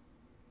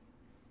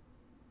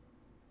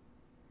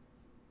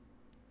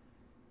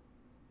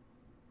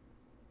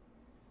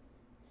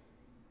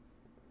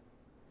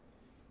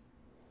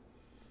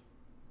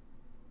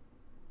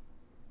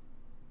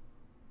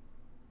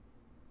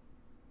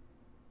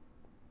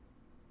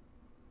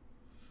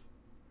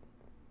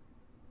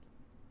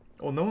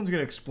 Oh, no one's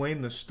gonna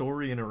explain the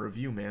story in a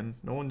review, man.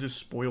 No one just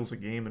spoils a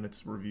game in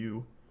its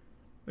review.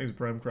 Thanks,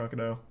 Prime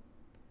Crocodile.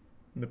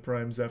 And the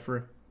Prime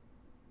Zephyr.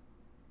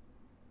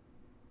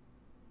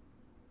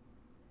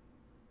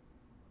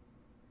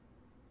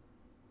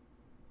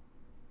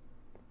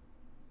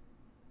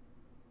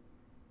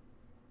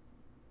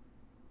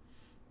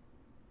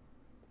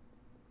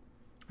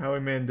 Howie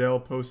Mandel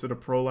posted a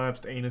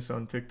prolapsed anus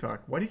on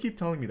TikTok. Why do you keep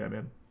telling me that,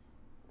 man?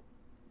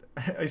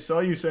 I saw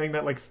you saying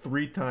that like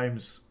 3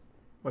 times.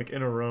 Like,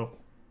 in a row.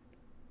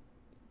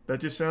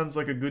 That just sounds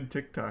like a good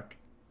TikTok.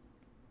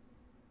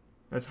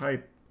 That's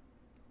hype.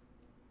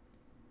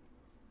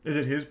 Is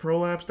it his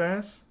prolapsed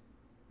ass?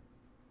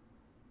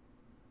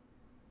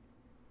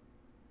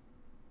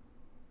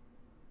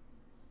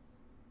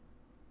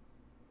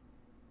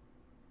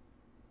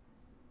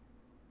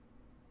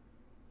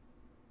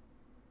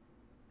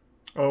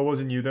 Oh, it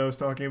wasn't you that was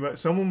talking about it?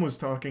 Someone was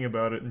talking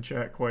about it in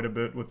chat quite a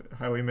bit with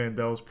Howie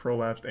Mandel's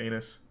prolapsed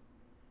anus.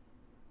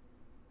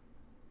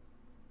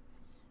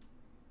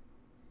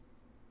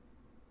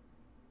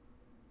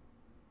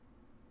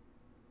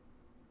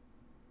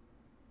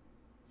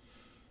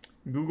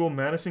 Google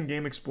Madison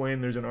Game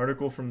Explained. There's an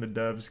article from the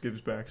devs,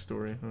 gives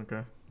backstory.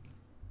 Okay.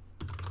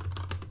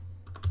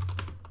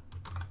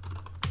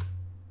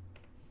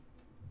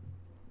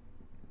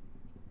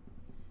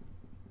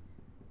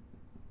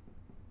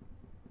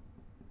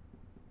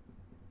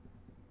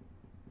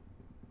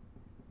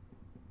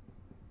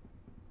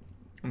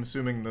 I'm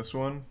assuming this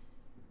one.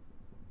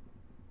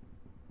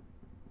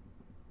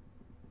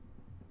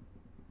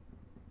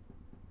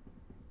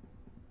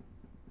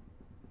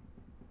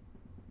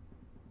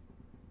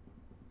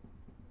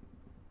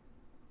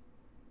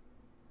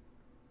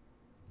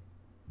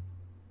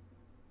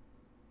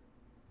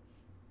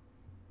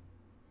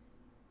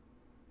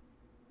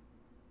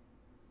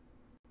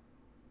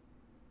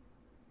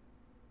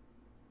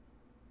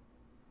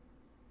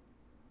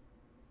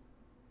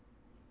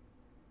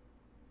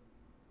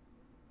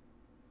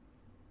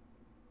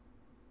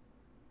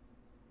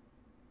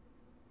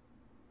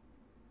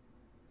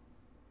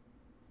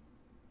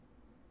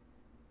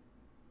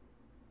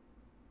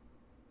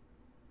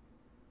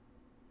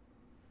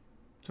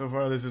 So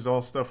far, this is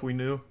all stuff we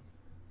knew.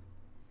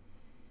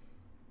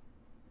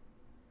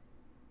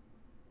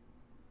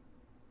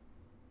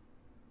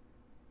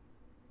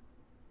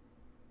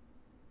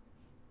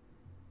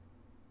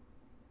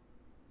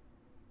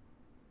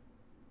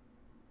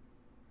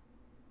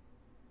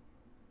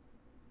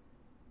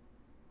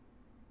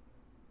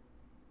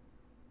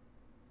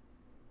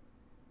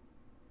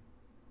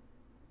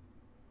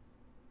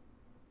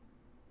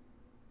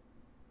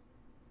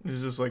 This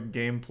is just like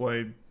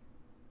gameplay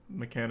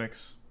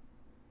mechanics.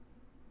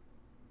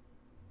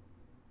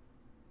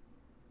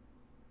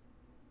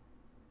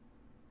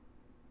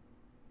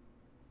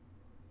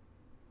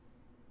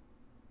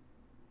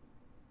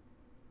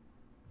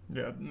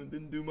 Yeah, it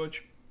didn't do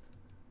much.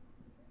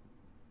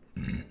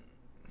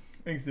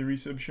 Thanks to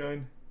resub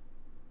Shine.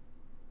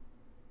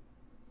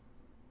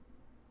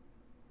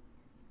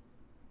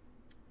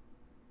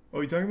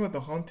 Oh, you talking about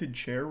the haunted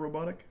chair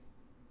robotic?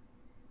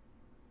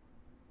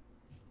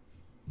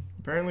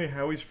 Apparently,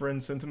 Howie's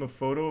friend sent him a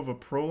photo of a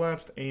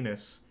prolapsed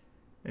anus,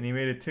 and he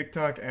made a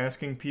TikTok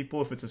asking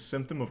people if it's a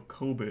symptom of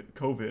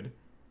COVID.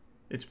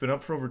 It's been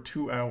up for over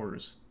 2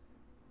 hours.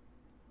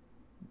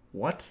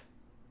 What?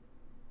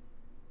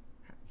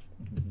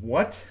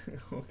 What?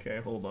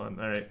 Okay, hold on.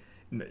 All right.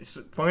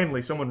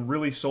 Finally, someone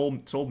really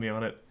sold me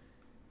on it.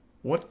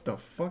 What the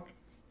fuck?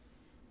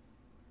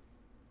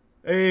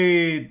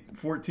 Hey,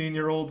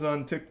 14-year-olds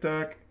on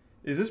TikTok.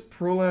 Is this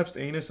prolapsed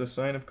anus a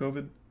sign of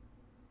COVID?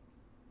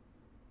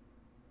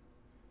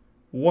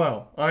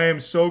 Wow, I am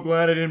so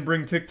glad I didn't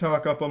bring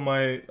TikTok up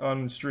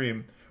on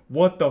stream.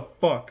 What the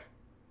fuck?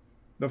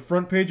 The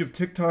front page of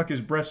TikTok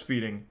is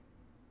breastfeeding.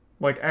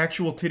 Like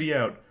actual titty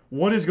out.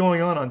 What is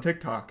going on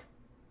TikTok?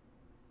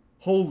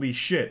 Holy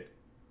shit.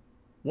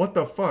 What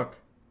the fuck?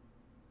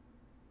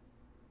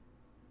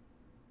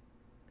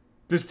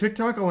 Does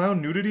TikTok allow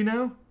nudity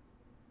now?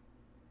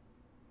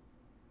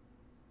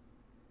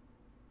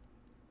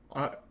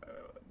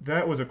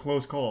 That was a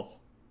close call.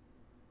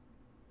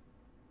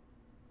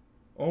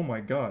 Oh my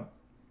god.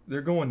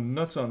 They're going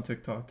nuts on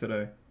TikTok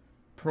today.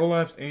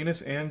 Prolapsed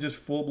anus and just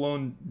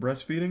full-blown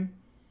breastfeeding?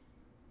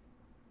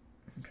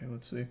 Okay,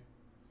 let's see.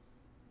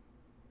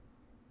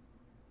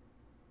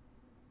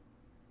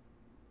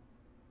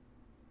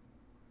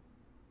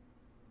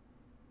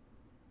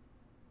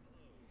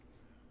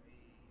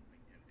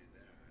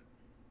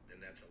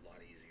 That's a lot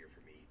easier for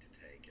me to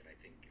take, and I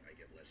think I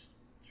get less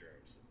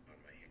germs on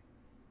my hand.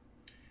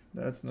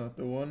 That's not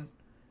the one.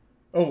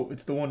 Oh,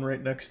 it's the one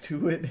right next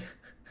to it.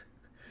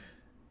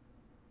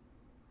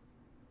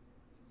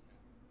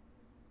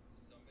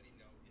 Somebody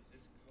know, is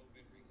this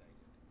COVID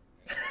related?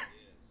 And if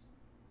it is,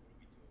 what do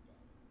we do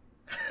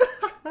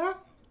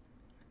about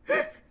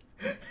it?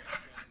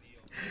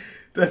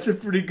 That's a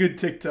pretty good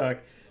TikTok.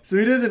 So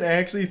he doesn't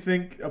actually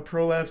think a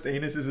prolapsed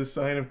anus is a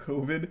sign of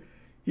COVID.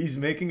 He's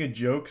making a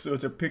joke, so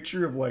it's a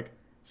picture of, like,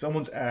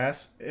 someone's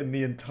ass, and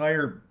the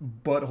entire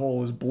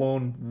butthole is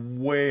blown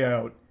way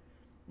out.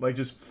 Like,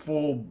 just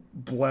full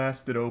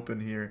blasted open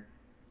here.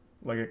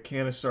 Like a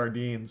can of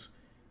sardines.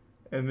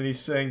 And then he's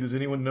saying, does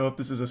anyone know if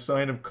this is a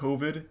sign of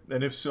COVID?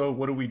 And if so,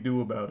 what do we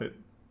do about it?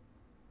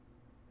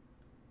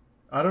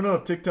 I don't know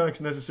if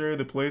TikTok's necessarily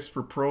the place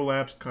for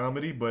prolapsed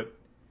comedy, but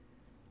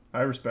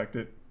I respect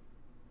it.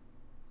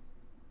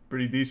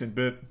 Pretty decent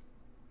bit.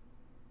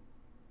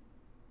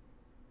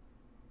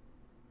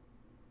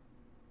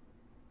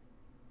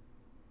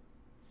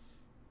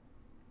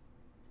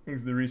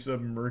 Thanks the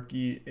resub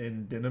Murky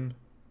and Denim.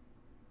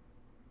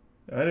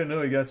 I didn't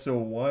know he got so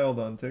wild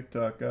on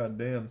TikTok, god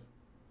damn.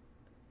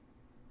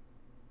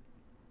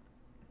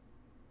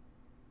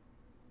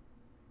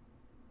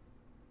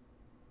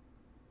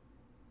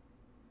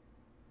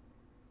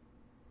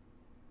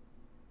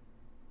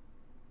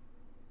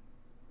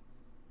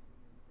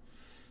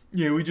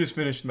 Yeah, we just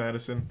finished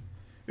MADiSON.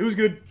 It was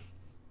good.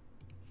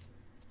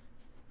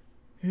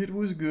 It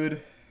was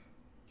good.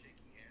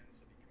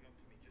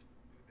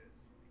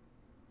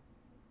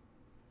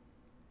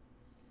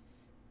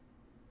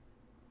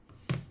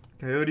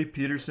 Coyote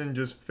Peterson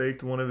just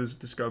faked one of his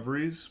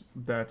discoveries.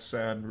 That's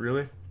sad,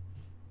 really.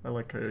 I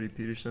like Coyote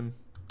Peterson.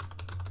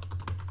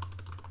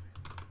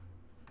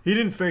 He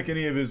didn't fake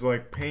any of his,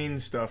 like, pain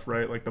stuff,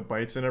 right? Like the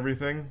bites and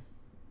everything.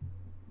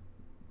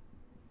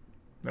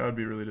 That would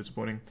be really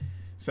disappointing.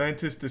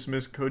 Scientists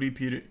dismiss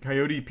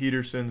Coyote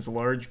Peterson's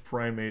large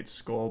primate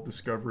skull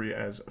discovery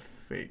as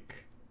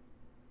fake.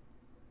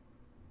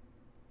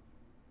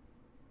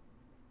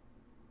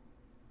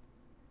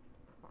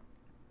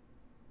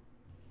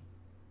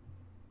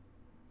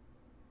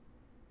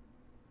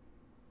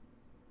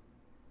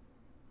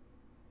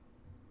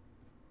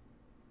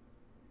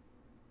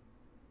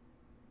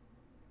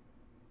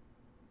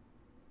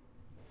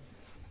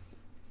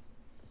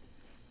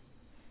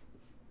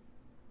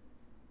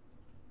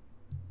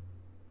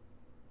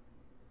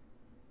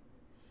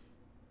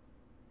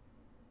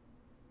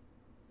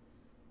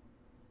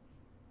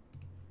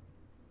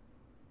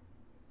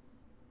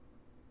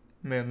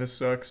 Man, this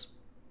sucks.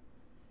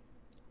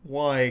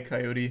 Why,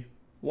 Coyote?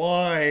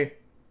 Why?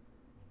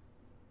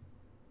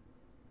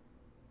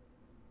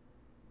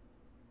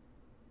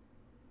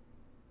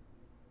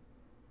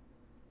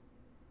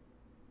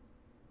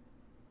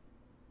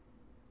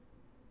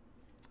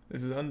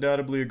 This is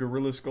undoubtedly a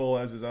gorilla skull,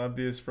 as is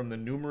obvious from the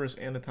numerous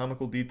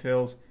anatomical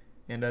details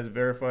and as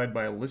verified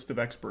by a list of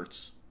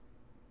experts.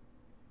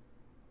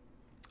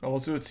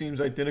 Also, it seems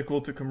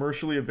identical to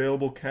commercially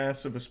available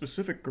casts of a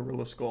specific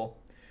gorilla skull.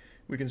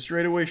 We can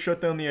straight away shut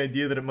down the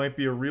idea that it might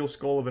be a real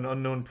skull of an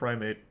unknown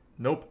primate.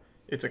 Nope,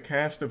 it's a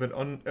cast of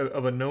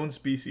a known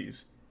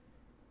species.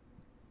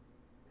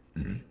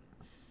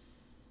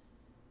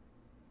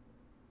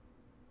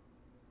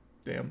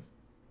 Damn.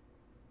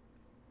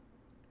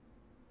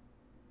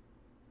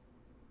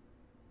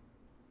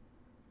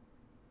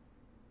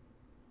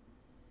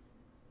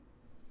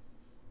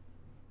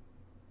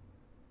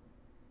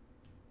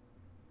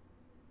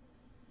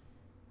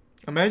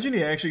 Imagine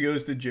he actually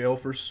goes to jail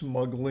for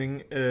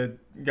smuggling a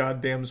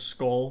goddamn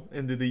skull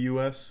into the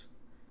US.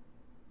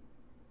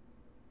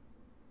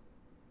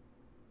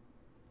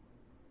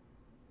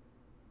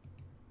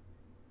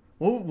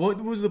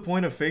 What was the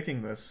point of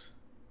faking this?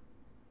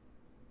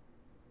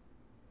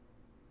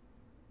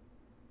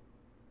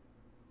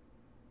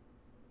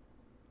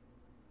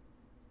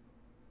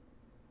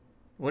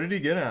 What did he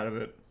get out of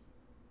it?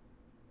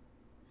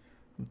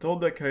 I'm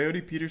told that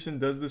Coyote Peterson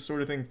does this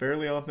sort of thing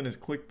fairly often as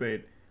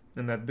clickbait,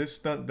 and that this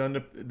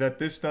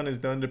stunt is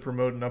done to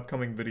promote an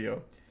upcoming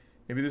video.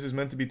 Maybe this is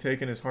meant to be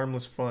taken as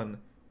harmless fun,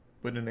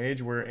 but in an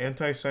age where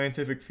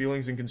anti-scientific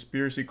feelings and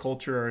conspiracy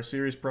culture are a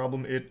serious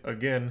problem, it,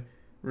 again,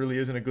 really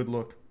isn't a good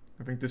look.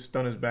 I think this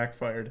stunt has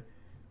backfired.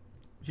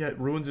 Yeah, it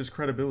ruins his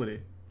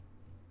credibility.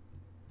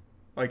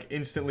 Like,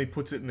 instantly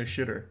puts it in the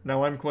shitter.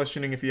 Now I'm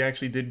questioning if he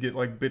actually did get,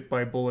 like, bit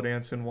by bullet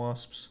ants and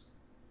wasps.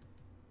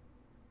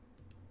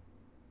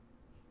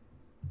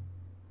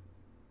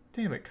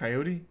 Damn it,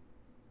 Coyote.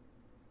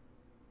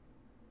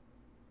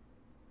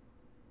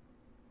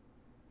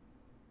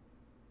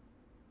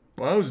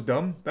 Well, that was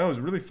dumb. That was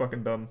really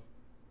fucking dumb.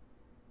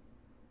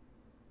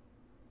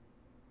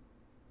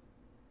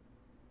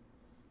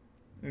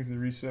 Thanks to the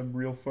resub,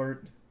 real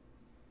fart.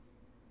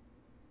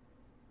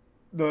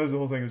 No, that was the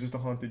whole thing. It was just a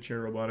haunted chair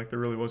robotic. There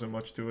really wasn't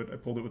much to it. I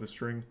pulled it with a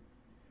string.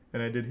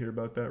 And I did hear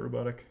about that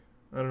robotic.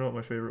 I don't know what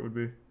my favorite would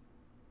be.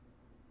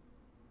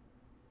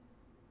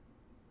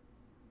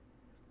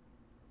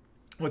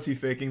 What's he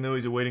faking, though?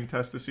 He's awaiting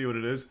tests to see what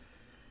it is.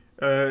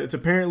 It's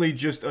apparently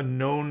just a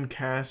known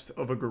cast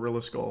of a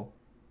gorilla skull.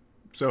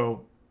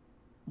 So,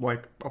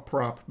 like, a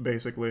prop,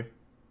 basically.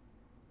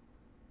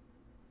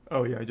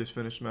 Oh, yeah, I just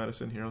finished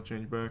MADiSON. Here, I'll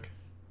change back.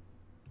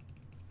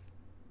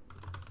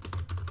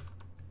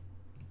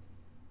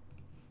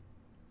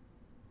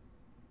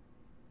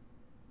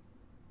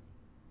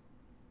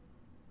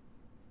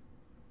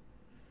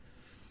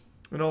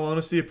 In all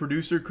honesty, a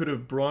producer could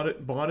have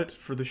bought it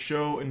for the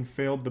show and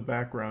failed the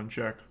background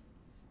check.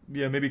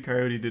 Yeah, maybe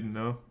Coyote didn't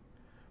know.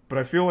 But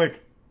I feel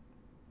like,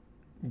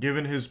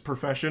 given his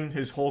profession,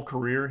 his whole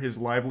career, his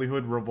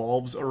livelihood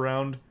revolves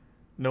around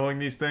knowing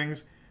these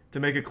things, to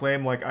make a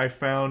claim like, I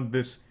found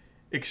this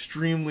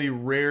extremely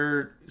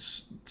rare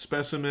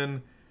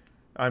specimen,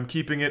 I'm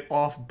keeping it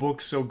off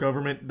books so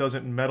government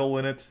doesn't meddle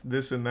in it,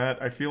 this and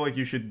that, I feel like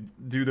you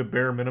should do the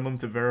bare minimum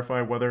to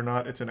verify whether or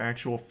not it's an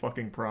actual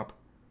fucking prop.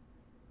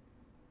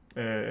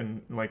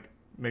 And, like,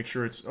 make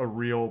sure it's a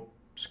real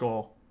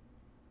skull.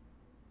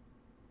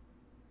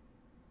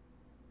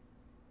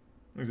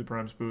 There's a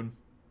prime spoon.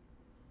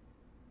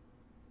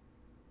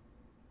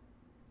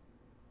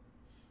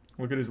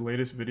 Look at his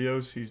latest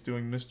videos. He's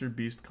doing Mr.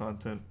 Beast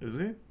content. Is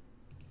he?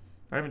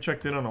 I haven't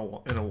checked in in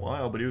a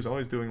while, but he was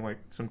always doing, like,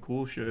 some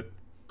cool shit.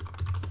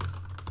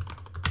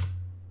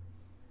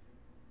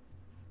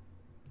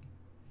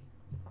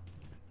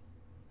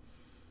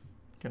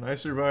 Can I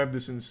survive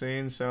this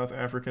insane South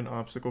African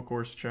obstacle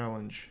course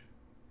challenge?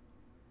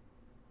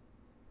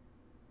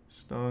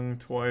 Stung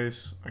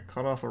twice. I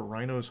cut off a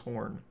rhino's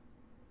horn.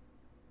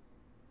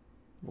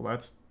 Well,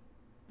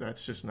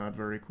 that's just not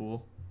very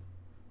cool.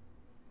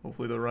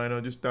 Hopefully the rhino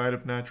just died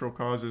of natural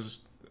causes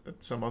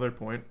at some other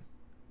point.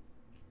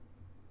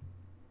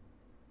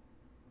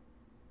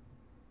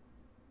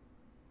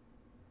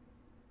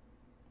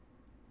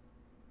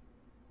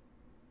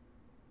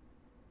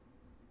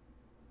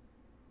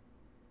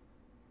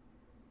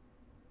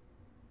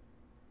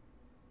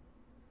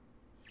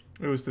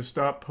 It was to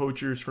stop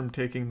poachers from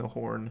taking the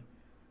horn.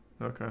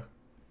 Okay.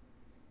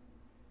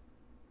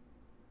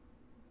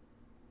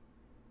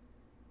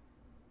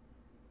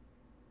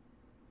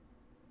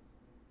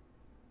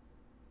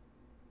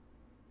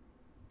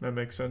 That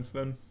makes sense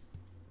then.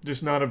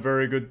 Just not a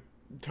very good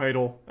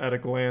title at a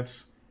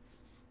glance.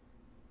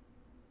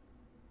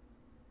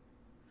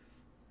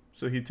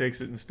 So he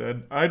takes it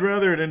instead. I'd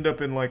rather it end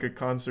up in like a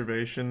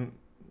conservation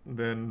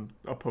than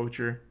a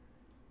poacher.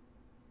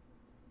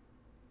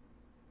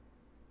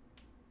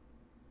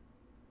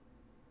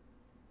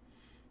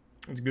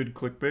 It's good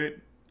clickbait,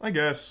 I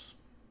guess.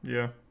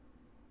 Yeah.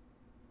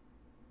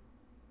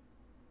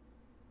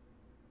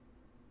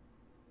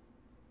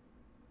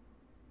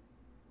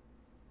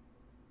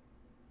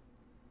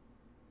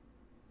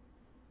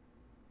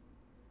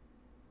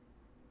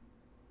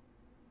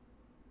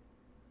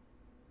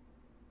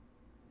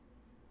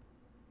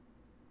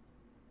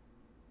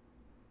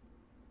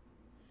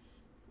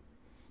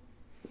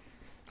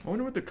 I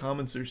wonder what the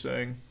comments are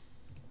saying.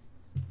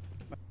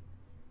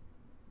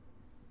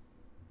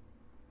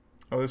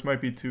 Oh, this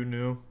might be too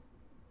new.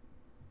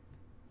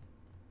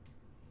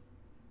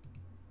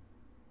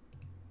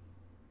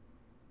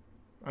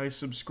 I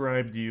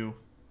subscribed you.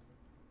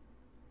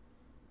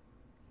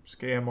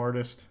 Scam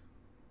artist.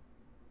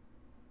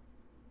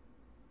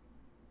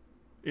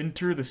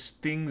 Enter the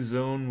sting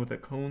zone with a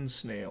cone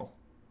snail.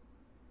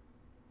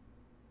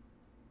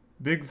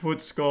 Bigfoot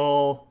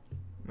skull.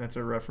 That's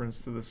a reference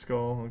to the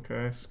skull.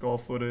 Okay, skull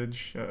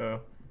footage.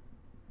 Uh-oh.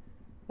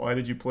 Why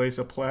did you place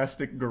a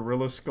plastic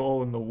gorilla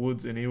skull in the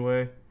woods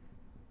anyway?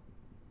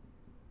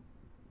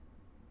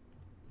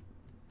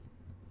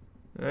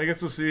 I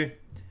guess we'll see.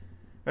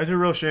 That's a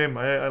real shame.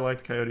 I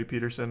liked Coyote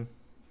Peterson.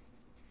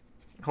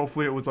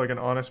 Hopefully it was like an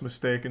honest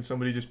mistake and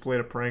somebody just played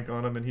a prank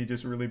on him and he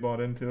just really bought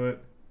into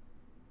it.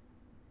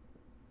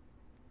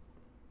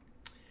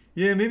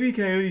 Yeah, maybe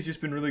Coyote's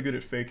just been really good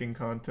at faking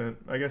content.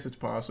 I guess it's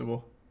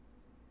possible.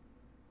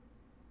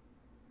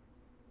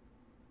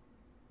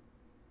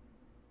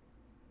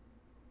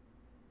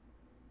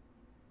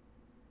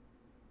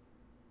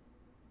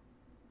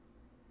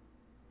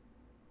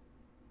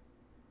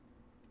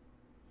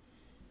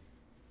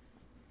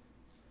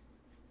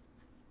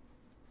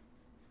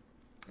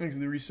 Thanks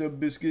to the resub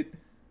biscuit.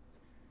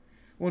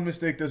 One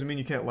mistake doesn't mean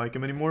you can't like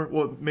him anymore.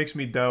 Well, it makes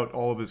me doubt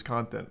all of his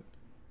content.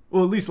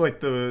 Well, at least like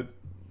the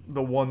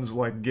ones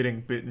like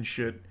getting bit and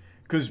shit.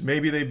 Because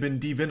maybe they've been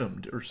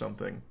devenomed or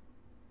something.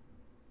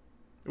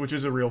 Which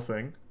is a real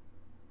thing.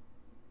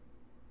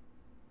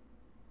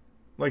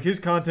 Like, his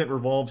content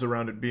revolves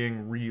around it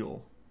being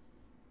real.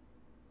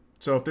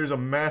 So if there's a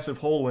massive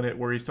hole in it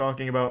where he's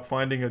talking about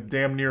finding a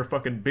damn near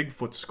fucking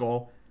Bigfoot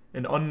skull,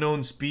 an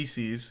unknown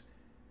species,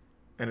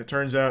 and it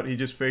turns out he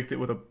just faked it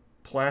with a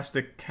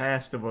plastic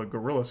cast of a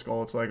gorilla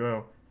skull, it's like,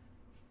 oh,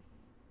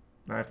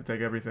 I have to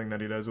take everything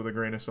that he does with a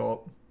grain of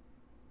salt.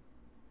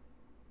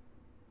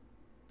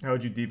 How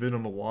would you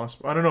devenom a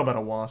wasp? I don't know about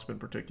a wasp in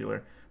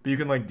particular, but you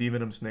can like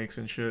devenom snakes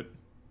and shit.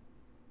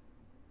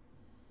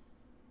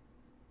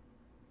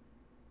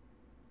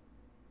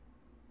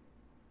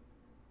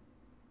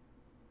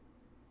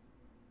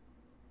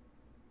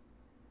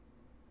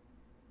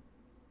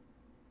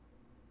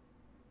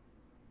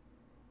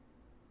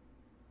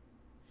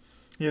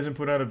 He hasn't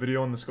put out a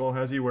video on the skull,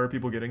 has he? Where are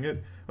people getting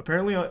it?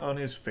 Apparently on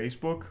his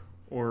Facebook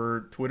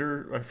or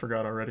Twitter, I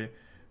forgot already.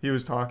 He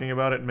was talking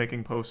about it and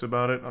making posts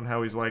about it on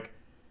how he's like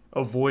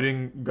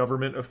avoiding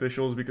government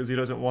officials because he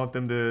doesn't want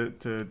them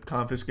to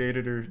confiscate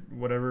it or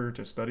whatever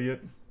to study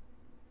it.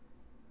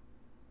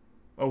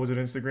 Oh, was it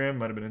Instagram?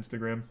 Might have been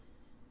Instagram.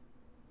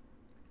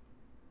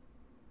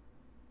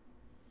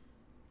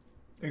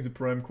 Thanks to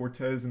Prime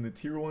Cortez and the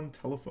Tier 1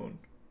 telephone.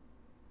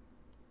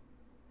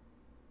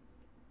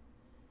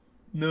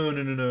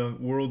 No.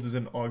 Worlds is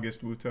in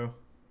August, Wuto.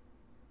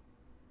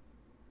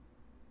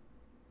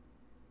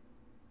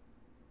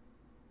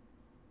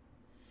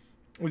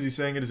 Was he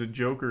saying it as a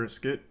joke or a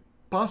skit?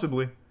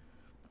 Possibly.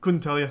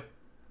 Couldn't tell you.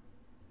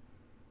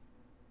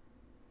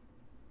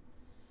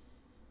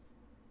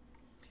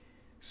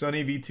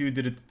 Sunny V2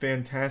 did a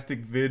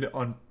fantastic vid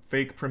on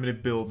fake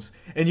primitive builds.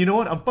 And you know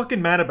what? I'm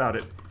fucking mad about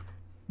it.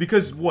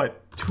 Because,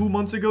 what, 2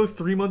 months ago,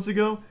 3 months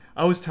ago,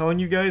 I was telling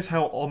you guys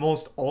how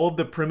almost all of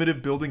the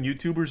primitive building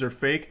YouTubers are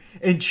fake,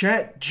 and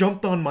chat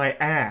jumped on my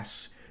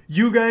ass.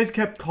 You guys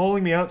kept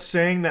calling me out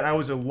saying that I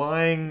was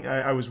lying,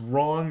 I was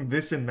wrong,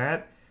 this and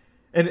that.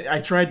 And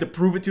I tried to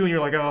prove it to you, and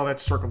you're like, oh,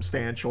 that's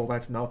circumstantial,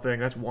 that's nothing,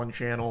 that's one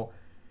channel.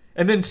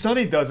 And then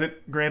Sunny does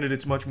it, granted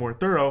it's much more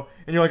thorough,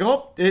 and you're like,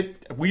 oh,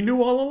 we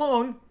knew all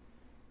along.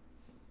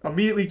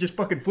 Immediately just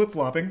fucking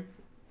flip-flopping.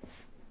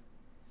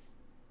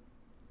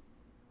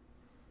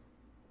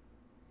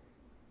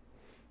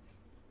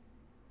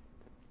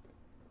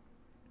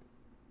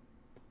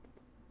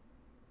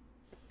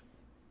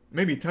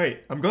 Maybe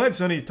tight. I'm glad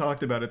Sunny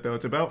talked about it, though.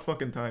 It's about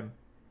fucking time.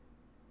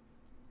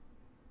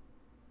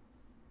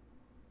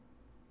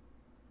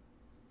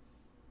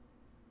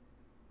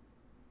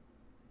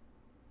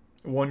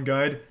 One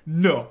guide?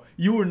 No,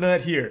 you were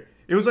not here.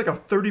 It was like a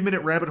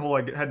 30-minute rabbit hole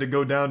I had to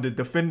go down to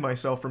defend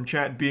myself from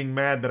chat being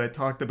mad that I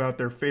talked about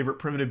their favorite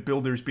primitive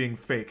builders being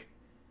fake.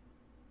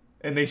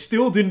 And they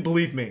still didn't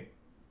believe me.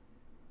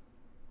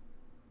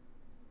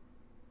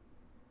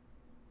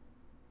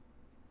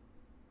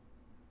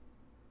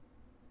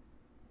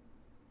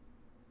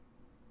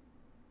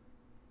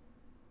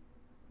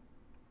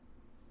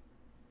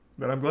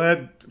 But I'm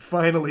glad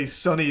finally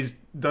Sunny's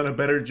done a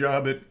better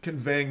job at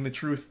conveying the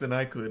truth than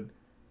I could.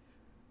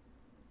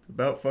 It's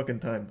about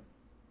fucking time.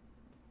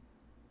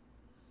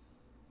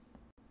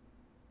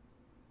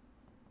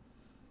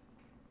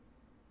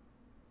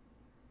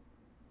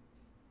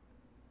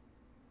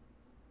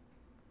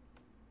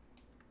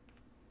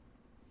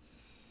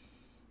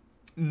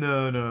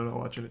 No, not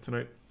watching it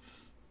tonight.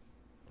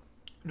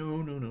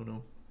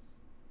 No.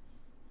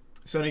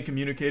 Sunny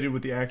communicated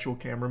with the actual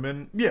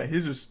cameraman. Yeah,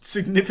 his was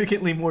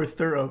significantly more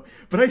thorough,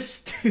 but I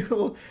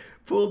still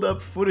pulled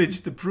up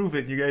footage to prove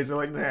it. You guys are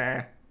like,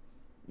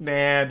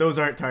 nah, those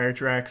aren't tire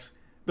tracks.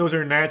 Those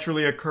are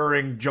naturally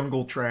occurring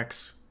jungle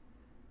tracks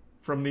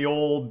from the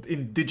old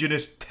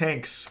indigenous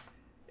tanks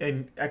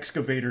and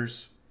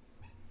excavators.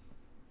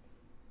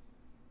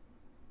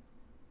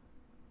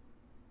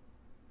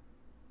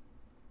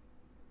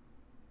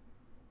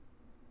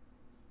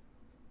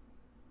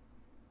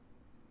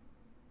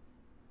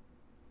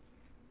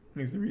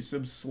 Thanks to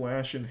resub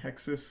Slash and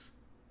Hexus.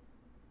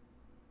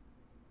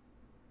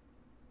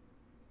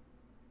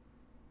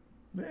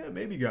 Yeah,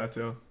 maybe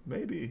Gato.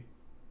 Maybe.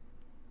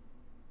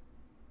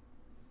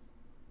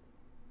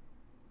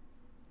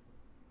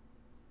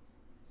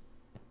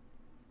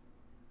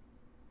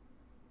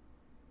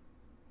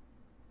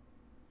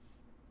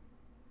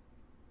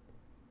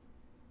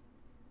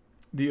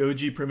 the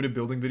OG primitive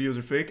building videos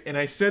are fake, and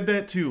I said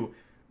that too.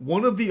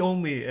 One of the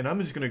only, and I'm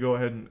just going to go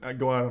ahead and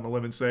go out on a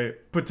limb and say,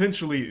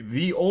 potentially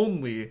the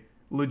only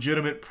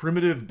legitimate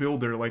primitive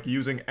builder, like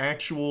using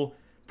actual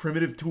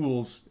primitive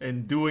tools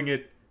and doing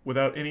it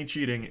without any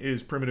cheating,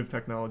 is Primitive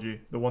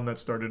Technology, the one that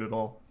started it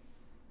all.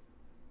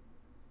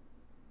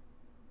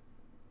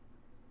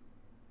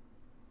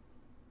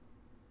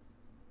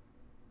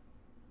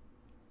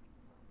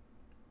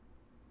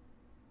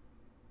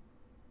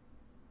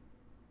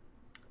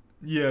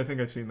 Yeah, I think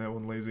I've seen that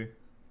one, Lazy.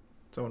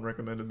 Someone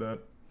recommended that.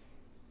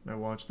 I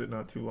watched it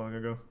not too long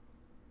ago.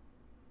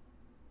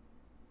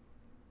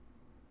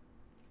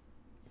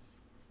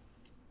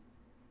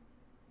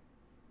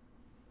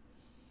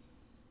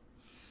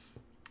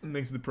 And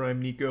thanks to the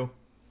Prime, Nico.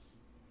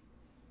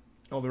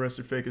 All the rest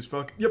are fake as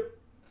fuck. Yep.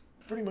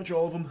 Pretty much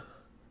all of them.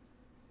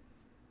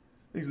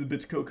 Thanks to the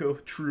Bits Coco.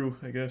 True,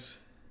 I guess.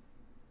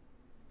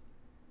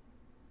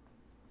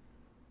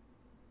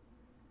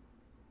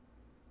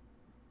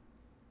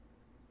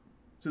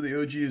 So the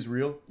OG is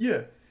real?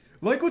 Yeah.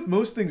 Like with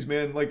most things,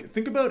 man, like,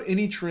 think about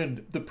any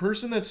trend. The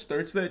person that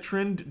starts that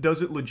trend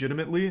does it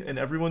legitimately, and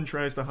everyone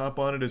tries to hop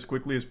on it as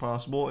quickly as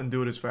possible and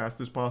do it as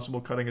fast as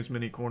possible, cutting as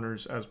many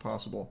corners as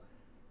possible.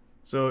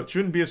 So it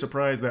shouldn't be a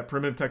surprise that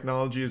Primitive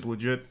Technology is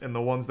legit, and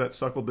the ones that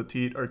suckled the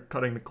teat are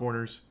cutting the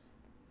corners.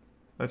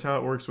 That's how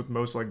it works with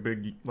most, like,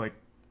 big, like,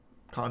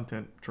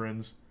 content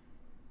trends.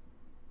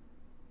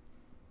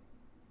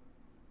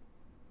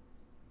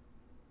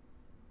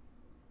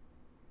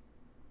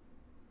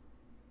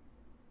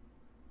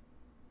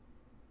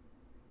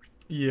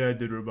 Yeah, I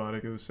did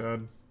Robotic. It was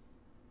sad.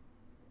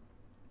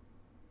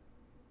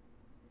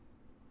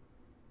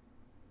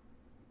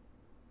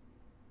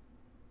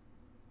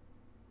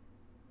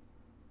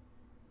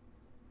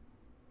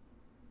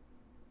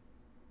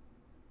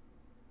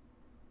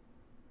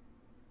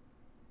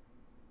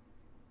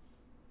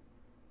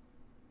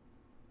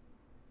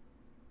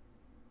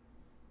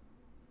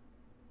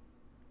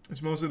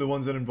 It's mostly the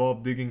ones that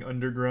involve digging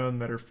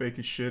underground that are fake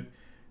as shit.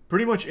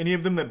 Pretty much any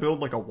of them that build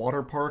like a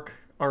water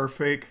park are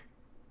fake.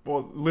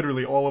 Well,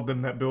 literally all of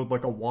them that build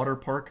like a water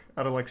park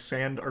out of like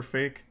sand are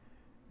fake.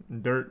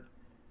 And dirt.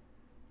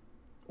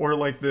 Or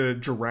like the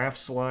giraffe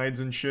slides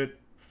and shit.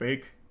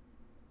 Fake.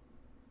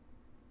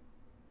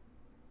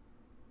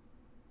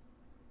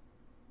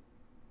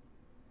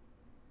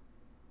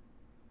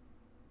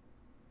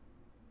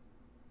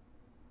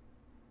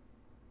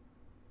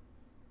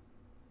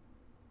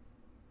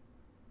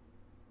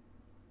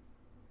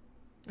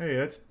 Hey,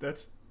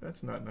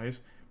 that's not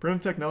nice.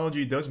 Primitive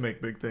Technology does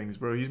make big things,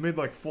 bro. He's made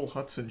like full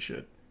huts and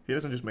shit. He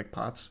doesn't just make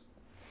pots.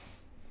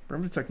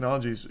 Primitive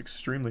Technology is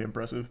extremely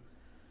impressive.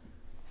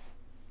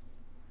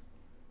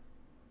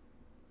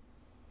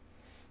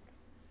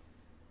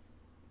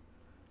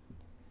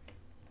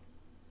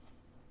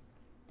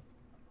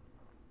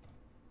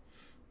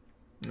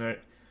 Alright.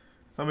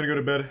 I'm gonna go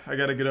to bed. I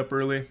gotta get up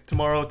early.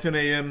 Tomorrow, 10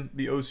 a.m.,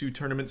 the OSU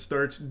tournament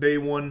starts. Day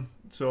 1.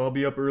 So I'll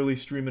be up early,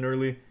 streaming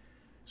early.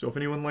 So if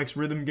anyone likes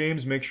rhythm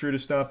games, make sure to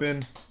stop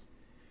in.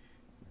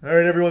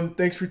 Alright, everyone.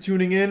 Thanks for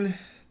tuning in.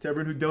 To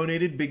everyone who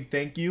donated, big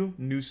thank you.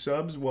 New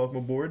subs, welcome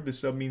aboard. The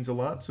sub means a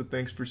lot, so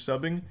thanks for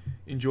subbing.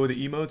 Enjoy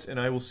the emotes, and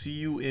I will see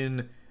you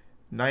in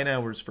 9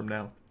 hours from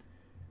now.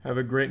 Have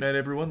a great night,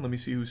 everyone. Let me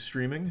see who's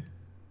streaming.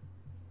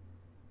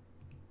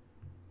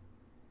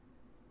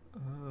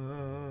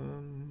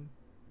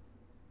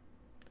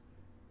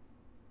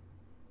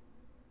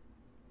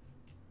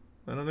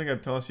 I don't think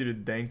I've tossed you to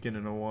Dankin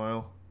in a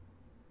while.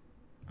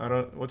 I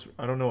don't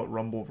know what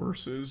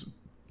Rumbleverse is,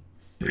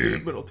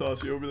 but I'll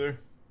toss you over there.